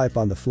 smoking a pipe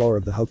on the floor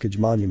of the Hokage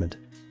monument.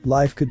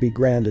 Life could be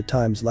grand at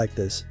times like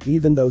this,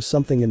 even though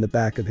something in the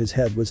back of his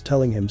head was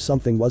telling him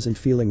something wasn't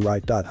feeling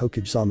right.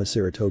 Hokage-sama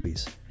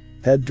Sarutobi's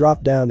head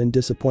dropped down in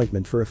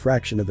disappointment for a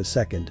fraction of a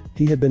second.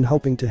 He had been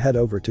hoping to head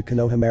over to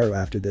Konohamaru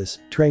after this,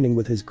 training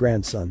with his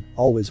grandson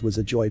always was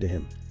a joy to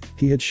him.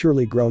 He had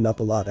surely grown up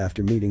a lot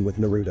after meeting with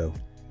Naruto.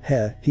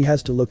 He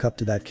has to look up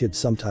to that kid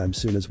sometime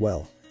soon as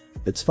well.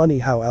 It's funny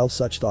how all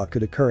such thought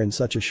could occur in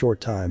such a short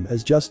time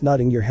as just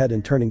nodding your head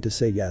and turning to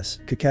say yes.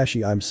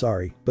 Kakashi, I'm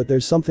sorry, but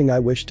there's something I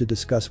wish to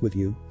discuss with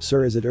you.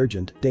 Sir, is it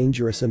urgent,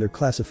 dangerous and or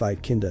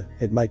classified? Kinda,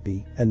 it might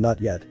be, and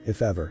not yet,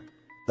 if ever.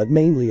 But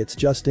mainly it's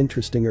just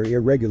interesting or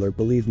irregular.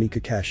 Believe me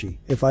Kakashi,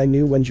 if I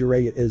knew when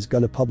Jiraiya is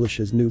gonna publish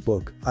his new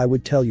book, I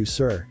would tell you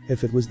sir,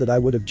 if it was that I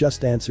would have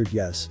just answered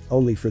yes,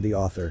 only for the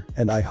author,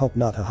 and I hope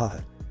not haha.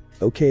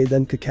 Okay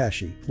then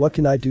Kakashi, what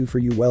can I do for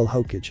you? Well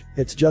Hokage,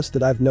 it's just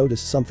that I've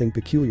noticed something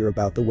peculiar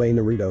about the way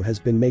Naruto has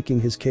been making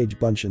his Kage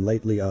Bunshin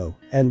lately. Oh,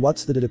 and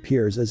what's that? It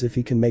appears as if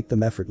he can make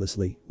them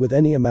effortlessly, with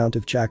any amount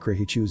of chakra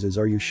he chooses.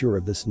 Are you sure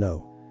of this?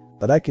 No.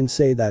 But I can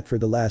say that for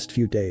the last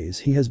few days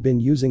he has been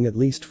using at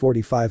least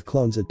 45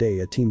 clones a day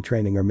at team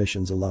training or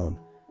missions alone.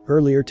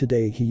 Earlier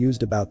today he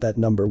used about that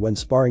number when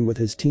sparring with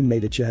his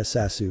teammate Uchiha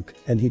Sasuke,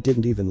 and he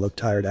didn't even look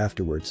tired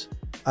afterwards.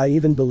 I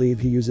even believe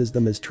he uses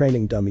them as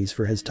training dummies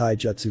for his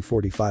Taijutsu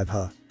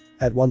 45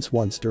 at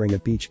once during a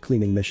beach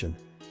cleaning mission.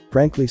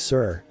 Frankly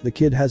sir, the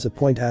kid has a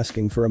point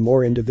asking for a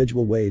more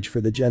individual wage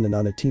for the Jonin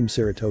on a team.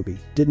 Sarutobi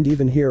didn't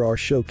even hear or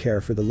show care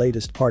for the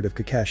latest part of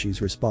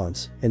Kakashi's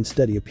response,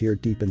 instead he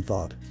appeared deep in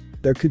thought.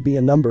 There could be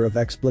a number of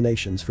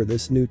explanations for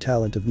this new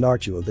talent of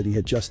Naruto that he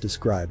had just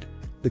described.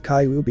 The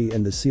Kyuubi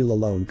and the seal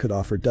alone could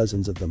offer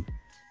dozens of them.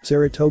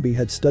 Sarutobi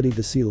had studied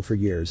the seal for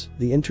years,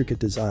 the intricate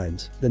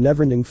designs, the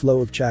never-ending flow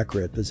of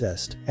chakra it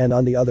possessed, and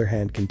on the other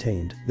hand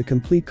contained the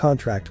complete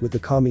contract with the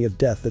kami of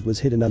death that was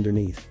hidden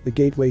underneath, the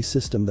gateway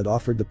system that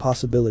offered the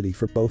possibility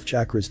for both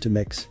chakras to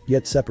mix,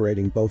 yet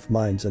separating both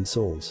minds and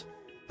souls.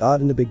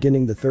 In the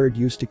beginning the third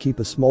used to keep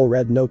a small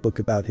red notebook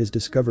about his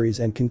discoveries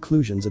and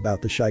conclusions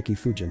about the Shiki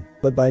Fujin,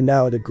 but by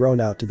now it had grown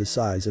out to the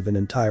size of an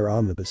entire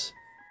omnibus.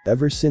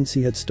 Ever since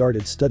he had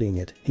started studying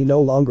it, he no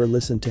longer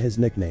listened to his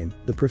nickname,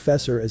 the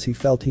professor, as he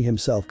felt he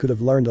himself could have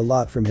learned a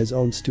lot from his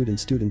own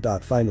student.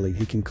 Finally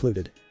he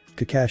concluded.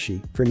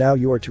 Kakashi, for now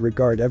you are to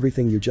regard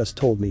everything you just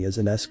told me as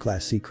an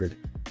S-class secret.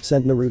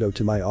 Send Naruto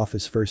to my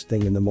office first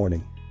thing in the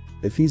morning.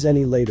 If he's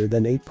any later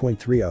than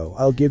 8.30,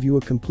 I'll give you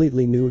a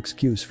completely new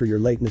excuse for your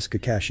lateness.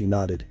 Kakashi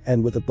nodded,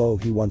 and with a bow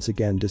he once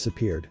again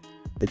disappeared.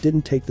 It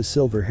didn't take the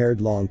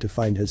silver-haired long to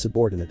find his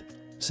subordinate.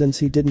 Since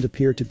he didn't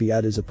appear to be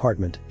at his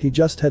apartment, he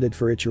just headed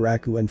for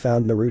Ichiraku and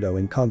found Naruto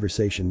in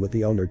conversation with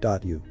the owner.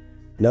 You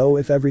know,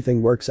 if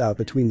everything works out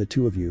between the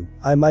two of you,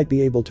 I might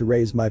be able to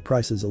raise my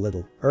prices a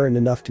little, earn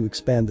enough to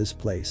expand this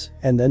place,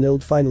 and then I'll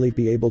finally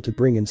be able to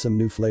bring in some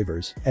new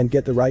flavors and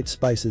get the right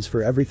spices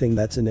for everything.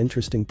 That's an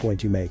interesting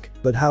point you make,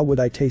 but how would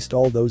I taste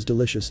all those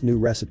delicious new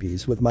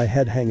recipes with my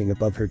head hanging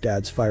above her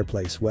dad's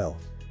fireplace? Well,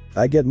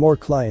 I get more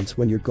clients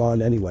when you're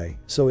gone anyway,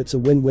 so it's a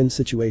win-win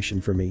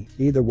situation for me.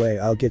 Either way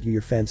I'll get you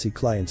your fancy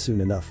clients soon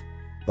enough.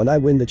 When I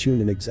win the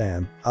Chunin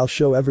exam, I'll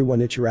show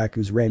everyone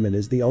Ichiraku's ramen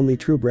is the only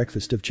true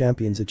breakfast of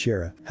champions.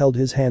 Ichira held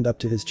his hand up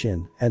to his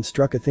chin and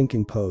struck a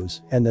thinking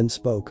pose and then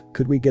spoke.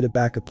 Could we get a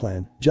backup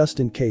plan, just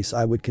in case?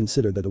 I would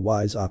consider that a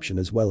wise option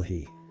as well.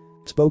 He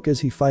spoke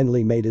as he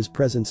finally made his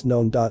presence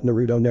known.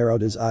 Naruto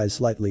narrowed his eyes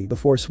slightly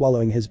before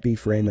swallowing his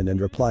beef ramen and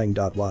replying.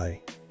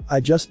 Why? I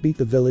just beat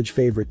the village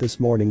favorite this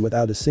morning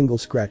without a single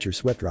scratch or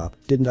sweat drop,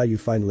 didn't I? You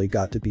finally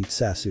got to beat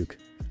Sasuke.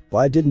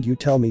 Why didn't you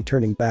tell me?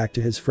 Turning back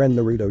to his friend,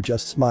 Naruto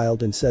just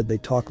smiled and said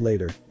they'd talk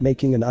later,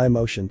 making an eye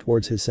motion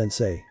towards his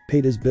sensei,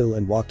 paid his bill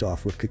and walked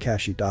off with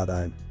Kakashi.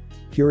 I'm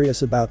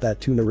curious about that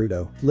too.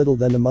 Naruto, little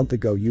than a month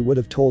ago you would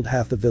have told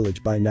half the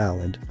village by now,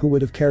 and who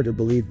would have cared? Or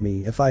believe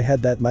me if I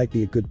had? That might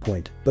be a good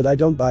point, but I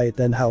don't buy it.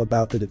 Then how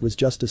about that it was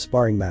just a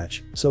sparring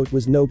match, so it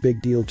was no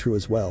big deal? True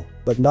as well,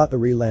 but not a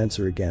real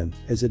answer again,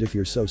 is it? If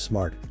you're so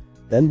smart,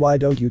 then why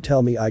don't you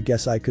tell me? I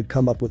guess I could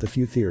come up with a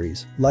few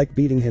theories, like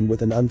beating him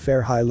with an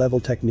unfair high-level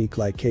technique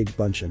like Kage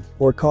Bunshin,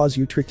 or cause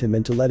you tricked him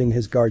into letting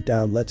his guard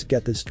down. Let's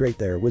get this straight,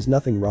 there was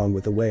nothing wrong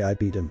with the way I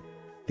beat him.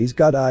 He's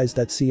got eyes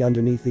that see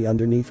underneath the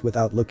underneath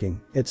without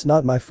looking. It's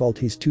not my fault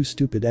he's too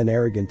stupid and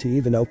arrogant to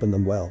even open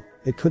them. Well,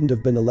 it couldn't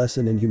have been a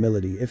lesson in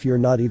humility if you're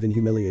not even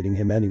humiliating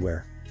him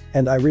anywhere.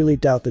 And I really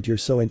doubt that you're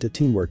so into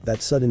teamwork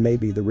that sudden.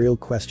 Maybe the real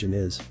question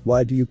is,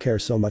 why do you care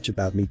so much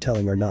about me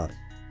telling or not?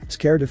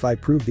 Scared if I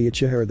prove the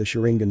Uchiha or the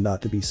Sharingan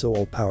not to be so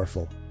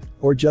all-powerful?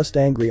 Or just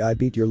angry I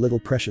beat your little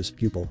precious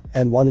pupil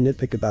and want to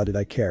nitpick about it?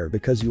 I care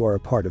because you are a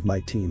part of my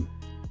team.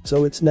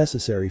 So it's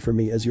necessary for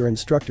me as your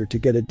instructor to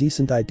get a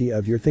decent idea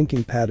of your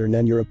thinking pattern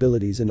and your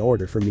abilities in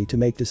order for me to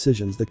make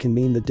decisions that can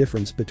mean the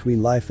difference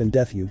between life and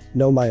death. You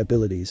know my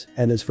abilities,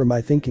 and as for my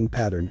thinking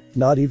pattern,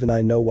 not even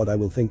I know what I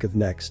will think of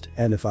next,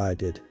 and if I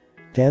did,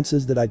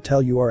 chances that I'd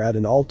tell you are at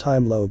an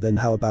all-time low. Then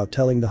how about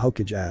telling the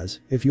Hokage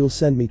as if you'll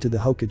send me to the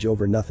Hokage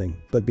over nothing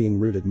but being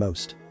rude at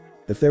most?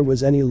 If there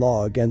was any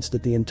law against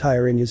it, the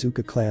entire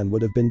Inazuka clan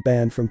would have been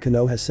banned from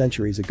Konoha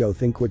centuries ago.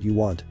 Think what you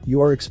want.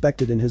 You are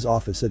expected in his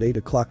office at 8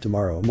 o'clock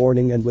tomorrow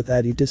morning. And with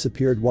that he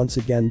disappeared once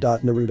again.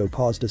 Naruto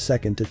paused a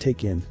second to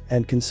take in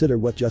and consider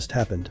what just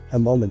happened. A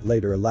moment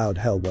later a loud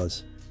hell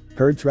was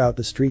heard throughout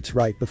the streets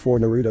right before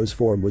Naruto's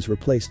form was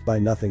replaced by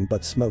nothing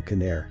but smoke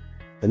and air.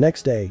 The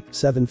next day,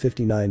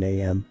 7:59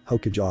 AM,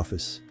 Hokage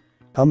office.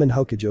 Come in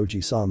Hokage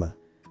Oji-sama.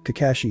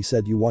 Kakashi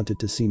said you wanted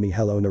to see me.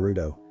 Hello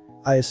Naruto.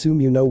 I assume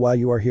you know why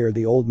you are here,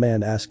 the old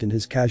man asked in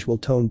his casual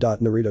tone.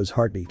 Naruto's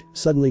heartbeat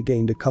suddenly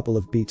gained a couple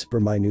of beats per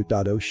minute.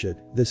 Oh shit,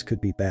 this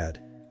could be bad.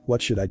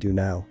 What should I do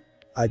now?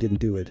 I didn't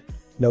do it.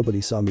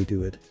 Nobody saw me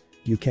do it.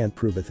 You can't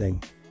prove a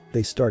thing.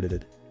 They started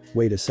it.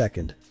 Wait a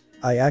second.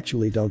 I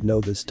actually don't know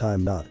this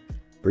time. Not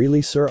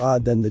really sir.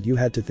 Odd then that you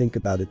had to think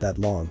about it that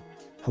long.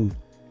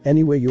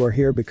 Anyway, you are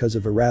here because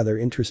of a rather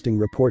interesting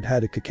report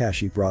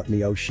Kakashi brought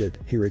me. Oh shit,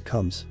 here it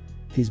comes.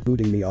 He's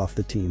booting me off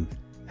the team.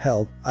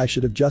 Hell, I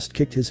should have just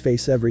kicked his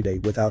face every day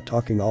without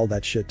talking all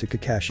that shit to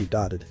Kakashi.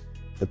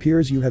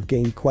 Appears you have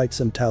gained quite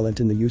some talent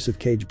in the use of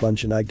Kage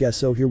Bunshin. I guess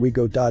so, here we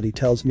go. He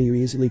tells me you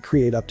easily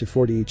create up to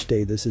 40 each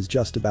day. This is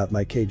just about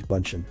my Kage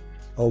Bunshin.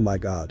 Oh my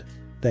god.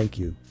 Thank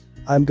you.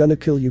 I'm gonna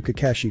kill you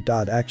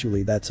Kakashi.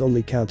 Actually that's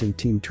only counting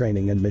team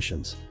training and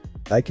missions.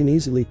 I can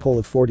easily pull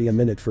a 40 a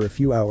minute for a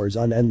few hours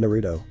on end.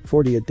 Naruto,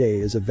 40 a day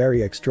is a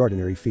very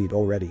extraordinary feat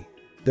already.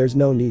 There's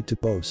no need to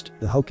boast,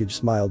 the Hokage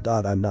smiled.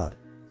 I'm not.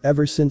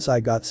 Ever since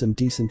I got some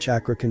decent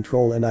chakra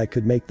control and I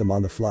could make them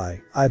on the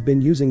fly, I've been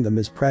using them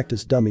as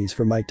practice dummies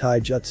for my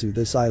taijutsu.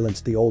 This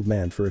silenced the old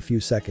man for a few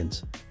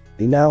seconds.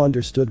 He now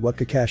understood what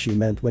Kakashi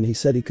meant when he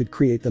said he could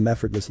create them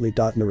effortlessly.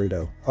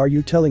 Naruto, are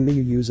you telling me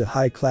you use a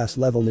high-class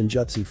level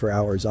ninjutsu for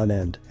hours on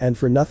end and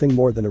for nothing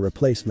more than a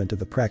replacement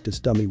of a practice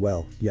dummy?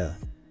 Well, yeah.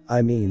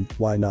 I mean,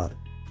 why not?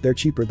 They're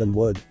cheaper than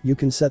wood, you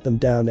can set them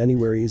down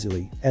anywhere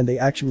easily, and they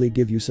actually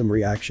give you some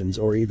reactions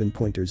or even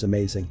pointers.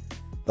 Amazing.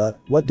 But,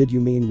 what did you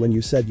mean when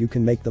you said you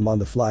can make them on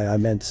the fly? I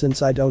meant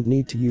since I don't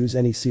need to use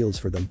any seals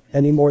for them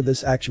anymore.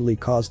 This actually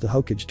caused the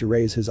Hokage to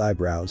raise his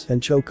eyebrows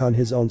and choke on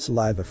his own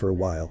saliva for a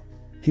while.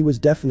 He was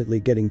definitely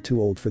getting too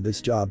old for this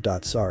job.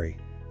 Sorry.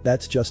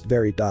 That's just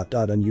very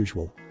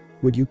unusual.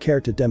 Would you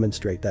care to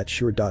demonstrate that?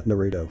 Sure.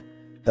 Naruto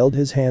held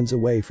his hands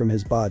away from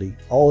his body,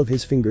 all of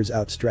his fingers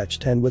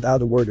outstretched, and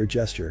without a word or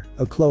gesture,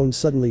 a clone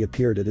suddenly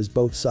appeared at his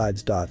both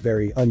sides.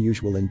 Very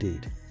unusual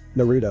indeed.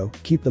 Naruto,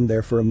 keep them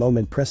there for a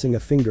moment. Pressing a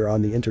finger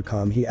on the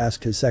intercom, he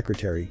asked his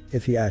secretary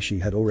if Hiashi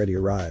had already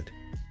arrived.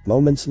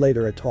 Moments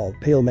later, a tall,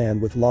 pale man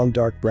with long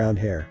dark brown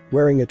hair,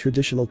 wearing a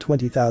traditional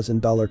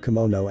 $20,000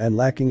 kimono and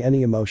lacking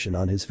any emotion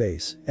on his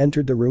face,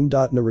 entered the room.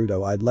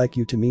 Naruto, I'd like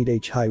you to meet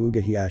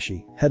Hyuga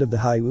Hiashi, head of the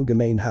Hyuga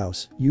main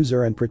house,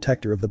 user and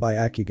protector of the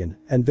Byakugan,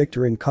 and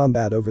victor in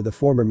combat over the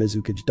former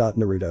Mizukage.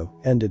 Naruto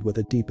ended with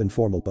a deep and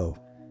formal bow.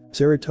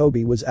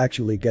 Sarutobi was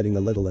actually getting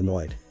a little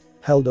annoyed.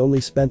 Held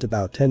only spent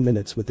about 10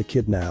 minutes with the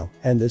kid now,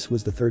 and this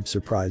was the third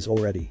surprise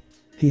already.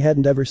 He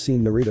hadn't ever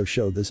seen Naruto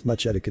show this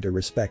much etiquette or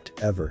respect,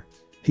 ever.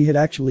 He had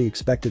actually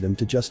expected him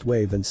to just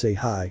wave and say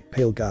hi,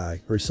 pale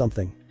guy, or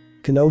something.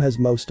 Konoha's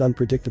most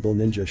unpredictable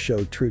ninja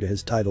showed true to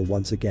his title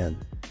once again.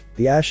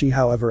 Hiashi,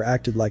 however,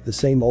 acted like the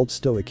same old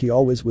stoic he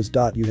always was.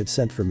 You had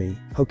sent for me,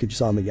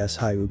 Hokage-sama? Yes,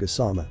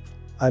 Hyuga-sama.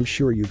 I'm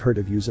sure you've heard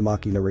of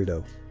Uzumaki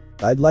Naruto.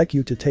 I'd like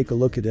you to take a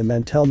look at him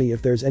and tell me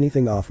if there's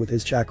anything off with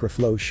his chakra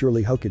flow.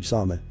 Surely,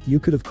 Hokage-sama, you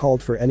could have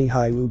called for any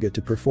Hyuga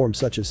to perform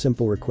such a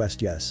simple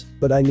request. Yes,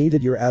 but I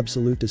needed your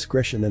absolute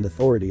discretion and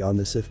authority on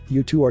this. If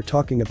you two are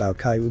talking about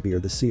Kyuubi or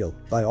the seal,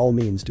 by all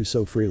means do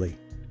so freely.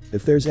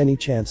 If there's any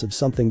chance of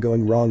something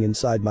going wrong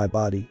inside my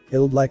body, I'd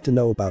like to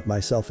know about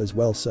myself as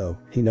well. So,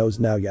 he knows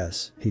now?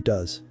 Yes, he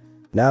does.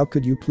 Now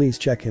could you please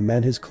check him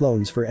and his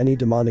clones for any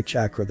demonic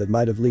chakra that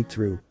might have leaked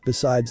through,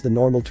 besides the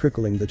normal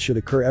trickling that should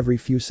occur every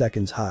few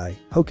seconds? Hi,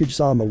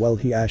 Hokage-sama. Well,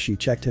 Hiashi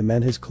checked him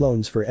and his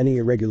clones for any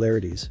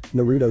irregularities.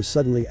 Naruto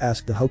suddenly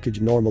asked the Hokage.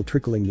 Normal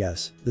trickling?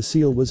 Yes, the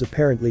seal was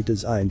apparently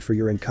designed for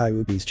your and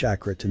Kyuubi's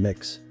chakra to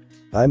mix.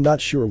 I'm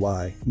not sure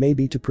why,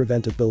 maybe to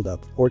prevent a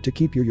buildup, or to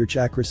keep your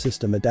chakra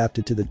system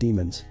adapted to the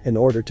demons, in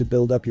order to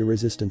build up your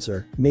resistance,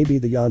 or maybe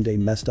the Yonde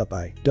messed up.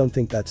 I don't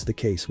think that's the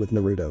case with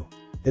Naruto.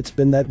 It's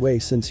been that way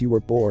since you were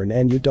born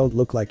and you don't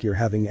look like you're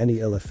having any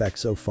ill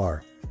effects so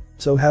far.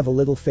 So have a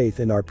little faith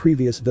in our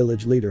previous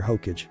village leader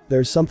Hokage.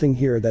 There's something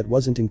here that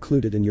wasn't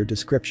included in your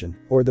description,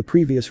 or the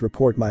previous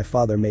report my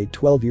father made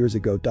 12 years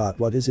ago.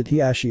 What is it?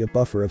 Hiashi, a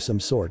buffer of some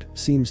sort,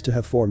 seems to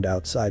have formed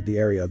outside the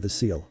area of the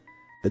seal.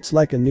 It's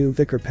like a new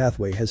thicker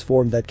pathway has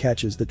formed that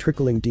catches the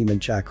trickling demon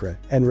chakra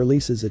and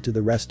releases it to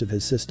the rest of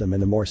his system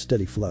in a more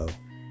steady flow.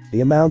 The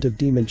amount of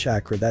demon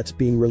chakra that's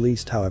being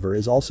released, however,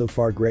 is also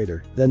far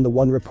greater than the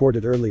one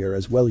reported earlier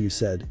as well. You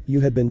said you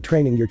had been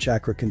training your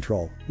chakra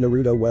control,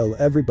 Naruto. Well,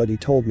 everybody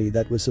told me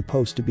that was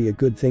supposed to be a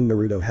good thing.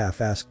 Naruto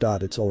half-asked.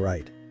 It's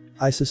alright.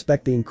 I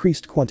suspect the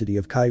increased quantity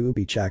of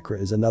Kyuubi chakra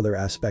is another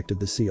aspect of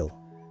the seal.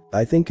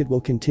 I think it will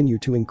continue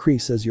to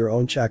increase as your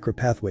own chakra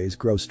pathways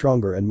grow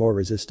stronger and more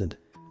resistant.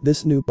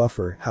 This new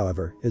buffer,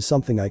 however, is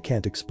something I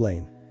can't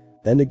explain.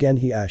 Then again,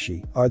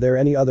 Hiashi, are there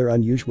any other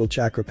unusual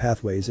chakra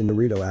pathways in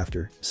Naruto?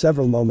 After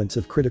several moments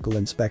of critical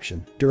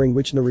inspection, during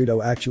which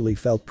Naruto actually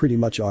felt pretty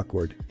much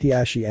awkward,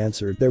 Hiashi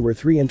answered there were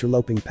 3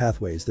 interloping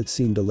pathways that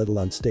seemed a little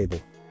unstable.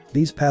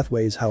 These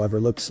pathways, however,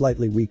 looked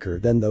slightly weaker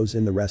than those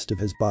in the rest of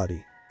his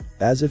body.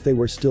 As if they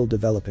were still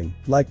developing,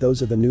 like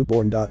those of a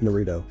newborn.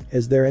 Naruto,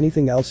 is there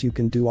anything else you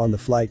can do on the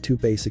fly? 2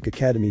 basic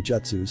academy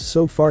jutsus.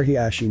 So far,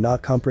 Hiashi,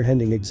 not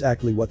comprehending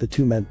exactly what the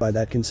two meant by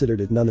that, considered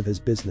it none of his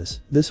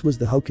business. This was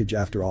the Hokage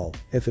after all.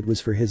 If it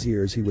was for his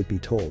ears, he would be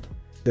told.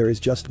 There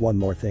is just one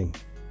more thing.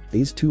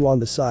 These 2 on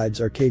the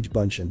sides are Kage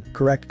Bunshin.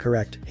 Correct,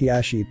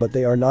 Hiashi, but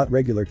they are not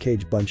regular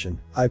Kage Bunshin.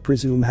 I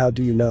presume. How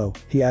do you know?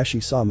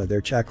 Hiashi-sama,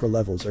 their chakra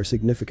levels are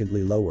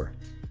significantly lower.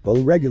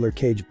 While regular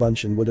Kage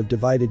Bunshin would have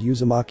divided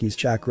Uzumaki's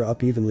chakra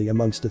up evenly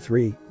amongst the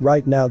three,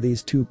 right now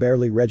these two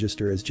barely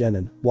register as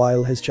genin,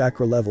 while his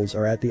chakra levels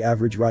are at the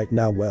average right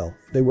now. Well,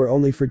 they were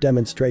only for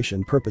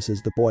demonstration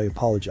purposes. The boy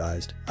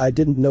apologized. I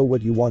didn't know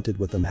what you wanted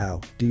with them.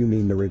 How do you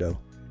mean, Naruto?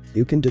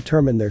 You can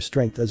determine their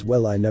strength as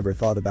well. I never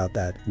thought about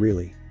that,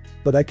 really.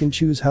 But I can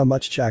choose how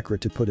much chakra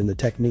to put in the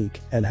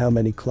technique and how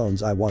many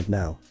clones I want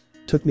now.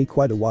 Took me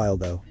quite a while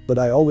though, but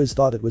I always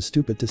thought it was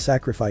stupid to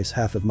sacrifice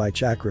half of my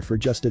chakra for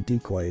just a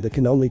decoy that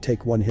can only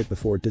take one hit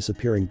before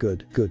disappearing.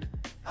 Good.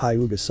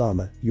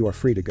 Hyuga-sama, you are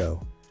free to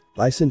go.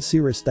 My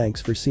sincerest thanks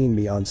for seeing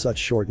me on such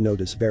short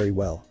notice. Very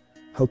well.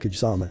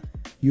 Hokage-sama.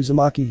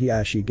 Uzumaki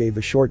Hiashi gave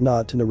a short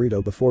nod to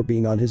Naruto before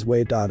being on his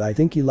way. I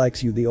think he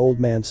likes you. The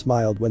old man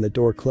smiled when the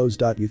door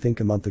closed. You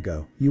think a month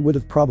ago, you would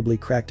have probably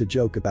cracked a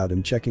joke about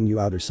him checking you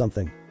out or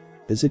something.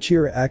 Is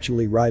Ichira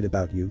actually right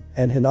about you?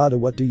 And Hinata,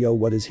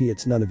 what is he?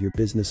 It's none of your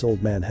business,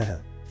 old man. Haha.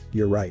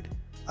 You're right.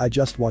 I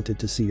just wanted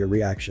to see your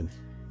reaction.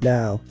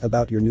 Now,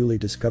 about your newly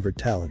discovered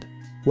talent.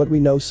 What we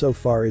know so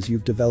far is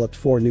you've developed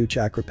 4 new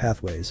chakra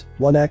pathways,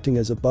 one acting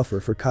as a buffer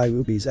for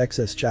Kyuubi's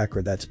excess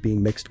chakra that's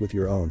being mixed with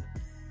your own.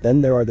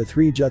 Then there are the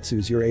 3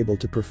 jutsus you're able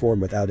to perform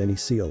without any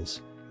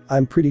seals.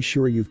 I'm pretty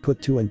sure you've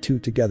put 2 and 2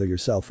 together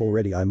yourself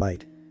already. I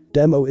might.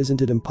 Demo,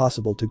 isn't it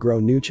impossible to grow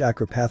new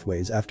chakra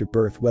pathways after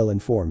birth? Well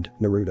informed,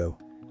 Naruto.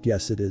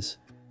 Yes, it is.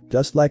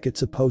 Just like it's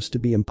supposed to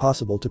be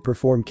impossible to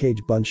perform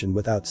Kage Bunshin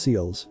without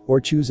seals, or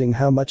choosing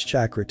how much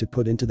chakra to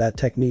put into that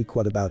technique.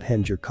 What about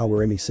Henjir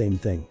Kawarimi? Same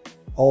thing.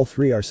 All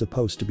 3 are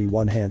supposed to be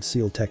one-hand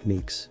seal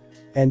techniques.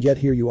 And yet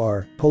here you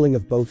are, pulling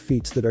of both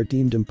feats that are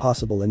deemed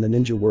impossible in the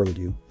ninja world.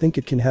 You think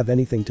it can have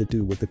anything to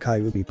do with the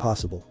Kyuubi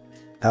possible?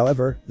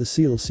 However, the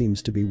seal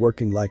seems to be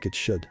working like it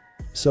should.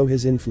 So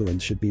his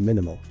influence should be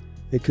minimal.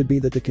 It could be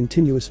that the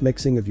continuous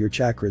mixing of your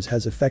chakras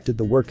has affected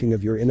the working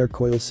of your inner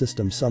coil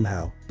system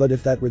somehow, but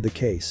if that were the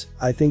case,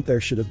 I think there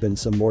should have been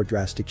some more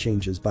drastic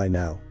changes by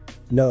now.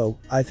 No,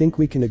 I think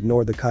we can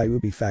ignore the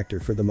Kyuubi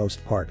factor for the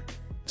most part.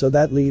 So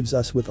that leaves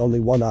us with only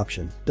one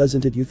option,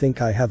 doesn't it? You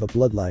think I have a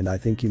bloodline? I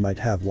think you might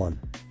have one.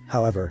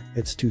 However,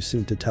 it's too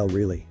soon to tell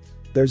really.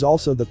 There's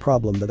also the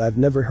problem that I've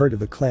never heard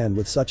of a clan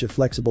with such a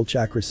flexible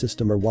chakra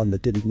system or one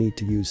that didn't need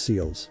to use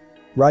seals.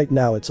 Right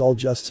now it's all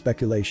just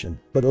speculation,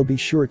 but I'll be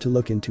sure to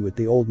look into it.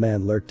 The old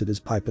man lurked at his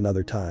pipe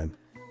another time.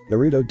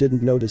 Naruto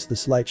didn't notice the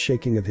slight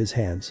shaking of his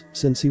hands,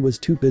 since he was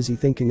too busy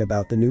thinking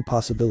about the new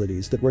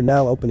possibilities that were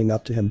now opening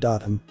up to him.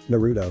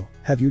 Naruto,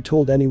 have you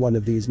told anyone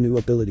of these new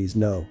abilities?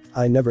 No,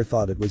 I never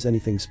thought it was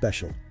anything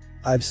special.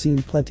 I've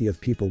seen plenty of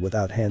people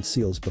without hand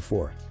seals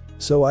before.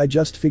 So I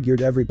just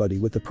figured everybody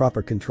with the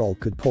proper control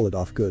could pull it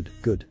off.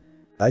 Good.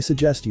 I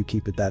suggest you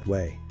keep it that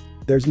way.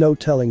 There's no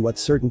telling what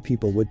certain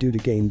people would do to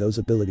gain those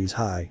abilities.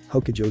 Hi,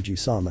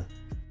 Hokageoji-sama.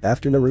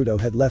 After Naruto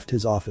had left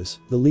his office,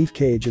 the Leaf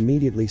Cage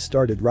immediately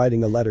started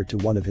writing a letter to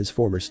one of his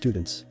former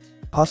students.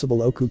 Possible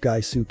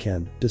Okugai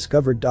Suken,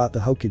 discovered. The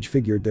Hokage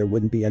figured there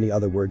wouldn't be any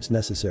other words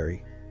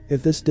necessary.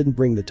 If this didn't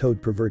bring the toad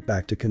pervert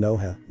back to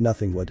Konoha,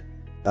 nothing would.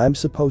 I'm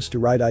supposed to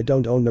write I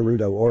don't own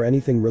Naruto or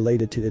anything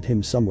related to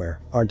him somewhere,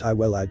 aren't I?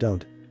 Well, I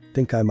don't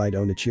think I might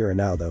own Ichira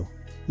now though.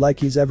 Like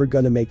he's ever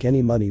gonna make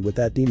any money with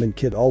that demon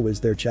kid always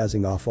there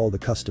chazzing off all the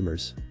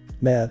customers.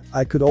 Man,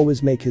 I could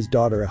always make his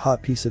daughter a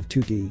hot piece of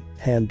 2D,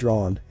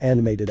 hand-drawn,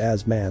 animated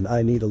as. Man,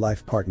 I need a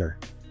life partner.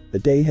 The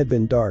day had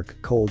been dark,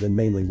 cold and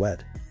mainly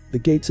wet. The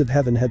gates of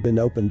heaven had been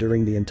open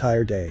during the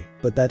entire day,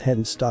 but that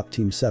hadn't stopped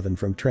Team 7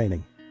 from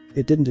training.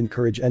 It didn't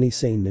encourage any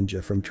sane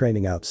ninja from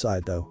training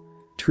outside though.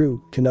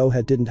 True,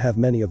 Konoha didn't have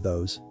many of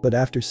those, but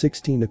after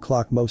 16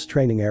 o'clock most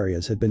training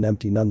areas had been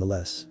empty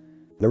nonetheless.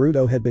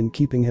 Naruto had been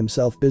keeping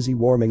himself busy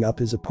warming up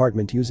his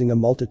apartment using a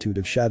multitude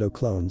of shadow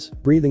clones,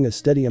 breathing a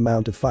steady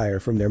amount of fire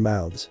from their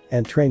mouths,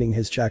 and training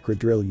his chakra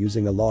drill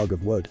using a log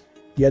of wood.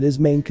 Yet his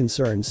main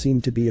concern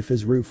seemed to be if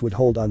his roof would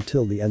hold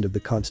until the end of the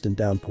constant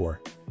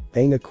downpour.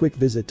 Paying a quick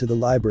visit to the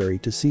library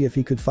to see if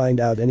he could find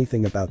out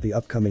anything about the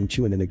upcoming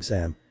Chunin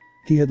exam.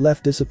 He had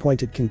left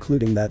disappointed,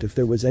 concluding that if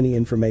there was any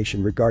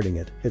information regarding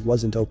it, it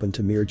wasn't open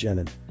to mere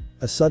genin.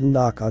 A sudden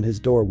knock on his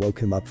door woke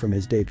him up from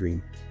his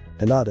daydream.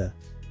 Hinata.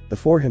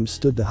 Before him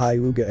stood the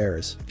Hyuga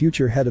heiress,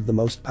 future head of the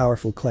most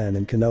powerful clan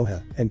in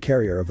Konoha, and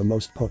carrier of a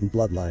most potent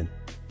bloodline.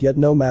 Yet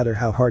no matter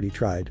how hard he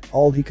tried,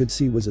 all he could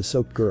see was a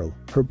soaked girl,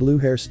 her blue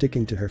hair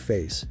sticking to her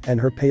face, and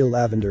her pale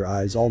lavender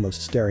eyes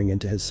almost staring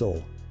into his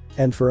soul.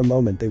 And for a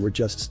moment they were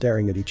just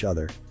staring at each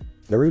other.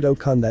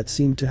 Naruto-kun, that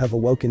seemed to have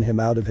awoken him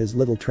out of his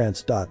little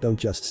trance. Don't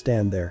just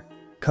stand there.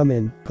 Come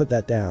in, put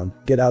that down,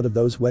 get out of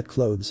those wet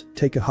clothes,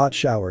 take a hot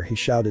shower, he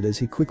shouted as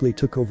he quickly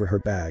took over her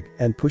bag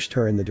and pushed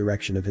her in the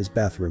direction of his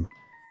bathroom.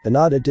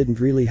 Hinata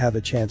didn't really have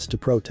a chance to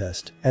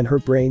protest, and her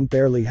brain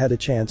barely had a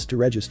chance to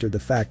register the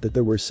fact that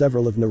there were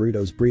several of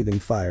Naruto's breathing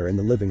fire in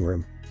the living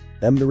room.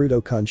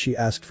 Naruto-kun, she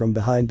asked from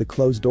behind the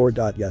closed door.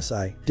 Yes,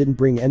 I didn't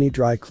bring any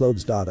dry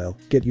clothes. I'll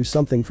get you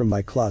something from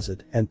my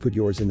closet and put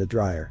yours in the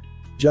dryer.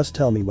 Just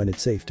tell me when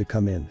it's safe to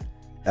come in.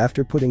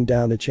 After putting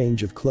down a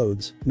change of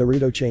clothes,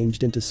 Naruto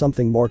changed into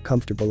something more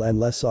comfortable and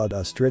less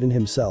sawdust-ridden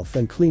himself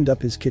and cleaned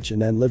up his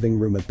kitchen and living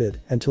room a bit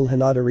until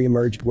Hinata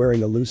re-emerged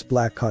wearing a loose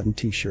black cotton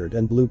t-shirt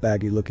and blue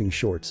baggy-looking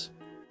shorts.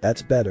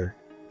 That's better.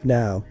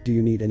 Now, do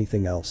you need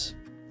anything else?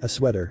 A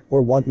sweater,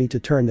 or want me to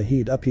turn the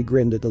heat up? He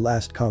grinned at the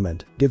last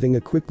comment, giving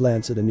a quick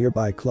glance at a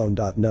nearby clone.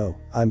 No,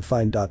 I'm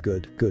fine.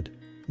 Good.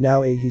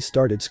 Now he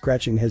started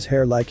scratching his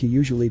hair like he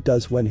usually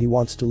does when he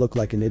wants to look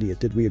like an idiot.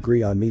 Did we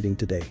agree on meeting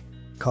today?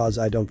 Cause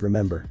I don't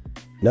remember.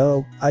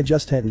 No, I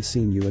just hadn't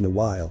seen you in a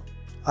while.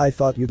 I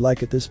thought you'd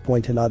like. At this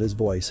point Hinata's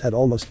voice had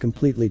almost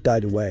completely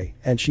died away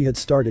and she had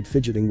started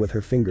fidgeting with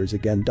her fingers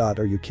again.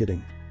 Are you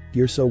kidding?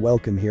 You're so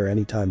welcome here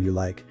anytime you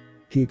like.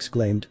 He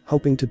exclaimed,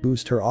 hoping to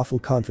boost her awful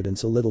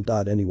confidence a little.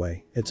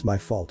 Anyway, it's my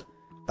fault.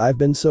 I've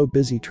been so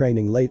busy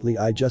training lately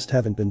I just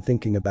haven't been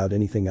thinking about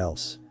anything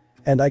else.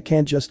 And I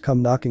can't just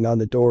come knocking on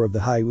the door of the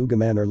Hyuga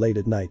Manor late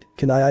at night,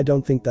 can I? I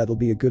don't think that'll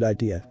be a good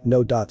idea.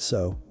 No.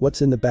 So,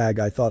 what's in the bag?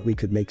 I thought we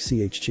could make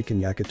chicken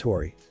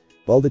yakitori.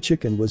 While the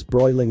chicken was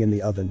broiling in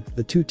the oven,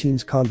 the two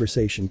teens'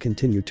 conversation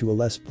continued to a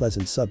less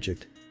pleasant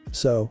subject.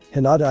 So,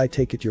 Hinata, I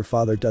take it your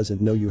father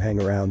doesn't know you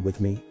hang around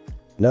with me?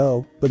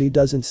 No, but he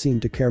doesn't seem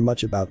to care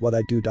much about what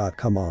I do.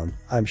 Come on,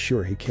 I'm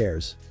sure he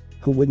cares.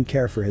 Who wouldn't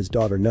care for his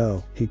daughter?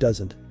 No, he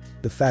doesn't.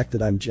 The fact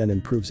that I'm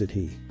Jonin proves it.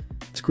 He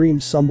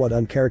screamed somewhat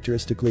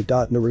uncharacteristically.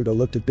 Naruto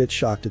looked a bit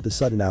shocked at the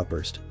sudden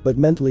outburst, but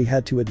mentally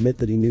had to admit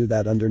that he knew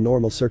that under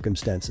normal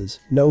circumstances,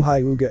 no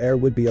Hyuga heir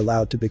would be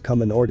allowed to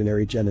become an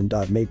ordinary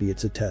Jonin. Maybe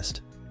it's a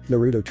test.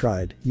 Naruto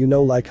tried,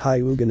 like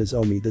Hyuga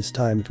Nozomi. This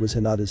time it was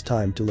Hinata's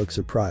time to look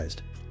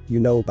surprised. You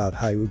know about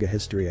Hyuga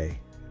history, eh?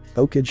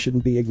 Oh, kids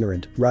shouldn't be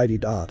ignorant, righty.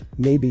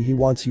 Maybe he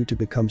wants you to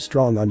become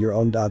strong on your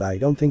own. I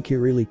don't think he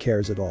really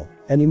cares at all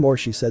anymore,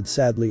 she said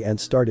sadly and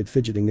started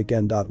fidgeting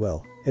again.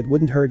 Well, it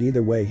wouldn't hurt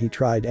either way. He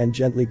tried and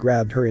gently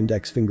grabbed her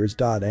index fingers.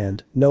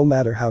 And, no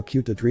matter how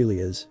cute it really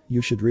is,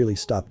 you should really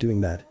stop doing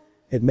that.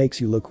 It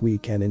makes you look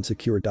weak and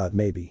insecure.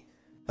 Maybe.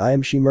 I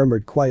am, she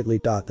murmured quietly.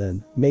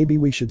 Then, maybe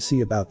we should see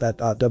about that.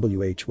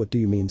 What do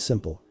you mean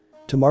simple?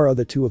 Tomorrow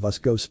the two of us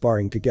go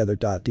sparring together.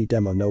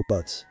 Demo no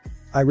buts.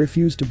 I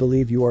refuse to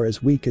believe you are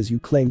as weak as you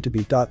claim to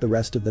be. The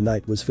rest of the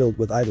night was filled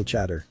with idle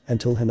chatter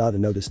until Hinata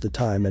noticed the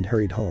time and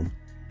hurried home.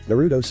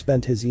 Naruto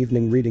spent his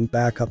evening reading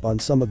back up on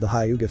some of the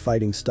Hyuga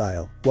fighting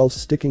style whilst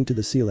sticking to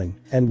the ceiling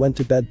and went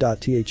to bed.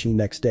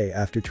 Next day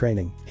after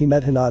training, he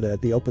met Hinata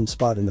at the open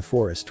spot in the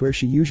forest where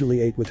she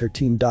usually ate with her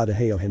team.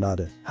 Aheyo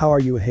Hinata, how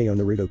are you? Aheyo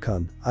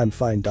Naruto-kun, I'm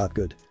fine.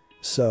 Good.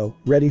 So,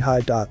 ready?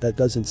 Hi. That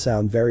doesn't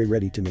sound very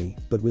ready to me,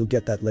 but we'll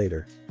get that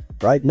later.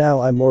 Right now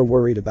I'm more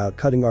worried about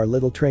cutting our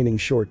little training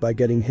short by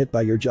getting hit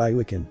by your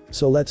Jaiukin,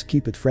 so let's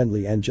keep it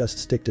friendly and just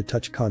stick to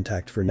touch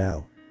contact for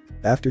now.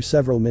 After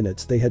several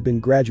minutes they had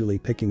been gradually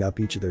picking up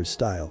each other's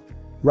style.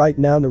 Right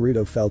now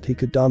Naruto felt he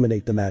could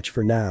dominate the match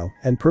for now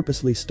and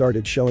purposely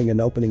started showing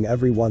an opening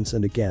every once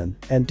and again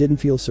and didn't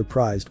feel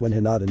surprised when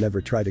Hinata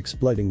never tried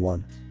exploiting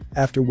one.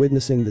 After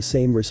witnessing the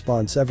same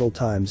response several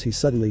times he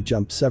suddenly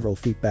jumped several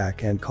feet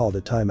back and called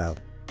a timeout.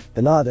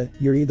 Hinata,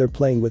 you're either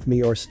playing with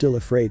me or still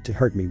afraid to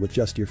hurt me with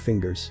just your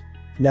fingers.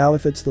 Now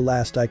if it's the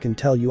last I can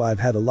tell you I've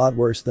had a lot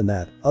worse than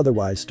that,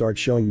 otherwise start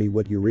showing me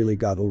what you really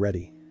got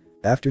already.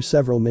 After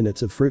several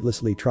minutes of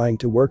fruitlessly trying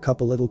to work up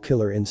a little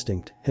killer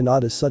instinct,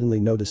 Hinata suddenly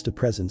noticed a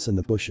presence in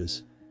the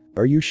bushes.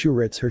 Are you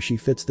sure it's her? She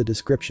fits the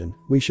description,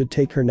 we should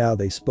take her now.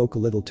 They spoke a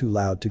little too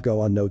loud to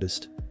go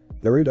unnoticed.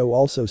 Naruto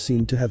also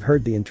seemed to have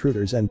heard the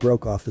intruders and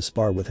broke off the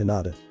spar with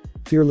Hinata.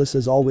 Fearless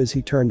as always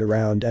he turned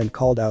around and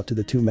called out to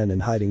the two men in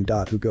hiding.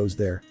 Who goes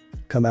there?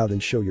 Come out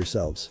and show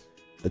yourselves.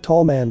 The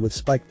tall man with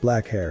spiked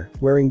black hair,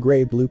 wearing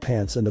grey-blue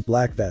pants and a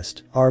black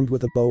vest, armed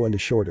with a bow and a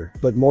shorter,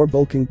 but more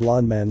bulking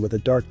blonde man with a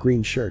dark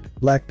green shirt,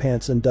 black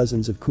pants and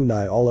dozens of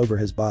kunai all over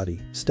his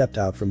body, stepped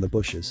out from the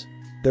bushes.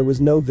 There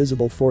was no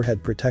visible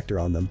forehead protector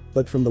on them,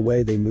 but from the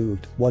way they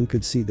moved, one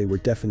could see they were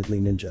definitely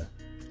ninja.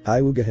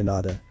 Hyuga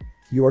Hinata.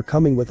 You are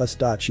coming with us.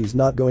 She's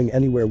not going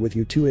anywhere with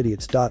you two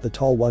idiots. The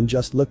tall one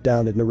just looked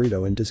down at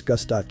Naruto in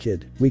disgust.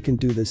 Kid, we can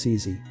do this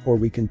easy, or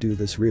we can do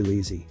this real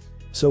easy.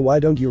 So why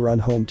don't you run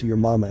home to your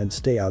mama and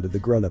stay out of the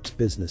grown-ups'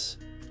 business?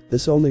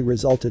 This only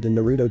resulted in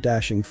Naruto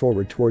dashing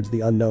forward towards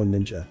the unknown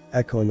ninja,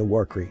 echoing a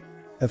war cry.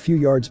 A few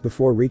yards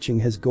before reaching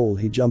his goal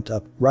he jumped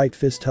up, right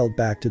fist held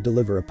back to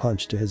deliver a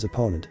punch to his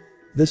opponent.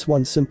 This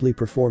one simply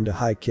performed a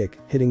high kick,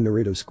 hitting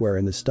Naruto square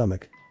in the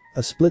stomach.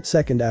 A split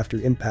second after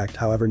impact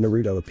however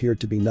Naruto appeared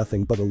to be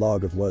nothing but a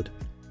log of wood.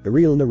 The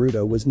real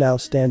Naruto was now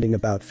standing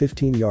about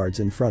 15 yards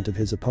in front of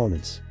his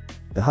opponents.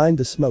 Behind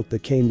the smoke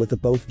that came with the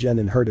both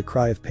Jonin heard a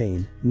cry of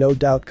pain, no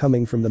doubt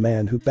coming from the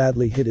man who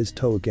badly hit his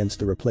toe against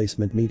the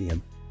replacement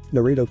medium.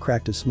 Naruto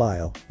cracked a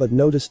smile, but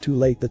noticed too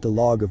late that the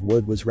log of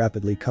wood was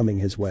rapidly coming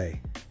his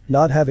way.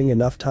 Not having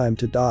enough time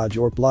to dodge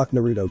or block,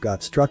 Naruto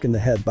got struck in the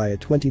head by a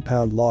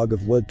 20-pound log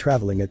of wood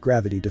traveling at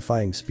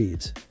gravity-defying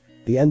speeds.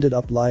 He ended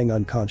up lying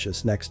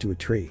unconscious next to a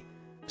tree.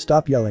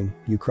 Stop yelling,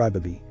 you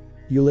crybaby.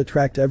 You'll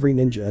attract every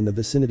ninja in the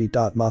vicinity.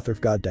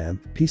 Motherf goddamn,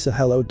 piece of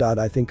hello.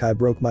 I think I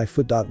broke my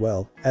foot.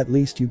 Well, at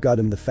least you got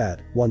him the fat,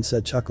 one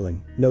said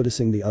chuckling,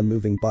 noticing the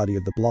unmoving body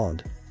of the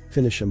blonde.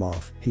 Finish him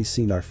off, he's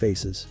seen our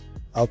faces.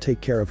 I'll take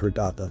care of her.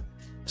 The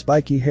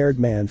spiky-haired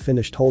man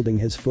finished holding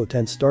his foot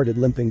and started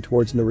limping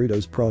towards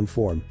Naruto's prone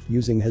form,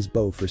 using his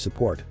bow for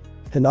support.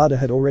 Hinata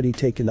had already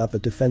taken up a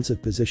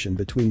defensive position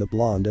between the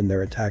blonde and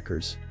their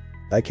attackers.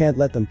 I can't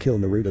let them kill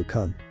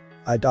Naruto-kun.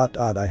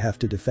 I have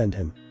to defend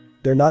him.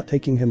 They're not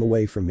taking him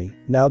away from me,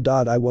 now.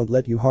 I won't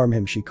let you harm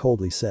him, she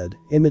coldly said,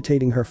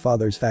 imitating her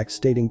father's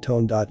fact-stating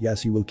tone.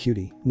 Yes you will,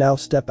 cutie, now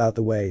step out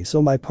the way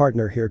so my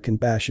partner here can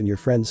bash in your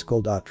friend's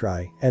skull.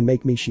 Try and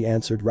make me, she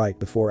answered right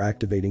before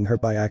activating her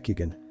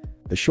Byakugan.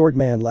 The short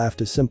man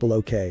laughed a simple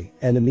okay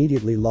and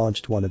immediately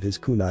launched one of his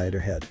kunai at her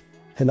head.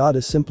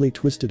 Hinata simply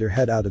twisted her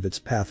head out of its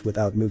path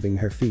without moving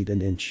her feet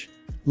an inch.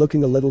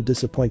 Looking a little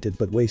disappointed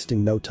but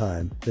wasting no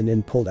time, the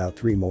nin pulled out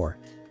 3 more.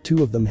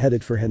 2 of them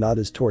headed for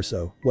Hinata's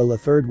torso, while a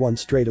third one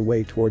strayed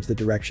away towards the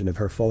direction of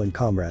her fallen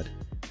comrade.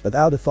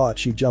 Without a thought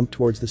she jumped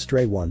towards the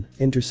stray one,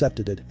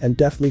 intercepted it and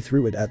deftly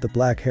threw it at the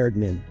black-haired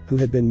nin, who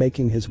had been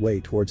making his way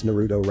towards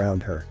Naruto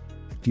around her.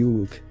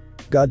 Phew.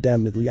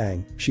 Goddamn it,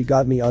 Liang, she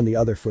got me on the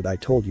other foot. I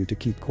told you to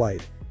keep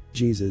quiet.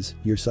 Jesus,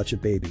 you're such a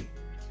baby.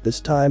 This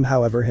time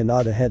however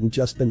Hinata hadn't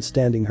just been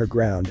standing her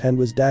ground and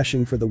was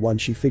dashing for the one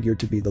she figured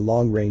to be the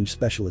long-range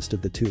specialist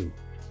of the 2.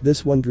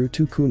 This one drew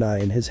 2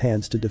 kunai in his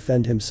hands to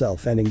defend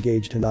himself and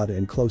engaged Hinata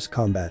in close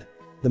combat.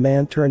 The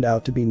man turned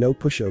out to be no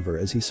pushover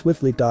as he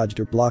swiftly dodged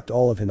or blocked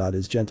all of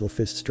Hinata's gentle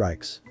fist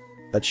strikes.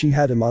 But she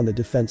had him on the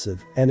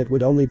defensive and it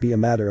would only be a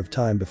matter of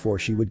time before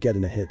she would get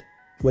in a hit.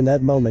 When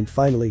that moment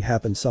finally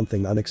happened,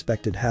 something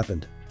unexpected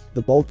happened.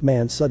 The bulked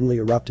man suddenly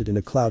erupted in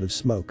a cloud of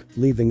smoke,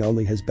 leaving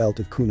only his belt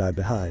of kunai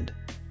behind.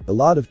 A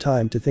lot of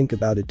time to think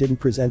about it didn't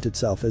present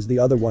itself as the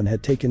other one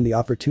had taken the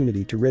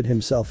opportunity to rid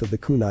himself of the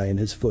kunai in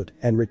his foot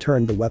and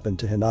returned the weapon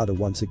to Hinata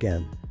once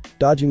again.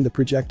 Dodging the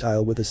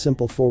projectile with a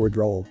simple forward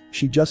roll,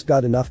 she just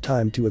got enough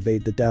time to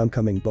evade the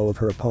downcoming bow of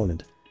her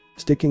opponent.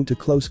 Sticking to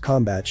close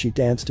combat, she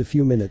danced a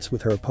few minutes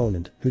with her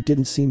opponent, who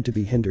didn't seem to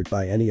be hindered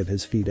by any of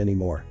his feet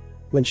anymore.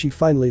 When she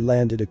finally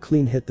landed a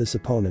clean hit, this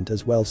opponent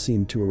as well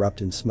seemed to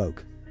erupt in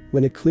smoke.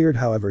 When it cleared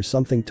however,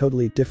 something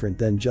totally different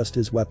than just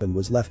his weapon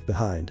was left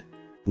behind.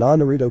 Nah,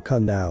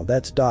 Naruto-kun, now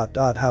that's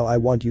how I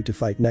want you to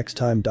fight next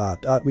time.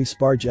 We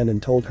spar,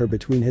 Jonin told her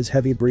between his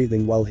heavy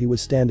breathing while he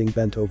was standing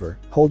bent over,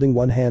 holding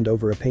one hand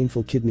over a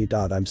painful kidney.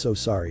 I'm so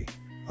sorry.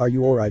 Are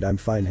you alright? I'm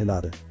fine,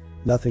 Hinata.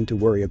 Nothing to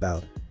worry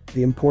about.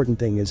 The important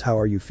thing is how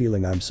are you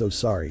feeling? I'm so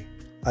sorry.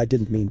 I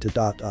didn't mean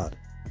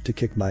to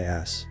kick my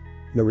ass.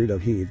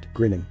 Naruto heaved,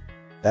 grinning.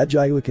 That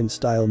Gyuukin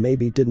style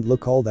maybe didn't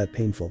look all that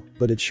painful,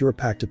 but it sure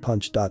packed a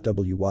punch.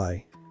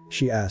 Why?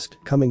 She asked,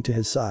 coming to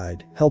his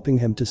side, helping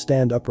him to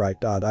stand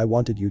upright. I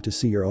wanted you to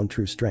see your own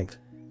true strength.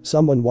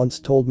 Someone once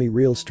told me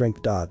real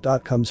strength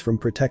comes from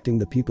protecting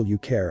the people you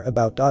care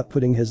about.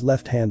 Putting his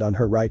left hand on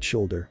her right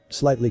shoulder,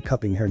 slightly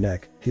cupping her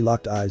neck, he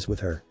locked eyes with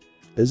her.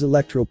 His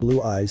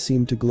electro-blue eyes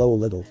seemed to glow a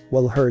little,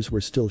 while hers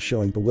were still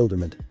showing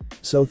bewilderment.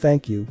 So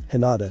thank you,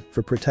 Hinata,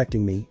 for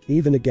protecting me,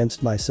 even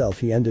against myself,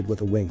 he ended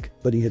with a wink,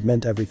 but he had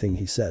meant everything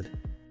he said.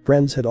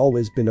 Friends had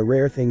always been a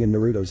rare thing in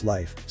Naruto's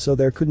life, so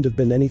there couldn't have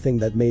been anything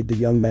that made the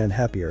young man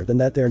happier than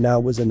that there now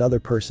was another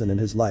person in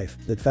his life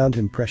that found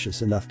him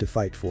precious enough to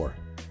fight for.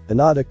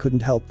 Hinata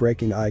couldn't help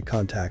breaking eye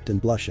contact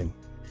and blushing.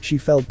 She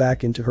fell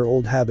back into her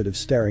old habit of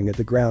staring at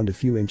the ground a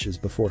few inches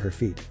before her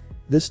feet.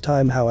 This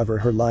time however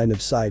her line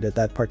of sight at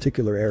that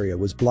particular area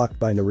was blocked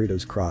by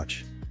Naruto's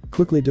crotch.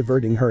 Quickly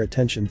diverting her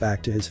attention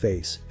back to his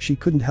face, she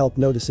couldn't help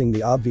noticing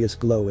the obvious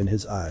glow in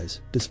his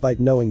eyes, despite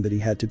knowing that he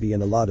had to be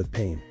in a lot of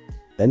pain.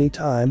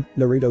 Anytime,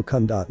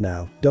 Naruto-kun.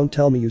 Now, don't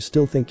tell me you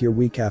still think you're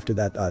weak after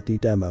that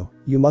demo.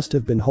 You must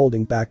have been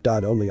holding back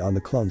only on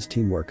the clone's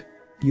teamwork.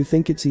 You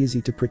think it's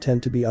easy to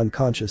pretend to be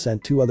unconscious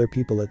and 2 other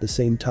people at the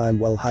same time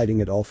while hiding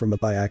it all from a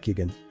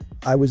Byakugan.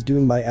 I was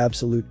doing my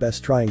absolute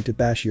best trying to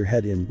bash your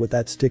head in with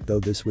that stick, though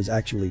this was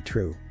actually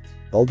true.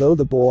 Although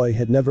the boy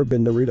had never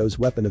been Naruto's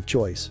weapon of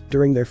choice,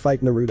 during their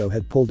fight Naruto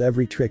had pulled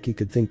every trick he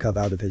could think of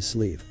out of his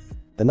sleeve.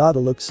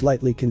 Hinata looked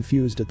slightly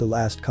confused at the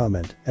last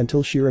comment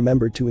until she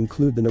remembered to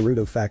include the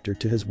Naruto factor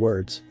to his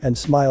words and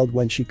smiled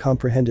when she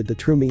comprehended the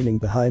true meaning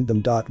behind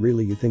them.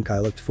 Really, you think I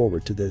looked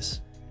forward to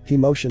this? He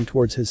motioned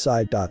towards his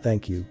side.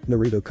 Thank you,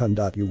 Naruto-kun.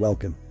 You're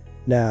welcome.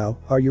 Now,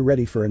 are you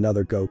ready for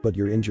another go? But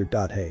you're injured.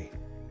 Hey.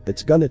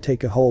 It's gonna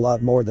take a whole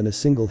lot more than a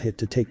single hit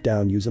to take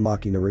down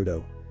Uzumaki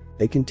Naruto.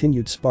 They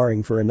continued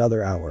sparring for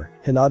another hour.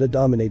 Hinata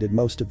dominated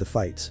most of the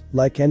fights,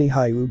 like any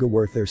Hyuga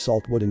worth their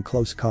salt would in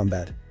close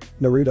combat.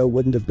 Naruto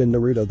wouldn't have been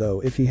Naruto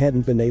though if he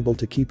hadn't been able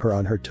to keep her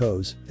on her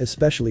toes,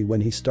 especially when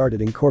he started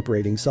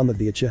incorporating some of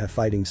the Uchiha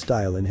fighting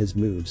style in his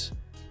moves.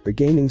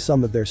 Regaining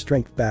some of their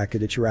strength back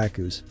at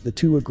Ichiraku's, the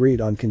 2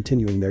 agreed on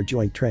continuing their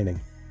joint training.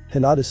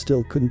 Hinata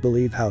still couldn't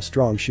believe how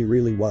strong she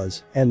really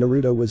was, and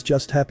Naruto was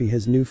just happy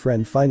his new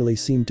friend finally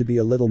seemed to be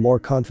a little more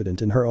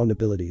confident in her own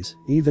abilities,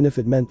 even if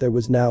it meant there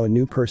was now a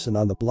new person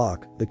on the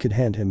block that could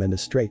hand him in a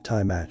straight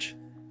time match.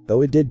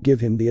 Though it did give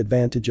him the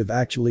advantage of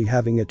actually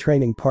having a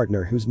training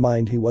partner whose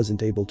mind he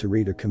wasn't able to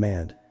read or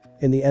command.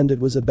 In the end it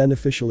was a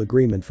beneficial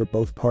agreement for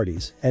both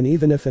parties, and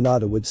even if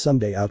Hinata would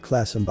someday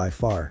outclass him by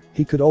far,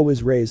 he could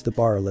always raise the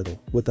bar a little,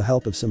 with the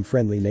help of some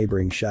friendly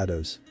neighboring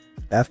shadows.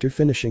 After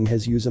finishing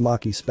his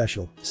Uzumaki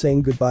special,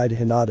 saying goodbye to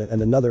Hinata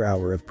and another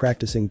hour of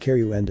practicing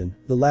Kyoryuenden,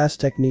 the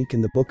last technique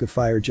in the Book of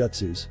Fire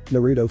Jutsus,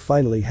 Naruto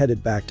finally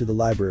headed back to the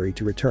library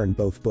to return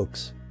both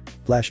books.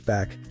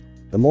 Flashback.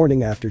 The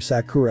morning after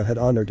Sakura had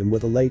honored him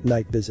with a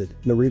late-night visit,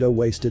 Naruto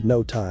wasted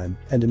no time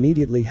and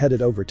immediately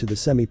headed over to the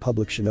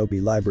semi-public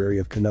shinobi library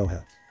of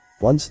Konoha.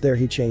 Once there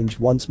he changed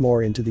once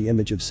more into the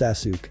image of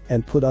Sasuke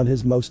and put on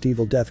his most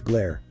evil death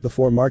glare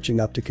before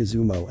marching up to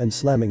Kazumo and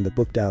slamming the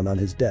book down on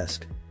his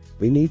desk.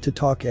 "We need to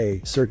talk,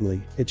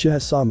 certainly,"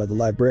 Uchiha-sama the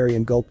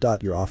librarian gulped.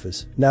 "Your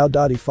office." Now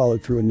he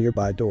followed through a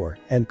nearby door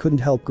and couldn't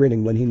help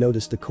grinning when he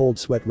noticed the cold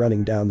sweat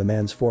running down the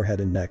man's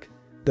forehead and neck.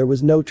 There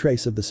was no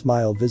trace of the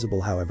smile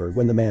visible however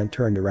when the man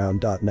turned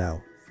around.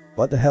 "Now.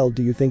 What the hell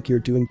do you think you're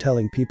doing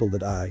telling people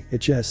that I,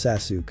 Uchiha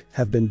Sasuke,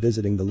 have been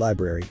visiting the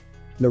library?"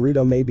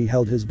 Naruto maybe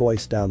held his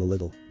voice down a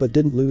little, but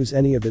didn't lose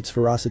any of its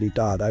ferocity.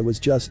 "I was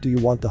just do you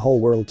want the whole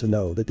world to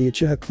know that the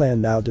Uchiha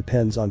clan now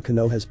depends on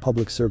Konoha's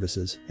public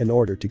services in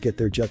order to get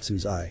their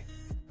jutsus?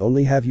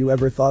 Only have you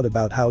ever thought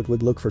about how it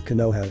would look for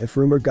Konoha if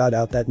rumor got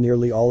out that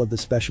nearly all of the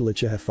special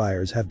Uchiha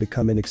fires have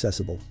become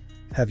inaccessible?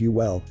 Have you?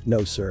 Well,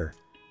 no sir.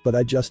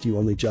 But you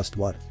only just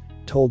what?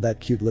 Told that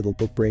cute little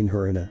book brain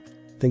Haruno?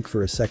 Think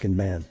for a second,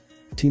 man.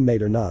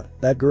 Teammate or not,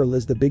 that girl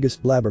is the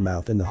biggest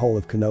blabbermouth in the whole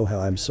of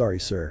Konoha. I'm sorry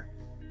sir.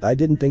 I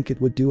didn't think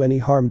it would do any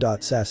harm."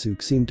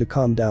 Sasuke seemed to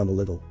calm down a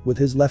little. With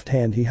his left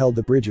hand he held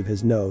the bridge of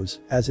his nose,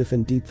 as if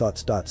in deep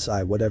thoughts.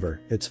 "Sigh, whatever,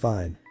 it's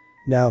fine.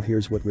 Now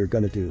here's what we're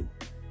gonna do."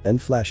 Then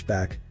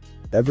flashback.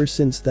 Ever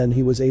since then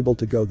he was able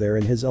to go there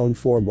in his own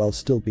form while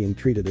still being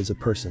treated as a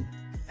person.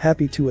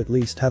 Happy to at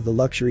least have the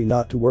luxury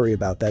not to worry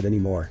about that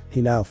anymore,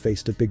 he now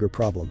faced a bigger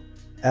problem.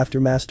 After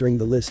mastering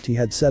the list he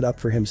had set up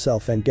for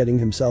himself and getting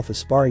himself a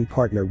sparring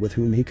partner with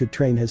whom he could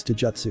train his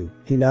taijutsu,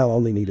 he now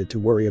only needed to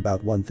worry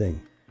about one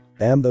thing.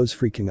 Damn those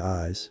freaking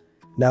eyes.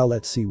 Now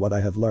let's see what I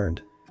have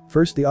learned.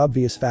 First, the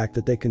obvious fact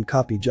that they can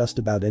copy just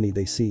about any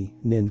they see,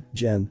 nin,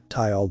 gen,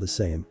 tai all the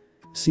same.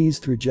 Sees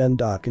through gen.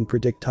 Can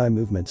predict time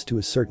movements to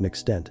a certain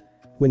extent.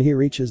 When he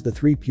reaches the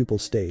 3-pupil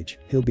stage,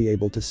 he'll be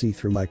able to see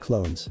through my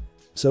clones.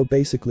 So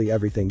basically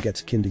everything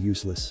gets kinda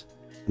useless.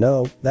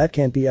 No, that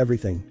can't be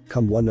everything,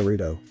 come on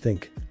Naruto,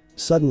 think.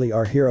 Suddenly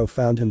our hero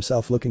found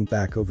himself looking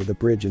back over the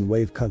bridge in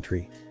Wave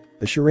Country.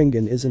 The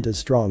Sharingan isn't as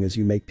strong as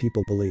you make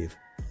people believe.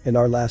 In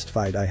our last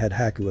fight I had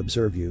Haku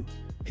observe you.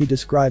 He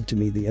described to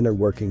me the inner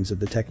workings of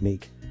the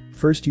technique.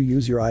 First you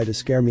use your eye to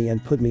scare me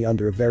and put me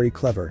under a very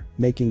clever,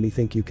 making me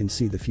think you can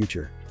see the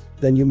future.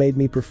 Then you made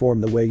me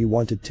perform the way you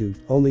wanted to,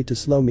 only to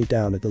slow me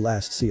down at the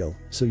last seal,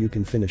 so you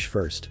can finish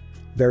first.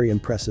 Very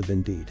impressive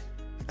indeed.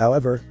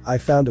 However, I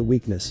found a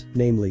weakness,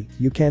 namely,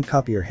 you can't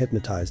copy or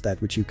hypnotize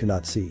that which you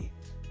cannot see.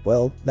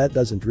 Well, that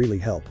doesn't really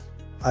help.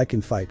 I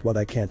can fight what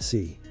I can't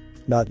see.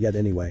 Not yet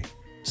anyway.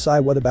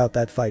 Sigh, what about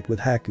that fight with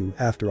Haku?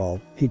 After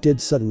all, he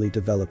did suddenly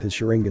develop his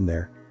Sharingan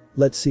there.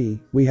 Let's see,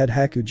 we had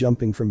Haku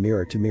jumping from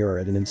mirror to mirror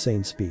at an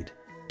insane speed.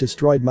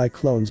 Destroyed my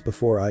clones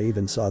before I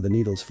even saw the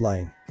needles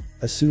flying.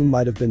 Assume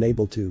might have been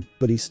able to,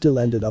 but he still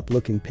ended up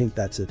looking pink.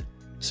 That's it.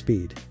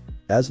 Speed.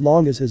 As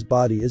long as his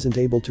body isn't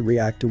able to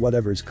react to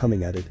whatever's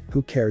coming at it,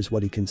 who cares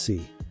what he can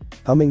see?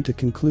 Coming to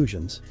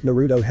conclusions,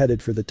 Naruto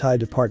headed for the Tai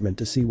department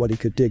to see what he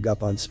could dig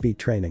up on speed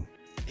training.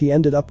 He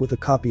ended up with a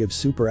copy of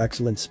Super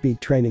Excellent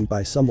Speed Training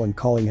by someone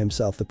calling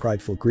himself the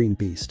Prideful Green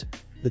Beast.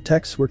 The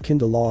texts were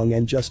kinda long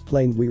and just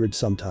plain weird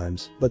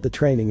sometimes, but the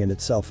training in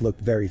itself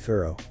looked very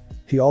thorough.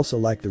 He also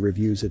liked the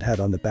reviews it had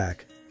on the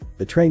back.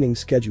 The training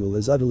schedule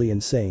is utterly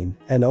insane,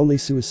 and only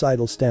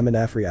suicidal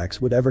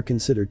staminaphriacs would ever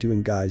consider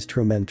doing guys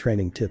Tromen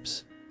training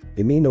tips.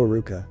 Imi no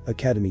Ruka,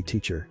 Academy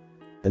Teacher.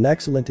 An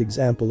excellent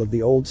example of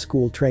the old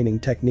school training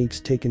techniques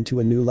taken to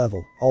a new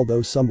level,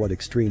 although somewhat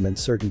extreme in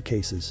certain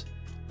cases.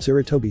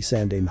 Tsurutobi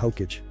Sandame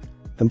Hokage.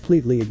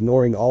 Completely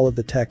ignoring all of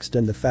the text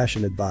and the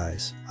fashion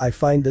advice, I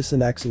find this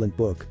an excellent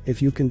book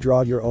if you can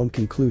draw your own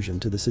conclusion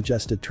to the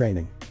suggested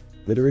training.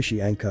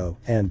 Midorishi Anko,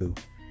 Anbu.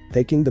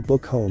 Taking the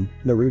book home,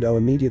 Naruto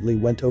immediately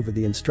went over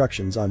the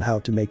instructions on how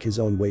to make his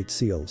own weight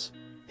seals.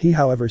 He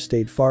however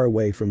stayed far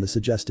away from the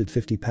suggested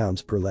 50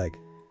 pounds per leg.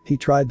 He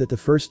tried that the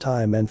first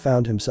time and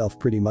found himself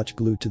pretty much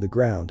glued to the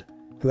ground.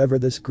 Whoever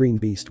this green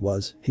beast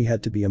was, he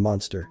had to be a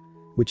monster.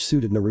 Which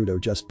suited Naruto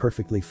just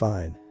perfectly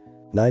fine.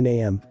 9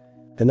 AM.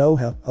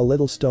 Konoha, a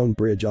little stone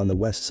bridge on the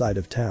west side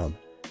of town.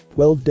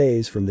 12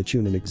 days from the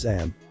Chunin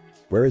exam.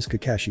 Where is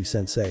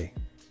Kakashi-sensei?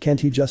 Can't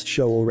he just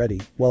show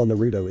already? Well,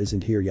 Naruto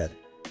isn't here yet.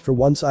 For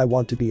once I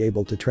want to be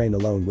able to train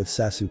alone with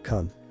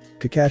Sasuke-kun.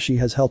 Kakashi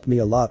has helped me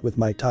a lot with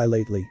my Tai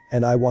lately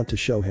and I want to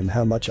show him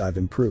how much I've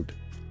improved.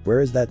 Where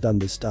is that done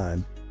this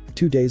time?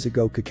 2 days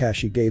ago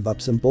Kakashi gave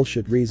up some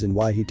bullshit reason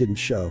why he didn't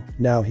show,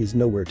 now he's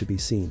nowhere to be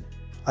seen.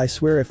 I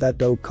swear if that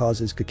dope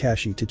causes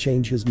Kakashi to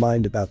change his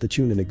mind about the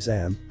Chunin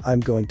exam, I'm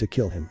going to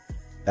kill him.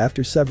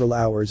 After several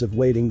hours of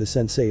waiting, the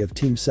sensei of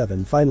Team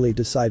 7 finally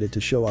decided to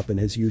show up in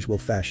his usual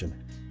fashion.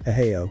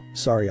 "Heyo,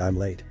 sorry I'm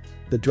late.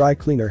 The dry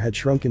cleaner had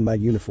shrunken my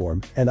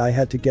uniform and I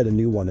had to get a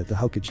new one at the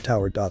Hokage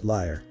Tower.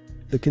 Liar."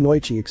 The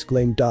kunoichi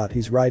exclaimed.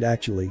 "He's right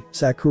actually."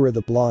 Sakura,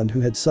 the blonde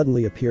who had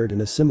suddenly appeared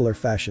in a similar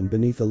fashion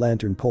beneath the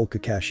lantern pole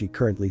Kakashi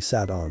currently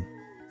sat on.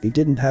 He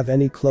didn't have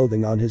any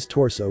clothing on his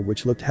torso,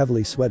 which looked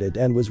heavily sweated,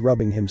 and was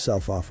rubbing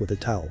himself off with a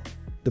towel.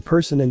 The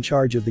person in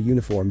charge of the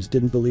uniforms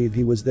didn't believe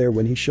he was there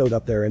when he showed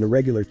up there in a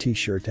regular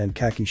t-shirt and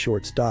khaki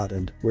shorts.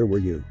 "And where were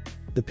you?"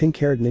 the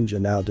pink-haired ninja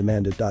now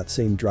demanded.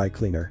 "Same dry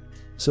cleaner.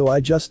 So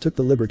I just took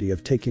the liberty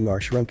of taking our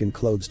shrunken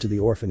clothes to the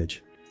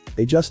orphanage.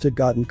 They just had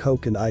gotten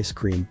Coke and ice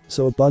cream,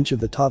 so a bunch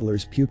of the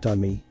toddlers puked on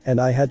me and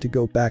I had to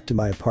go back to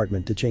my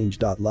apartment to change.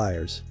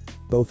 Liars.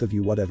 Both of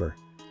you, whatever.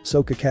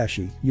 So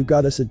Kakashi, you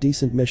got us a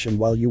decent mission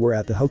while you were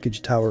at the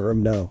Hokage Tower.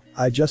 No,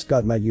 I just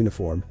got my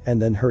uniform and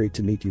then hurried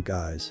to meet you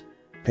guys."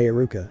 "Hey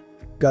Iruka.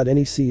 Got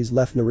any C's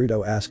left?"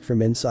 Naruto asked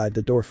from inside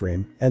the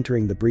doorframe,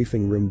 entering the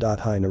briefing room.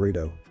 "Hi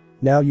Naruto.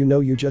 Now you know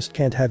you just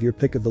can't have your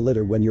pick of the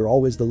litter when you're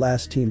always the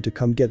last team to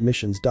come get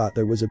missions."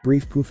 There was a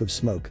brief poof of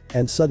smoke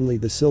and suddenly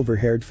the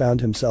silver-haired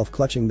found himself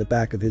clutching the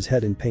back of his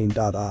head in pain.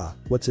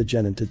 What's a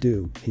genin to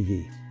do,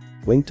 hee.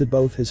 Winked to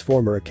both his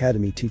former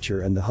academy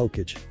teacher and the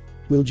Hokage.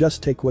 "We'll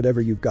just take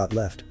whatever you've got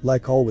left,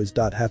 like always.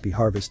 Happy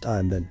harvest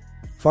time then.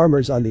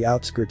 Farmers on the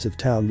outskirts of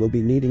town will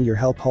be needing your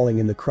help hauling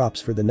in the crops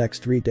for the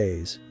next 3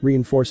 days.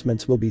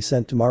 Reinforcements will be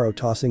sent tomorrow."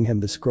 Tossing him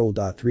the scroll.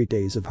 3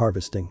 days of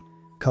harvesting.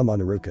 Come on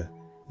Iruka.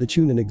 The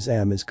Chunin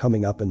exam is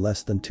coming up in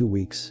less than 2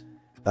 weeks.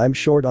 I'm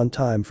short on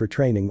time for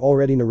training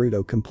already,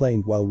 Naruto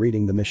complained while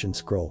reading the mission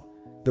scroll.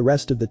 The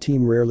rest of the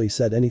team rarely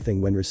said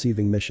anything when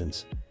receiving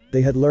missions.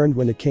 They had learned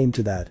when it came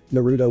to that,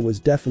 Naruto was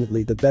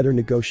definitely the better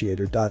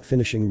negotiator.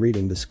 Finishing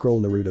reading the scroll,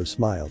 Naruto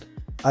smiled.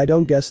 "I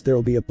don't guess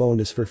there'll be a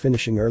bonus for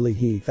finishing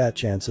early. Fat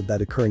chance of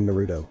that occurring,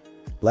 Naruto.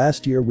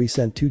 Last year we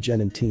sent 2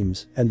 genin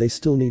teams and they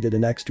still needed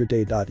an extra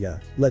day. Yeah,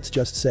 let's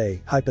just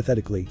say,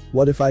 hypothetically,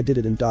 what if I did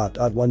it in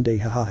 1 day?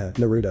 Hahaha.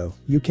 Naruto,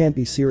 you can't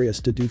be serious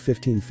to do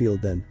 15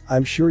 field then.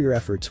 I'm sure your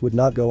efforts would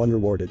not go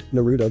unrewarded."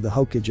 Naruto, the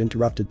Hokage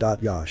interrupted.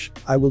 "Yosh,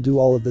 I will do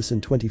all of this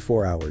in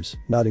 24 hours,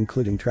 not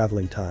including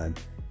traveling time.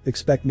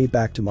 Expect me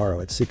back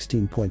tomorrow at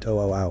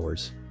 16.00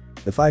 hours.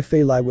 If I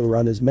fail I will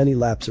run as many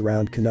laps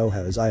around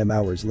Konoha as I am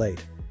hours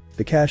late."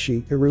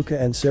 Kakashi, Iruka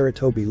and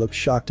Saratobi looked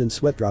shocked and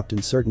sweat dropped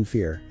in certain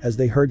fear as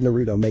they heard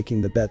Naruto making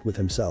the bet with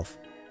himself.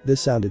 This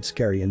sounded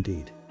scary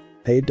indeed.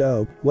 "Hey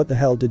Dobe, what the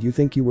hell did you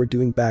think you were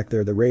doing back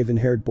there?" the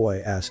raven-haired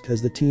boy asked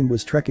as the team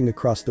was trekking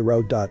across the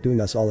road.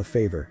 "Doing us all a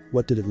favor.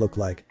 What did it look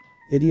like?"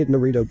 "Idiot,"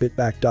 Naruto bit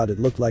back. "It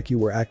looked like you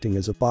were acting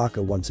as a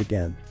baka once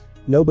again.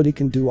 Nobody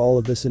can do all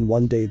of this in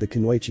 1 day," the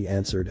kunoichi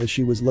answered as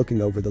she was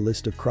looking over the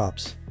list of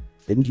crops.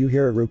 "Didn't you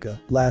hear Iruka?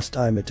 Last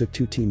time it took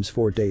 2 teams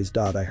 4 days.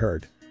 I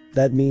heard.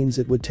 That means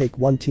it would take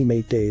 1 team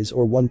 8 days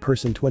or 1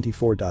 person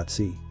 24.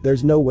 See,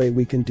 there's no way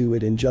we can do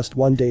it in just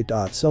 1 day.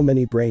 So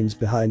many brains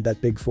behind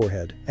that big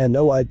forehead and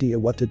no idea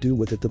what to do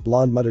with it," the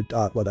blonde muttered.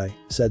 "What I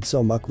said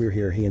so much we're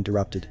here," he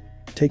interrupted.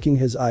 Taking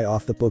his eye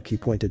off the book he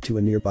pointed to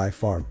a nearby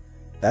farm.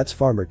 "That's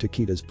Farmer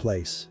Takita's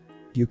place.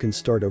 You can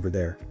start over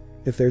there.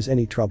 If there's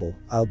any trouble,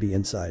 I'll be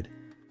inside."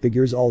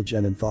 Figures, all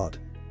genin thought.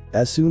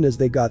 As soon as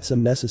they got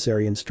some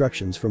necessary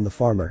instructions from the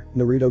farmer,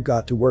 Naruto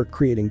got to work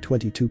creating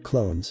 22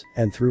 clones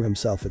and threw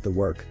himself at the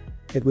work.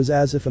 It was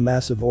as if a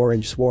massive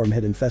orange swarm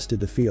had infested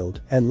the field,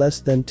 and less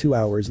than 2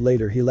 hours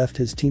later he left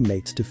his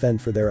teammates to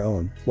fend for their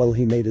own while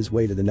he made his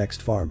way to the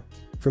next farm.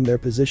 From their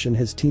position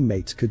his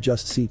teammates could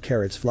just see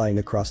carrots flying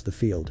across the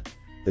field.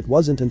 It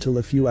wasn't until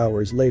a few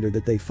hours later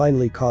that they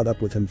finally caught up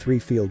with him 3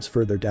 fields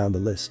further down the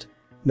list.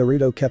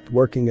 Naruto kept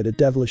working at a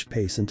devilish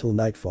pace until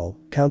nightfall,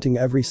 counting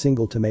every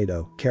single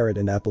tomato, carrot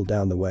and apple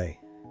down the way.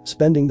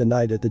 Spending the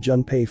night at the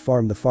Junpei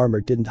farm, the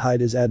farmer didn't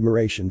hide his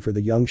admiration for the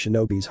young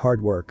shinobi's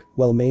hard work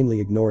while mainly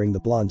ignoring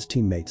the blonde's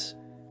teammates.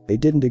 They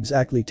didn't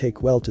exactly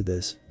take well to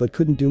this, but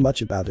couldn't do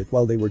much about it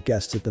while they were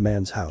guests at the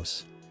man's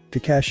house.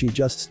 Kakashi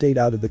just stayed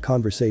out of the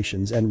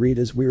conversations and read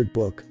his weird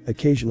book,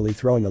 occasionally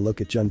throwing a look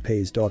at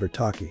Junpei's daughter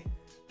Taki.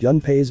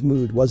 Junpei's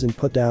mood wasn't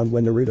put down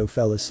when Naruto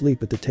fell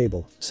asleep at the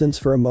table, since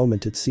for a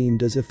moment it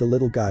seemed as if the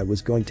little guy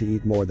was going to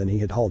eat more than he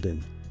had hauled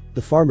in.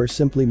 The farmer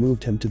simply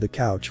moved him to the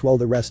couch while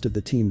the rest of the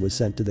team was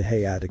sent to the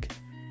hay attic.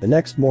 The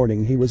next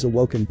morning he was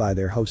awoken by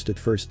their host at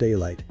first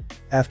daylight.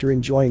 After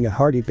enjoying a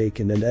hearty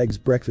bacon and eggs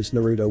breakfast,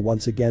 Naruto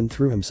once again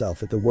threw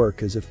himself at the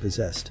work as if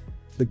possessed.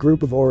 The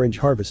group of orange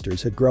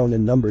harvesters had grown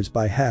in numbers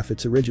by half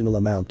its original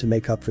amount to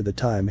make up for the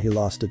time he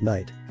lost at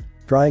night.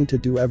 Trying to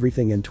do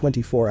everything in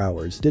 24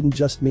 hours didn't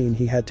just mean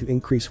he had to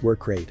increase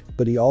work rate,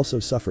 but he also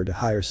suffered a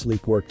higher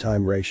sleep-work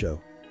time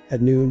ratio.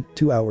 At noon,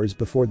 2 hours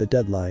before the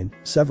deadline,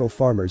 several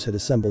farmers had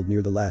assembled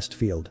near the last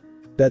field.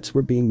 Bets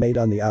were being made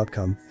on the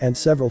outcome, and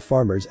several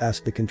farmers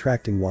asked the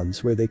contracting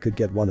ones where they could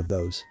get one of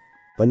those.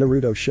 When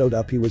Naruto showed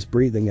up he was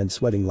breathing and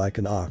sweating like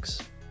an ox.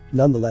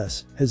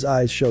 Nonetheless, his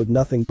eyes showed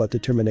nothing but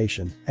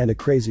determination, and a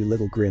crazy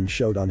little grin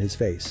showed on his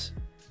face.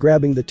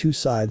 Grabbing the 2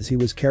 scythes he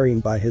was carrying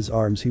by his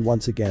arms he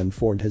once again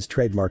formed his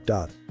trademark.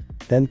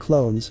 Then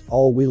clones,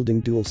 all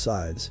wielding dual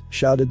scythes,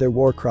 shouted their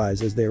war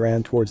cries as they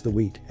ran towards the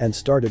wheat and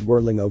started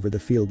whirling over the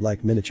field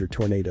like miniature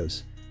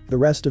tornadoes. The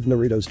rest of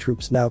Naruto's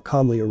troops now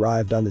calmly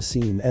arrived on the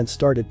scene and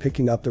started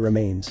picking up the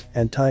remains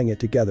and tying it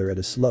together at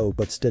a slow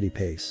but steady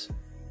pace.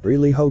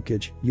 Really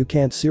Hokage, you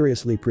can't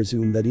seriously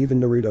presume that even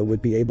Naruto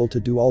would be able to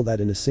do all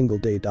that in a single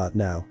day.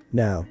 Now,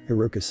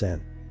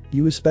 Hiruka-san.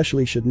 You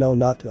especially should know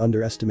not to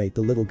underestimate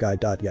the little guy.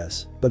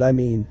 Yes, but I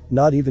mean,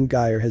 not even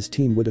Guy or his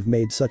team would have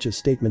made such a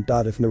statement.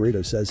 If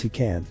Naruto says he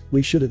can,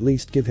 we should at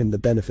least give him the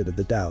benefit of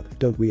the doubt,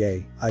 don't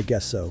we? I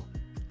guess so.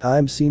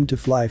 Time seemed to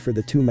fly for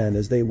the two men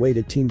as they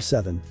waited Team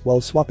 7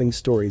 while swapping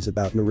stories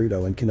about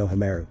Naruto and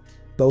Konohamaru.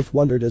 Both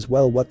wondered as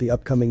well what the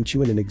upcoming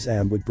Chunin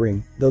exam would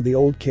bring, though the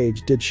old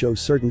cage did show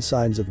certain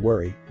signs of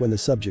worry when the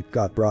subject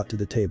got brought to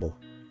the table.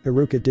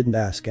 Hiruka didn't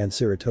ask and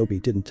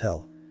Sarutobi didn't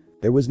tell.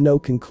 There was no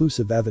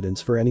conclusive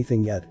evidence for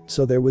anything yet,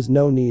 so there was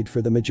no need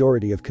for the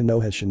majority of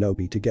Konoha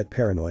shinobi to get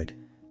paranoid.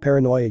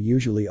 Paranoia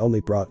usually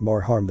only brought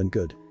more harm than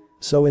good.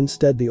 So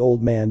instead the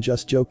old man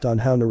just joked on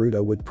how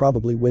Naruto would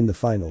probably win the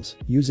finals,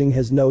 using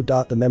his no.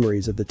 The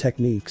memories of the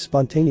technique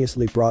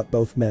spontaneously brought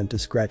both men to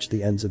scratch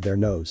the ends of their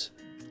nose.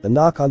 The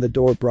knock on the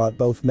door brought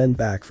both men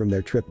back from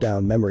their trip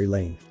down memory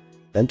lane.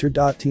 Enter.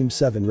 Team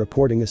 7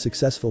 reporting a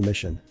successful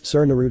mission.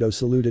 Sir Naruto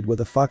saluted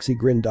with a foxy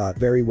grin.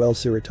 Very well,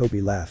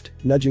 Sarutobi laughed,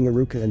 nudging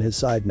Iruka in his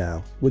side.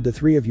 Now, would the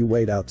three of you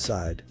wait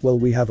outside while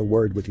we have a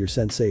word with your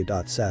sensei.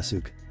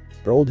 Sasuke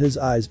rolled his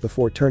eyes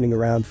before turning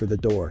around for the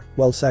door,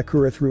 while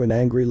Sakura threw an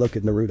angry look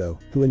at Naruto,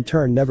 who in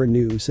turn never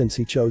knew since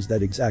he chose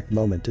that exact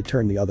moment to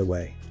turn the other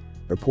way.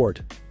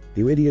 Report.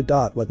 You idiot.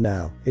 What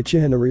now?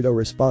 Uchiha. Naruto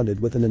responded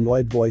with an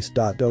annoyed voice.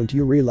 Don't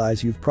you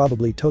realize you've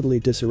probably totally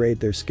disarrayed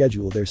their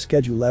schedule?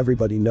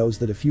 Everybody knows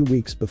that a few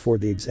weeks before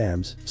the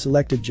exams,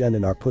 selected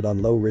genin are put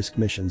on low-risk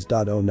missions.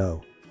 Oh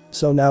no.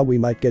 So now we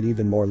might get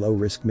even more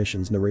low-risk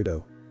missions.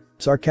 Naruto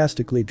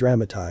sarcastically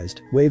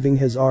dramatized, waving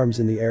his arms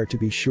in the air to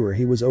be sure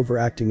he was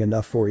overacting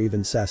enough for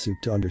even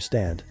Sasuke to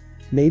understand.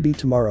 Maybe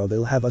tomorrow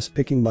they'll have us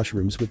picking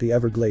mushrooms with the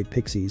Everglade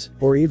pixies,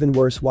 or even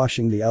worse,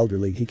 washing the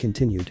elderly, he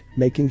continued,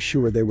 making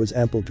sure there was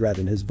ample dread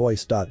in his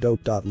voice.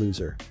 Dope.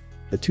 Loser.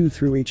 The two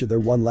threw each other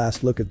one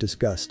last look of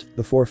disgust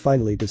before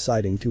finally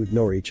deciding to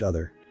ignore each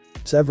other.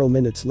 Several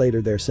minutes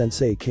later their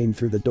sensei came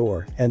through the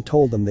door and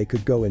told them they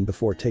could go in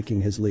before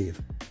taking his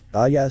leave.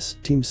 Yes,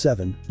 Team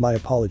 7, my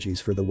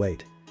apologies for the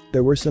wait.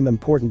 There were some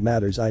important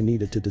matters I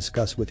needed to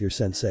discuss with your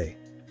sensei.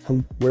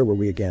 Where were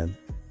we again?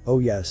 Oh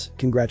yes,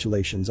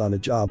 congratulations on a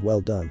job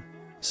well done.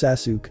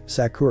 Sasuke,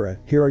 Sakura,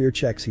 here are your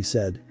checks, he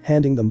said,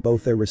 handing them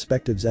both their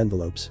respective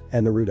envelopes,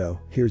 and Naruto,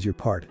 here's your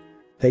part.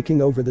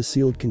 Taking over the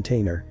sealed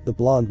container, the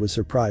blonde was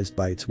surprised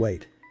by its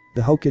weight.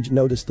 The Hokage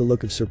noticed the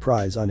look of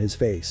surprise on his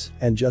face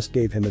and just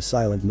gave him a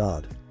silent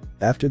nod.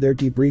 After their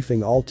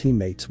debriefing, all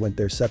teammates went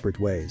their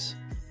separate ways.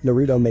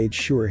 Naruto made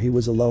sure he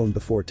was alone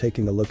before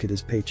taking a look at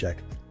his paycheck.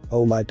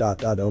 Oh my.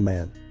 Oh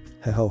man.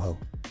 Ho.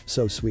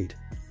 So sweet.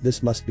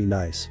 This must be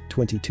nice,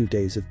 22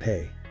 days of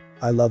pay.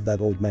 I love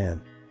that old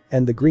man.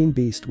 And the green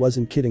beast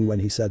wasn't kidding when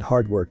he said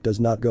hard work does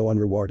not go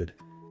unrewarded.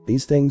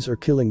 These things are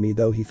killing me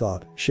though, he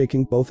thought,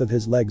 shaking both of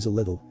his legs a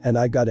little, and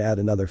I gotta add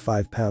another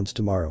 5 pounds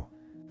tomorrow.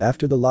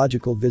 After the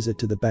logical visit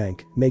to the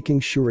bank, making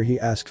sure he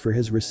asked for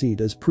his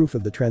receipt as proof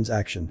of the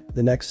transaction,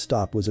 the next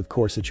stop was of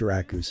course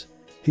Ichiraku's.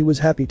 He was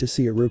happy to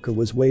see Iruka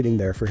was waiting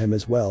there for him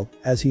as well,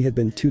 as he had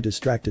been too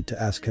distracted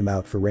to ask him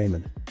out for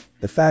ramen.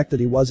 The fact that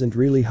he wasn't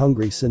really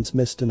hungry since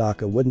Miss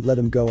Tanaka wouldn't let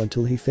him go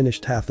until he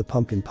finished half the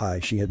pumpkin pie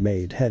she had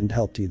made hadn't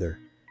helped either.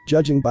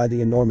 Judging by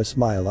the enormous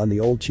smile on the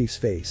old chief's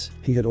face,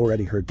 he had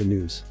already heard the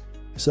news.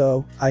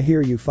 So, I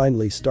hear you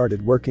finally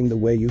started working the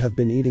way you have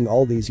been eating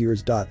all these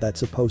years. That's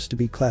supposed to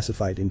be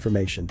classified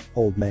information,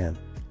 old man.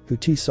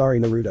 Sorry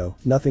Naruto,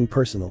 nothing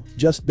personal,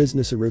 just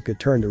business. Iruka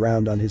turned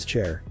around on his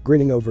chair,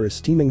 grinning over a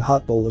steaming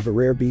hot bowl of a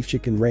rare beef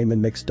chicken ramen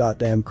mix.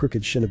 Damn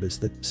crooked shinobis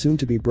that soon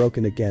to be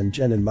broken again,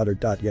 Jonin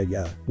muttered.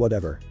 Yeah,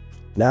 whatever.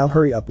 Now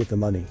hurry up with the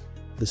money.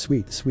 The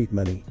sweet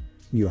money.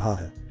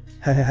 Muhaha.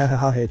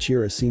 Ha.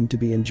 Ichira seemed to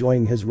be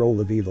enjoying his role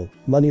of evil,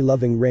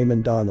 money-loving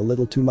Raymond Don a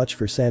little too much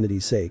for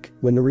sanity's sake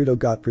when Naruto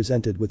got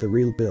presented with a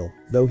real bill,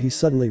 though he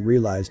suddenly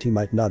realized he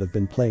might not have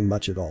been playing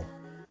much at all.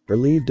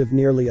 Relieved of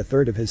nearly a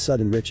third of his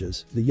sudden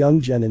riches, the young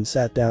genin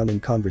sat down in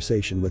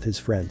conversation with his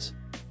friends.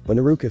 When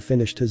Iruka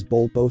finished his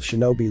bowl, both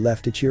shinobi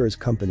left Ichira's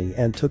company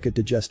and took a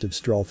digestive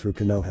stroll through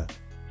Konoha.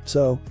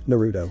 So,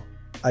 Naruto.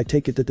 I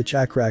take it that the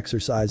chakra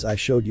exercise I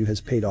showed you has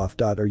paid off.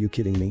 Are you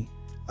kidding me?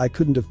 I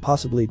couldn't have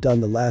possibly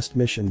done the last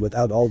mission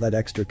without all that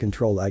extra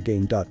control I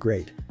gained.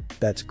 Great.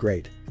 That's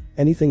great.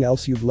 Anything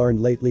else you've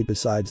learned lately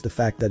besides the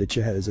fact that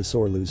Uchiha is a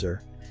sore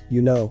loser?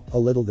 You know, a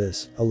little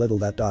this, a little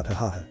that.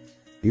 Haha.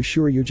 You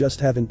sure you just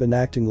haven't been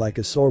acting like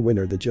a sore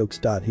winner? The jokes.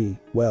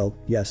 Well,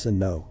 yes and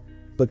no.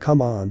 But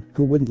come on,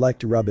 who wouldn't like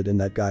to rub it in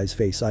that guy's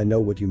face? I know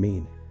what you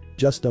mean.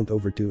 Just don't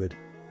overdo it.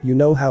 You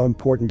know how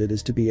important it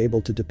is to be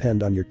able to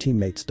depend on your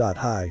teammates.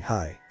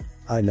 Hi.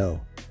 I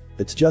know.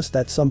 It's just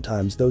that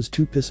sometimes those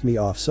two piss me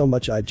off so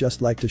much I'd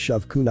just like to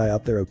shove kunai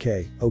up there.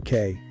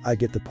 Okay, I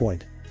get the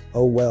point.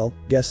 Oh well,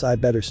 guess I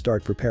better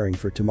start preparing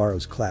for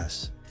tomorrow's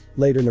class.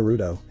 Later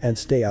Naruto, and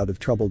stay out of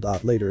trouble.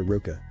 Later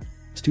Iruka.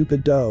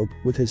 Stupid dope,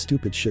 with his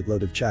stupid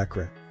shitload of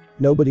chakra.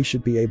 Nobody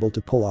should be able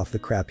to pull off the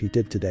crap he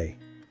did today.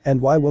 And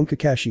why won't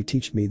Kakashi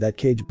teach me that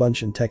cage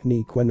bunshin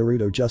technique when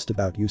Naruto just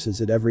about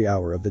uses it every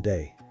hour of the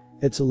day?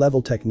 It's a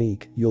level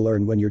technique you'll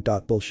learn when you're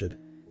bullshit.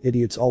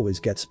 Idiots always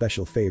get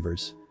special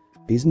favors.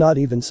 He's not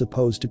even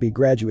supposed to be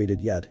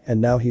graduated yet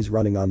and now he's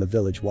running on the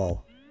village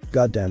wall.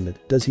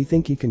 Goddammit, does he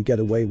think he can get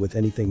away with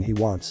anything he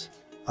wants?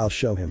 I'll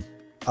show him.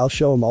 I'll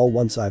show him all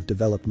once I've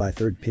developed my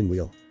third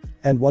pinwheel.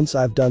 And once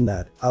I've done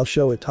that, I'll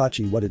show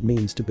Itachi what it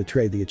means to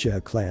betray the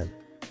Uchiha clan.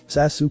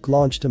 Sasuke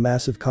launched a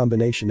massive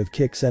combination of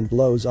kicks and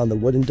blows on the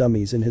wooden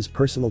dummies in his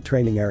personal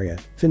training area,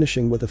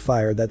 finishing with a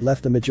fire that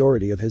left the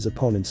majority of his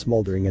opponents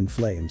smoldering in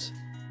flames.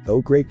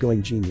 Oh great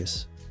going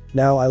genius.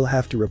 Now I'll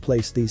have to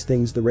replace these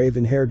things, the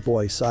raven-haired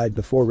boy sighed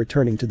before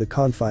returning to the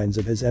confines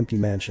of his empty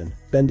mansion,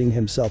 bending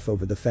himself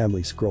over the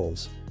family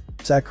scrolls.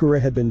 Sakura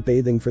had been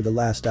bathing for the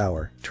last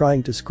hour,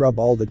 trying to scrub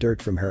all the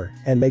dirt from her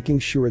and making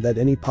sure that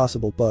any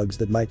possible bugs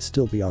that might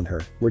still be on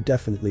her were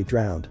definitely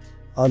drowned.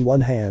 On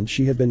one hand,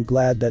 she had been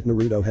glad that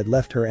Naruto had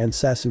left her and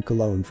Sasuke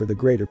alone for the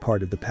greater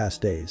part of the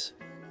past days.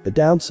 The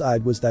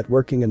downside was that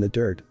working in the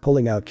dirt,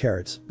 pulling out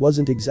carrots,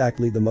 wasn't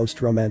exactly the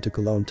most romantic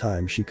alone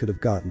time she could have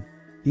gotten.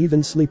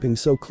 Even sleeping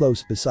so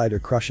close beside her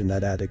crush in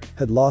that attic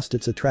had lost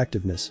its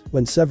attractiveness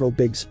when several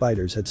big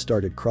spiders had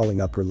started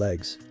crawling up her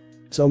legs.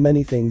 So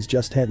many things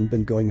just hadn't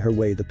been going her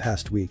way the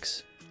past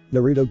weeks.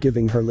 Naruto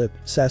giving her lip,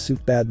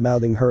 Sasuke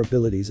bad-mouthing her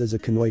abilities as a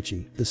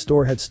kunoichi, the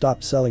store had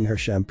stopped selling her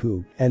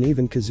shampoo, and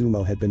even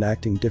Kazumo had been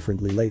acting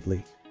differently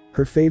lately.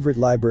 Her favorite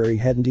library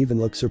hadn't even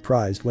looked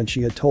surprised when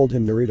she had told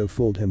him Naruto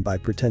fooled him by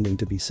pretending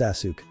to be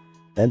Sasuke.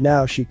 And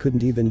now she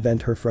couldn't even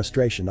vent her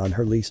frustration on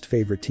her least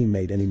favorite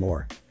teammate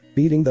anymore.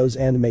 Beating those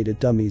animated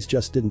dummies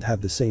just didn't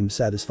have the same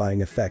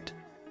satisfying effect.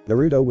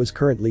 Naruto was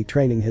currently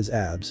training his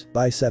abs,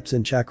 biceps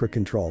and chakra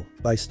control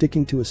by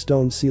sticking to a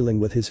stone ceiling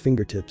with his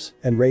fingertips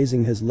and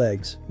raising his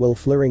legs while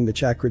fliring the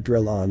chakra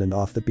drill on and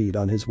off the beat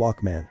on his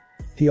Walkman.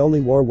 He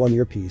only wore one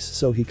earpiece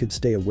so he could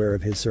stay aware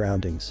of his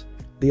surroundings.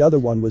 The other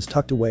one was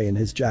tucked away in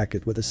his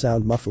jacket with a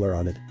sound muffler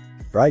on it.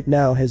 Right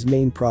now his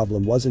main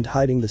problem wasn't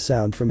hiding the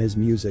sound from his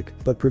music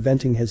but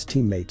preventing his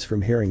teammates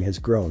from hearing his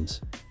groans.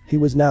 He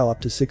was now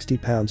up to 60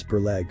 pounds per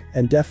leg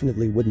and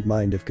definitely wouldn't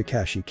mind if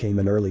Kakashi came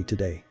in early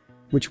today.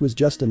 Which was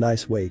just a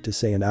nice way to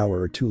say an hour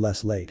or two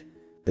less late.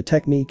 The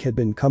technique had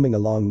been coming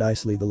along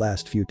nicely the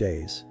last few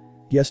days.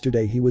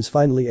 Yesterday he was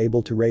finally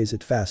able to raise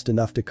it fast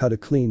enough to cut a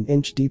clean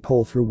inch-deep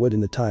hole through wood in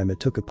the time it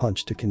took a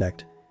punch to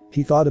connect.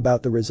 He thought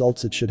about the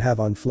results it should have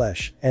on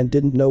flesh and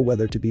didn't know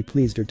whether to be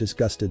pleased or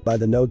disgusted by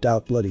the no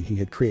doubt bloody he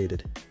had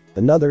created.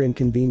 Another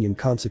inconvenient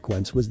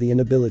consequence was the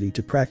inability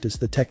to practice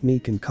the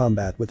technique in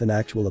combat with an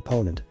actual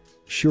opponent.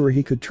 Sure,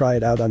 he could try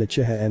it out on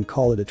Uchiha and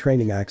call it a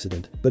training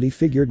accident, but he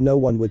figured no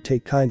one would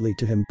take kindly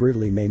to him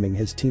brutally maiming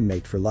his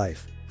teammate for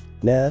life.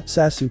 Nah,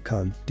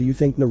 Sasuke-kun, do you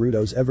think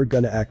Naruto's ever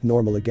gonna act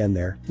normal again?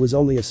 There was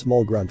only a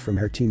small grunt from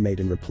her teammate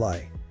in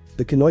reply.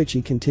 The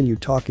kunoichi continued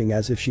talking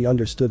as if she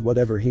understood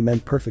whatever he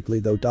meant perfectly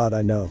though.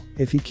 I know,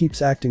 if he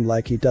keeps acting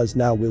like he does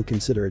now we'll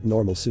consider it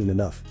normal soon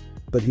enough.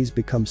 But he's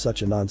become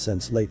such a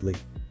nonsense lately.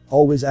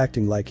 Always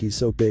acting like he's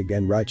so big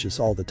and righteous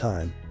all the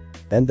time.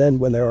 And then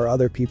when there are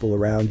other people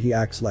around he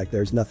acts like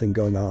there's nothing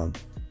going on.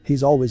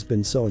 He's always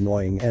been so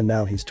annoying and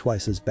now he's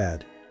twice as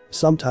bad.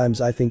 Sometimes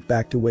I think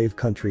back to Wave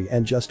Country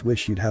and just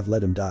wish you'd have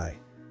let him die.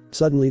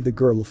 Suddenly the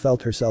girl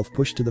felt herself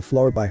pushed to the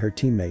floor by her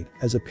teammate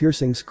as a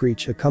piercing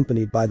screech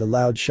accompanied by the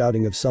loud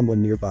shouting of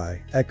someone nearby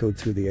echoed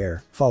through the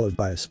air, followed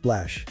by a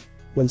splash.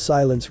 When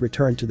silence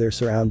returned to their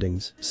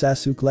surroundings,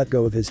 Sasuke let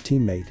go of his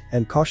teammate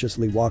and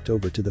cautiously walked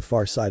over to the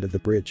far side of the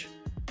bridge.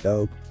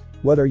 "Dope.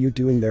 What are you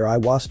doing there?" "I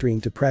was trying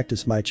to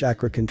practice my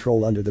chakra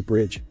control under the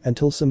bridge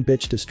until some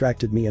bitch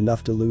distracted me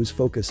enough to lose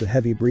focus." A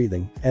heavy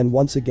breathing and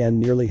once again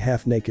nearly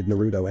half-naked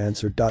Naruto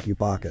answered. "You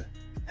baka.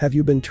 Have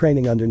you been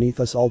training underneath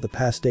us all the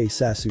past day?"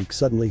 Sasuke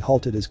suddenly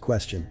halted his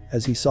question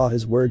as he saw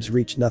his words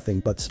reach nothing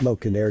but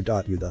smoke and air.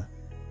 "You the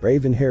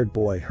raven-haired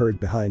boy,"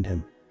 heard behind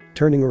him.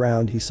 Turning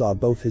around he saw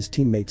both his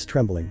teammates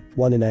trembling,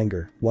 one in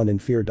anger, one in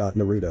fear.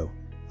 "Naruto.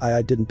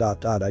 I didn't.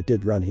 I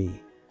did run," he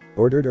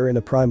ordered her in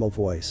a primal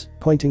voice,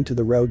 pointing to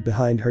the road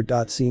behind her.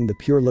 Seeing the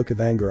pure look of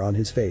anger on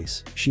his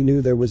face, she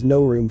knew there was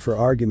no room for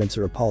arguments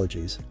or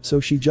apologies, so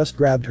she just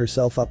grabbed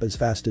herself up as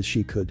fast as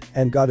she could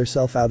and got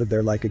herself out of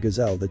there like a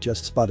gazelle that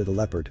just spotted a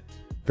leopard.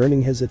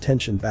 Turning his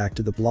attention back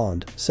to the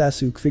blonde,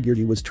 Sasuke figured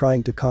he was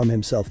trying to calm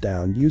himself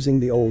down using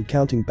the old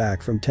counting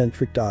back from 10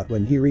 trick.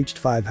 When he reached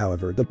 5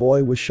 however, the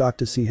boy was shocked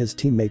to see his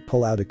teammate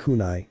pull out a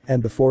kunai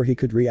and before he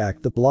could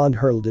react the blonde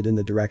hurled it in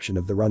the direction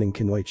of the running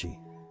kunoichi.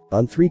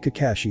 On 3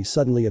 Kakashi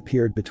suddenly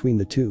appeared between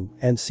the two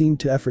and seemed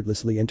to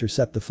effortlessly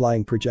intercept the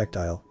flying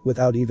projectile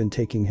without even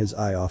taking his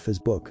eye off his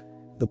book.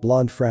 The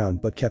blonde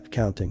frowned but kept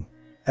counting.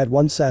 At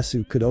 1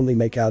 Sasuke could only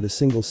make out a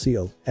single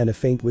seal and a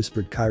faint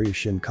whispered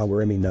 "Kairyushin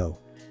Kawarimi no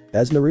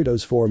As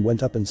Naruto's form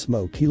went up in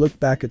smoke, he looked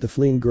back at the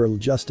fleeing girl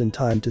just in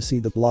time to see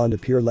the blonde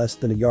appear less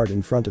than a yard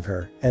in front of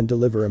her and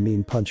deliver a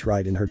mean punch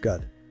right in her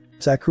gut.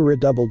 Sakura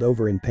doubled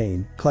over in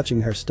pain, clutching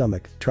her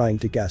stomach, trying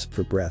to gasp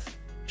for breath.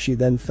 She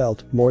then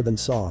felt, more than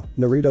saw,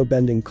 Naruto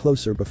bending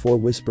closer before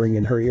whispering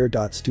in her ear.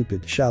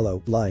 Stupid, shallow,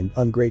 blind,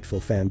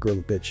 ungrateful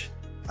fangirl bitch.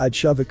 I'd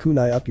shove a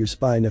kunai up your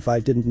spine if I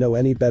didn't know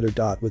any better.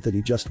 With it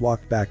he just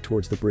walked back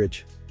towards the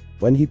bridge.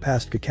 When he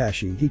passed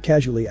Kakashi, he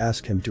casually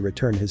asked him to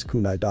return his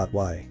kunai.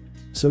 Why?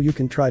 So you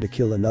can try to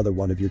kill another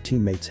one of your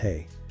teammates.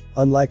 Hey.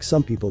 Unlike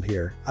some people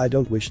here, I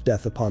don't wish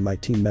death upon my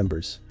team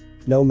members.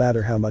 No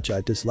matter how much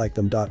I dislike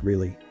them.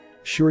 Really?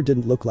 Sure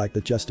didn't look like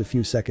that just a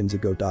few seconds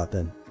ago.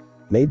 Then.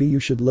 Maybe you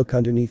should look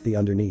underneath the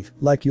underneath,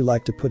 like you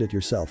like to put it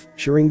yourself.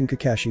 Sharingan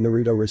Kakashi.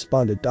 Naruto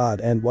responded.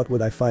 And what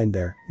would I find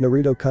there?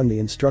 Naruto-kun, the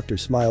instructor,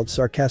 smiled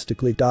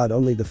sarcastically.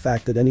 Only the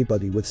fact that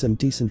anybody with some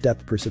decent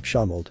depth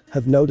perception would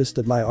have noticed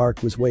that my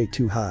arc was way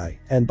too high,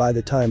 and by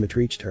the time it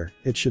reached her,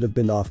 it should have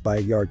been off by a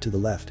yard to the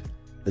left.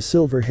 The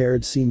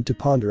silver-haired seemed to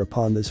ponder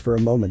upon this for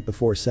a moment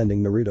before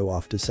sending Naruto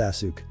off to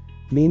Sasuke.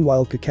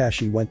 Meanwhile,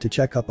 Kakashi went to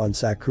check up on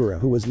Sakura,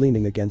 who was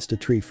leaning against a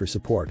tree for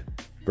support.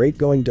 Great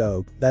going,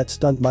 dog, that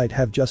stunt might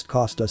have just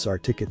cost us our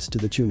tickets to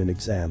the Chunin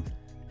exam.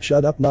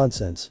 Shut up,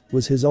 nonsense,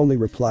 was his only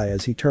reply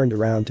as he turned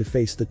around to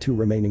face the two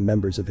remaining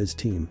members of his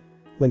team.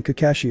 When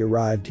Kakashi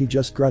arrived, he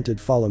just grunted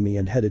follow me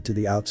and headed to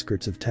the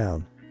outskirts of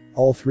town.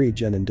 All three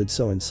Jonin did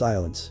so in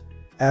silence.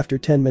 After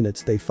 10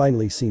 minutes they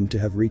finally seemed to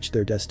have reached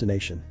their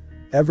destination.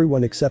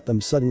 Everyone except them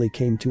suddenly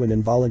came to an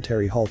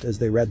involuntary halt as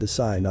they read the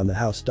sign on the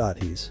house.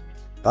 He's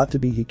got to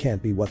be, he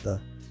can't be, what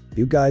the?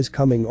 You guys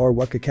coming or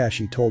what?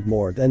 Kakashi told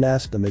more, then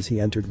asked them as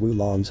he entered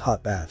Wulong's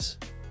hot baths.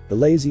 The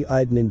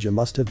lazy-eyed ninja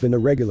must have been a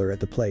regular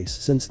at the place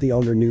since the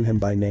owner knew him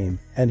by name,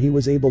 and he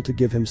was able to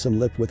give him some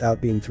lip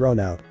without being thrown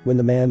out when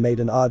the man made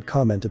an odd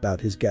comment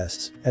about his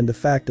guests and the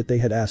fact that they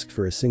had asked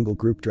for a single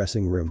group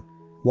dressing room.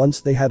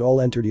 Once they had all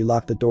entered, he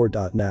locked the door.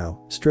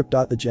 Now, strip.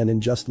 The Jonin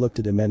just looked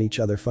at him and each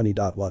other. Funny.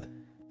 What?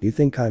 You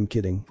think I'm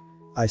kidding?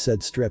 I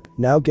said strip,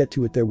 now get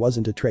to it. There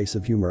wasn't a trace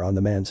of humor on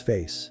the man's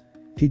face.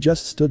 He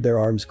just stood there,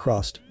 arms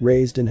crossed,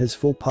 raised in his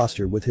full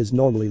posture with his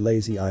normally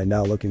lazy eye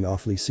now looking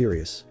awfully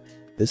serious.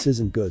 This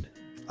isn't good.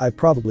 I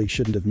probably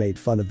shouldn't have made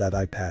fun of that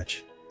eye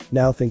patch.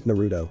 Now think,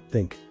 Naruto,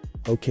 think.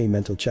 Okay,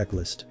 mental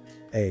checklist.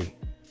 A.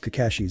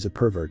 Kakashi's a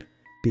pervert.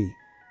 B.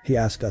 He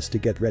asked us to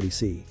get ready.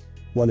 C.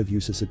 One of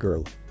you's a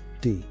girl.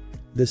 D.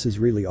 This is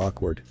really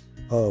awkward.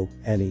 O.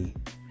 And E.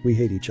 We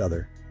hate each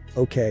other.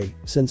 Okay,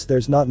 since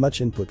there's not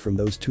much input from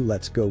those two,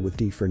 let's go with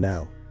D for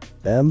now.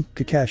 M.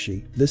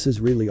 Kakashi, this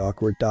is really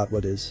awkward.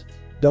 What is?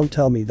 Don't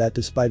tell me that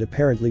despite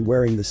apparently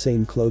wearing the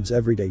same clothes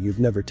every day you've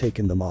never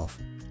taken them off.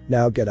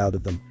 Now get out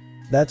of them.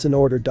 That's an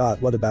order.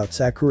 What about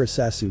Sakura?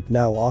 Sasuke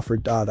now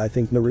offered. I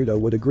think Naruto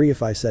would agree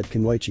if I said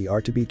kunoichi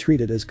are to be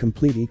treated as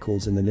complete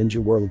equals in the ninja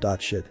world.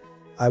 Shit.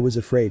 I was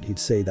afraid he'd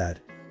say that.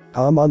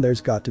 Come on, there's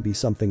got to be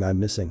something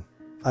I'm missing.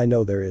 I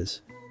know there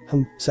is.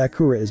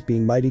 Sakura is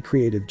being mighty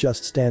creative,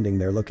 just standing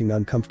there looking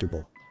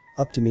uncomfortable.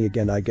 Up to me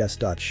again, I guess.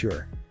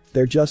 Sure.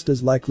 They're just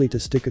as likely to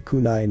stick a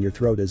kunai in your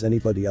throat as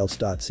anybody else.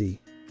 See.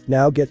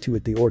 Now get to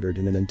it, they ordered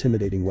in an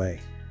intimidating way.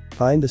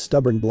 Fine, the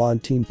stubborn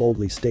blonde teen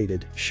boldly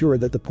stated, sure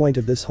that the point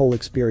of this whole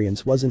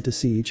experience wasn't to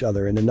see each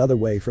other in another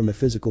way from a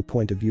physical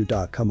point of view.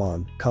 Come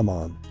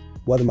on.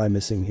 What am I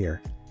missing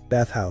here?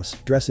 Bathhouse,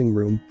 dressing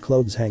room,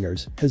 clothes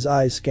hangers. His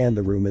eyes scanned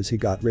the room as he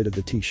got rid of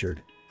the t-shirt.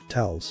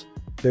 Towels.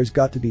 There's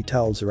got to be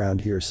towels around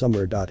here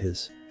somewhere.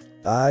 His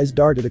eyes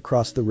darted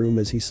across the room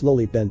as he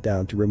slowly bent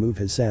down to remove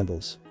his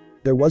sandals.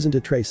 There wasn't a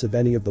trace of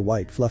any of the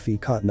white fluffy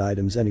cotton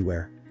items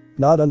anywhere.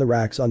 Not on the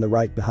racks on the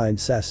right behind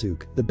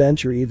Sasuke, the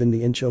bench, or even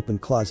the inch-open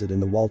closet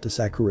in the wall to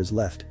Sakura's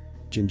left.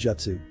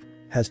 Jinjutsu.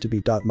 Has to be.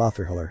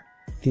 Motherholler.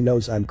 He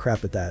knows I'm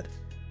crap at that.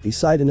 He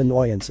sighed in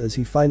annoyance as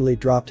he finally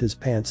dropped his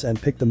pants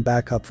and picked them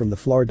back up from the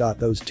floor.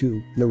 Those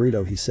two,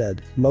 Naruto, he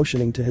said,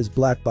 motioning to his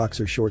black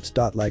boxer shorts.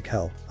 Like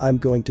hell, I'm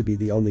going to be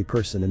the only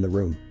person in the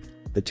room.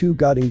 The two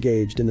got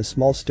engaged in a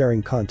small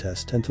staring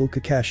contest until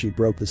Kakashi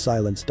broke the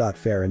silence.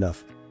 Fair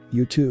enough.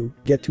 You two,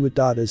 get to it.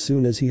 As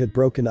soon as he had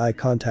broken eye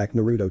contact,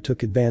 Naruto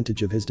took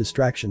advantage of his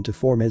distraction to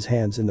form his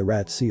hands in the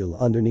rat seal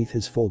underneath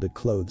his folded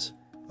clothes.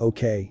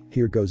 Okay,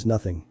 here goes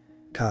nothing.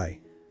 Kai.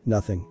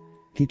 Nothing.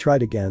 He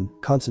tried again,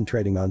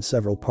 concentrating on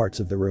several parts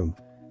of the room.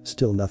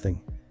 Still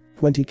nothing.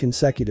 20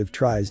 consecutive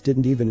tries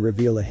didn't even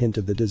reveal a hint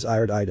of the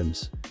desired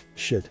items.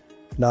 Shit.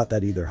 Not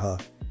that either, huh?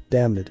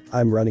 Damn it,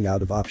 I'm running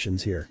out of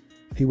options here.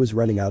 He was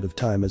running out of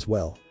time as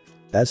well.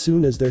 As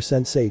soon as their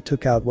sensei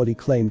took out what he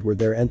claimed were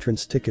their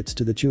entrance tickets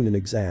to the Chunin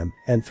exam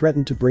and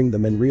threatened to bring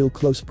them in real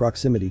close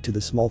proximity to the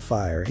small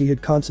fire he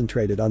had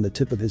concentrated on the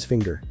tip of his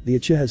finger, the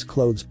Uchiha's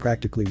clothes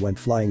practically went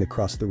flying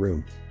across the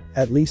room.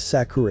 At least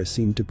Sakura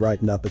seemed to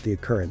brighten up at the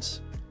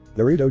occurrence.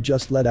 Naruto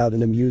just let out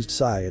an amused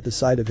sigh at the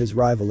sight of his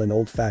rival in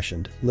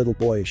old-fashioned, little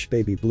boyish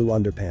baby blue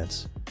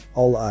underpants.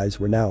 All eyes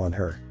were now on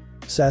her.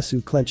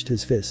 Sasuke clenched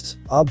his fists,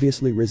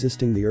 obviously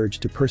resisting the urge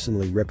to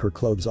personally rip her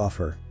clothes off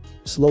her.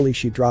 Slowly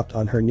she dropped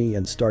on her knee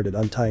and started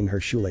untying her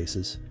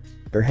shoelaces.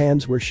 Her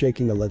hands were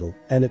shaking a little,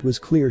 and it was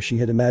clear she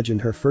had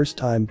imagined her first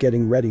time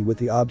getting ready with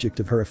the object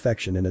of her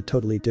affection in a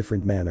totally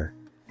different manner.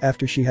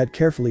 After she had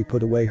carefully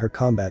put away her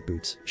combat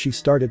boots, she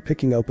started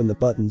picking open the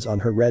buttons on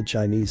her red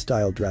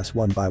Chinese-style dress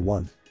one by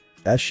one.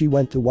 As she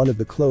went to one of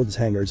the clothes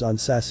hangers on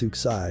Sasuke's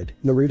side,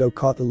 Naruto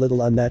caught the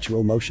little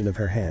unnatural motion of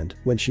her hand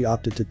when she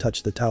opted to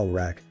touch the towel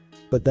rack.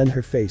 But then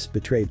her face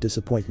betrayed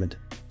disappointment.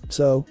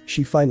 So,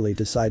 she finally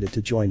decided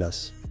to join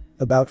us.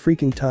 About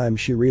freaking time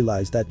she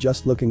realized that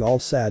just looking all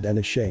sad and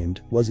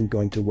ashamed wasn't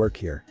going to work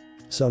here.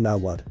 So now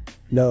what?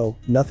 No,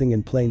 nothing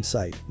in plain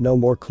sight, no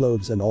more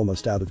clothes and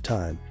almost out of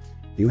time.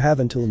 You have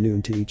until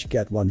noon to each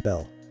get one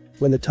bell.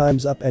 When the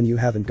time's up and you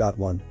haven't got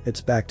one, it's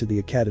back to the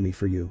academy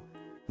for you.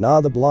 Nah,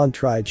 the blonde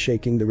tried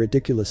shaking the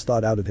ridiculous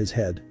thought out of his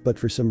head, but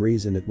for some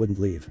reason it wouldn't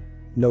leave.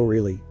 No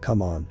really,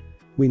 come on.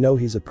 We know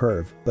he's a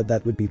perv, but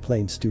that would be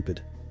plain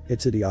stupid.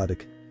 It's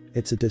idiotic.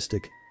 It's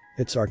sadistic.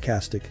 It's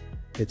sarcastic.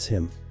 It's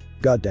him.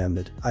 God damn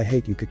it, I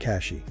hate you,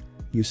 Kakashi.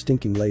 You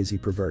stinking lazy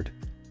pervert.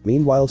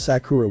 Meanwhile,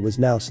 Sakura was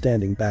now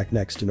standing back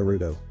next to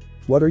Naruto.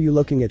 What are you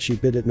looking at? She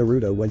bit at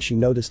Naruto when she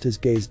noticed his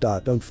gaze.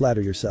 Don't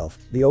flatter yourself,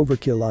 the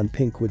overkill on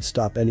pink would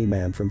stop any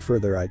man from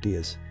further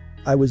ideas.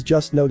 I was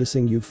just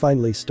noticing you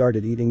finally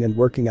started eating and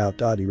working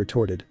out. He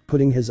retorted,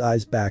 putting his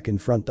eyes back in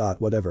front.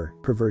 Whatever,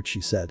 pervert,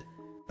 she said.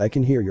 I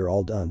can hear you're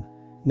all done.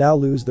 Now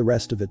lose the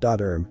rest of it.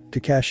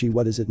 Kakashi,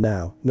 what is it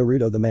now?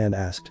 Naruto the man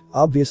asked,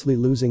 obviously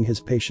losing his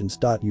patience.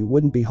 You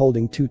wouldn't be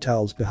holding two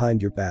towels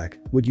behind your back,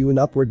 would you? An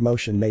upward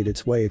motion made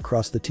its way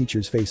across the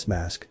teacher's face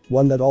mask,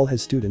 one that all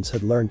his students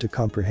had learned to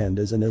comprehend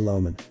as an ill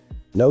omen.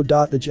 No.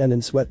 The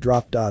Jonin sweat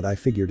dropped. I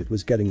figured it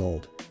was getting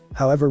old.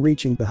 However,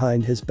 reaching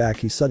behind his back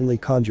he suddenly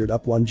conjured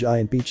up one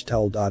giant beach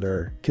towel.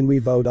 Can we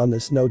vote on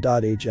this? No.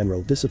 A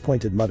general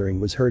disappointed muttering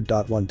was heard.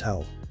 One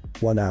towel.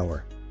 1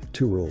 hour.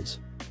 2 rules.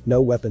 No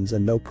weapons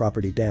and no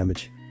property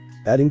damage.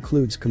 That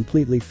includes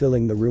completely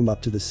filling the room up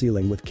to the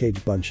ceiling with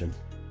cage buncheon.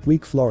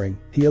 Weak flooring,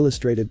 he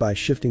illustrated by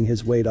shifting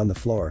his weight on the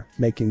floor,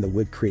 making the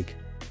wood creak.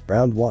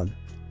 Round 1.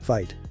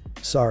 Fight.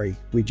 Sorry,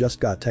 we just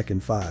got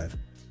Tekken 5.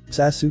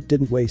 Sasuke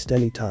didn't waste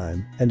any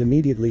time and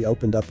immediately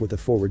opened up with a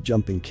forward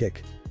jumping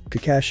kick.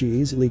 Kakashi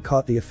easily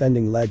caught the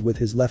offending leg with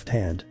his left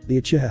hand. The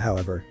Uchiha,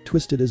 however,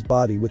 twisted his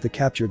body with the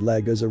captured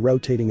leg as a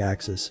rotating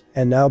axis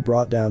and now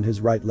brought down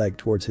his right leg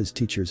towards his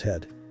teacher's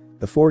head.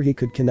 Before he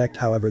could connect,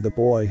 however, the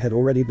boy had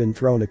already been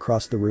thrown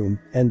across the room,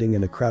 ending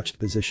in a crouched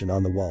position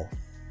on the wall.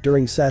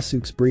 During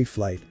Sasuke's brief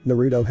flight,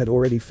 Naruto had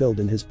already filled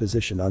in his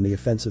position on the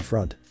offensive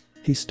front.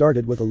 He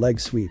started with a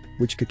leg sweep,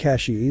 which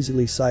Kakashi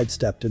easily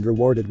sidestepped and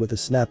rewarded with a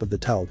snap of the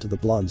towel to the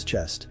blonde's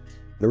chest.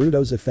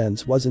 Naruto's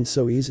offense wasn't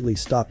so easily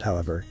stopped,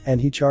 however,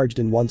 and he charged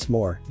in once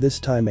more, this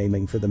time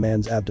aiming for the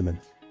man's abdomen.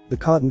 The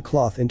cotton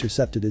cloth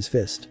intercepted his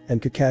fist, and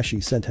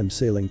Kakashi sent him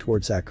sailing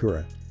toward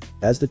Sakura.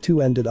 As the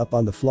two ended up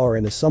on the floor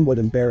in a somewhat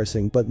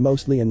embarrassing but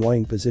mostly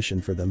annoying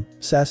position for them,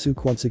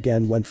 Sasuke once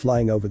again went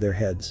flying over their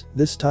heads,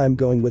 this time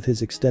going with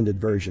his extended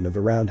version of a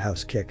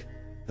roundhouse kick.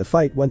 The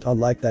fight went on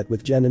like that,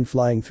 with Jonin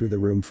flying through the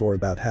room for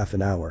about half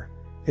an hour.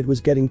 It was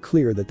getting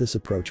clear that this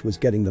approach was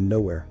getting them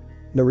nowhere.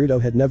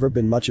 Naruto had never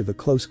been much of a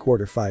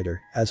close-quarter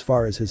fighter, as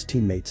far as his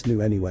teammates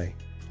knew anyway.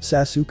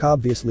 Sasuke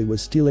obviously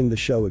was stealing the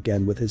show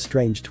again with his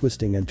strange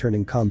twisting and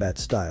turning combat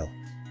style.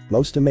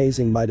 Most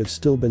amazing might have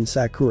still been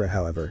Sakura,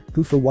 however,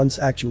 who for once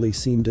actually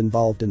seemed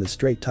involved in the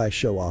straight tie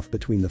show-off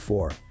between the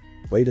four.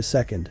 Wait a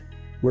second.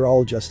 We're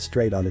all just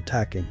straight on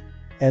attacking.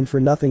 And for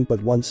nothing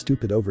but one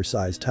stupid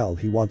oversized towel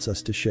he wants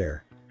us to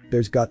share.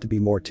 There's got to be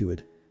more to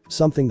it.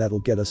 Something that'll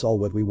get us all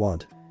what we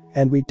want.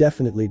 And we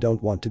definitely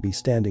don't want to be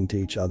standing to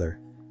each other.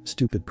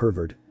 Stupid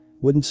pervert.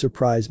 Wouldn't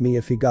surprise me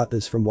if he got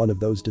this from one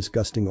of those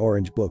disgusting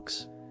orange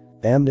books.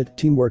 Damn it,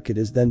 teamwork it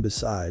is then.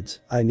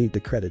 Besides, I need the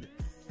credit.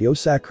 Yo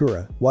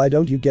Sakura, why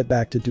don't you get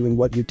back to doing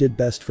what you did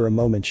best? For a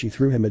moment she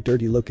threw him a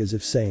dirty look as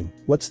if saying,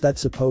 what's that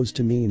supposed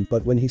to mean?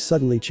 But when he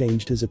suddenly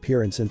changed his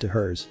appearance into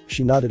hers,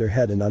 she nodded her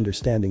head in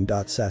understanding.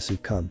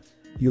 Sasuke-kun.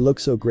 You look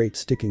so great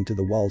sticking to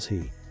the walls,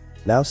 he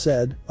now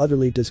said,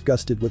 utterly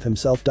disgusted with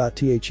himself.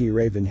 The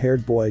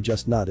raven-haired boy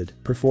just nodded,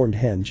 performed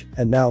henge,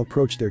 and now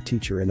approached their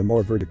teacher in a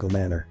more vertical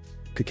manner.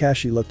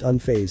 Kakashi looked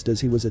unfazed as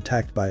he was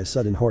attacked by a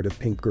sudden horde of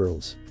pink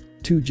girls.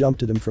 Two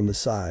jumped at him from the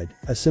side,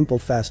 a simple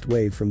fast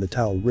wave from the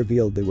towel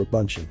revealed they were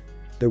bunching.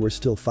 There were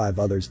still 5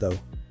 others though.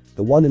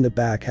 The one in the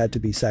back had to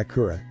be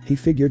Sakura, he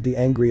figured the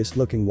angriest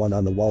looking one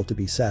on the wall to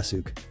be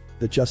Sasuke.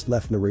 That just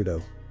left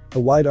Naruto. A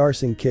wide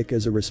arsing kick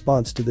as a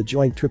response to the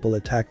joint triple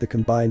attack the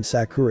combined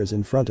Sakuras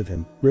in front of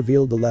him,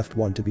 revealed the left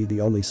one to be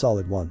the only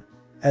solid one.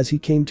 As he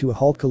came to a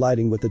halt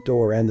colliding with the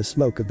door and the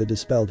smoke of the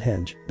dispelled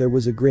henge, there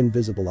was a grin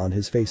visible on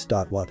his face.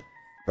 What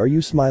are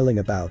you smiling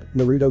about?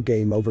 Naruto,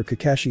 game over,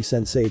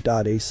 Kakashi-sensei.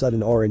 A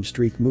sudden orange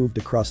streak moved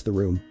across the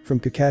room, from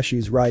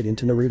Kakashi's right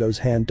into Naruto's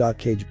hand.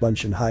 Cage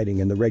buncheon hiding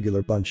in the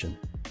regular buncheon.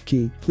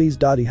 Key, please.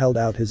 He held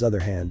out his other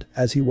hand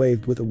as he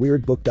waved with a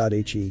weird book.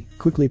 He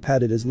quickly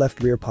patted his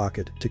left rear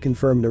pocket to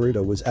confirm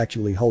Naruto was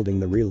actually holding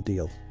the real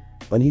deal.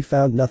 When he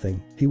found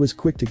nothing, he was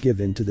quick to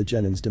give in to the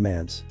Jonin's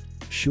demands.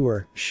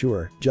 Sure,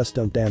 just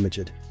don't damage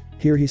it.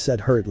 Here, he said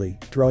hurriedly,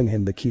 throwing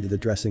him the key to the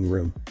dressing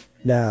room.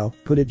 Now,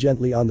 put it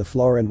gently on the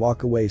floor and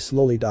walk away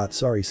slowly.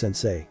 Sorry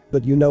sensei,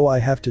 but you know I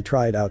have to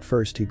try it out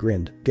first, he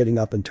grinned, getting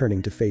up and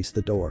turning to face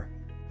the door.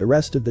 The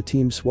rest of the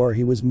team swore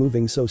he was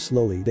moving so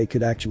slowly they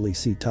could actually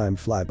see time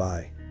fly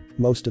by.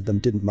 Most of them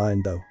didn't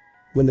mind though.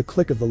 When the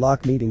click of the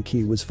lock meeting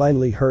key was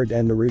finally heard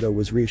and Naruto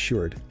was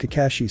reassured,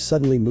 Kakashi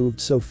suddenly moved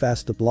so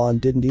fast the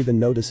blonde didn't even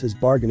notice his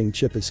bargaining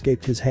chip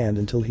escaped his hand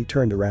until he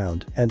turned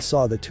around and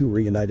saw the two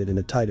reunited in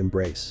a tight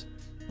embrace.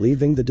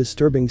 Leaving the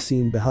disturbing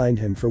scene behind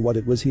him for what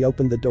it was, he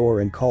opened the door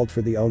and called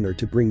for the owner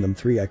to bring them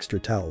 3 extra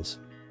towels.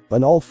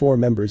 When all 4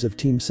 members of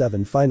Team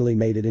 7 finally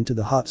made it into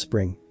the hot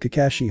spring,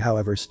 Kakashi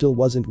however still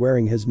wasn't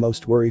wearing his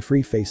most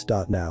worry-free face.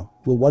 Now,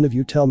 will one of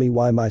you tell me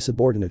why my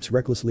subordinates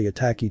recklessly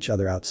attack each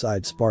other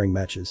outside sparring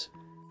matches?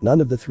 None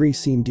of the 3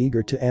 seemed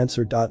eager to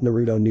answer.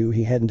 Naruto knew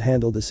he hadn't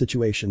handled the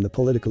situation the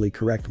politically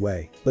correct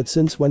way, but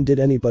since when did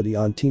anybody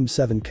on Team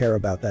 7 care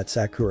about that?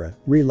 Sakura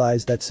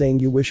realized that saying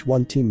you wish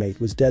one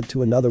teammate was dead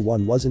to another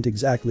one wasn't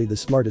exactly the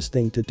smartest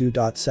thing to do.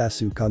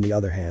 Sasuke on the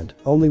other hand,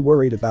 only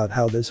worried about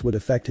how this would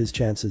affect his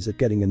chances at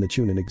getting in the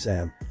Chunin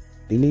exam.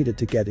 He needed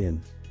to get in.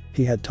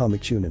 He had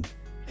Atomic Chunin.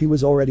 He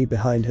was already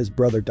behind his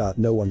brother.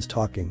 No one's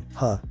talking,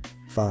 huh?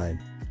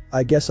 Fine.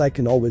 I guess I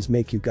can always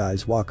make you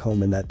guys walk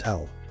home in that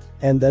towel.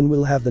 And then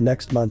we'll have the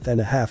next month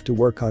and a half to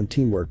work on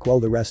teamwork while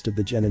the rest of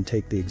the genin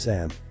take the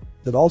exam.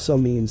 That also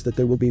means that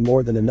there will be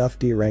more than enough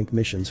D-rank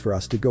missions for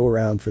us to go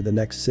around for the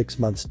next 6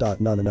 months.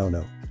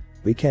 No.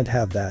 We can't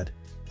have that.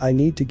 I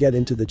need to get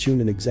into the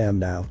Chunin exam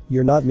now.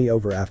 You're not me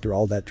over after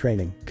all that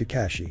training,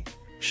 Kakashi.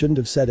 Shouldn't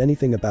have said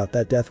anything about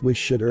that death wish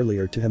shit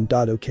earlier to him.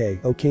 Okay,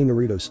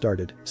 Naruto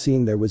started,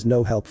 seeing there was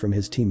no help from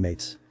his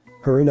teammates.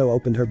 Haruno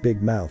opened her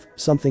big mouth,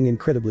 something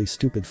incredibly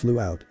stupid flew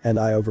out, and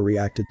I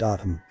overreacted.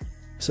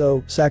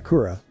 So,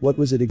 Sakura, what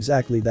was it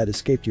exactly that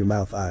escaped your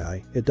mouth?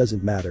 It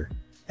doesn't matter.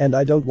 And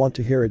I don't want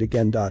to hear it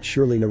again.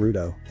 Surely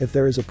Naruto, if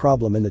there is a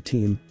problem in the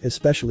team,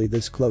 especially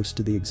this close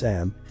to the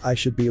exam, I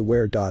should be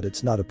aware.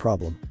 It's not a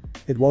problem.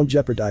 It won't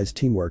jeopardize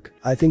teamwork.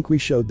 I think we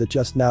showed that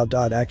just now.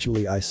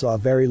 Actually I saw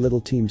very little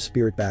team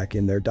spirit back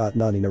in there.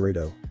 Nani?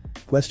 Naruto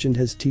questioned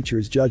his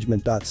teacher's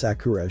judgment.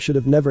 Sakura should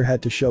have never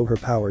had to show her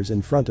powers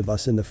in front of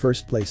us in the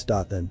first place.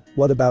 Then,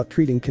 what about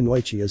treating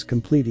kunoichi as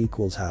complete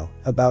equals? How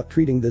about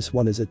treating this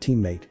one as a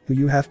teammate who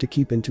you have to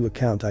keep into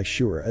account? I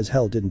sure as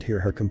hell didn't hear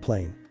her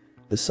complain.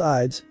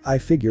 Besides, I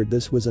figured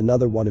this was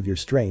another one of your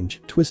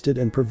strange, twisted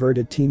and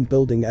perverted team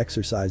building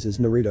exercises.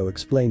 Naruto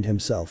explained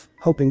himself,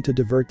 hoping to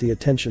divert the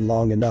attention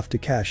long enough to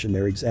cash in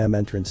their exam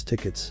entrance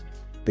tickets.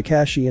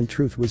 Kakashi in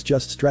truth was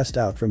just stressed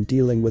out from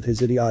dealing with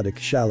his idiotic,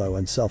 shallow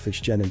and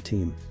selfish genin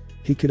team.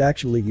 He could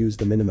actually use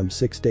the minimum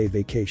 6-day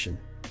vacation.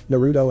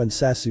 Naruto and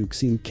Sasuke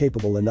seemed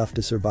capable enough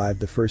to survive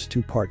the first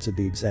 2 parts of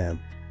the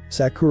exam.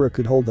 Sakura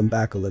could hold them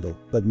back a little,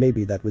 but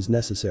maybe that was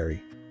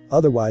necessary.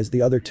 Otherwise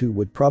the other 2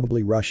 would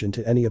probably rush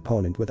into any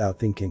opponent without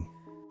thinking.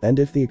 And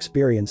if the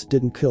experience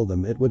didn't kill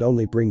them, it would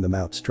only bring them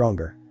out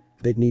stronger.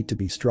 They'd need to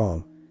be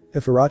strong.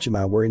 If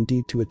Orochimaru were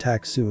indeed to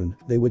attack soon,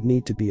 they would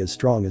need to be as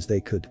strong as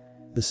they could.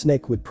 The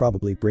snake would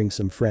probably bring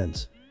some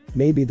friends.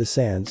 Maybe the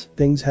sands,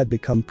 things had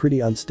become pretty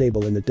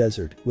unstable in the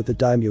desert, with the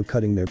daimyo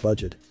cutting their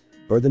budget.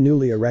 Or the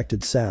newly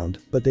erected sound,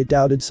 but they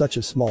doubted such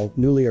a small,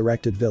 newly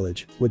erected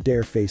village would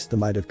dare face the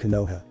might of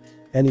Konoha.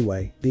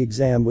 Anyway, the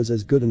exam was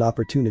as good an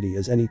opportunity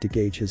as any to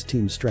gauge his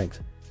team's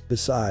strength.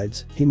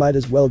 Besides, he might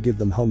as well give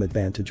them home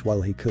advantage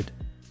while he could.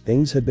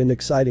 Things had been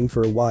exciting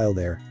for a while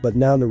there, but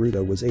now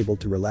Naruto was able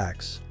to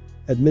relax.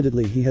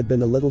 Admittedly, he had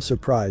been a little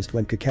surprised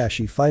when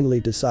Kakashi finally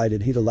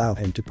decided he'd allow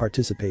him to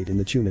participate in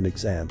the Chunin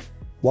exam.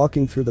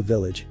 Walking through the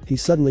village, he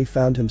suddenly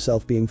found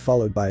himself being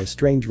followed by a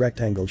strange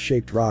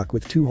rectangle-shaped rock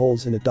with 2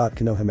 holes in it.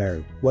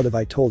 Konohamaru, what have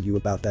I told you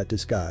about that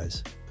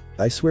disguise?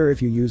 I swear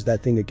if you use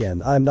that thing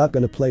again, I'm not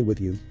gonna play with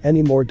you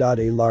anymore.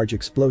 A large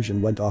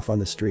explosion went off on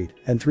the street,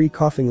 and 3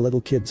 coughing little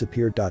kids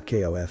appeared.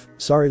 Kof,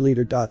 sorry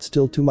leader.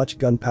 Still too much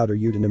gunpowder.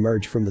 You didn't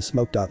emerge from the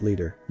smoke.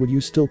 Leader, would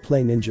you still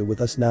play ninja with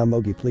us now?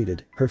 Mogi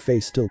pleaded, her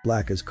face still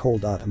black as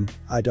coal.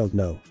 I don't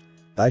know.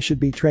 I should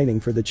be training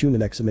for the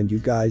Chunin exam and you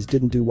guys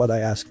didn't do what I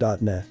asked.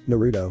 Nah,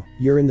 Naruto,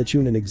 you're in the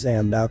Chunin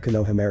exam now.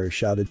 Konohamaru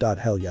shouted.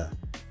 Hell yeah.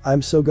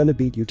 I'm so gonna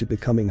beat you to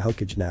becoming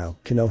Hokage now.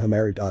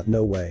 Konohamaru.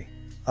 No way.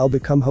 I'll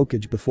become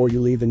Hokage before you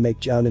leave and make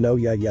Jonin. Oh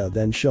yeah,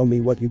 then show me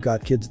what you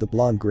got. Kids, the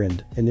blonde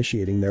grinned,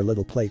 initiating their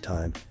little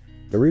playtime.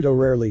 Naruto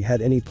rarely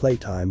had any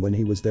playtime when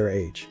he was their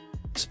age.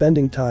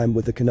 Spending time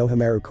with the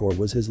Konohamaru Corps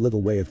was his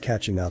little way of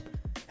catching up.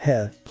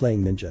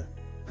 Playing ninja.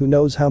 Who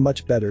knows how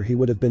much better he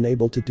would have been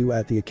able to do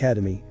at the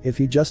academy if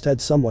he just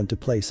had someone to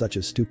play such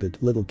a stupid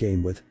little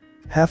game with.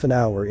 Half an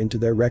hour into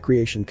their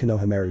recreation,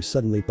 Konohamaru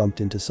suddenly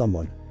bumped into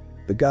someone.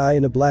 The guy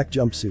in a black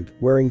jumpsuit,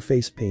 wearing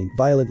face paint,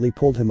 violently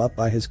pulled him up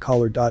by his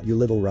collar. You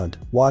little runt,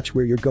 watch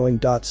where you're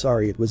going.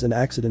 Sorry, it was an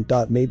accident.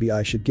 Maybe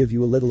I should give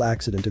you a little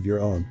accident of your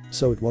own,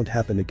 so it won't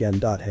happen again.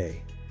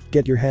 Hey.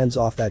 Get your hands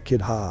off that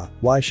kid.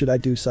 Why should I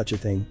do such a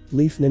thing?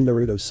 Leaf Nin.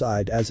 Naruto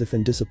sighed as if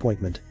in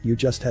disappointment, you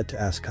just had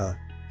to ask.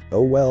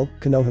 Oh well,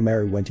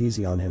 Konohamaru went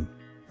easy on him.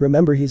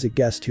 Remember, he's a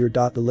guest here.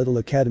 The little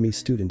academy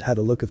student had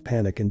a look of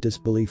panic and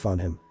disbelief on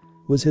him.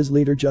 Was his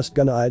leader just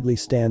gonna idly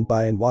stand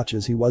by and watch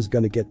as he was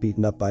gonna get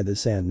beaten up by the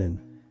Sandnin?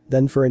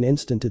 Then for an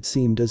instant it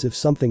seemed as if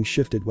something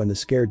shifted when the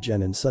scared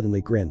Jonin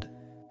suddenly grinned.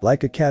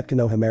 Like a cat,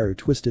 Konohamaru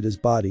twisted his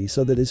body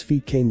so that his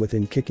feet came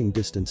within kicking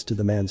distance to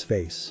the man's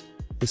face.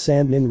 The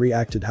Sandnin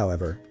reacted,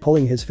 however,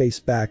 pulling his face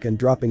back and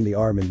dropping the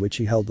arm in which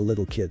he held the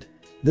little kid.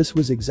 This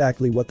was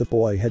exactly what the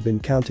boy had been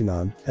counting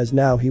on, as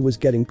now he was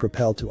getting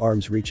propelled to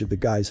arm's reach of the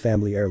guy's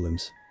family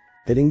heirlooms.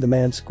 Hitting the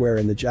man square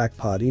in the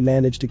jackpot, he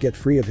managed to get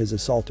free of his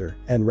assaulter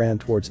and ran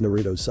towards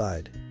Naruto's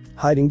side.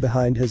 Hiding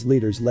behind his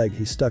leader's leg,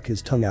 he stuck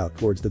his tongue out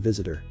towards the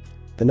visitor.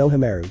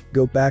 Konohamaru,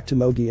 go back to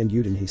Mogi and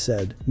Yuden, he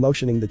said,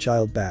 motioning the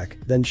child back,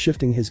 then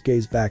shifting his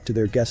gaze back to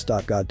their guest.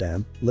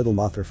 Goddamn, little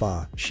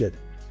Mothra shit.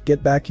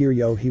 Get back here,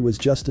 yo, he was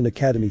just an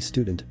academy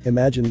student,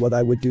 imagine what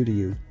I would do to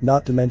you,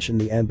 not to mention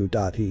the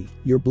Anbu.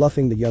 You're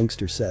bluffing, the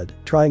youngster said,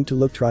 trying to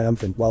look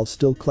triumphant while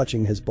still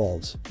clutching his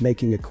balls,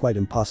 making it quite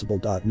impossible.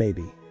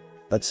 Maybe.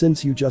 But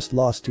since you just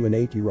lost to an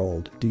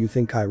 8-year-old, do you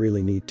think I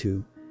really need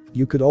to?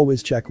 You could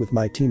always check with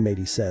my teammate,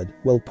 he said,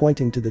 while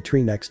pointing to the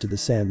tree next to the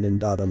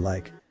Sandnin.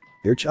 Unlike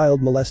your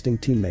child-molesting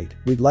teammate,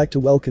 we'd like to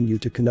welcome you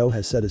to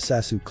Konoha, said a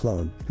Sasuke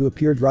clone, who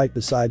appeared right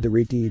beside the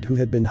Redeed, who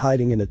had been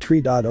hiding in a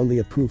tree. Only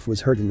a poof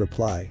was heard in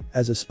reply,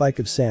 as a spike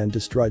of sand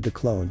destroyed the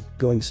clone,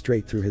 going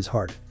straight through his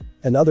heart.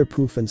 Another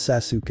poof and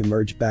Sasuke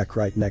emerged back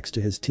right next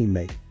to his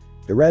teammate.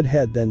 The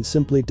redhead then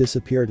simply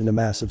disappeared in a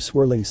mass of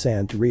swirling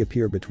sand to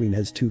reappear between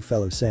his two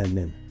fellow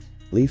Sandnin.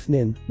 Leaf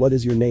Nin, what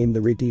is your name, the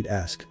Redeed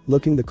asked,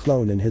 looking the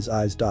clone in his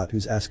eyes.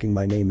 Who's asking?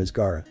 My name is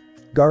Gaara.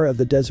 Gaara of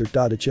the desert.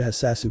 Uchiha.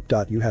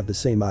 Sasuke. You have the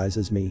same eyes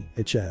as me,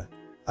 Uchiha.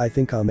 I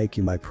think I'll make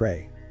you my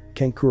prey.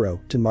 Kankuro,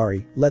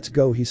 Tamari, let's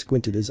go. He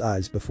squinted his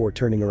eyes before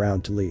turning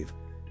around to leave.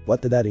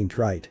 What, that ain't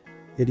right.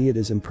 Idiot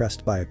is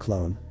impressed by a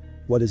clone.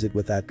 What is it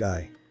with that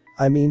guy?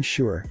 I mean,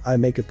 sure, I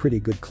make a pretty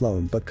good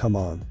clone, but come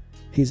on.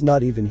 He's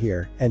not even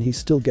here, and he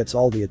still gets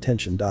all the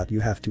attention. You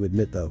have to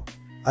admit though.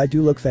 I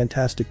do look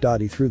fantastic.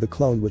 He threw the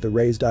clone with a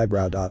raised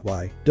eyebrow.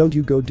 Why don't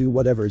you go do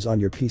whatever's on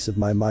your piece of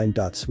my mind?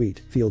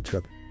 Sweet field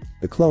trip.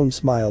 The clone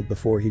smiled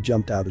before he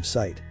jumped out of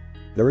sight.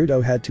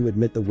 Naruto had to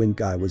admit the wind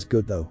guy was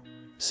good though.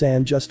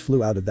 Sand just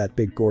flew out of that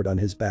big gourd on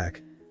his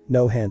back.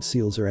 No hand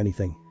seals or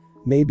anything.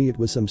 Maybe it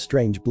was some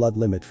strange blood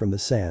limit from the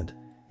sand.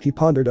 He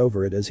pondered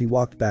over it as he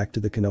walked back to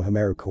the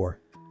Konohamaru core.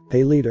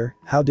 Hey leader,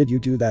 how did you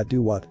do that?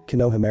 Do what,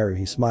 Konohamaru?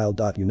 He smiled.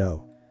 You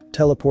know.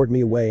 Teleport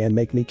me away and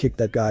make me kick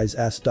that guy's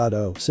ass.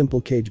 Oh,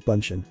 simple Kage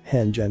Bunshin,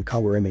 Hangen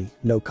Kawarimi,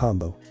 no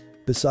combo.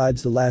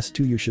 Besides the last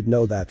two, you should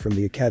know that from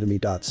the academy.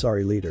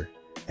 Sorry leader.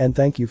 And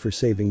thank you for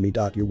saving me.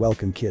 You're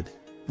welcome, kid.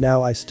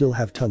 Now I still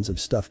have tons of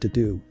stuff to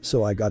do,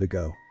 so I gotta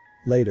go.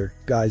 Later,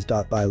 guys.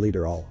 Bye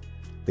leader all.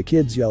 The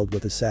kids yelled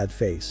with a sad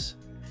face.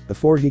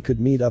 Before he could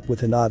meet up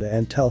with Hinata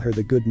and tell her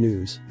the good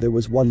news, there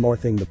was one more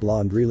thing the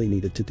blonde really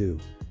needed to do.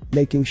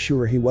 Making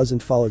sure he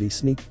wasn't followed, he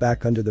sneaked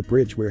back under the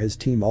bridge where his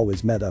team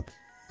always met up.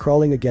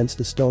 Crawling against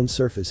the stone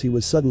surface, he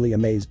was suddenly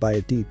amazed by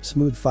a deep,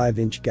 smooth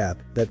 5-inch gap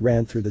that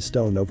ran through the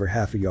stone over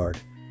half a yard.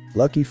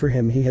 Lucky for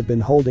him, he had been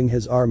holding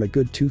his arm a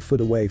good 2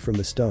 foot away from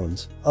the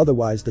stones,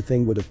 otherwise the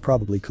thing would have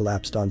probably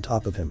collapsed on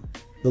top of him.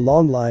 The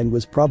long line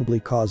was probably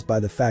caused by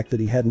the fact that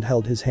he hadn't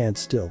held his hand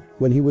still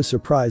when he was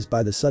surprised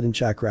by the sudden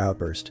chakra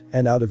outburst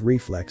and out of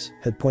reflex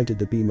had pointed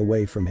the beam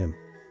away from him.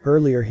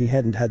 Earlier he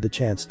hadn't had the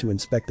chance to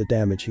inspect the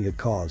damage he had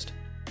caused.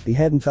 He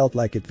hadn't felt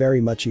like it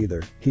very much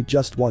either, he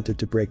just wanted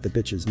to break the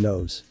bitch's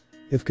nose.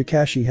 If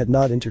Kakashi had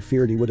not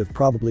interfered, he would have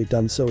probably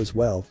done so as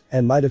well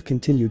and might have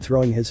continued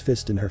throwing his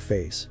fist in her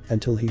face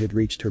until he had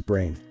reached her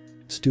brain.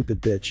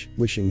 Stupid bitch,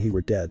 wishing he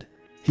were dead.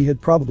 He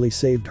had probably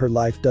saved her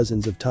life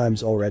dozens of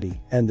times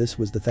already, and this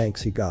was the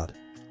thanks he got.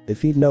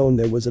 If he'd known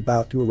there was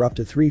about to erupt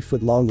a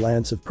 3-foot-long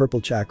lance of purple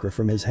chakra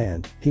from his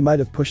hand, he might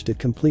have pushed it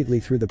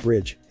completely through the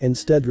bridge,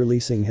 instead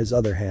releasing his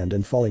other hand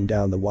and falling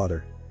down the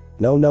water.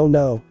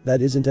 No,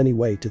 that isn't any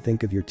way to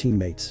think of your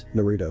teammates,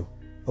 Naruto.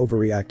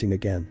 Overreacting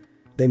again.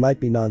 They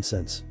might be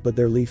nonsense, but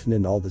they're Leaf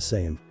Nin all the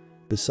same.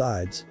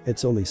 Besides,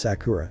 it's only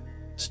Sakura.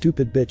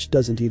 Stupid bitch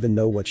doesn't even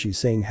know what she's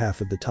saying half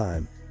of the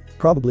time.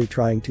 Probably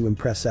trying to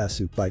impress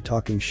Sasuke by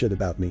talking shit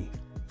about me.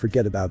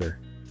 Forget about her.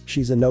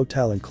 She's a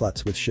no-talent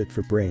klutz with shit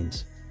for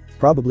brains.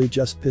 Probably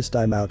just pissed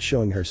I'm out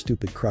showing her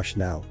stupid crush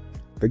now.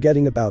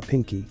 Forgetting about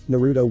Pinky,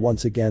 Naruto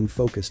once again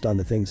focused on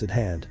the things at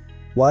hand.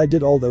 Why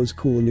did all those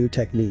cool new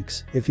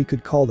techniques, if he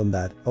could call them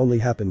that, only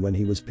happen when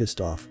he was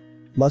pissed off?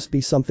 Must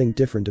be something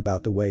different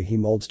about the way he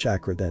molds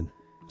chakra then.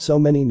 So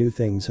many new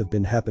things have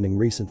been happening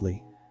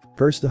recently.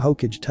 First, the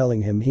Hokage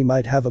telling him he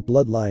might have a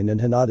bloodline, and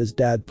Hinata's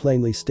dad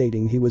plainly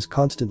stating he was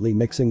constantly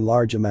mixing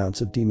large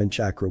amounts of demon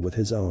chakra with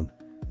his own.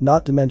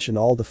 Not to mention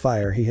all the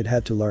fire he had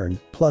had to learn,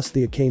 plus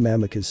the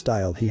Akame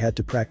style he had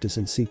to practice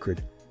in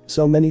secret.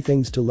 So many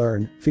things to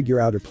learn, figure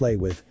out or play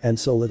with, and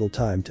so little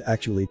time to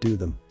actually do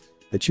them.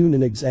 The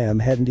Chunin exam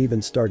hadn't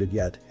even started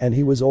yet, and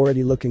he was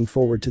already looking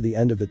forward to the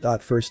end of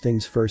it. First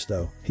things first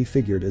though, he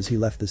figured as he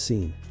left the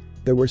scene.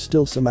 There were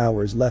still some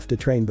hours left to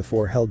train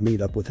before held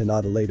meet up with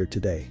Hinata later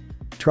today.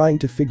 Trying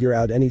to figure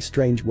out any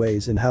strange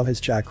ways in how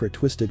his chakra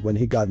twisted when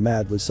he got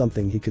mad was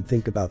something he could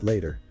think about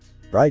later.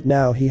 Right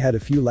now he had a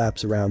few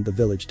laps around the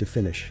village to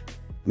finish.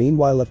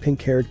 Meanwhile, a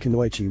pink-haired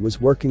kunoichi was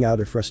working out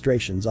her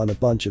frustrations on a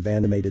bunch of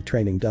animated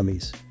training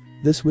dummies.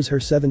 This was her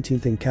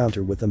 17th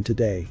encounter with them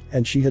today,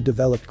 and she had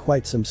developed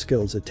quite some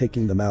skills at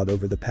taking them out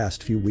over the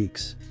past few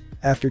weeks.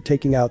 After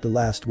taking out the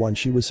last one,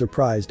 she was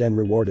surprised and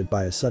rewarded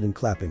by a sudden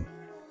clapping.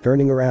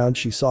 Turning around,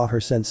 she saw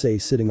her sensei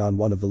sitting on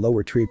one of the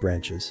lower tree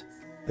branches.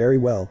 "Very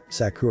well,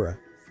 Sakura.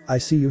 I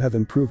see you have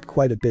improved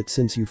quite a bit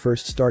since you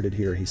first started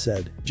here," he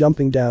said,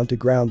 jumping down to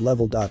ground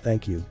level.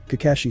 "Thank you,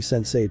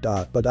 Kakashi-sensei.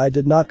 But I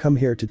did not come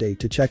here today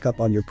to check up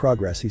on your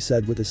progress," he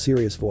said with a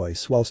serious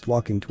voice whilst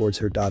walking towards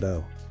her.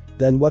 "Oh.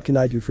 Then what can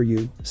I do for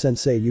you,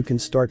 sensei? You can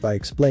start by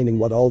explaining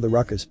what all the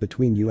ruckus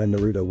between you and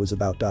Naruto was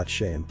about."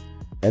 Shame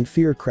and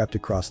fear crept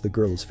across the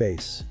girl's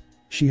face.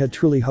 She had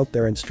truly hoped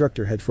their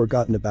instructor had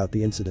forgotten about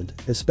the incident,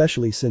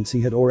 especially since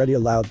he had already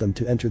allowed them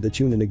to enter the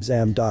Jonin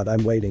exam.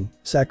 "I'm waiting,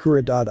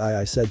 Sakura.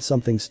 I said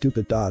something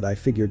stupid. I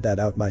figured that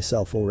out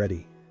myself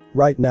already.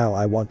 Right now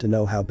I want to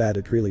know how bad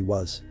it really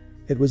was.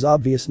 It was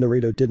obvious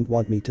Naruto didn't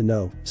want me to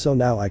know, so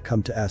now I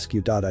come to ask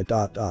you.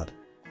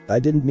 I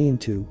didn't mean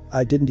to,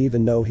 I didn't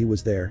even know he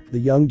was there," the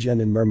young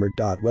Jonin murmured.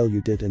 "Well, you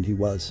did and he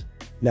was.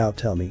 Now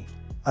tell me.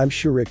 I'm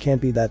sure it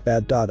can't be that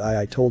bad.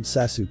 I told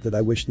Sasuke that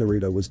I wish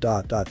Naruto was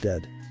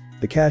dead."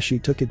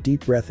 Kakashi took a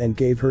deep breath and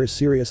gave her a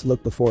serious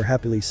look before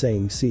happily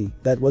saying, "See,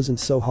 that wasn't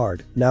so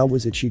hard, now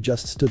was it?" She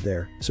just stood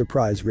there,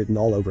 surprise written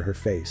all over her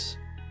face.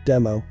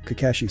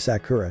 Kakashi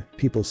Sakura,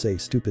 people say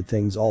stupid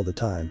things all the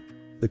time.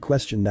 The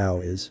question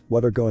now is,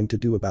 what are going to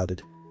do about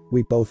it?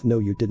 We both know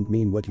you didn't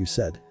mean what you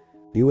said.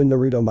 You and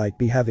Naruto might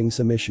be having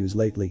some issues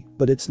lately,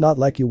 but it's not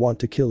like you want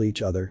to kill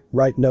each other,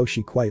 right? No,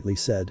 she quietly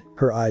said,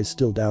 her eyes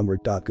still downward.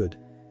 Good.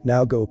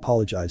 Now go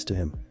apologize to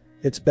him.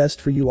 It's best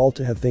for you all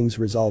to have things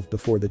resolved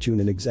before the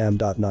Jonin exam.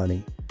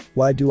 Nani?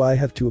 Why do I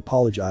have to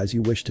apologize?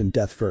 You wished him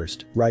death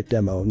first, right?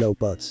 No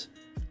buts.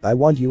 I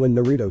want you and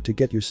Naruto to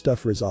get your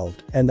stuff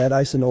resolved, and that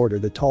ice in order,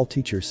 the tall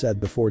teacher said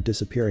before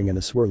disappearing in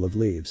a swirl of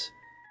leaves.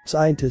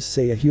 Scientists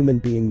say a human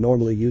being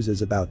normally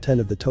uses about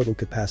 10 of the total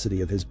capacity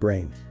of his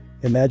brain.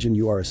 Imagine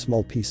you are a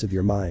small piece of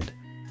your mind.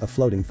 A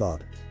floating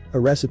thought. A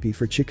recipe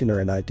for chicken or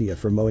an idea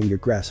for mowing your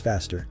grass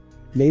faster.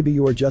 Maybe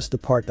you are just the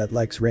part that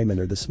likes ramen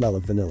or the smell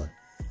of vanilla.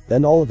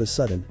 Then all of a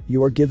sudden,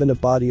 you are given a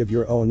body of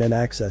your own and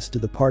access to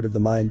the part of the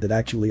mind that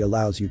actually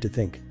allows you to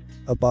think.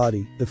 A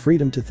body, the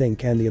freedom to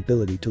think and the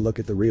ability to look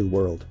at the real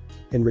world.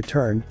 In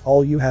return,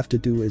 all you have to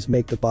do is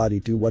make the body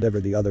do whatever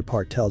the other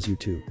part tells you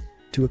to.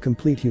 To a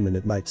complete human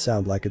it might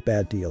sound like a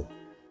bad deal.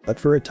 But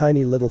for a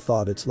tiny little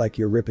thought it's like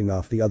you're ripping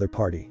off the other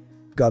party.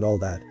 Got all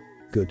that?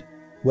 Good.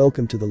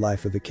 Welcome to the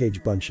life of a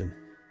cage bunshin.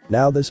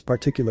 Now this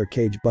particular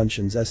cage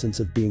bunshin's essence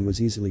of being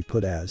was easily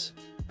put as,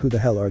 who the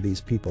hell are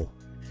these people?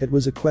 It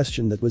was a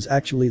question that was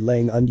actually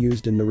laying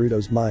unused in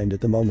Naruto's mind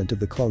at the moment of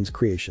the clone's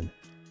creation.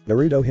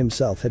 Naruto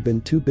himself had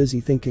been too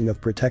busy thinking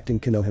of protecting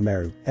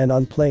Konohamaru and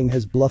on playing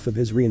his bluff of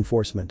his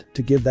reinforcement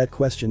to give that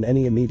question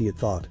any immediate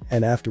thought,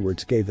 and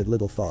afterwards gave it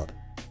little thought.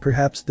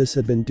 Perhaps this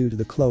had been due to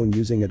the clone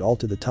using it all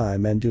to the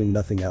time and doing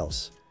nothing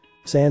else.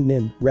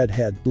 Sand-nin,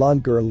 red-head,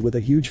 blonde girl with a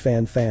huge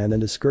fan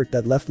and a skirt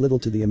that left little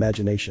to the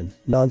imagination,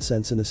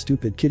 nonsense in a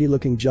stupid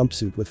kitty-looking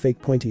jumpsuit with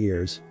fake pointy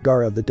ears,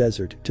 Gaara of the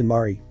desert,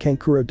 Temari,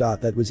 Kankuro.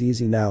 That was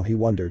easy now, he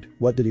wondered,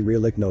 what did he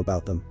really know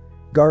about them?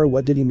 Gaara,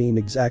 what did he mean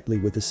exactly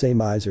with the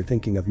same eyes are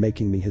thinking of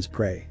making me his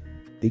prey?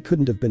 He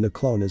couldn't have been a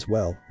clone as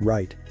well,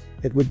 right?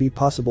 It would be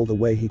possible the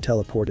way he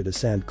teleported a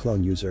sand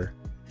clone user.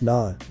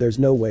 Nah, there's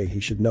no way he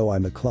should know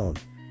I'm a clone.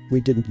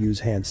 We didn't use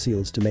hand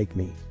seals to make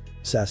me.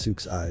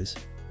 Sasuke's eyes.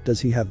 Does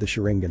he have the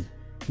Sharingan?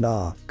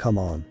 Nah, come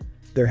on.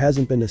 There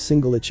hasn't been a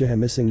single Uchiha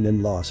missing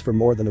nin loss for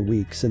more than a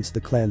week since the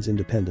clan's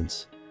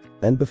independence.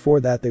 And before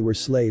that they were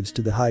slaves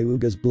to the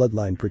Hyuga's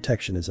bloodline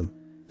protectionism.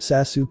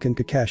 Sasuke and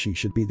Kakashi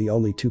should be the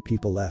only two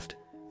people left.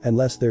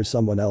 Unless there's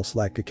someone else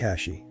like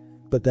Kakashi.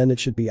 But then it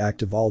should be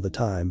active all the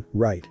time,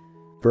 right?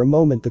 For a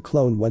moment the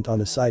clone went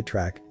on a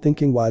sidetrack,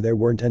 thinking why there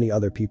weren't any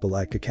other people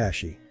like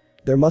Kakashi.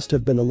 There must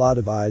have been a lot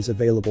of eyes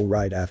available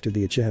right after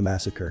the Uchiha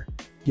massacre.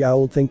 Yeah, I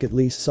would think at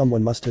least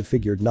someone must have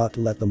figured not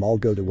to let them all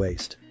go to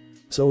waste.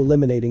 So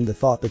eliminating the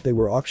thought that they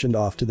were auctioned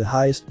off to the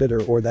highest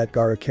bidder or that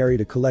Gaara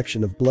carried a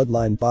collection of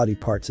bloodline body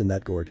parts in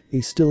that gourd,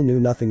 he still knew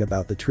nothing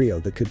about the trio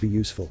that could be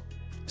useful.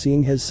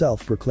 Seeing his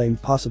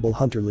self-proclaimed possible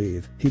hunter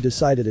leave, he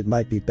decided it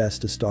might be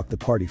best to stalk the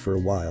party for a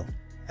while.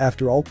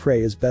 After all,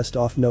 prey is best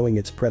off knowing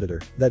its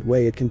predator, that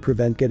way it can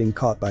prevent getting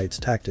caught by its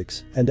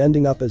tactics and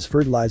ending up as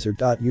fertilizer.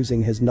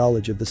 Using his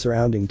knowledge of the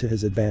surrounding to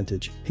his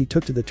advantage, he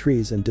took to the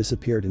trees and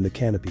disappeared in the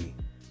canopy.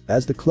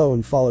 As the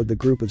clone followed the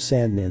group of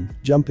sand-nin,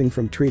 jumping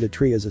from tree to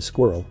tree as a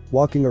squirrel,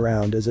 walking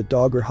around as a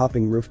dog or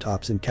hopping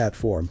rooftops in cat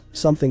form,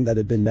 something that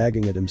had been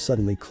nagging at him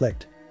suddenly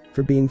clicked.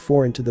 For being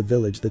foreign to the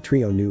village, the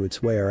trio knew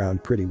its way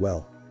around pretty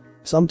well.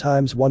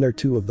 Sometimes one or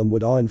two of them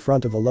would awe in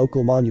front of a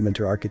local monument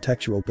or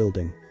architectural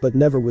building, but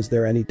never was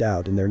there any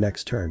doubt in their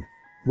next turn.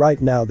 Right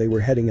now they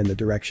were heading in the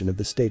direction of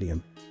the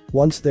stadium.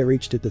 Once they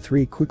reached it, the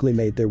three quickly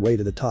made their way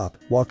to the top,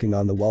 walking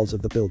on the walls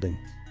of the building.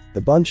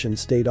 The bunshin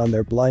stayed on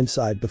their blind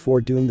side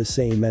before doing the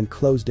same and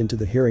closed into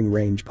the hearing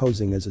range,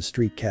 posing as a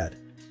street cat.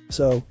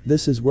 So,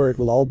 this is where it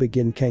will all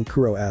begin,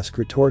 Kankuro asked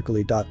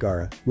rhetorically.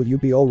 Gaara, would you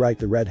be alright?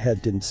 The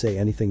redhead didn't say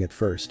anything at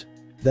first.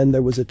 Then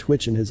there was a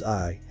twitch in his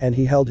eye, and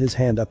he held his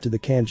hand up to the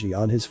kanji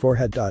on his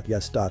forehead.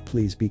 Yes.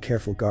 Please be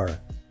careful, Gaara.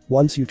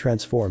 Once you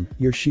transform,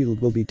 your shield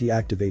will be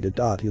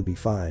deactivated. He'll be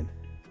fine.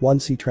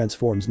 Once he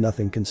transforms,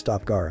 nothing can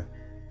stop Gaara.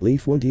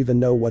 Leaf won't even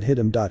know what hit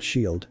him.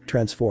 Shield,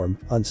 transform,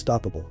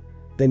 unstoppable.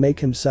 They make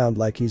him sound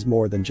like he's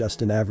more than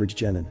just an average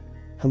genin.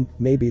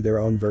 Maybe their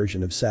own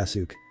version of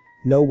Sasuke.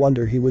 No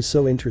wonder he was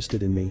so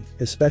interested in me,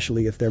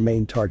 especially if their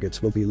main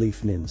targets will be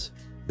Leaf Nins.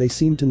 They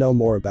seem to know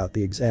more about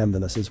the exam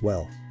than us as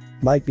well.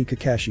 Might be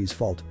Kakashi's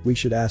fault, we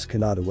should ask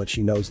Hinata what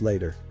she knows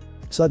later.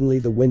 Suddenly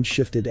the wind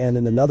shifted and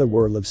in another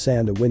whirl of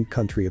sand a wind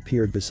country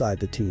appeared beside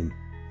the team.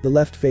 The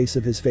left face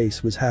of his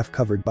face was half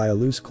covered by a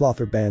loose cloth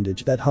or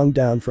bandage that hung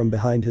down from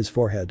behind his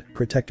forehead.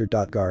 Protector.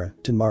 Gaara,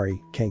 Tenmari,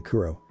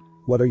 Kankuro.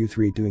 What are you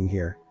three doing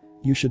here?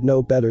 You should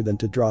know better than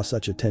to draw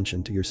such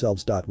attention to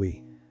yourselves.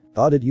 We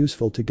thought it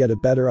useful to get a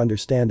better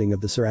understanding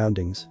of the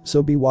surroundings,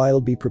 so be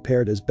wild, be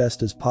prepared as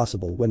best as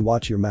possible when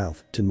watch your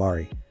mouth,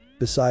 Tenmari.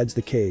 Besides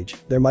the cage,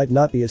 there might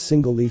not be a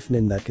single leaf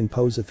nin that can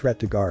pose a threat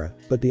to Gaara,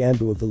 but the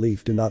Anbu of the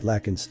leaf do not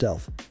lack in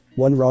stealth.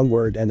 One wrong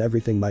word and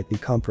everything might be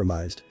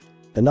compromised.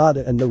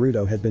 Hinata and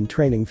Naruto had been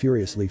training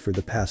furiously for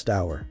the past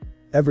hour.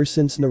 Ever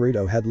since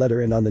Naruto had let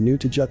her in on the new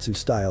Taijutsu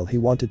style he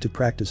wanted to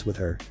practice with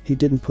her, he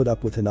didn't put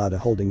up with Hinata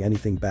holding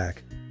anything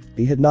back.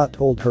 He had not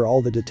told her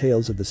all the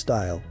details of the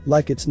style,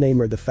 like its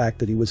name or the fact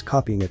that he was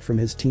copying it from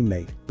his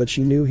teammate, but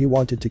she knew he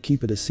wanted to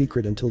keep it a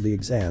secret until the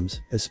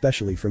exams,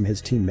 especially from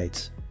his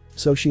teammates.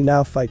 So she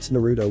now fights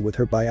Naruto with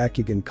her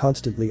Byakugan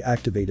constantly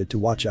activated to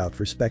watch out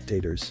for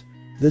spectators.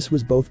 This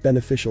was both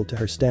beneficial to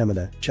her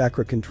stamina,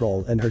 chakra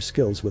control and her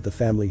skills with the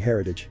family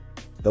heritage.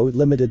 Though it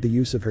limited the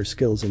use of her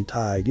skills in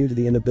Tai due to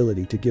the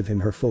inability to give him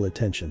her full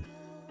attention.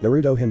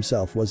 Naruto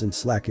himself wasn't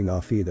slacking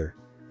off either.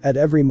 At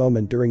every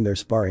moment during their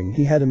sparring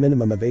he had a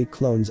minimum of 8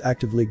 clones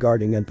actively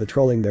guarding and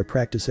patrolling their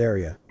practice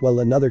area, while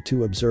another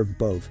 2 observed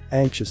both,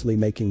 anxiously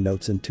making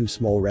notes in 2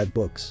 small red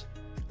books.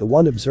 The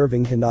one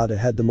observing Hinata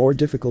had the more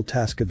difficult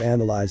task of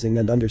analyzing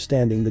and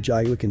understanding the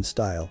Gyuukin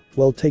style,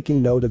 while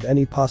taking note of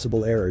any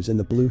possible errors in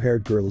the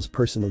blue-haired girl's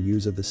personal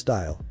use of the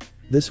style.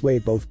 This way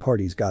both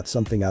parties got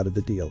something out of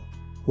the deal.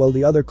 While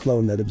the other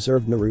clone that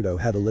observed Naruto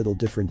had a little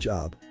different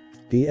job.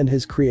 He and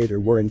his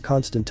creator were in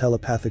constant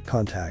telepathic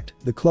contact,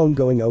 the clone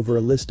going over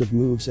a list of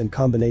moves and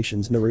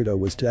combinations Naruto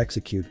was to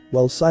execute,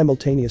 while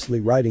simultaneously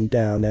writing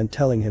down and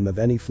telling him of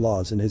any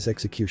flaws in his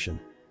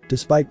execution.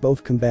 Despite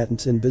both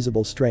combatants'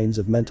 invisible strains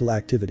of mental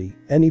activity,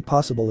 any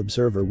possible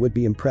observer would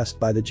be impressed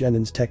by the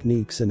genin's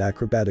techniques and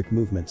acrobatic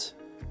movements.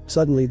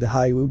 Suddenly the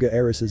Hyuga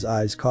heiress's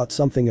eyes caught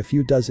something a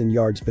few dozen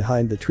yards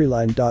behind the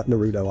treeline.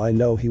 Naruto, I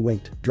know, he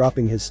winked,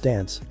 dropping his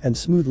stance and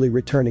smoothly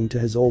returning to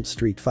his old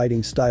street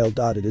fighting style.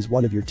 It is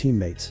one of your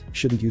teammates,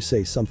 shouldn't you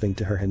say something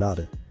to her?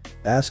 Hinata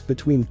asked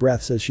between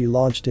breaths as she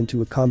launched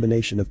into a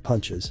combination of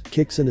punches,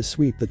 kicks and a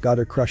sweep that got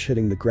her crush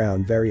hitting the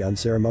ground very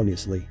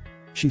unceremoniously.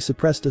 She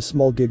suppressed a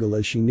small giggle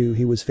as she knew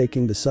he was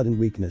faking the sudden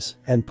weakness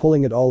and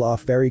pulling it all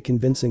off very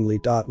convincingly.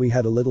 We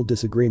had a little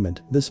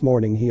disagreement this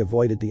morning. He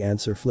avoided the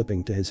answer,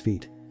 flipping to his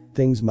feet.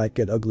 Things might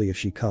get ugly if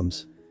she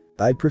comes.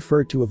 I'd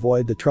prefer to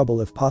avoid the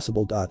trouble if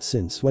possible.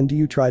 Since when do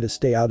you try to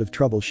stay out of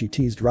trouble? She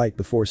teased right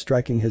before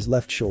striking his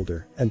left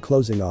shoulder and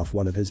closing off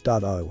one of his.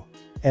 Oh.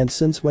 And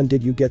since when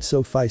did you get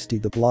so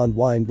feisty? The blonde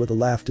whined with a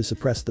laugh to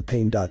suppress the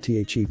pain.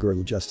 The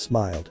girl just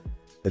smiled.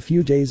 A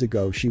few days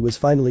ago she was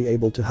finally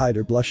able to hide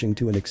her blushing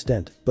to an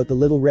extent, but the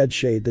little red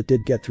shade that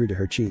did get through to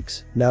her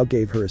cheeks now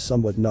gave her a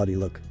somewhat naughty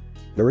look.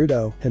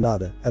 Naruto,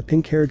 Hinata, a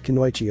pink-haired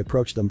kunoichi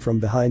approached them from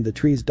behind the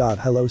trees.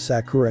 Hello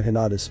Sakura.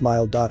 Hinata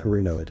smiled.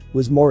 Haruno, it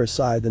was more a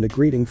sigh than a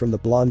greeting from the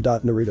blonde.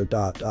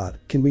 Naruto.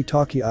 Can we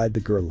talk? He eyed the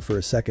girl for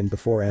a second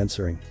before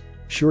answering.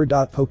 Sure.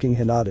 Poking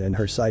Hinata in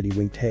her side he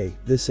winked. Hey,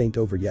 this ain't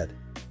over yet.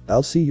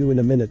 I'll see you in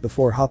a minute.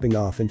 Before hopping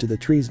off into the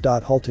trees.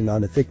 Halting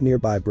on a thick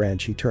nearby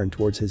branch he turned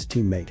towards his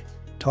teammate.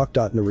 Talk.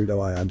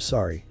 Naruto, I'm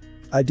sorry.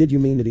 Did you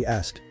mean it? He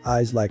asked,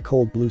 eyes like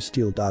cold blue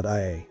steel.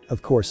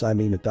 Of course I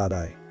mean it.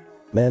 I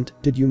meant,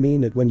 did you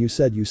mean it when you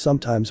said you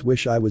sometimes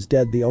wish I was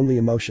dead? The only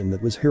emotion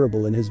that was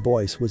hearable in his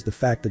voice was the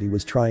fact that he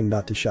was trying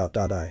not to shout.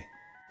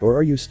 Or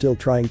are you still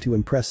trying to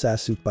impress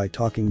Sasuke by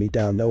talking me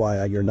down?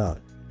 No, you're not.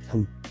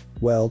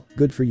 Well,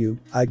 good for you.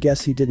 I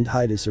guess he didn't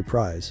hide his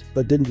surprise,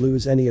 but didn't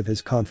lose any of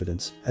his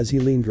confidence as he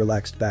leaned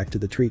relaxed back to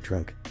the tree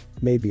trunk.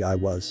 Maybe I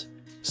was.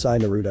 Sigh.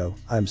 Naruto,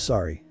 I'm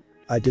sorry.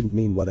 I didn't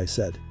mean what I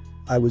said.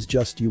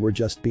 You were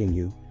just being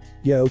you.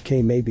 Yeah,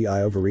 okay, maybe I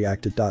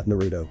overreacted.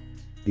 Naruto.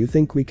 You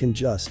think we can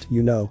just,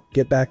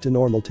 get back to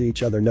normal to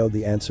each other? No,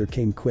 the answer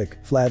came quick,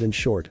 flat and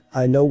short.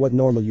 I know what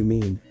normal you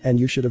mean, and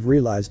you should have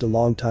realized a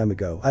long time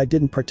ago. I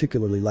didn't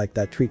particularly like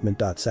that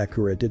treatment.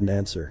 Sakura didn't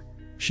answer.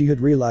 She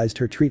had realized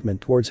her treatment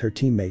towards her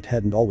teammate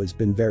hadn't always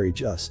been very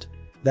just.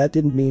 That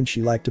didn't mean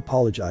she liked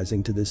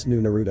apologizing to this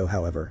new Naruto,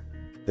 however.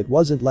 It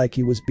wasn't like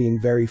he was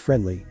being very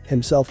friendly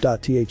himself.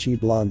 The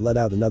blonde let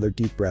out another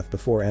deep breath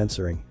before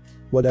answering.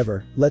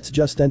 Whatever, let's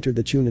just enter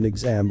the Chunin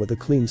exam with a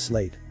clean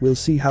slate, we'll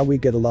see how we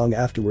get along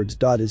afterwards.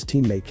 His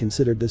teammate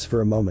considered this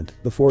for a moment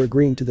before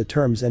agreeing to the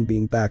terms and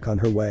being back on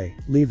her way,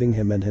 leaving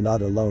him and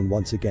Hinata alone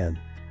once again.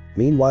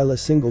 Meanwhile, a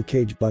single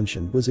Cage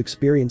Bunshin was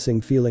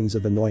experiencing feelings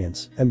of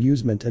annoyance,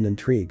 amusement and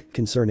intrigue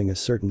concerning a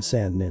certain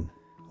sand nin.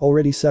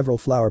 Already several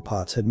flower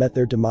pots had met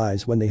their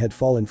demise when they had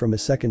fallen from a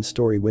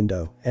second-story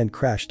window and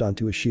crashed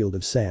onto a shield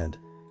of sand.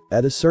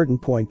 At a certain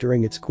point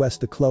during its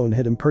quest, the clone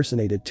had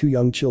impersonated two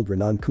young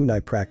children on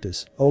kunai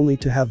practice, only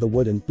to have the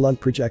wooden, blunt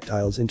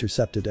projectiles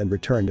intercepted and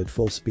returned at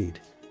full speed.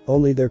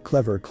 Only their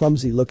clever,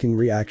 clumsy-looking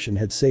reaction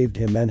had saved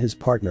him and his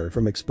partner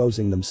from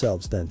exposing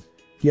themselves then.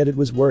 Yet it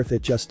was worth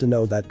it just to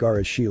know that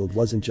Gaara's shield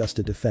wasn't just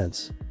a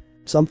defense.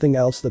 Something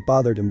else that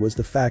bothered him was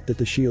the fact that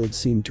the shield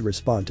seemed to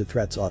respond to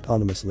threats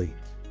autonomously.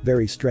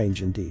 Very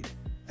strange indeed.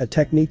 A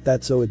technique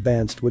that so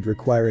advanced would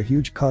require a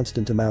huge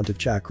constant amount of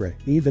chakra,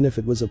 even if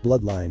it was a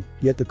bloodline,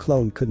 yet the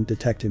clone couldn't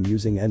detect him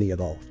using any at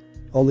all.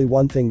 Only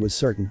one thing was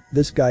certain,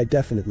 this guy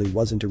definitely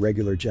wasn't a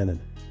regular genin.